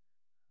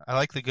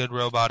the good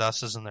robot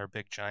us's and their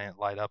big giant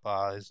light up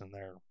eyes and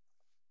their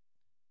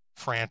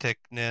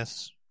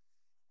franticness.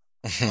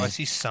 I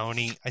see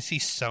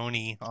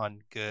Sony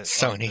on good.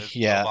 Sony, on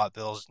yeah. Robot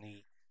Bill's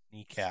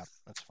kneecap.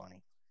 That's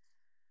funny.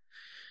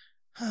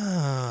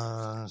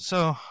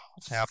 So,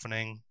 what's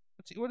happening?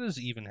 What is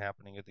even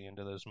happening at the end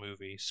of this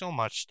movie? So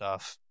much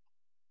stuff.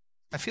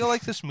 I feel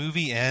like this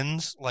movie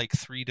ends like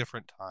 3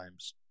 different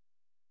times.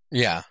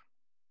 Yeah.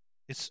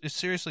 It's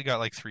seriously got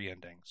like 3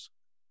 endings.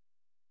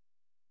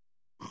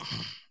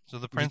 So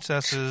the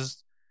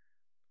princesses.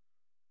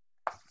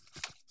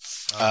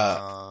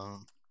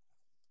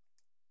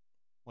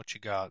 What you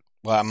got?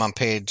 Well, I'm on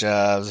page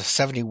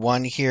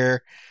 71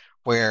 here,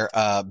 where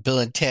Bill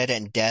and Ted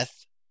and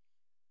Death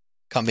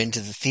come into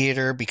the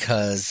theater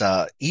because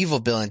evil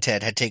Bill and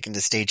Ted had taken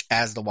the stage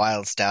as the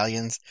Wild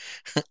Stallions.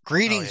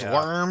 Greetings,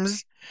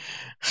 worms.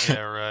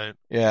 Yeah, right.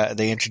 Yeah,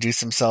 they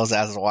introduce themselves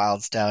as the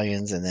Wild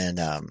Stallions, and then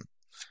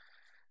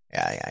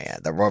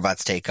the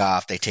robots take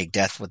off. They take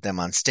Death with them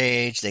on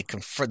stage.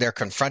 They're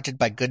confronted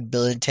by good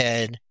Bill and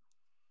Ted.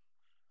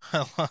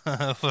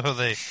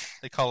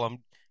 They call them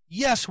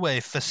Yes Way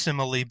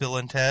Facsimile Bill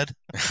and Ted.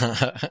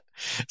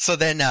 So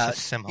then,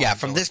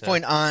 from this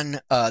point on,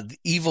 the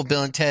evil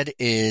Bill and Ted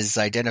is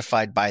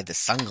identified by the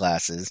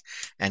sunglasses,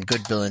 and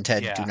good Bill and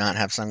Ted do not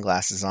have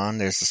sunglasses on.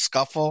 There's a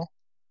scuffle.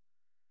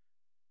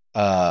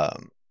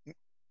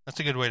 That's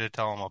a good way to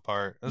tell them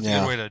apart. That's a Yeah.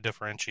 good way to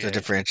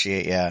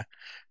differentiate. Yeah.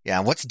 Yeah.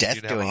 And what's Death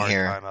You'd have a doing hard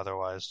here? time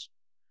otherwise.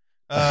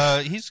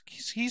 He's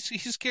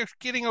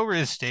getting over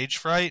his stage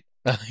fright.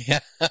 Yeah.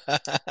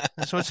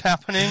 That's what's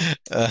happening.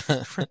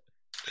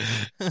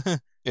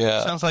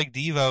 Yeah. Sounds like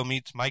Devo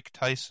meets Mike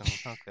Tyson.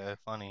 Okay,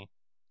 funny.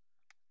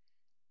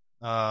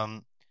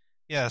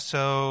 Yeah.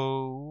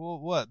 So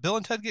what? Bill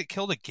and Ted get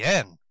killed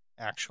again.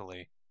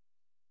 Actually.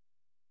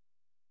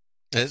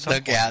 They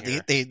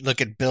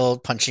look at Bill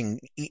punching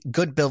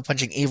good Bill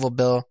punching evil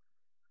Bill,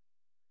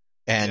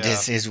 and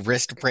his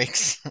wrist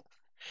breaks.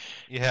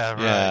 Yeah,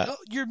 right. Yeah. Oh,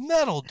 you're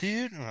metal,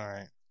 dude. All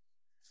right.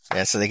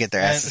 Yeah, so they get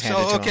their asses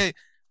handed to them.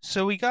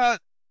 So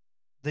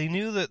they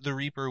knew that the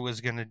Reaper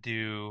was going to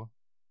do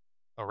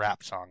a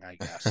rap song, I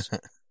guess.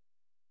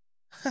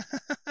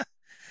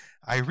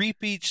 I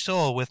reap each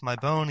soul with my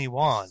bony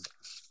wand.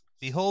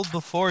 Behold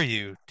before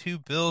you 2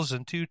 Bills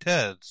and 2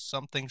 Teds,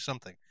 something,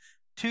 something.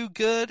 2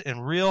 good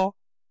and real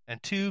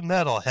and 2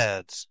 metal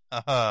heads.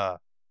 Haha.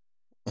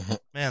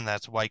 Man,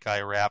 that's white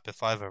guy rap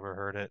if I've ever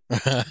heard it.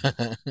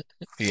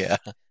 Yeah.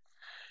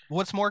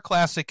 What's more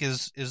classic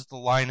is the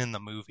line in the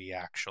movie,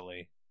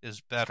 actually,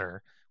 is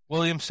better.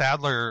 William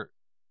Sadler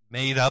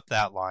made up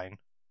that line,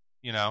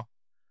 you know.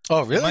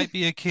 Oh, really? You might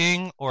be a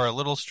king or a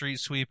little street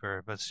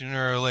sweeper, but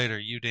sooner or later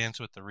you dance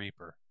with the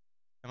Reaper.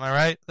 Am I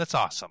right? That's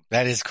awesome.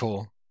 That is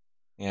cool.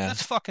 Yeah.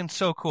 That's fucking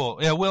so cool.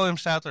 Yeah, William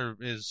Sadler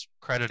is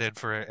credited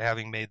for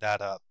having made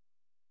that up.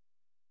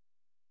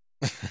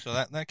 So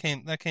that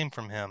came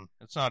from him.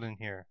 It's not in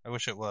here. I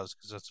wish it was,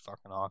 because that's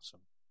fucking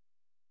awesome.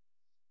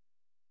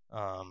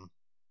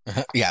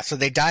 Yeah, so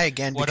they die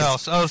again. What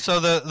else? Oh, so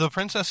the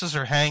princesses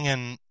are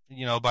hanging,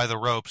 by the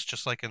ropes,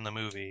 just like in the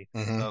movie,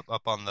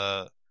 up on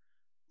the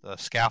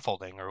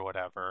scaffolding or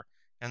whatever,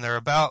 and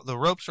the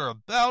ropes are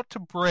about to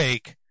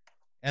break,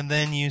 and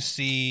then you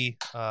see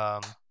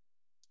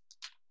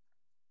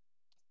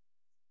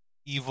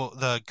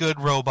the good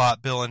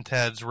robot Bill and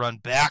Ted's run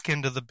back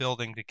into the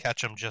building to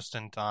catch them just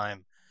in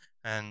time,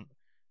 and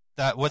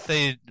that what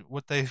they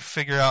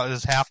figure out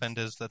has happened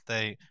is that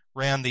they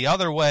ran the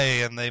other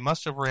way, and they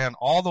must have ran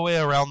all the way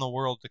around the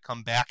world to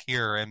come back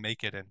here and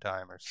make it in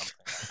time or something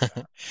like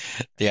that.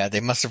 Yeah,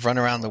 they must have run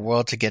around the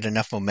world to get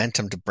enough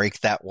momentum to break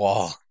that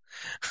wall.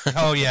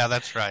 Oh, yeah,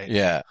 that's right.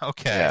 Yeah.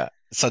 Okay. Yeah.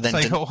 So then,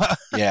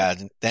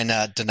 then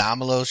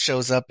Denamolo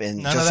shows up,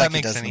 and just like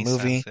he does in the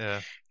movie,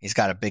 he's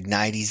got a big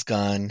 90s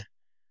gun.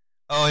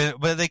 Oh,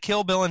 but they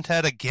kill Bill and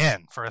Ted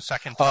again for a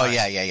second time. Oh,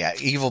 yeah.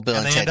 Evil Bill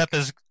and Ted.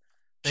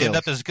 They end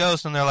up as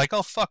ghosts, and they're like,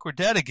 "Oh fuck, we're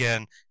dead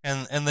again."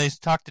 And they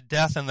talk to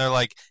Death, and they're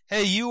like,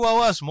 "Hey, you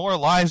owe us more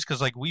lives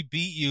because we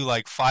beat you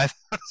 5 out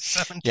of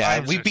 7 times." Yeah,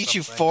 we beat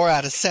you 4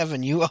 out of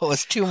 7. You owe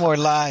us 2 more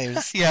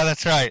lives. Yeah,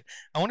 that's right.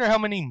 I wonder how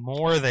many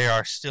more they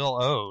are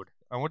still owed.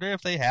 I wonder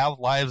if they have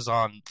lives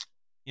on,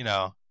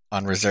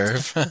 on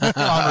reserve.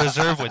 On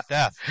reserve with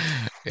Death.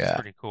 Yeah,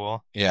 that's pretty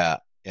cool. Yeah.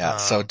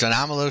 So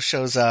Denamolo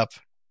shows up.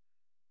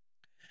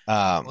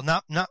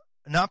 Well,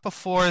 not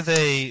before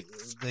they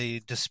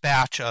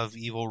dispatch of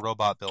evil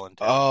robot Bill and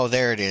Ted. Oh,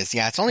 there it is.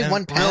 Yeah, it's only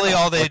one panel. Really,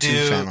 all they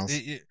do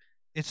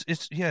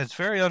it's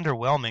very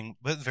underwhelming,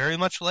 but very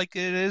much like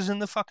it is in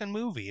the fucking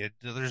movie.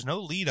 There's no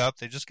lead up.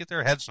 They just get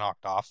their heads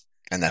knocked off,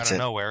 and that's out of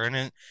nowhere.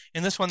 And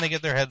in this one, they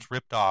get their heads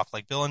ripped off.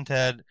 Like Bill and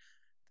Ted,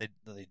 they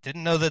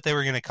didn't know that they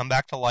were going to come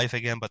back to life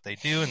again, but they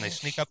do, and they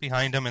sneak up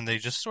behind them, and they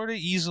just sort of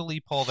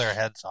easily pull their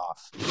heads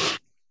off.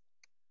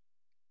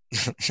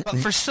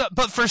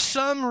 But for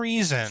some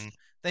reason,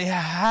 they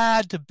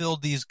had to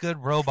build these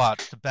good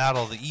robots to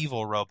battle the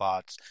evil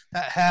robots.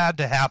 That had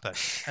to happen.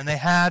 And they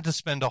had to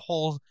spend a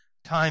whole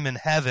time in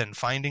heaven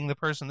finding the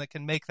person that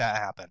can make that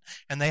happen.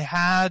 And they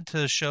had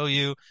to show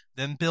you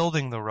them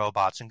building the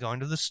robots and going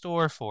to the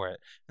store for it.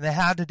 And they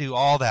had to do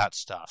all that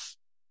stuff.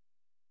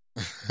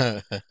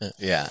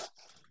 Yeah.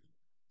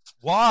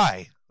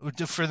 Why?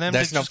 For them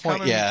There's to no just point,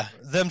 come and yeah.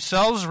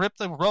 themselves rip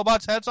the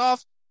robots' heads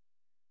off?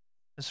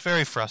 It's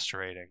very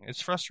frustrating.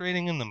 It's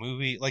frustrating in the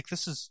movie.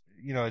 This is,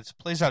 it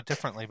plays out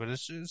differently, but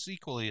it's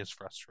equally as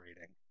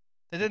frustrating.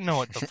 They didn't know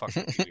what the fuck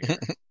to do here.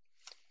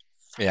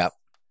 Yeah.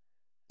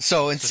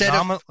 So instead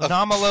of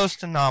Nomalos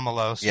to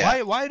Nomalos.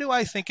 Yeah. Why do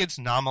I think it's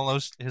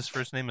Nomalos? His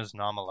first name is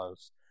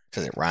Nomalos.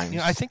 Because it rhymes.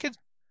 I think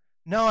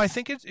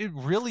it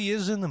really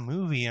is in the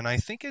movie, and I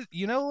think it.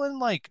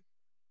 When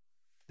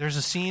there's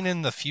a scene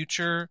in the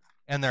future,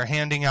 and they're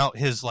handing out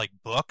his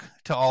book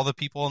to all the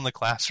people in the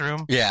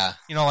classroom. Yeah.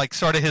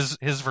 Sort of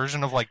his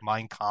version of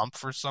Mein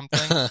Kampf or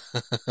something.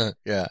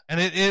 Yeah.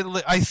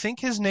 And I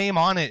think his name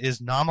on it is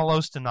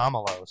Nomalos to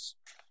Nomalos,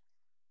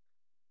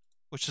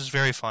 which is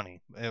very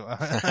funny.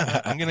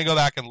 I'm going to go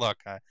back and look.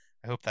 I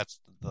hope that's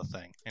the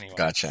thing. Anyway.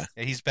 Gotcha.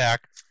 Yeah, he's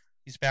back.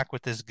 He's back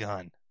with this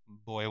gun.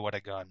 Boy, what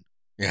a gun.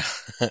 Yeah.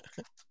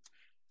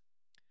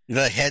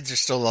 The heads are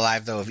still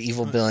alive, though, of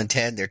Evil Bill and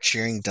Ted. They're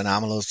cheering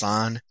Denamalos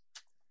on.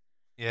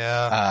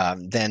 Yeah.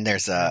 Then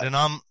there's a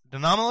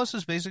Denamalos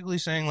is basically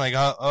saying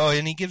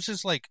and he gives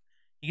his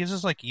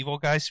evil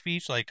guy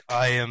speech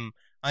I am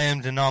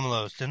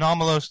Denamalos,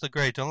 Denamalos the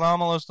great,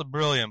 Denamalos the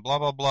brilliant, blah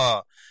blah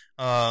blah.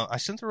 I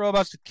sent the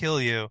robots to kill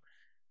you,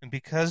 And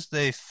because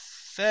they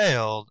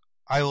failed,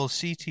 I will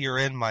see to your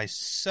end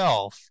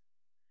myself.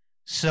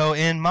 So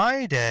in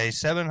my day,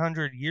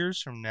 700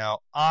 years from now,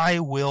 I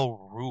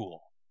will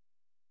rule.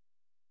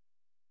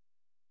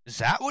 Is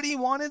that what he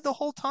wanted the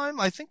whole time?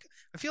 I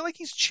feel like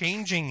he's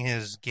changing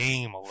his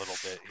game a little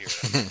bit here.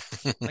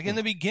 Like in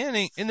the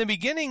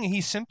beginning, he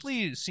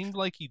simply seemed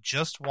like he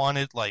just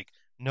wanted like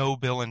no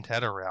Bill and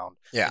Ted around.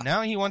 Yeah. And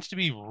now he wants to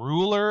be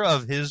ruler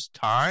of his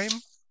time.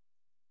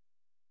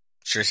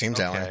 Sure seems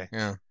that way.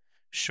 Yeah.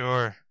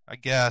 Sure, I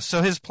guess.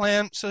 So his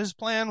plan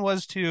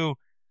was to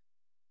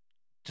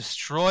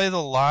destroy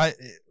the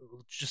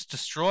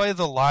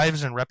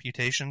lives and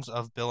reputations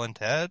of Bill and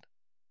Ted.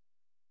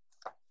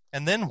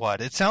 And then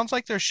what? It sounds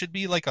like there should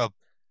be like a,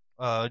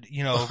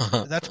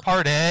 that's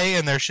part A,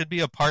 and there should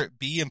be a part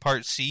B and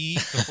part C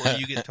before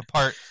you get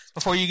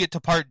to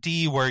part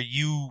D where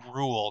you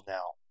rule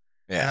now.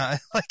 Yeah.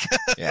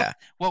 Yeah.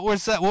 What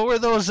was that? What were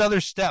those other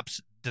steps,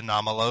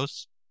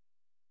 Denomalos?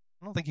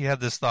 I don't think you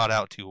had this thought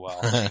out too well.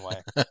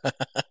 Anyway.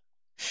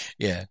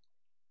 Yeah.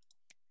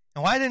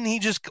 And why did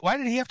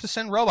he have to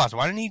send robots?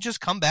 Why didn't he just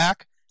come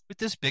back with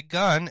this big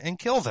gun and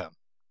kill them?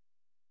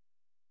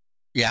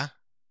 Yeah.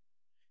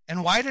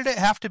 And why did it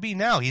have to be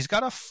now? He's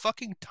got a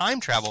fucking time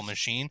travel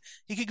machine.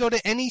 He could go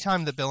to any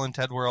time that Bill and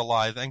Ted were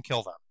alive and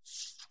kill them.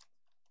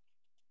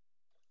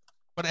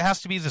 But it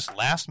has to be this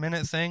last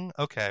minute thing?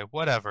 Okay,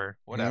 whatever.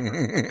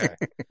 Okay.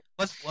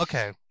 Let's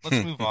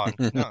move on.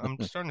 No,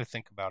 I'm starting to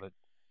think about it.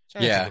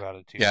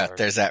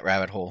 There's that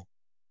rabbit hole.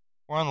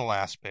 We're on the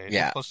last page.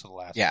 Yeah. We're close to the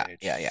last page.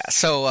 Yeah.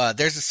 So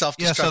there's a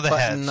self-destruct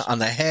button on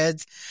the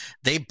heads.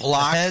 They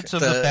block the heads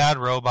of the bad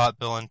robot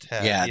Bill and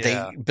Ted.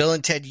 Good Bill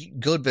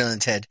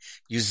and Ted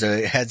use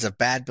the heads of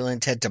bad Bill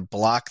and Ted to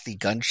block the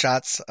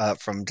gunshots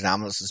from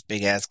Denomalos'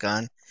 big ass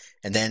gun,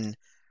 and then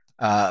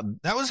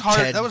that was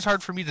hard. That was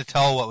hard for me to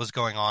tell what was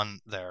going on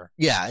there.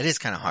 Yeah, it is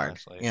kind of hard.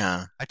 Honestly.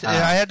 Yeah,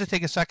 I had to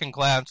take a second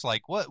glance.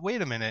 Like, what?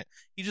 Wait a minute.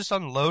 He just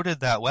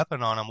unloaded that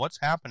weapon on him. What's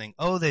happening?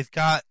 Oh, they've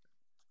got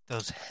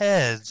those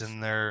heads,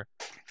 and they're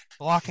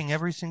blocking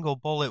every single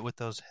bullet with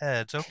those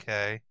heads.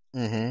 Okay,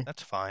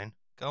 that's fine.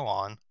 Go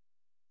on.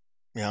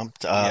 Yeah.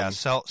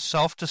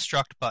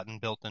 Self-destruct button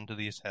built into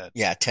these heads.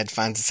 Yeah, Ted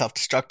finds the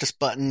self-destruct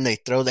button. They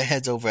throw the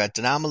heads over at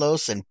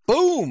Denomalos, and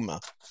boom!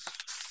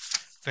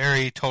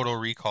 Very Total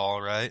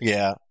Recall, right?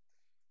 Yeah.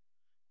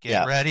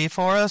 Get ready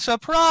for a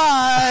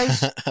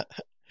surprise!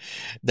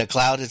 The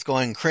cloud is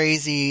going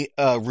crazy.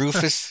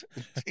 Rufus,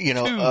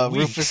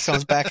 Rufus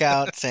comes back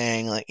out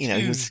saying, like,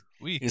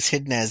 he was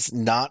hidden as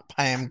not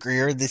Pam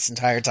Grier this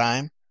entire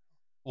time.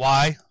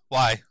 Why?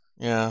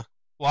 Yeah.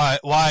 Why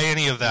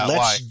any of that?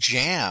 Let's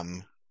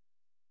jam.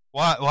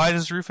 Why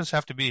does Rufus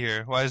have to be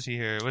here? Why is he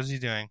here? What is he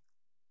doing?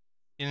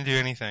 He didn't do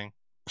anything.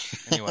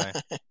 Anyway.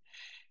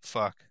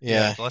 Fuck.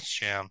 Yeah. Let's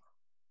jam.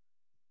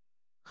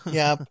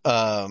 Yeah.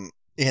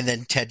 And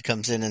then Ted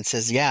comes in and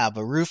says, yeah,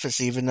 but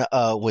Rufus, even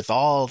with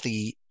all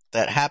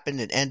that happened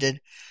and ended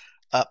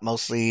up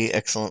mostly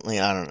excellently.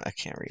 I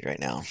can't read right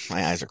now.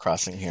 My eyes are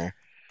crossing here.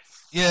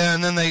 Yeah,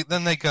 and then they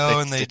go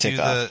and they do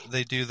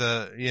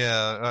the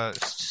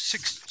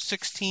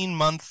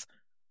 16-month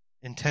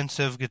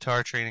intensive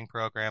guitar training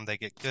program. They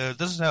get good.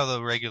 This is how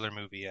the regular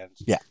movie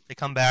ends. Yeah. They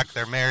come back,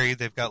 they're married,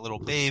 they've got little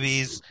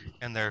babies,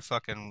 and they're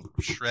fucking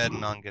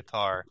shredding on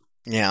guitar.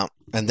 Yeah.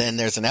 And then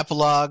there's an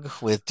epilogue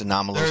with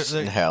Denomalos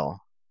in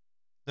hell.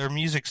 Their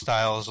music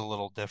style is a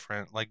little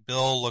different. Like,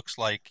 Bill looks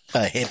like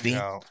a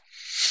hippie.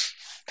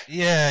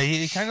 Yeah,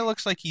 he kind of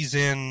looks like he's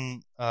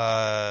in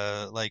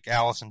like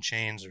Alice in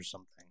Chains or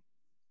something.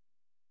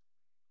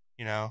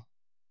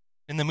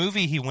 In the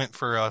movie, he went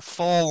for a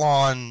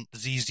full-on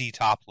ZZ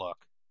Top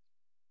look.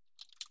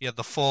 He had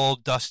the full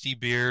dusty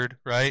beard,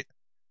 right?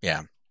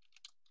 Yeah,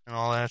 and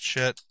all that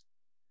shit.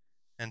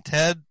 And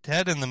Ted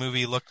in the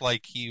movie looked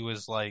like he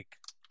was like,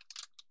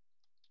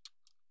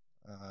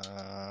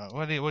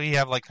 what do you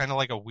have, like kind of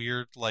like a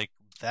weird like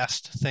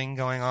vest thing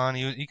going on?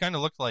 He kind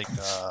of looked like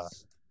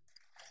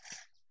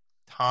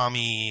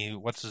Tommy,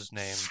 what's his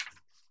name?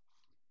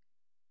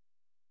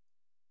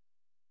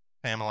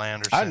 Pamela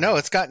Anderson. I don't know.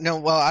 It's got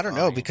I don't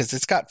know because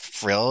it's got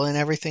frill and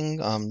everything.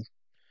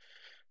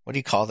 What do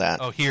you call that?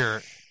 Oh,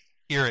 here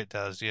it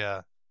does.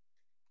 Yeah.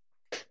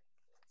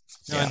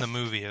 No, in the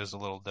movie it was a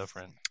little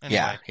different.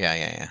 Anyway,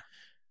 Yeah.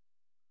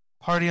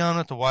 Party on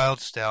with the Wild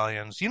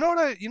Stallions. You know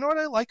what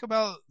I like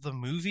about the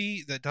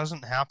movie that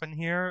doesn't happen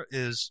here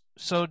is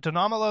so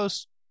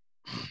Denomalos.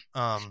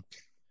 Well,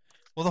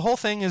 the whole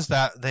thing is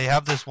that they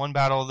have this one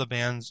battle of the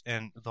bands,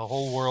 and the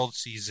whole world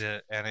sees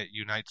it, and it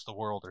unites the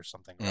world or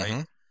something,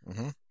 right?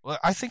 Mm-hmm. Well,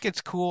 I think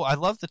it's cool. I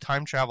love the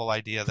time travel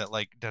idea that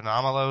like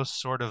Denomalos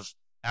sort of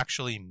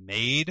actually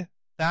made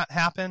that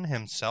happen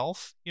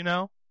himself.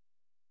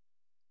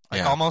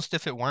 Almost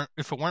if it weren't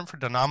for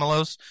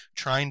Denomalos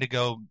trying to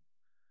go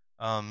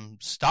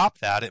stop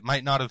that, it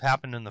might not have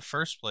happened in the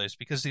first place.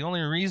 Because the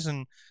only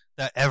reason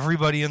that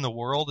everybody in the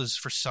world is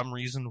for some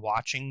reason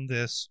watching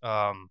this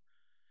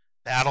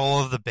battle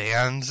of the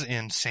bands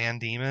in San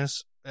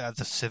Dimas at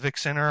the Civic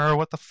Center or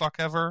what the fuck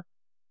ever,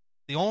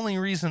 The only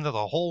reason that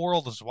the whole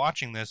world is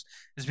watching this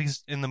is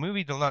because in the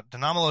movie,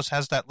 Denomalos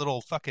has that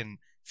little fucking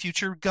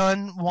future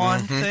gun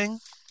wand thing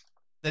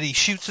that he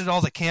shoots at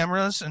all the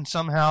cameras, and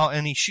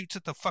he shoots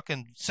at the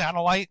fucking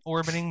satellite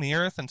orbiting the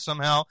Earth, and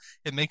somehow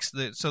it makes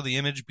so the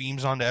image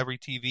beams onto every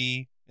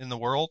TV in the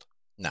world.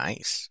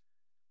 Nice.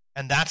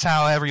 And that's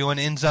how everyone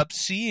ends up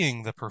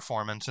seeing the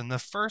performance in the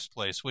first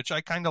place, which I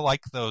kind of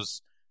like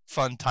those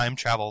fun time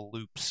travel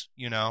loops,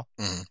 you know?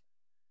 Mm-hmm.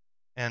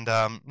 And,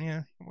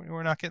 yeah,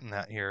 we're not getting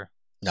that here.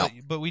 No.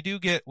 But we do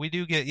get,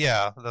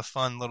 yeah, the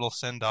fun little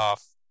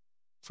send-off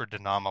for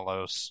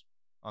Denomalos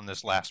on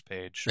this last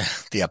page.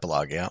 The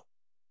epilogue, yeah.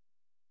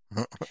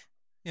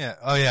 Yeah.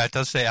 Oh, yeah, it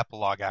does say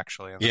epilogue,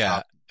 actually, in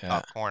the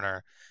top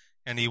corner.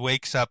 And he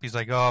wakes up, he's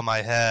like, oh,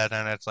 my head,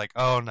 and it's like,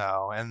 oh,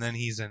 no. And then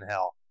he's in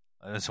hell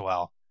as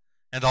well.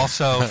 And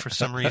also, for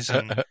some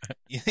reason,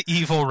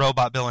 evil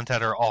robot Bill and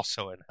Ted are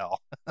also in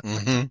hell,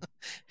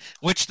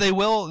 which they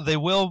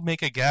will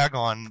make a gag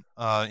on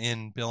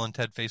in Bill and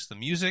Ted Face the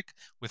Music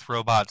with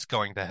robots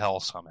going to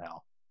hell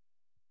somehow.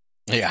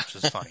 Yeah,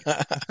 which is funny.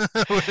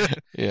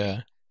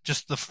 Yeah,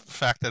 just the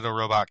fact that a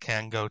robot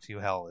can go to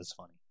hell is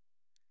funny.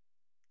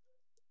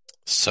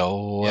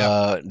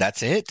 So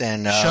that's it.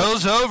 Then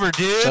show's over,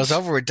 dude. Show's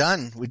over. We're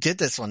done. We did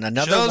this one.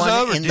 Another show's one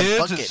over, in dudes. the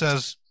bucket. It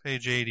says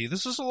page 80.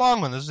 This is a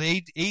long one. This is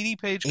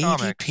 80-page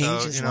comic. 80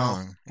 pages so,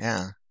 long.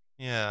 Yeah.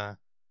 Yeah.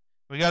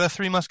 We got a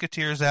Three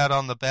Musketeers ad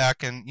on the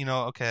back, and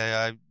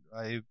okay,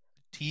 I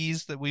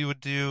teased that we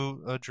would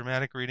do a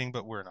dramatic reading,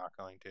 but we're not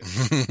going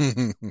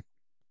to.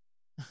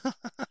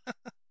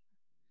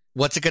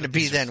 What's it going to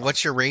be then?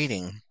 What's your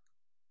rating?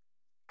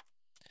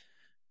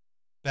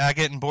 Bag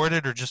it and board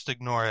it, or just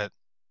ignore it.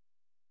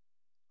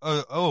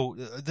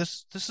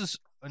 This is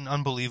an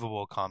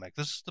unbelievable comic.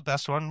 This is the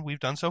best one we've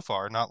done so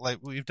far. Not like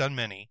we've done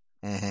many,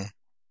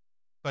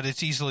 but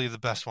it's easily the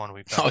best one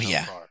we've done so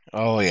far.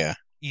 Oh yeah,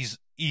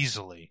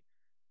 easily.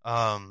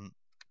 Evan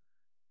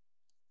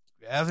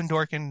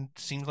Dorkin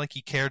seemed like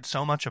he cared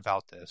so much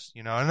about this,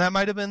 and that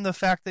might have been the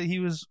fact that he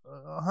was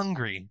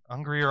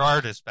hungrier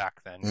artist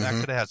back then. That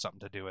could have had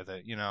something to do with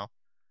it,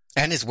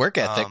 And his work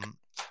ethic.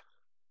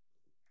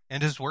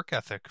 And his work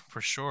ethic,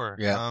 for sure.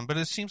 Yeah. But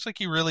it seems like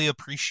he really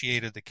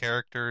appreciated the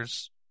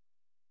characters,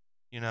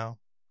 Yeah,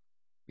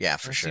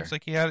 for sure. It seems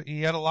like he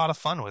had a lot of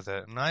fun with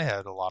it, and I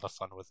had a lot of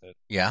fun with it.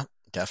 Yeah,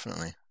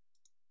 definitely.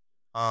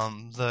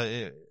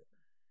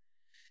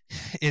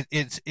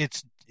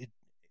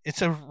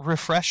 It's a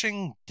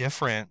refreshing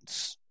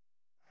difference,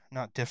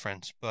 not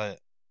difference,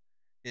 but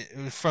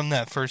from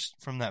that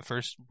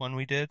first one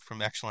we did,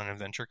 from Excellent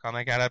Adventure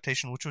comic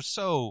adaptation, which was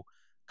so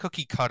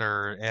cookie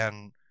cutter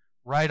and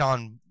right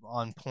on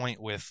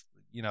point with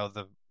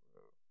the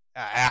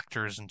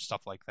actors and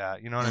stuff like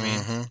that. You know what I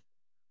mean?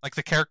 Like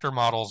the character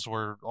models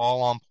were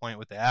all on point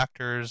with the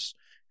actors,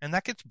 and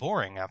that gets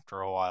boring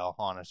after a while,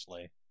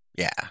 honestly.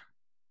 Yeah,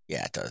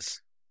 it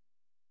does.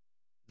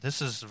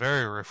 This is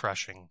very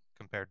refreshing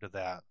compared to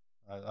that.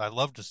 I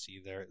love to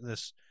see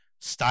this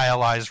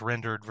stylized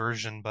rendered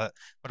version, but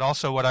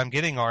also what I'm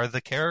getting are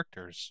the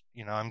characters.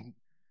 I'm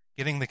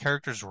getting the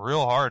characters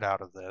real hard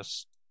out of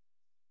this.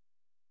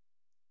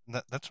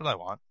 That's what I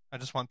want. I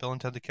just want Bill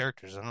and Ted the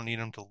characters. I don't need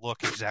them to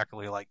look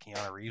exactly like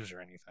Keanu Reeves or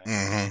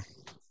anything.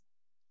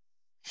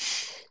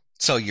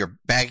 So you're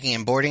bagging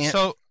and boarding it?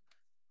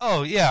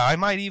 Oh yeah, I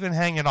might even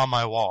hang it on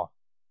my wall.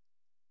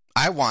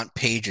 I want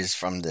pages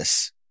from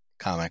this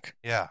comic.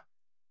 Yeah.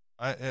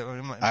 I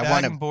want to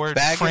bag and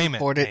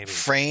board it, maybe.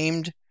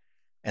 Framed,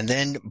 and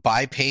then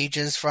buy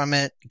pages from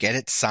it, get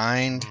it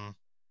signed,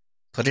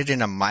 put it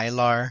in a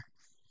Mylar.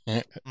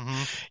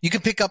 You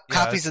can pick up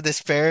copies of this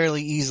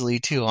fairly easily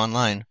too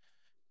online.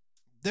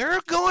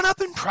 They're going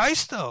up in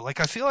price though. Like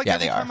I feel like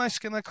every time I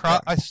skim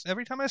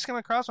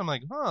across, I'm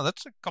like, oh,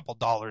 that's a couple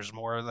dollars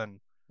more than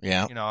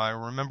I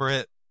remember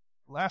it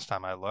last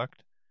time I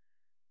looked.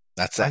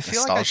 That's that. I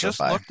feel like I just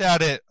looked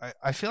at it.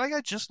 I feel like I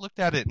just looked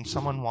at it and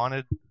someone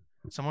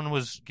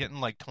was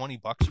getting like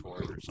 $20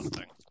 for it or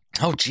something.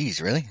 Oh,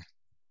 geez, really?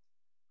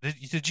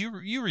 Did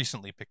you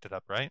recently picked it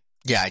up, right?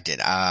 Yeah, I did.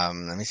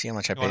 Let me see how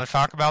much I paid. You want to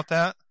talk about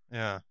that?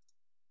 Yeah.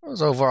 It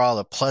was overall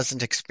a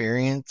pleasant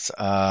experience.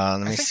 Let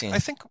me see.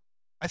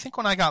 I think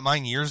when I got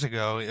mine years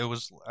ago,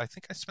 I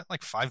think I spent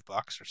like $5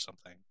 or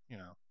something,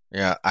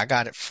 Yeah, I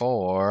got it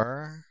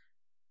for.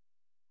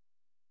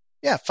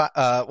 Yeah,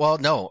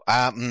 no,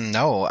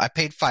 I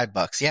paid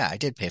 $5. Yeah, I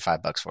did pay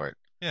 $5 for it.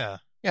 Yeah.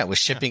 Yeah, with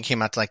shipping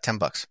came out to like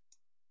 $10.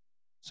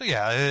 So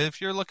yeah,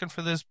 if you're looking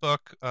for this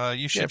book,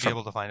 you should be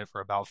able to find it for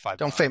about $5.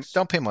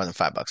 Don't pay more than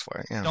 $5 for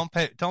it. Yeah.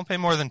 Don't pay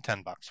more than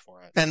 $10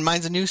 for it. And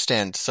mine's a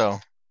newsstand, so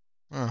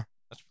it's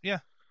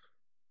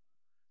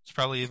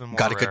probably even more.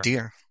 Got a rare.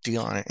 good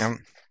deal on it.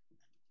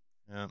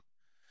 Yeah.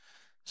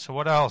 So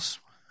what else?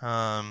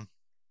 That's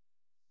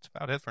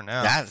about it for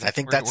now. I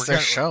think that's their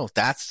show.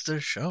 That's the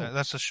show.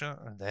 That's the show.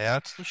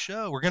 That's the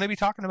show. We're going to be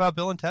talking about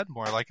Bill and Ted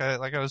more. Like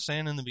I was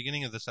saying in the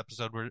beginning of this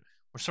episode, we're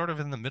sort of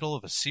in the middle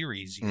of a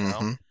series,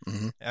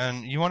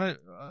 And you want to?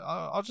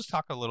 I'll just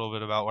talk a little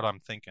bit about what I'm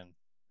thinking.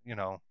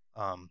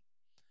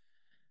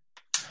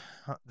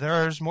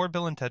 there's more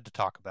Bill and Ted to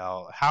talk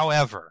about.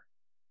 However,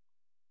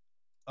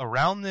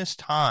 around this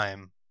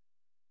time,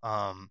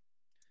 Keanu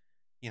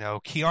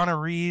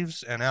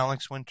Reeves and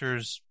Alex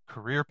Winter's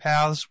career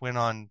paths went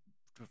on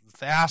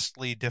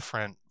vastly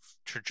different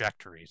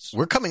trajectories.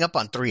 We're coming up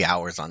on 3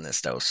 hours on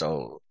this, though,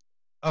 so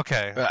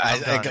okay.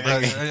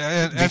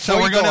 And so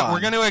we're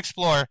going to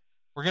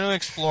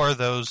explore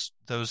those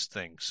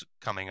things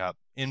coming up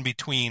in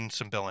between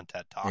some Bill and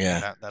Ted talk. Yeah.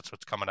 And that's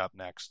what's coming up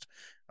next.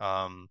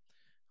 I'm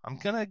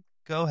gonna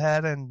go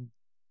ahead and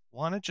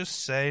want to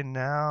just say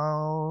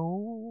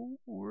now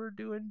we're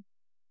doing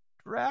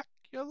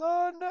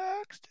Dracula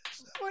next.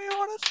 Is that what you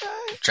want to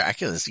say?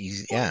 Dracula's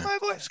easy, yeah. My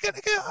voice is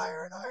gonna get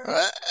higher and higher.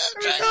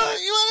 Dracula,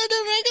 you want to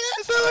do Dracula?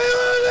 Is that what you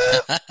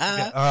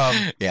want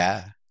to do?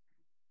 Yeah.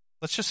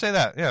 Let's just say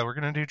that. Yeah, we're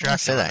gonna do Dracula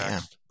say that,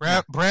 next.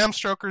 yeah. Bram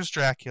Stoker's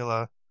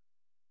Dracula,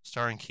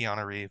 starring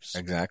Keanu Reeves.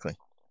 Exactly.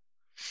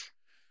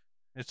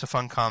 It's a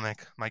fun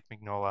comic, Mike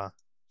Mignola,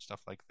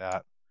 stuff like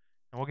that.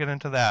 And we'll get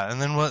into that.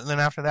 And then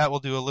after that,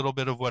 we'll do a little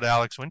bit of what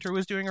Alex Winter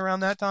was doing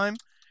around that time.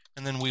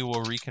 And then we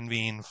will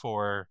reconvene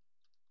for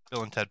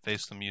Bill and Ted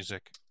Face the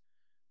Music.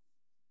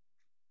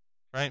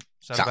 Right?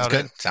 Sounds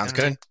good. Sounds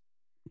good.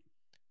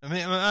 I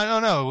mean, I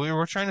don't know. We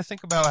were trying to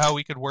think about how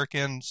we could work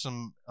in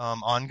some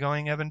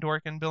ongoing Evan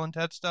Dorkin Bill and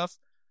Ted stuff.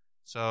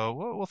 So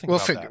we'll think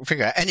about that.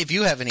 Figure out. And if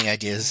you have any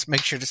ideas,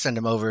 make sure to send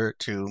them over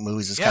to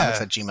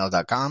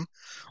moviesiscomics@gmail.com.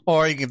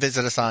 Or you can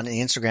visit us on the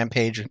Instagram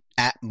page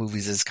at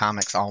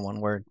moviesiscomics, all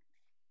one word.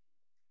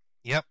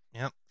 Yep.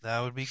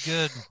 That would be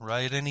good.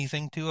 Write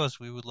anything to us.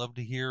 We would love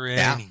to hear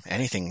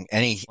anything.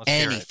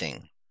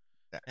 Anything.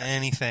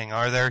 Anything.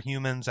 Are there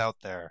humans out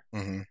there?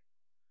 Mm-hmm.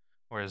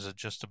 Or is it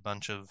just a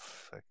bunch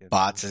of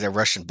bots? Is there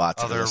Russian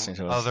bots other listening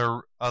to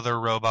us? Other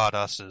robot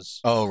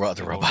us's? Oh,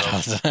 other robot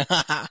us.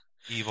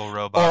 Evil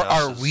robot Or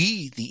us's. are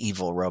we the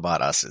evil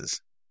robot us's?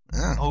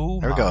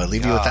 Oh, there we go. I'll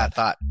leave you with that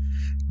thought.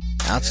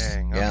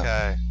 Dang,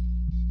 okay.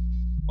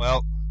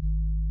 Well,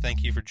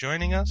 thank you for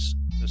joining us.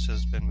 This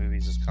has been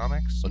Movies as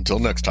Comics. Until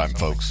next time,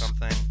 folks.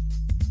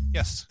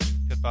 Yes.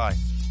 Goodbye.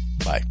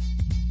 Bye.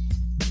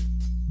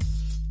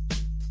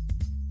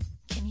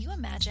 Can you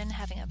imagine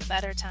having a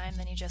better time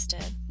than you just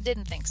did?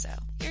 Didn't think so.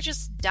 You're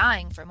just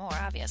dying for more,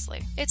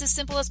 obviously. It's as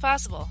simple as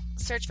possible.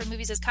 Search for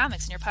Movies as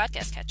Comics in your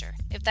podcast catcher.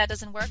 If that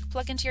doesn't work,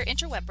 plug into your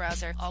interweb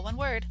browser, all one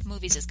word,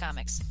 Movies as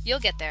Comics. You'll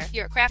get there.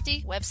 You're a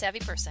crafty, web-savvy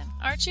person,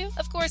 aren't you?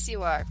 Of course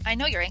you are. I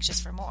know you're anxious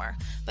for more,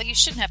 but you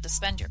shouldn't have to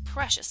spend your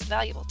precious,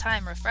 valuable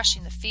time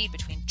refreshing the feed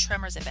between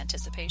tremors of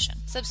anticipation.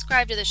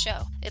 Subscribe to the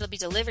show. It'll be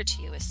delivered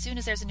to you as soon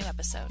as there's a new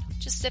episode.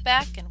 Just sit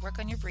back and work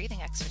on your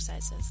breathing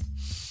exercises.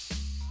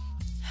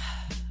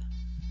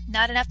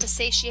 Not enough to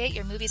satiate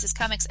your Movies as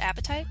Comics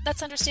appetite?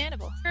 That's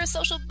understandable. You're a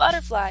social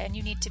butterfly and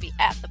you need to be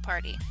at the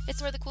party.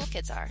 It's where the cool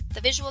kids are.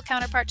 The visual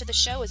counterpart to the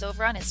show is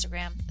over on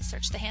Instagram.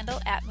 Search the handle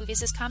at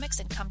Movies as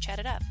Comics and come chat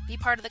it up. Be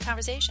part of the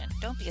conversation.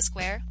 Don't be a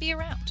square. Be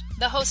around.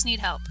 The hosts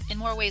need help, in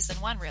more ways than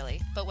one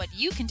really, but what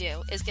you can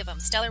do is give them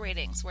stellar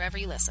ratings wherever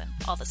you listen.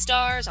 All the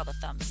stars, all the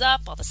thumbs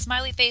up, all the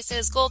smiley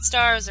faces, gold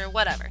stars, or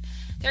whatever.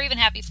 They're even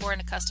happy for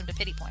and accustomed to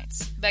pity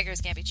points.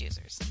 Beggars can't be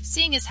choosers.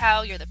 Seeing as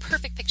how you're the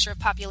perfect picture of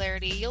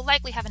popularity, you'll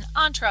likely have an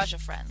entourage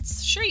of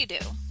friends. Sure you do.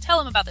 Tell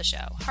them about the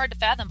show. Hard to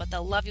fathom, but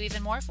they'll love you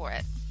even more for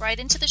it. Write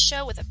into the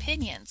show with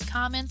opinions,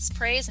 comments,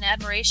 praise, and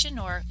admiration,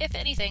 or, if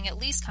anything, at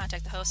least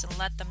contact the host and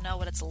let them know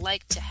what it's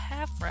like to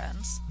have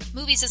friends.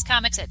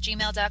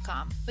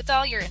 Moviesiscomics@gmail.com. With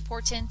all your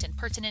important and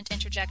pertinent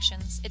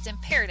interjections, it's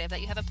imperative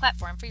that you have a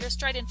platform for your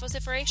strident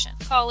vociferation.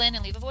 Call in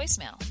and leave a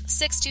voicemail.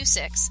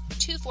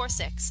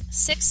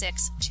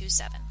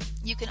 626-246-6627.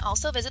 You can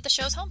also visit the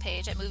show's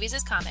homepage at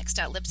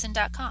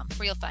moviesiscomics.libsyn.com,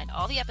 where you'll find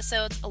all the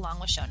episodes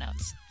along with show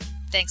notes.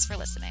 Thanks for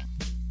listening.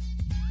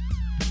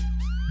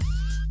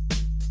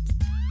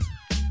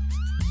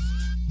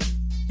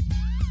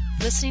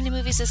 Listening to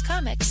Movies as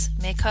Comics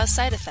may cause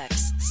side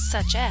effects,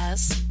 such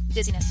as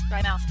dizziness,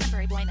 dry mouth,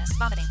 temporary blindness,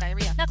 vomiting,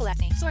 diarrhea, knuckle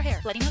acne, sore hair,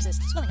 bloody noses,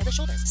 swelling of the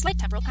shoulders, slight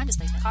temporal arm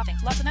displacement, coughing,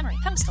 loss of memory,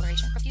 tongue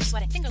discoloration, profuse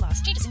sweating, finger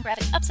loss, changes in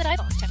gravity, upset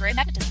eyeballs, temporary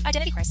magnetism,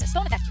 identity crisis,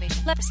 bone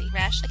evacuation, leprosy,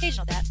 rash,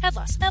 occasional death, head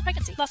loss, male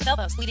pregnancy, loss of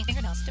elbows, bleeding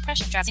fingernails,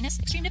 depression, drowsiness,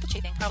 extreme nipple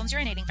chafing, problems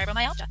urinating,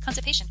 fibromyalgia,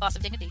 constipation, loss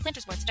of dignity,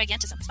 Plinter's warts,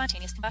 gigantism,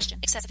 spontaneous combustion,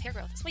 excessive hair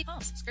growth, sweaty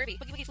palms, scurvy,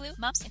 woogie flu,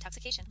 mumps,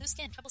 intoxication, loose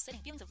skin, trouble sitting,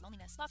 feelings of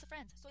loneliness, loss of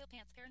friends, soiled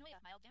pants, paranoia,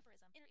 mild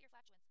vampirism, inner ear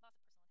flatulence, loss of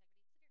personal integrity.